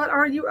 What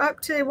are you up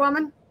to,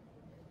 woman?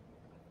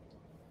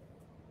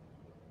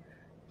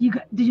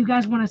 Did you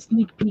guys want a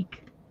sneak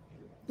peek?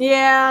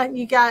 Yeah,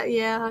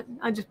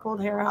 I just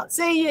pulled hair out.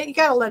 See, you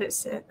gotta let it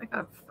sit.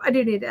 I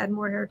do need to add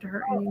more hair to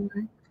her anyway.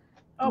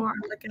 The more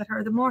I look at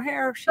her, the more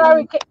hair she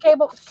Sorry, needs.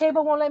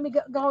 cable won't let me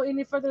go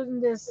any further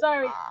than this.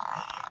 Sorry.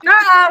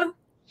 No!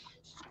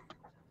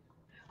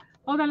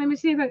 Hold on, let me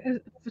see if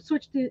I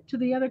switch to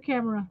the other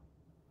camera.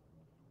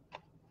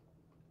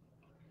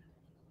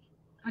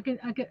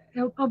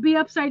 It'll be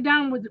upside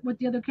down with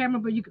the other camera,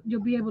 but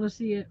you'll be able to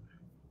see it.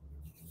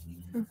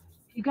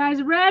 You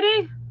guys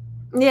ready?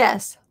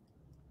 Yes.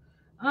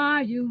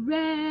 Are you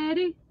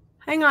ready?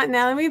 Hang on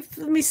now. Let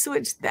me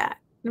switch that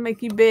to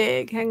make you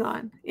big. Hang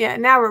on. Yeah,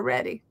 now we're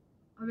ready.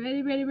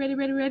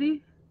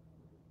 Ready?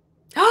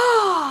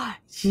 Oh,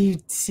 you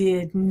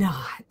did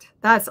not.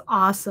 That's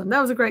awesome.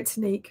 That was a great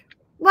sneak.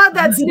 Love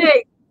that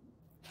sneak.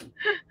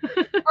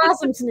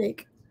 Awesome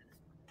sneak.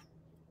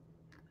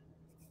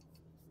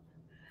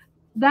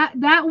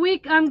 That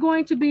week I'm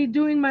going to be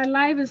doing my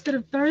live instead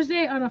of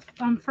Thursday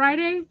on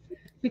Friday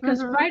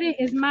because Friday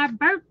is my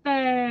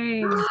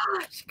birthday.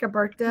 She got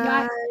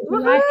birthday.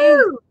 July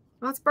 8th.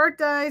 That's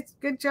birthday.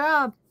 Good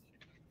job.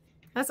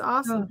 That's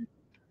awesome.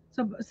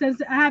 So since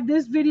I have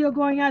this video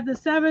going out the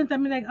 7th,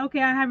 I'm like,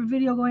 okay, I have a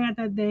video going out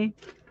that day.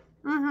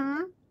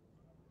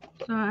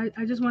 So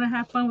I just want to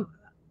have fun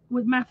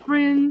with my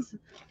friends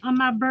on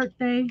my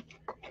birthday,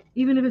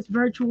 even if it's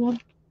virtual.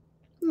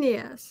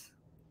 Yes.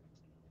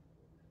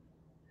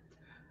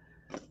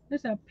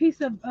 There's a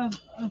piece of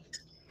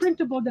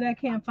printable that I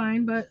can't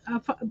find, but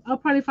I'll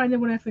probably find it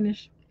when I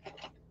finish.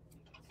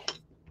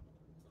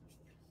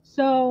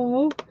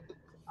 So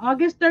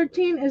August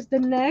 13th is the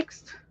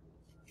next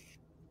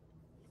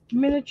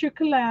miniature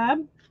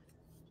collab.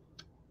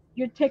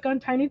 Your take on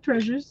Tiny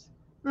Treasures.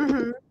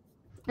 And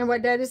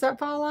what day does that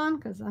fall on?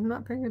 Because I'm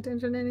not paying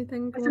attention to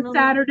anything. It's a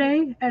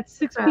Saturday at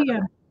 6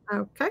 p.m.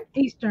 Okay.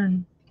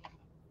 Eastern.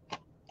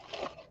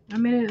 I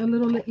made it a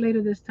little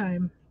later this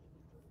time.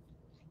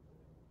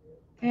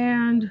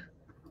 And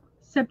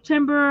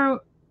September,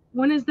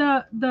 when is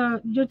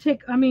the your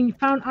take? I mean,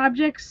 found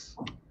objects.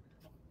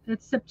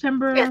 It's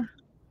September. Yeah.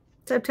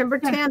 September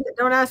 10th.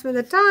 Don't ask me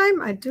the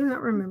time. I do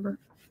not remember.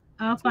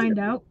 I'll find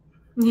out.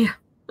 Yeah.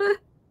 I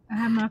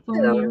have my phone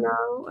I don't here.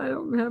 know. I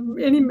don't have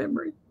any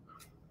memory.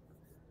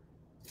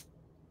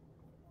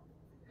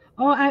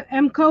 Oh,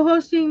 I'm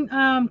co-hosting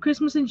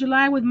Christmas in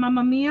July with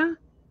Mamma Mia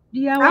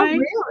DIY.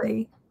 Oh,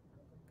 really?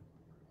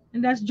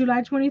 And that's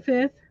July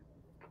 25th.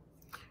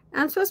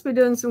 I'm supposed to be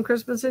doing some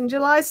Christmas in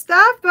July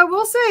stuff, but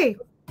we'll see.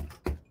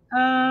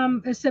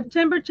 It's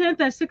September 10th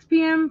at 6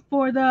 p.m.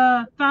 for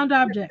the found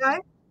objects. Okay.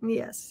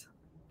 Yes.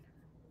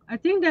 I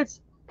think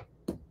that's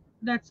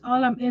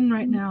all I'm in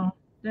right now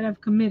that I've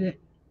committed.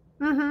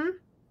 I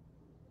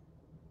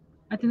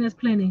think that's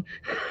plenty.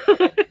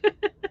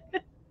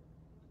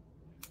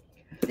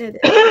 It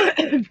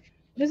is.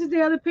 This is the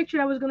other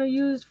picture I was going to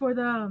use for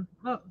the,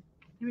 here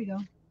we go.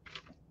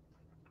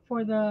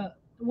 For the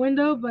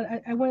window,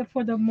 but I went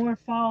for the more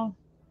fall,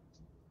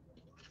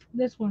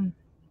 this one.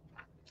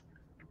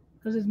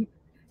 Because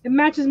it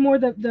matches more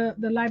the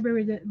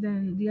library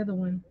than the other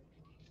one.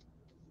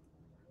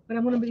 But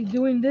I'm going to be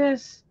doing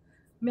this,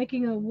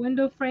 making a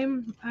window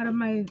frame out of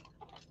my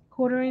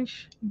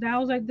 1/4-inch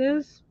dowels like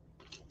this.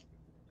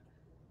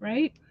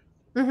 Right?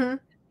 And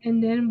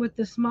then with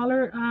the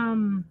smaller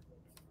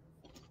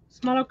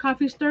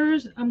coffee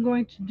stirrers, I'm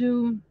going to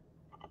do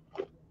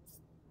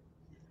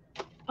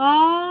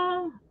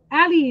all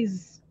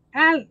Allie's.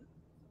 I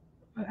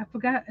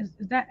forgot. Is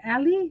that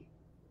Allie?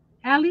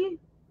 Allie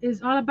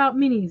is all about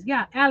minis.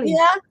 Yeah, Allie.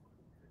 Yeah.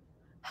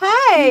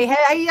 Hey,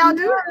 how y'all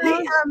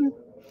doing?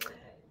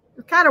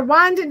 We're kind of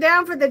winding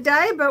down for the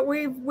day, but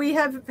we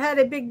have had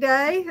a big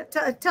day.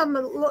 Tell them,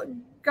 look,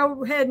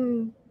 go ahead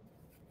and.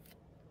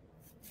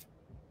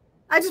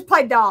 I just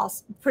played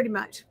dolls pretty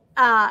much,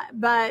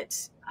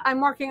 but I'm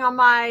working on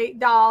my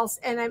dolls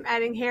and I'm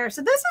adding hair.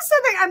 So this is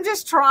something I'm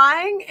just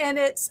trying, and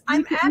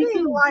I'm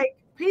adding like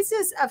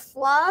pieces of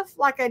fluff,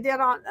 like I did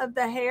of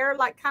the hair,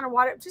 like kind of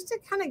water, just to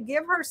kind of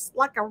give her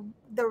like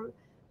the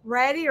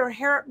ratty or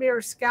hair up near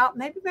her scalp.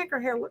 Maybe make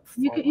her hair look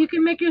full. You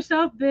can make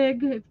yourself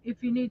big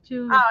if you need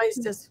to. Oh, it's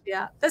just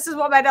This is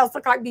what my dolls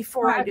look like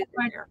before I do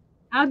the hair.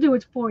 I'll do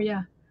it for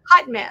you.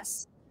 Hot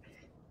mess.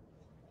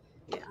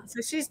 Yeah.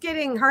 So she's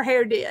getting her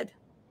hair did.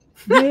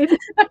 And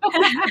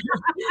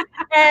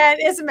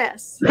it's a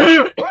mess.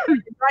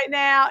 Right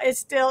now, it's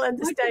still in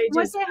the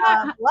stages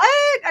of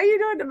what are you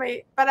doing to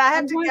me? But I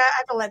have to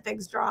let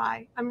things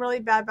dry. I'm really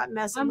bad about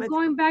messing with. I'm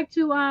going back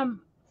to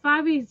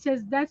Favi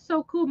says that's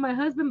so cool. My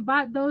husband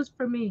bought those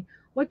for me.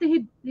 What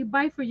did he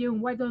buy for you,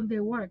 and why don't they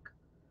work?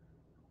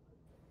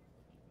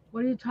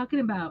 What are you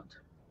talking about?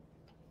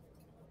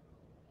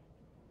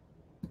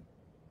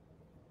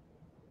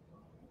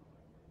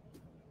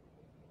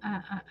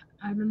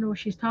 I don't know what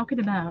she's talking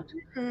about.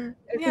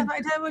 Yeah,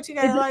 I tell you what you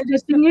guys like. The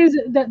thing is,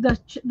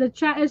 the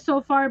chat is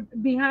so far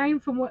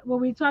behind from what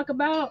we talk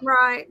about.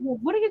 Right.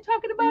 What are you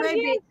talking about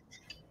again?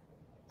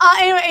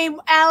 Anyway,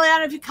 Allie, I don't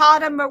know if you caught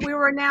them, but we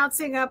were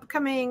announcing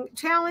upcoming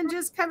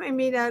challenges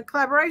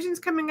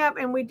collaborations coming up,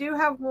 and we do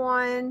have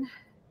one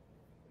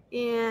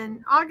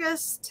in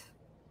August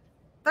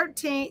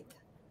 13th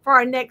for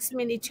our next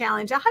mini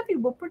challenge. I hope you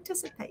will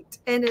participate,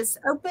 and it's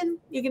open.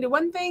 You can do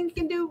one thing, you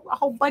can do a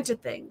whole bunch of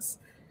things.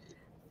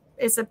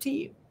 It's up to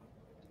you.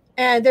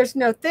 And there's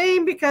no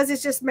theme because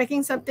it's just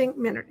making something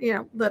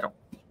little.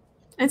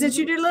 And since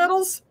you do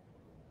littles,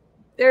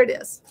 there it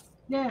is.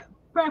 Yeah,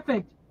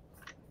 perfect.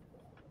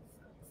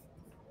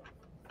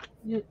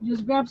 You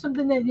just grab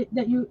something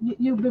that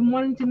you've been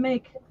wanting to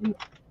make.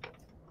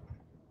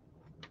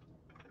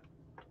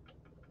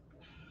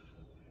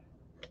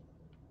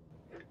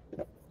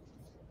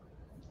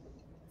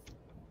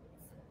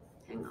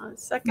 Hang on a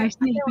second. My I think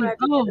sneak I peek. have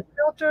to do Oh, the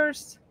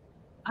filters.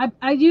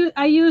 I use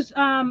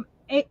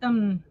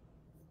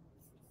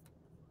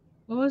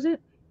what was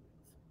it?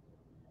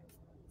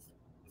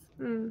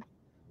 Hmm.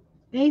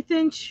 Eighth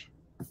inch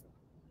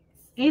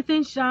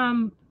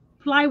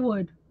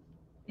plywood.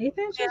 Eighth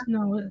inches?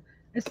 No,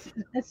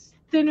 it's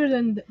thinner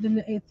than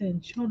the eighth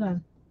inch. Hold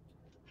on,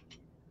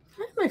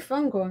 Why is my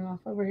phone going off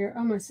over here?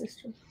 Oh, my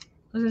sister.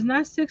 because it's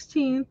not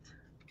 16th.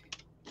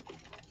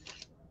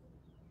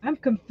 I'm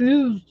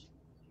confused.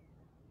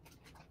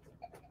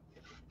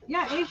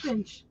 Yeah, eighth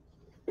inch.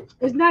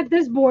 It's not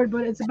this board,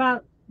 but it's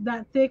about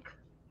that thick.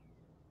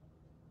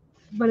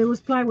 But it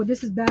was plywood.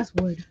 This is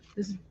basswood.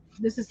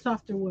 This is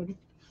softer wood.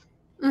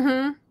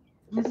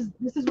 Mm-hmm.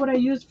 This is what I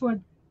used for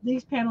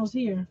these panels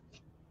here.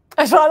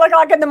 That's what I look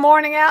like in the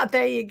morning out.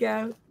 There you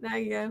go. There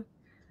you go.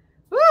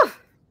 Woo!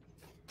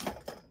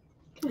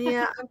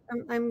 Yeah,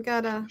 I'm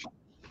gotta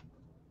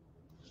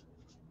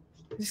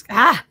just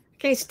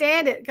can't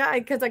stand it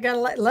because I gotta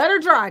let her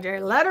dry,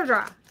 Jerry. Let her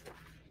dry.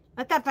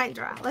 Let that paint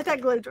dry. Let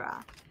that glue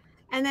dry.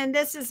 And then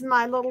this is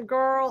my little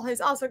girl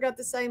who's also got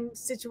the same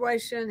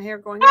situation, hair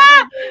going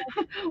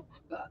everywhere.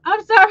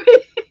 I'm sorry.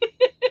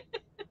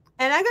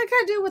 And I'm gonna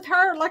kind of do with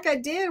her like I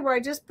did, where I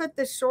just put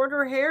the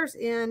shorter hairs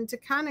in to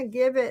kind of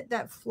give it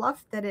that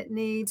fluff that it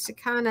needs to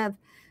kind of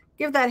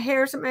give that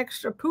hair some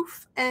extra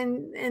poof.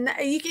 And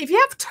if you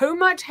have too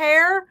much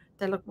hair,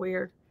 they look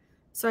weird.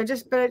 So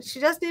but she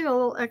does need a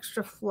little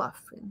extra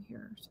fluff in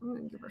here. So I'm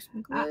gonna give her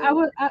some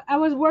glue. I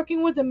was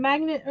working with a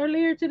magnet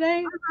earlier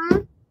today.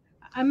 Mhm.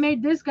 I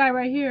made this guy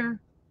right here,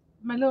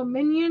 my little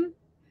minion,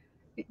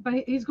 but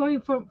he's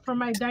going for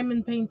my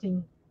diamond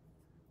painting.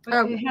 But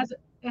Oh,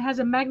 it has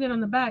a magnet on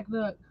the back.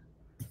 Look.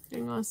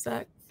 hang on a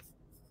sec.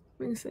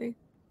 Let me see.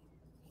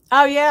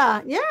 Oh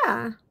yeah,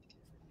 yeah.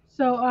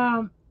 So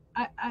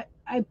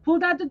I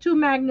pulled out the two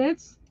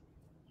magnets,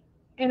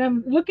 and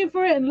I'm looking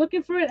for it and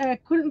looking for it, and I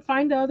couldn't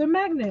find the other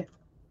magnet.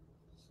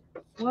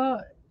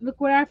 Well,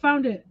 look where I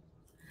found it.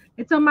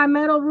 It's on my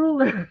metal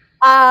ruler.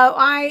 Yeah,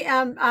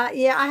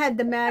 I had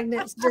the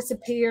magnets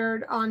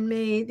disappeared on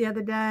me the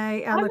other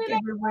day. I I looked mean, oh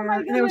everywhere, my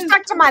and they were goodness.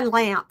 stuck to my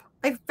lamp.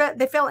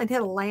 They fell and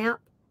hit a lamp,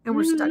 and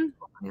were stuck Hmm. to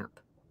the lamp.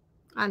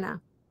 I know.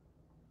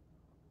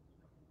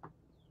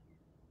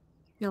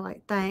 You're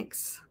like,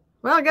 thanks.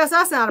 Well, I guess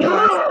that's not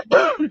a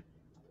blessing.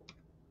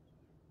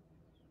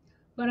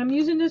 But I'm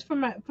using this for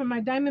my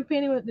diamond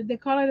painting. They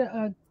call it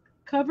a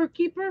cover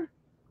keeper.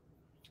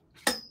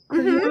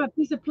 Because you Mm-hmm. have a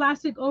piece of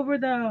plastic over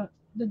the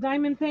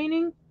diamond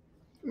painting,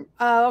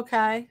 Oh,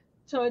 okay.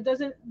 so it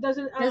doesn't Does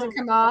it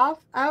come off?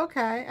 Oh,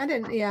 okay. I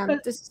didn't. Yeah.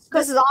 This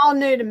because is all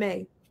new to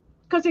me.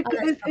 because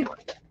Okay.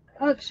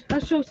 I'll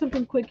show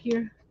something quick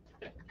here.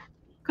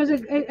 Because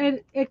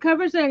it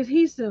covers the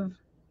adhesive,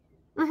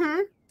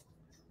 Mm-hmm.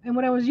 and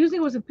what I was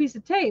using was a piece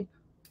of tape.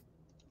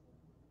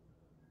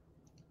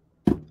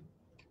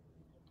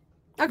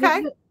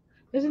 Okay.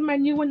 This is my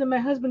new one that my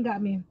husband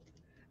got me.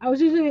 I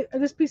was using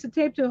this piece of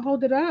tape to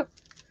hold it up,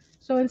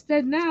 so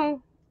instead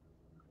now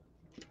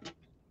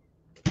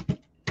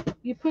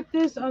you put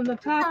this on the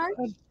top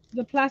Okay. of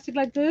the plastic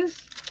like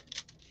this,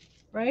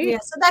 right? Yeah.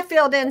 So that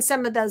filled in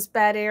some of those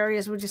bad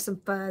areas with just some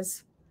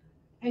fuzz.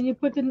 And you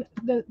put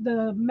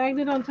the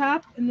magnet on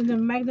top and then the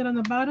magnet on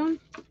the bottom,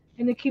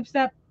 and it keeps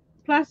that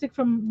plastic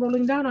from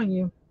rolling down on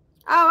you.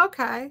 Oh,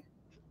 okay.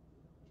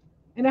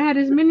 And I had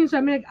this mini, so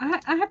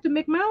I have to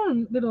make my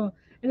own little,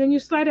 and then you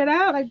slide it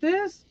out like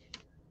this,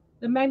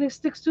 the magnet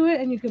sticks to it,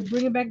 and you can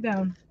bring it back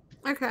down.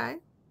 Okay.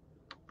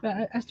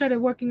 But I started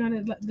working on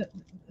it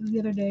the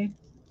other day.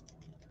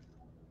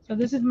 So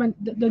this is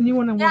the new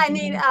one I'm Yeah, I working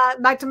need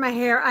on. back to my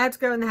hair. I have to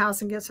go in the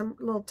house and get some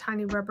little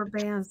tiny rubber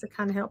bands to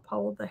kind of help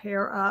hold the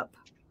hair up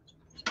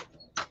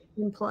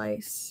in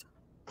place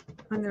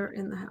when they're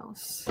in the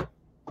house.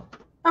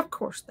 Of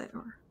course they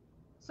are.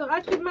 So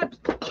I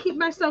keep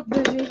myself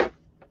busy.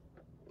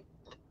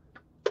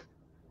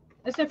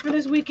 Except for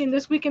this weekend.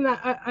 This weekend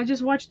I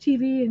just watched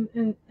TV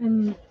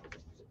and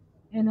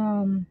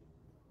what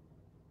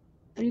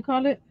do you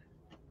call it?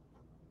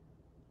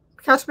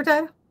 Couch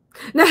potato.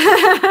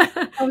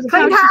 I was a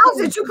Clean couch house?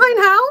 potato. Did you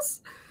clean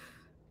house?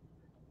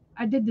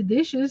 I did the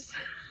dishes.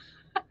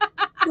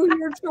 Do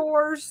your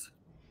chores.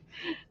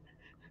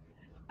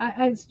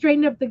 I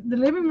straightened up the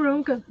living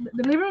room because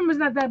the living room is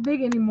not that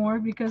big anymore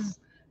because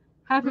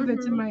half of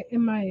it's in my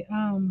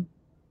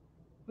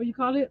what do you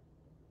call it?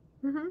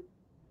 Mm-hmm.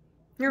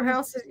 Your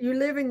house is, you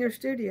live in your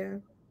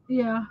studio.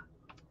 Yeah.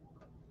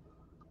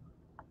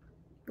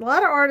 A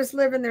lot of artists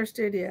live in their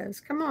studios.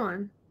 Come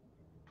on.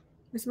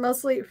 It's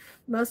mostly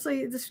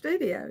the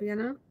studio, you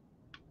know?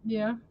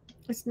 Yeah.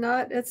 That's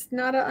not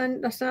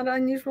an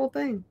unusual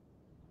thing.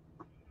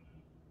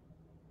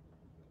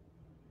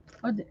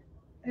 Oh,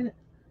 and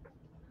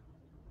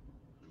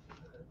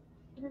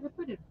where did I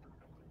put it?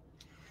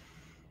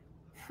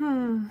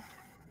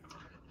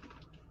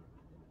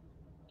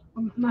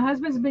 My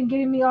husband's been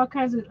getting me all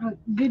kinds of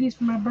goodies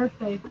for my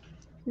birthday.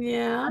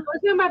 Yeah. It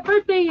wasn't my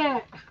birthday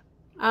yet,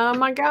 Oh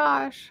my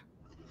gosh.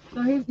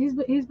 so he's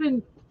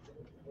been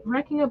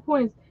racking up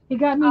points. He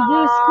got me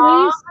this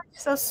Aw,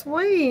 case. so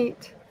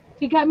sweet.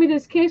 He got me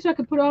this case so I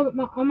could put all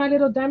my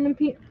little diamond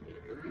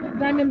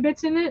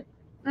bits in it.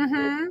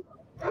 Mm-hmm.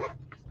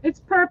 It's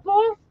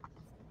purple.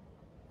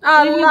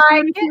 I And it has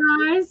like it.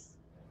 butterflies.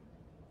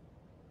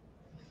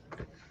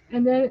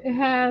 And then it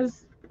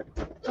has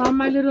all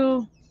my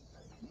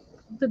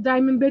the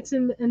diamond bits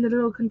in the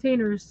little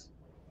containers.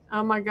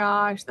 Oh my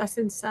gosh, that's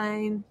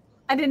insane.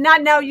 I did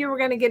not know you were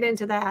going to get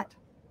into that.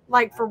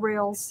 Like for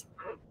reals.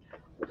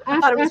 I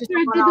thought After it was just a I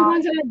did the one-off.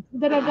 ones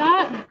that I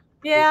got.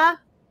 Yeah.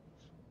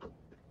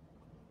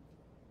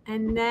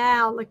 And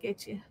now look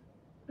at you.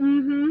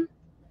 Mm-hmm.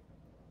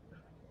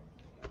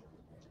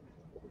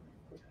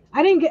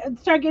 I didn't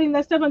start getting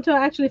that stuff until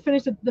I actually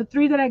finished the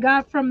three that I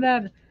got from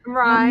that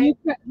Right.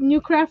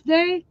 new craft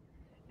day,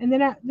 and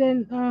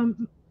then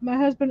my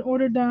husband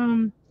ordered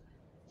the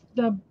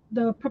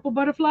purple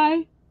butterfly,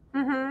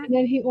 Mm-hmm. and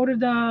then he ordered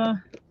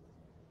the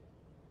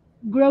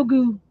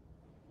Grogu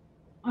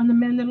on the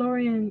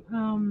Mandalorian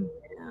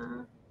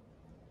Yeah.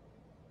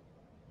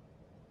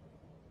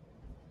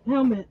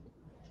 helmet.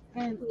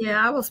 And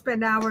Yeah, I will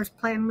spend hours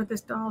playing with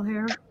this doll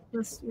here.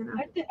 This,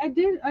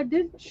 I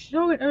did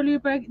show it earlier,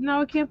 but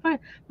now I can't find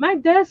my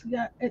desk.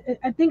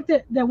 I think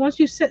that once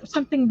you set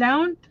something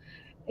down,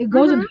 it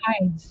goes and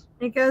hides.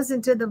 It goes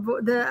into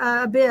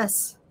the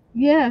abyss.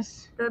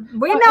 Yes.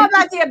 We know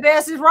about the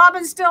abyss. Is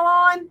Robin still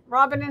on?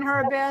 Robin and her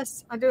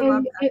abyss. I do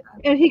love that.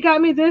 And he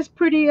got me this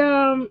pretty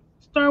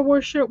Star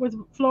Wars shirt with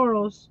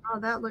florals. Oh,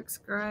 that looks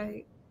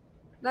great.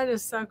 That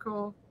is so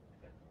cool.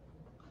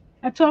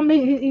 I told him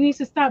he needs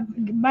to stop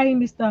buying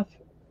me stuff.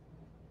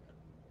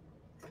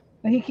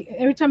 But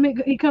every time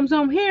he comes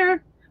home here,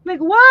 I'm like,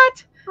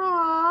 what?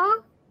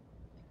 Aww.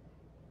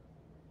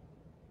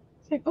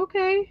 It's like,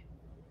 okay.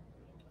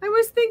 I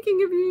was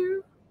thinking of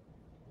you.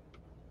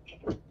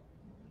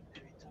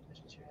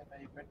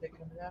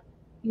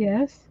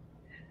 Yes.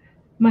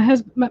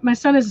 My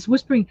son is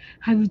whispering,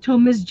 have you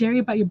told Miss Geri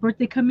about your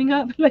birthday coming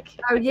up? Like,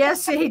 Oh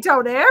yes, he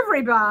told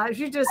everybody.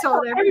 She just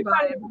told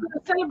everybody. We're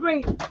gonna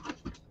celebrate.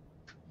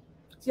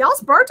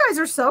 Y'all's birthdays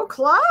are so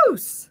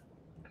close.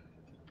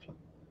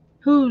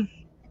 Who's?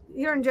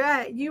 You and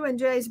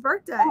Jay's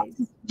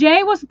birthdays.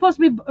 Jay was supposed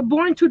to be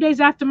born 2 days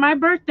after my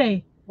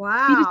birthday.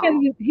 Wow.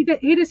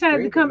 He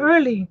decided to come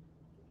early.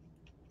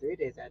 3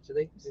 days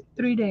actually.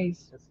 3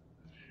 days.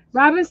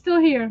 Robin's still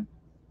here.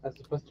 I was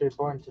supposed to be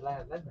born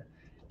July 11th.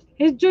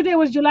 His due date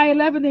was July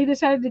 11th. He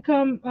decided to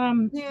come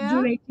Yeah.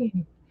 June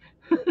 18th.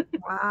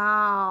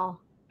 Wow.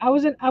 I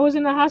was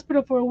in the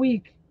hospital for a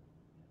week,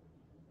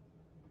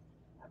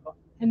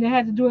 and they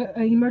had to do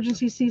an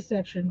emergency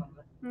C-section.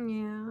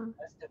 Yeah.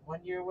 Less than 1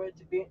 year away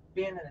to being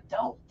an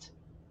adult.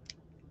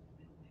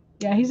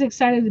 Yeah, he's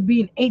excited to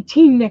be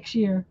 18 next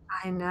year.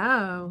 I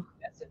know.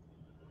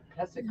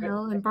 That's a good.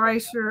 Well,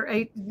 embrace your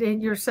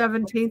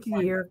 17th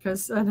year,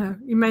 because I know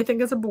you may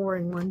think it's a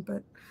boring one,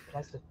 but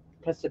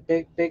Plus a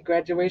big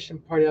graduation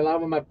party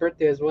along with my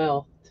birthday as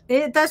well.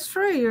 that's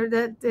true. You're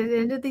at the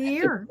end of the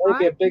year. It'll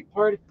be Right? a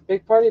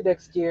big party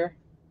next year.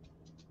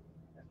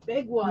 A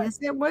big one. Yes,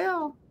 it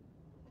will.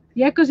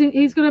 Yeah, because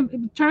he's gonna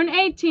turn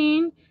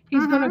 18.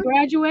 He's gonna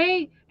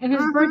graduate, and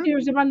his birthday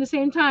is around the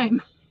same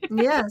time.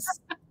 Yes.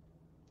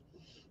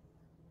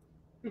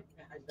 I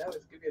know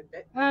it's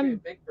gonna be a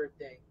big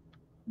birthday.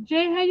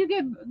 Jay, how you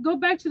go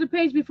back to the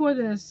page before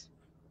this?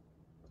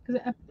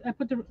 Because I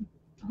put the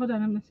hold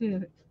on, let me see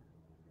it.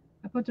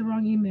 I put the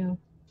wrong email.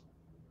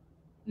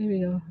 There we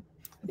go.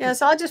 Yeah,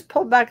 so I'll just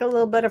pull back a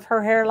little bit of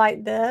her hair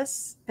like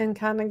this and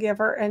kind of give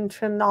her and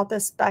trim all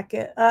this back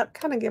up,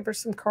 kind of give her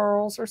some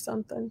curls or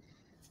something.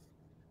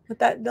 But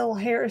that little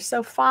hair is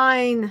so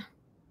fine.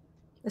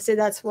 Let's see,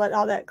 that's what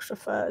all the extra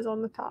fuzz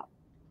on the top.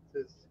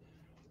 This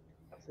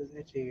is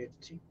actually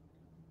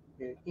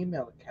your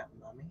email account,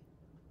 mommy.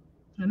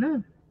 I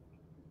know.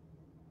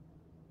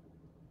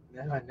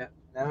 Now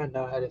I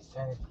know how to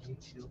sign in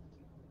YouTube.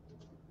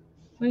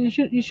 Well,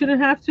 you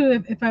shouldn't have to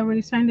if I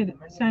already sign in.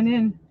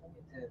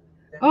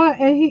 Oh,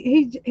 and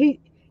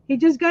he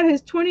just got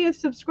his 20th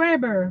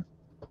subscriber.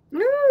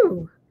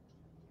 Ooh.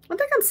 I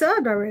think I'm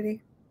subbed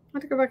already. I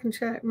have to go back and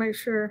check, make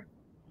sure.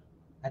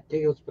 I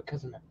think it was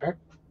because of my birthday.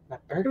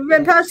 You've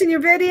been posting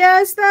your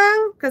videos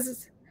though? Because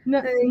it's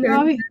No,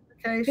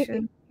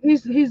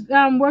 he's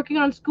working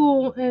on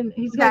school, and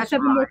he's got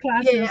 7 more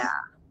classes.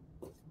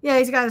 Yeah,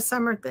 he's got a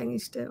summer thing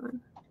he's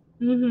doing.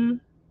 Mm-hmm.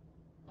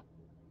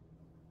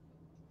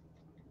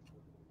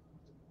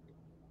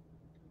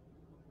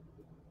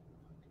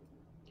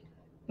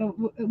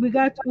 We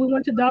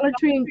went to Dollar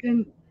Tree,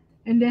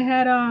 and they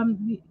had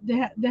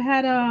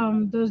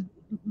those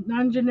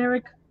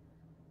non-generic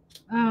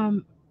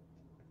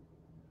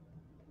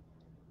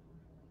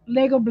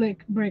Lego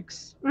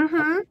bricks. Mm-hmm.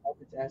 I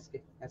was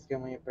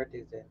asking when your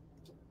birthday's in.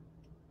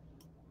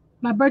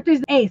 My birthday's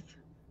the 8th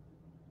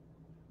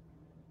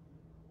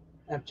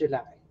of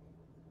July.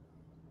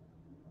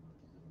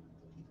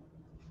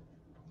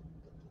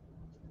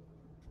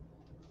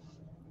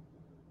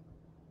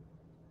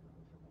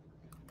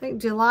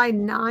 think July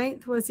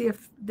 9th was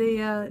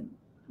the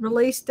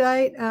release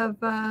date of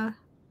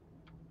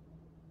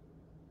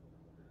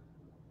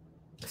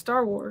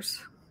Star Wars.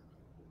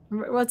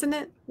 Wasn't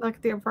it?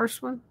 Like the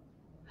first one?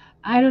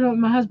 I don't know.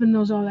 My husband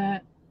knows all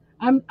that.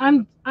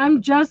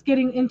 I'm just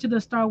getting into the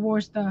Star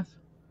Wars stuff.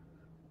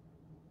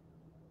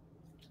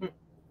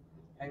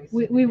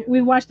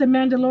 We watched The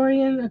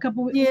Mandalorian a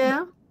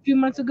few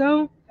months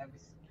ago.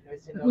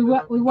 We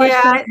watched.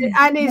 Yeah,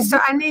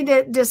 I need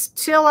to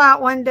just chill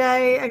out one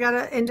day. I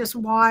gotta and just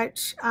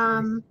watch.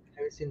 Have you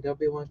seen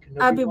Obi-Wan?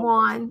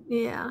 Obi-Wan,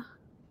 yeah.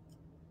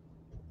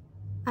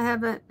 I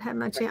haven't had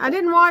my chance. I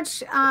didn't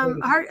watch.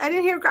 I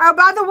didn't hear. Oh,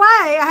 by the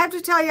way, I have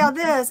to tell y'all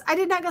this. I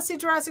did not go see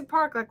Jurassic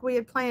Park like we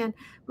had planned.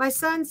 My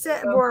son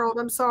said World.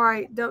 I'm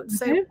sorry, don't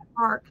say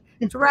Park.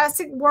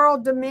 Jurassic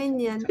World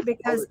Dominion,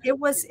 because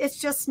it's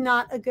just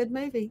not a good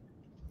movie.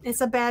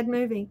 It's a bad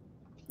movie.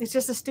 It's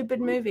just a stupid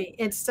movie.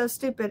 It's so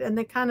stupid, and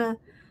they kind of,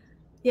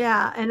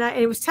 yeah. And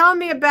it was telling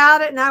me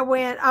about it, and I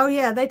went, oh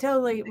yeah, they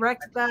totally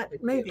wrecked that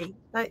movie.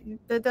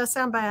 That does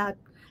sound bad.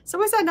 So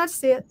we decided not to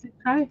see it.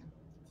 Hi.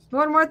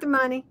 Wasn't worth the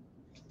money.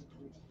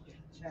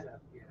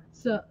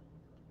 So,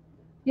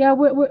 yeah,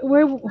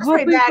 we're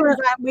hoping for.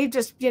 We've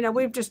just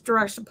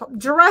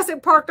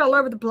Jurassic Park all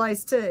over the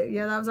place too.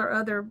 Yeah, that was our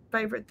other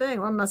favorite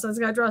thing. Well, my son's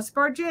got a Jurassic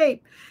Park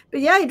Jeep, but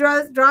yeah, he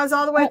drives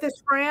all the way with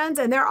his friends,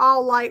 and they're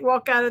all like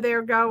walk out of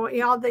there going,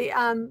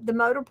 the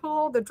motor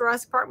pool, the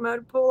Jurassic Park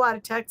motor pool out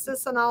of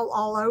Texas and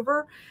all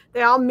over.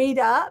 They all meet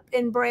up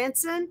in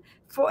Branson.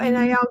 And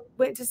they all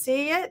went to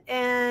see it,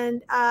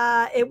 and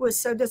it was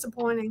so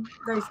disappointing.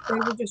 They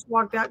just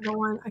walked out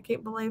going, I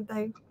can't believe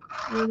they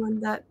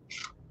ruined that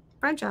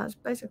franchise,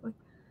 basically.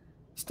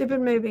 Stupid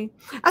movie.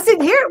 I said,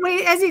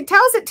 as he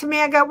tells it to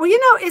me, I go, well,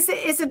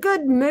 it's a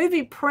good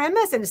movie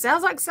premise, and it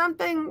sounds like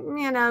something,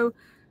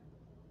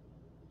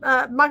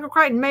 Michael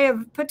Crichton may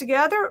have put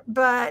together,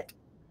 but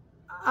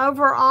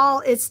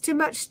overall, it's too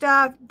much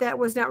stuff that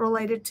was not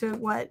related to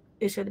what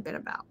it should have been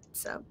about.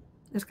 So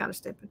it's kind of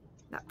stupid.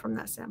 Not from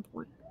that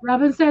standpoint.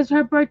 Robin says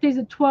her birthday's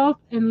the 12th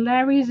and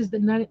Larry's is the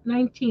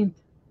 19th.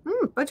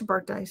 Bunch of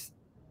birthdays.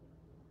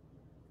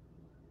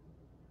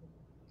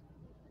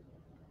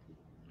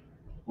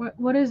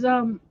 What is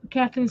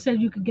Kathleen said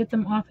you could get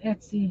them off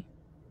Etsy.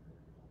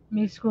 Let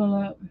me scroll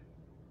up.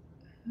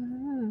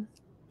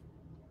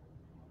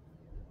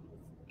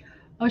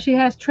 Oh, she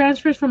has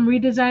transfers from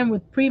redesign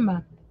with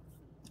Prima.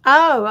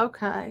 Oh,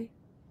 okay.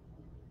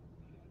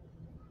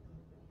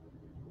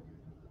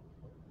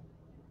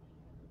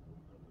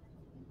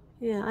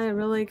 Yeah, I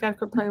really got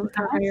to play with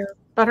her hair.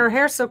 But her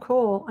hair's so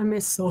cool. I mean,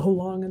 it's so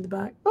long in the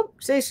back. Oh,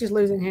 see, she's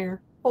losing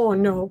hair. Oh,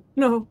 no.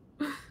 So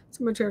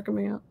much hair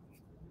coming out.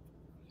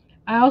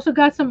 I also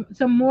got some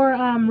more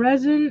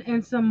resin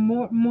and some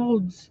more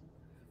molds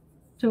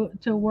to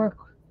work.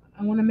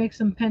 I want to make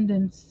some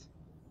pendants.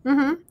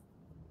 So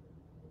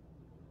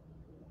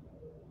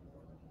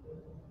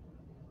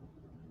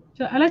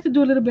I like to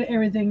do a little bit of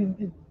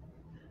everything.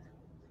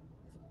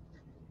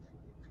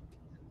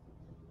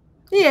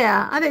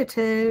 Yeah, I do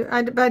too.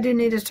 But I do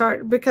need to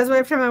start, because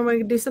every time I want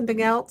to do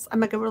something else, I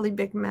make a really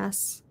big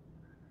mess.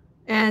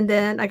 And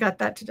then I got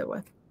that to deal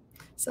with.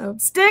 So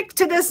stick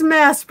to this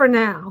mess for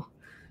now,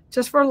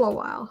 just for a little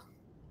while.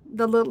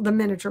 The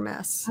miniature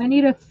mess. I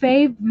need a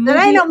fave movie. There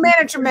ain't no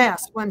miniature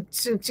mess when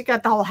she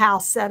got the whole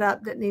house set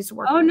up that needs to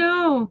work. Oh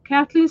no,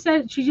 Kathleen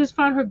said she just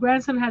found her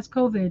grandson has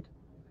COVID.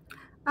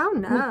 Oh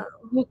no.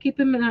 We'll keep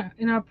him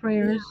in our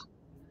prayers.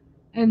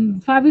 Yeah.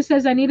 And Fabi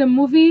says I need a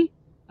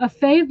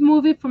fave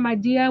movie for my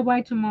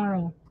DIY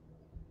tomorrow.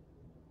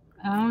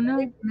 I don't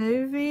know.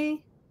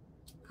 Movie?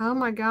 Oh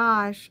my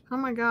gosh.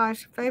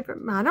 Favorite.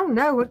 I don't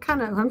know. What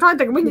kind of, I'm trying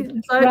to think. We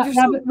need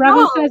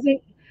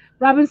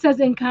Robin says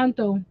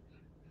Encanto.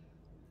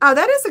 Oh,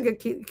 that is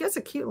that's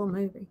a cute little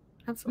movie.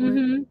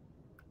 Absolutely.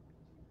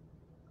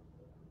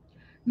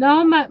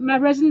 No, my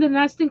resin did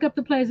not stink up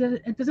the place.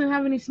 It doesn't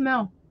have any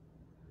smell.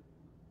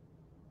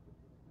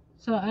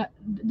 So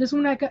this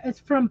one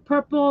it's from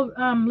Purple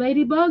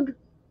Ladybug,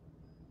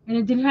 and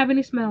it didn't have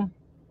any smell.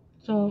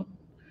 So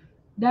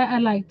that I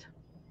liked.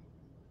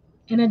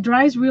 And it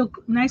dries real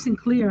nice and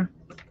clear.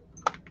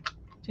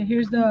 So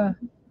here's the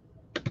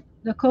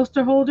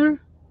coaster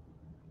holder.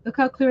 Look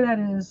how clear that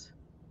is.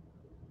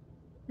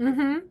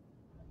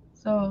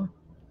 So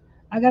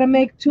I gotta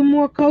make 2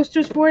 more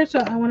coasters for it. So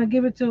I want to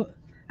give it to,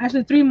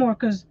 actually 3 more,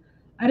 because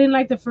I didn't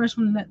like the first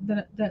one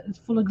that is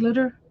full of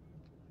glitter.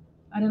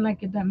 I didn't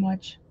like it that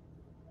much.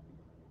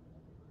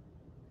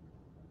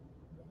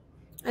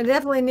 I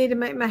definitely need to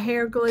make my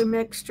hair glue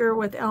mixture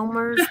with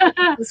Elmer's.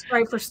 It's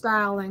great for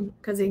styling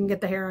because he can get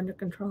the hair under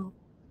control.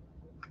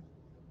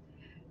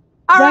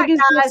 All right,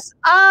 guys.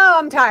 Oh,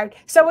 I'm tired.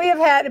 So we have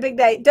had a big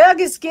day.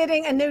 Doug is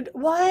getting a new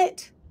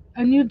what?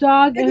 A new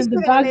dog, and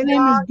the dog's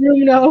name is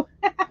Bruno.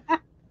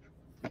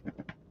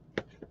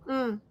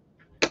 I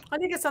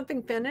need to get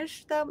something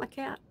finished though. My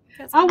cat.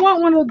 I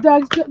want one of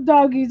Doug's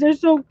doggies. They're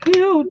so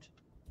cute.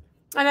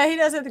 I know he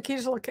does have the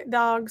cutest little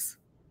dogs.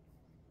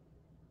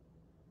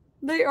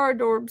 They are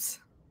adorbs.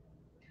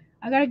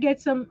 I gotta get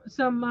some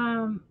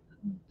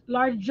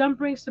large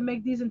jump rings to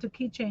make these into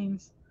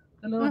keychains.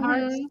 The little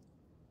hearts.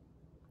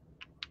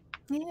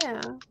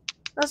 Yeah,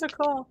 those are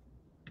cool.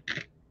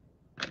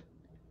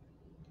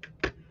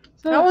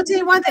 So I will tell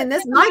you one thing.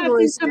 This my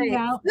glue coming stinks.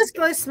 out. This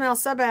glue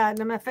smells so bad,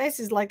 and my face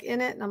is like in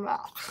it, and I'm like,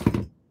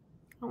 I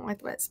don't like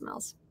the way it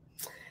smells.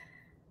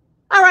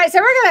 All right, so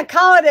we're gonna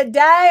call it a day.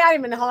 I don't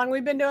even know how long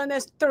we've been doing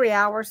this. 3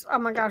 hours. Oh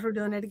my gosh, we're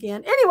doing it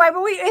again. Anyway,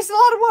 but it's a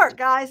lot of work,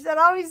 guys. That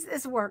always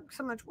is work.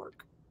 So much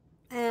work,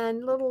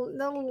 and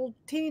little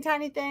teeny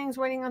tiny things,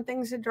 waiting on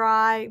things to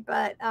dry.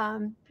 But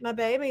my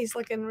baby's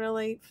looking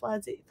really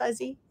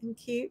fuzzy and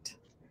cute.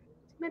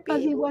 My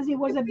Fuzzy baby.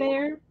 was a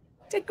bear.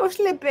 Take go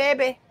sleep,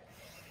 baby.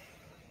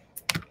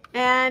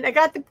 And I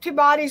got the 2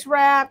 bodies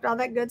wrapped, all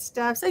that good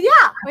stuff. So yeah,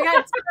 we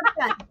got stuff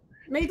done.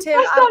 Me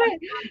too.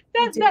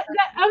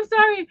 I'm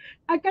sorry.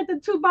 I got the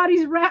 2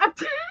 bodies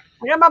wrapped.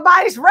 I got my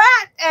bodies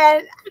wrapped,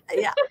 and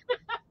yeah,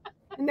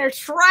 and they're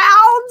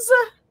shrouds.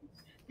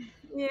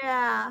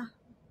 Yeah,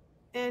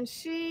 and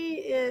she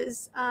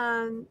is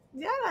yeah,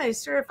 not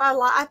sure if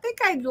I think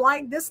I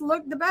like this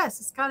look the best.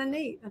 It's kind of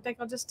neat. I think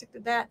I'll just stick to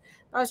that.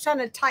 I was trying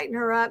to tighten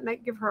her up,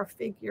 give her a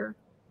figure.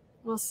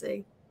 We'll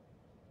see.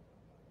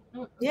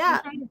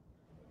 Yeah.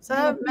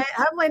 So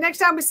hopefully next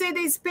time we see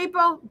these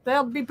people,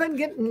 they'll be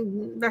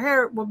getting their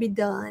hair will be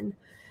done.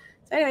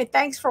 So anyway,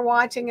 thanks for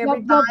watching,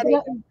 everybody.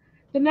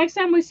 The next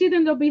time we see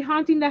them, they'll be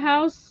haunting the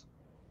house.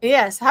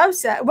 Yes, hope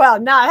so. Well,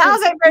 no, the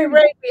house ain't very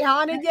ready to be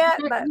haunted yet.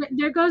 But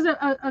there goes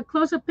a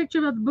close-up picture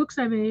of the books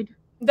I made.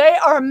 They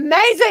are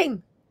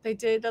amazing. They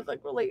did. They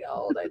look really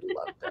old. I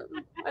love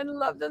them. I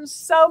love them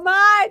so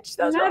much.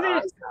 Those are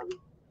awesome.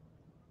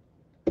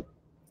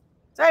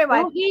 So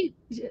anyway,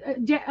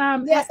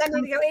 yes, I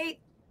need to go eat.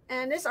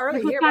 And it's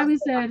early here. We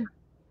said.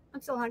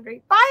 I'm still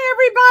hungry. Bye,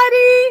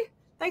 everybody.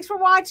 Thanks for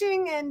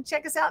watching, and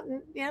check us out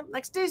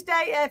next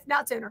Tuesday, if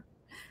not sooner.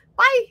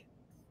 Bye.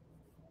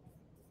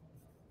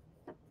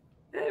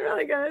 It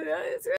really goes.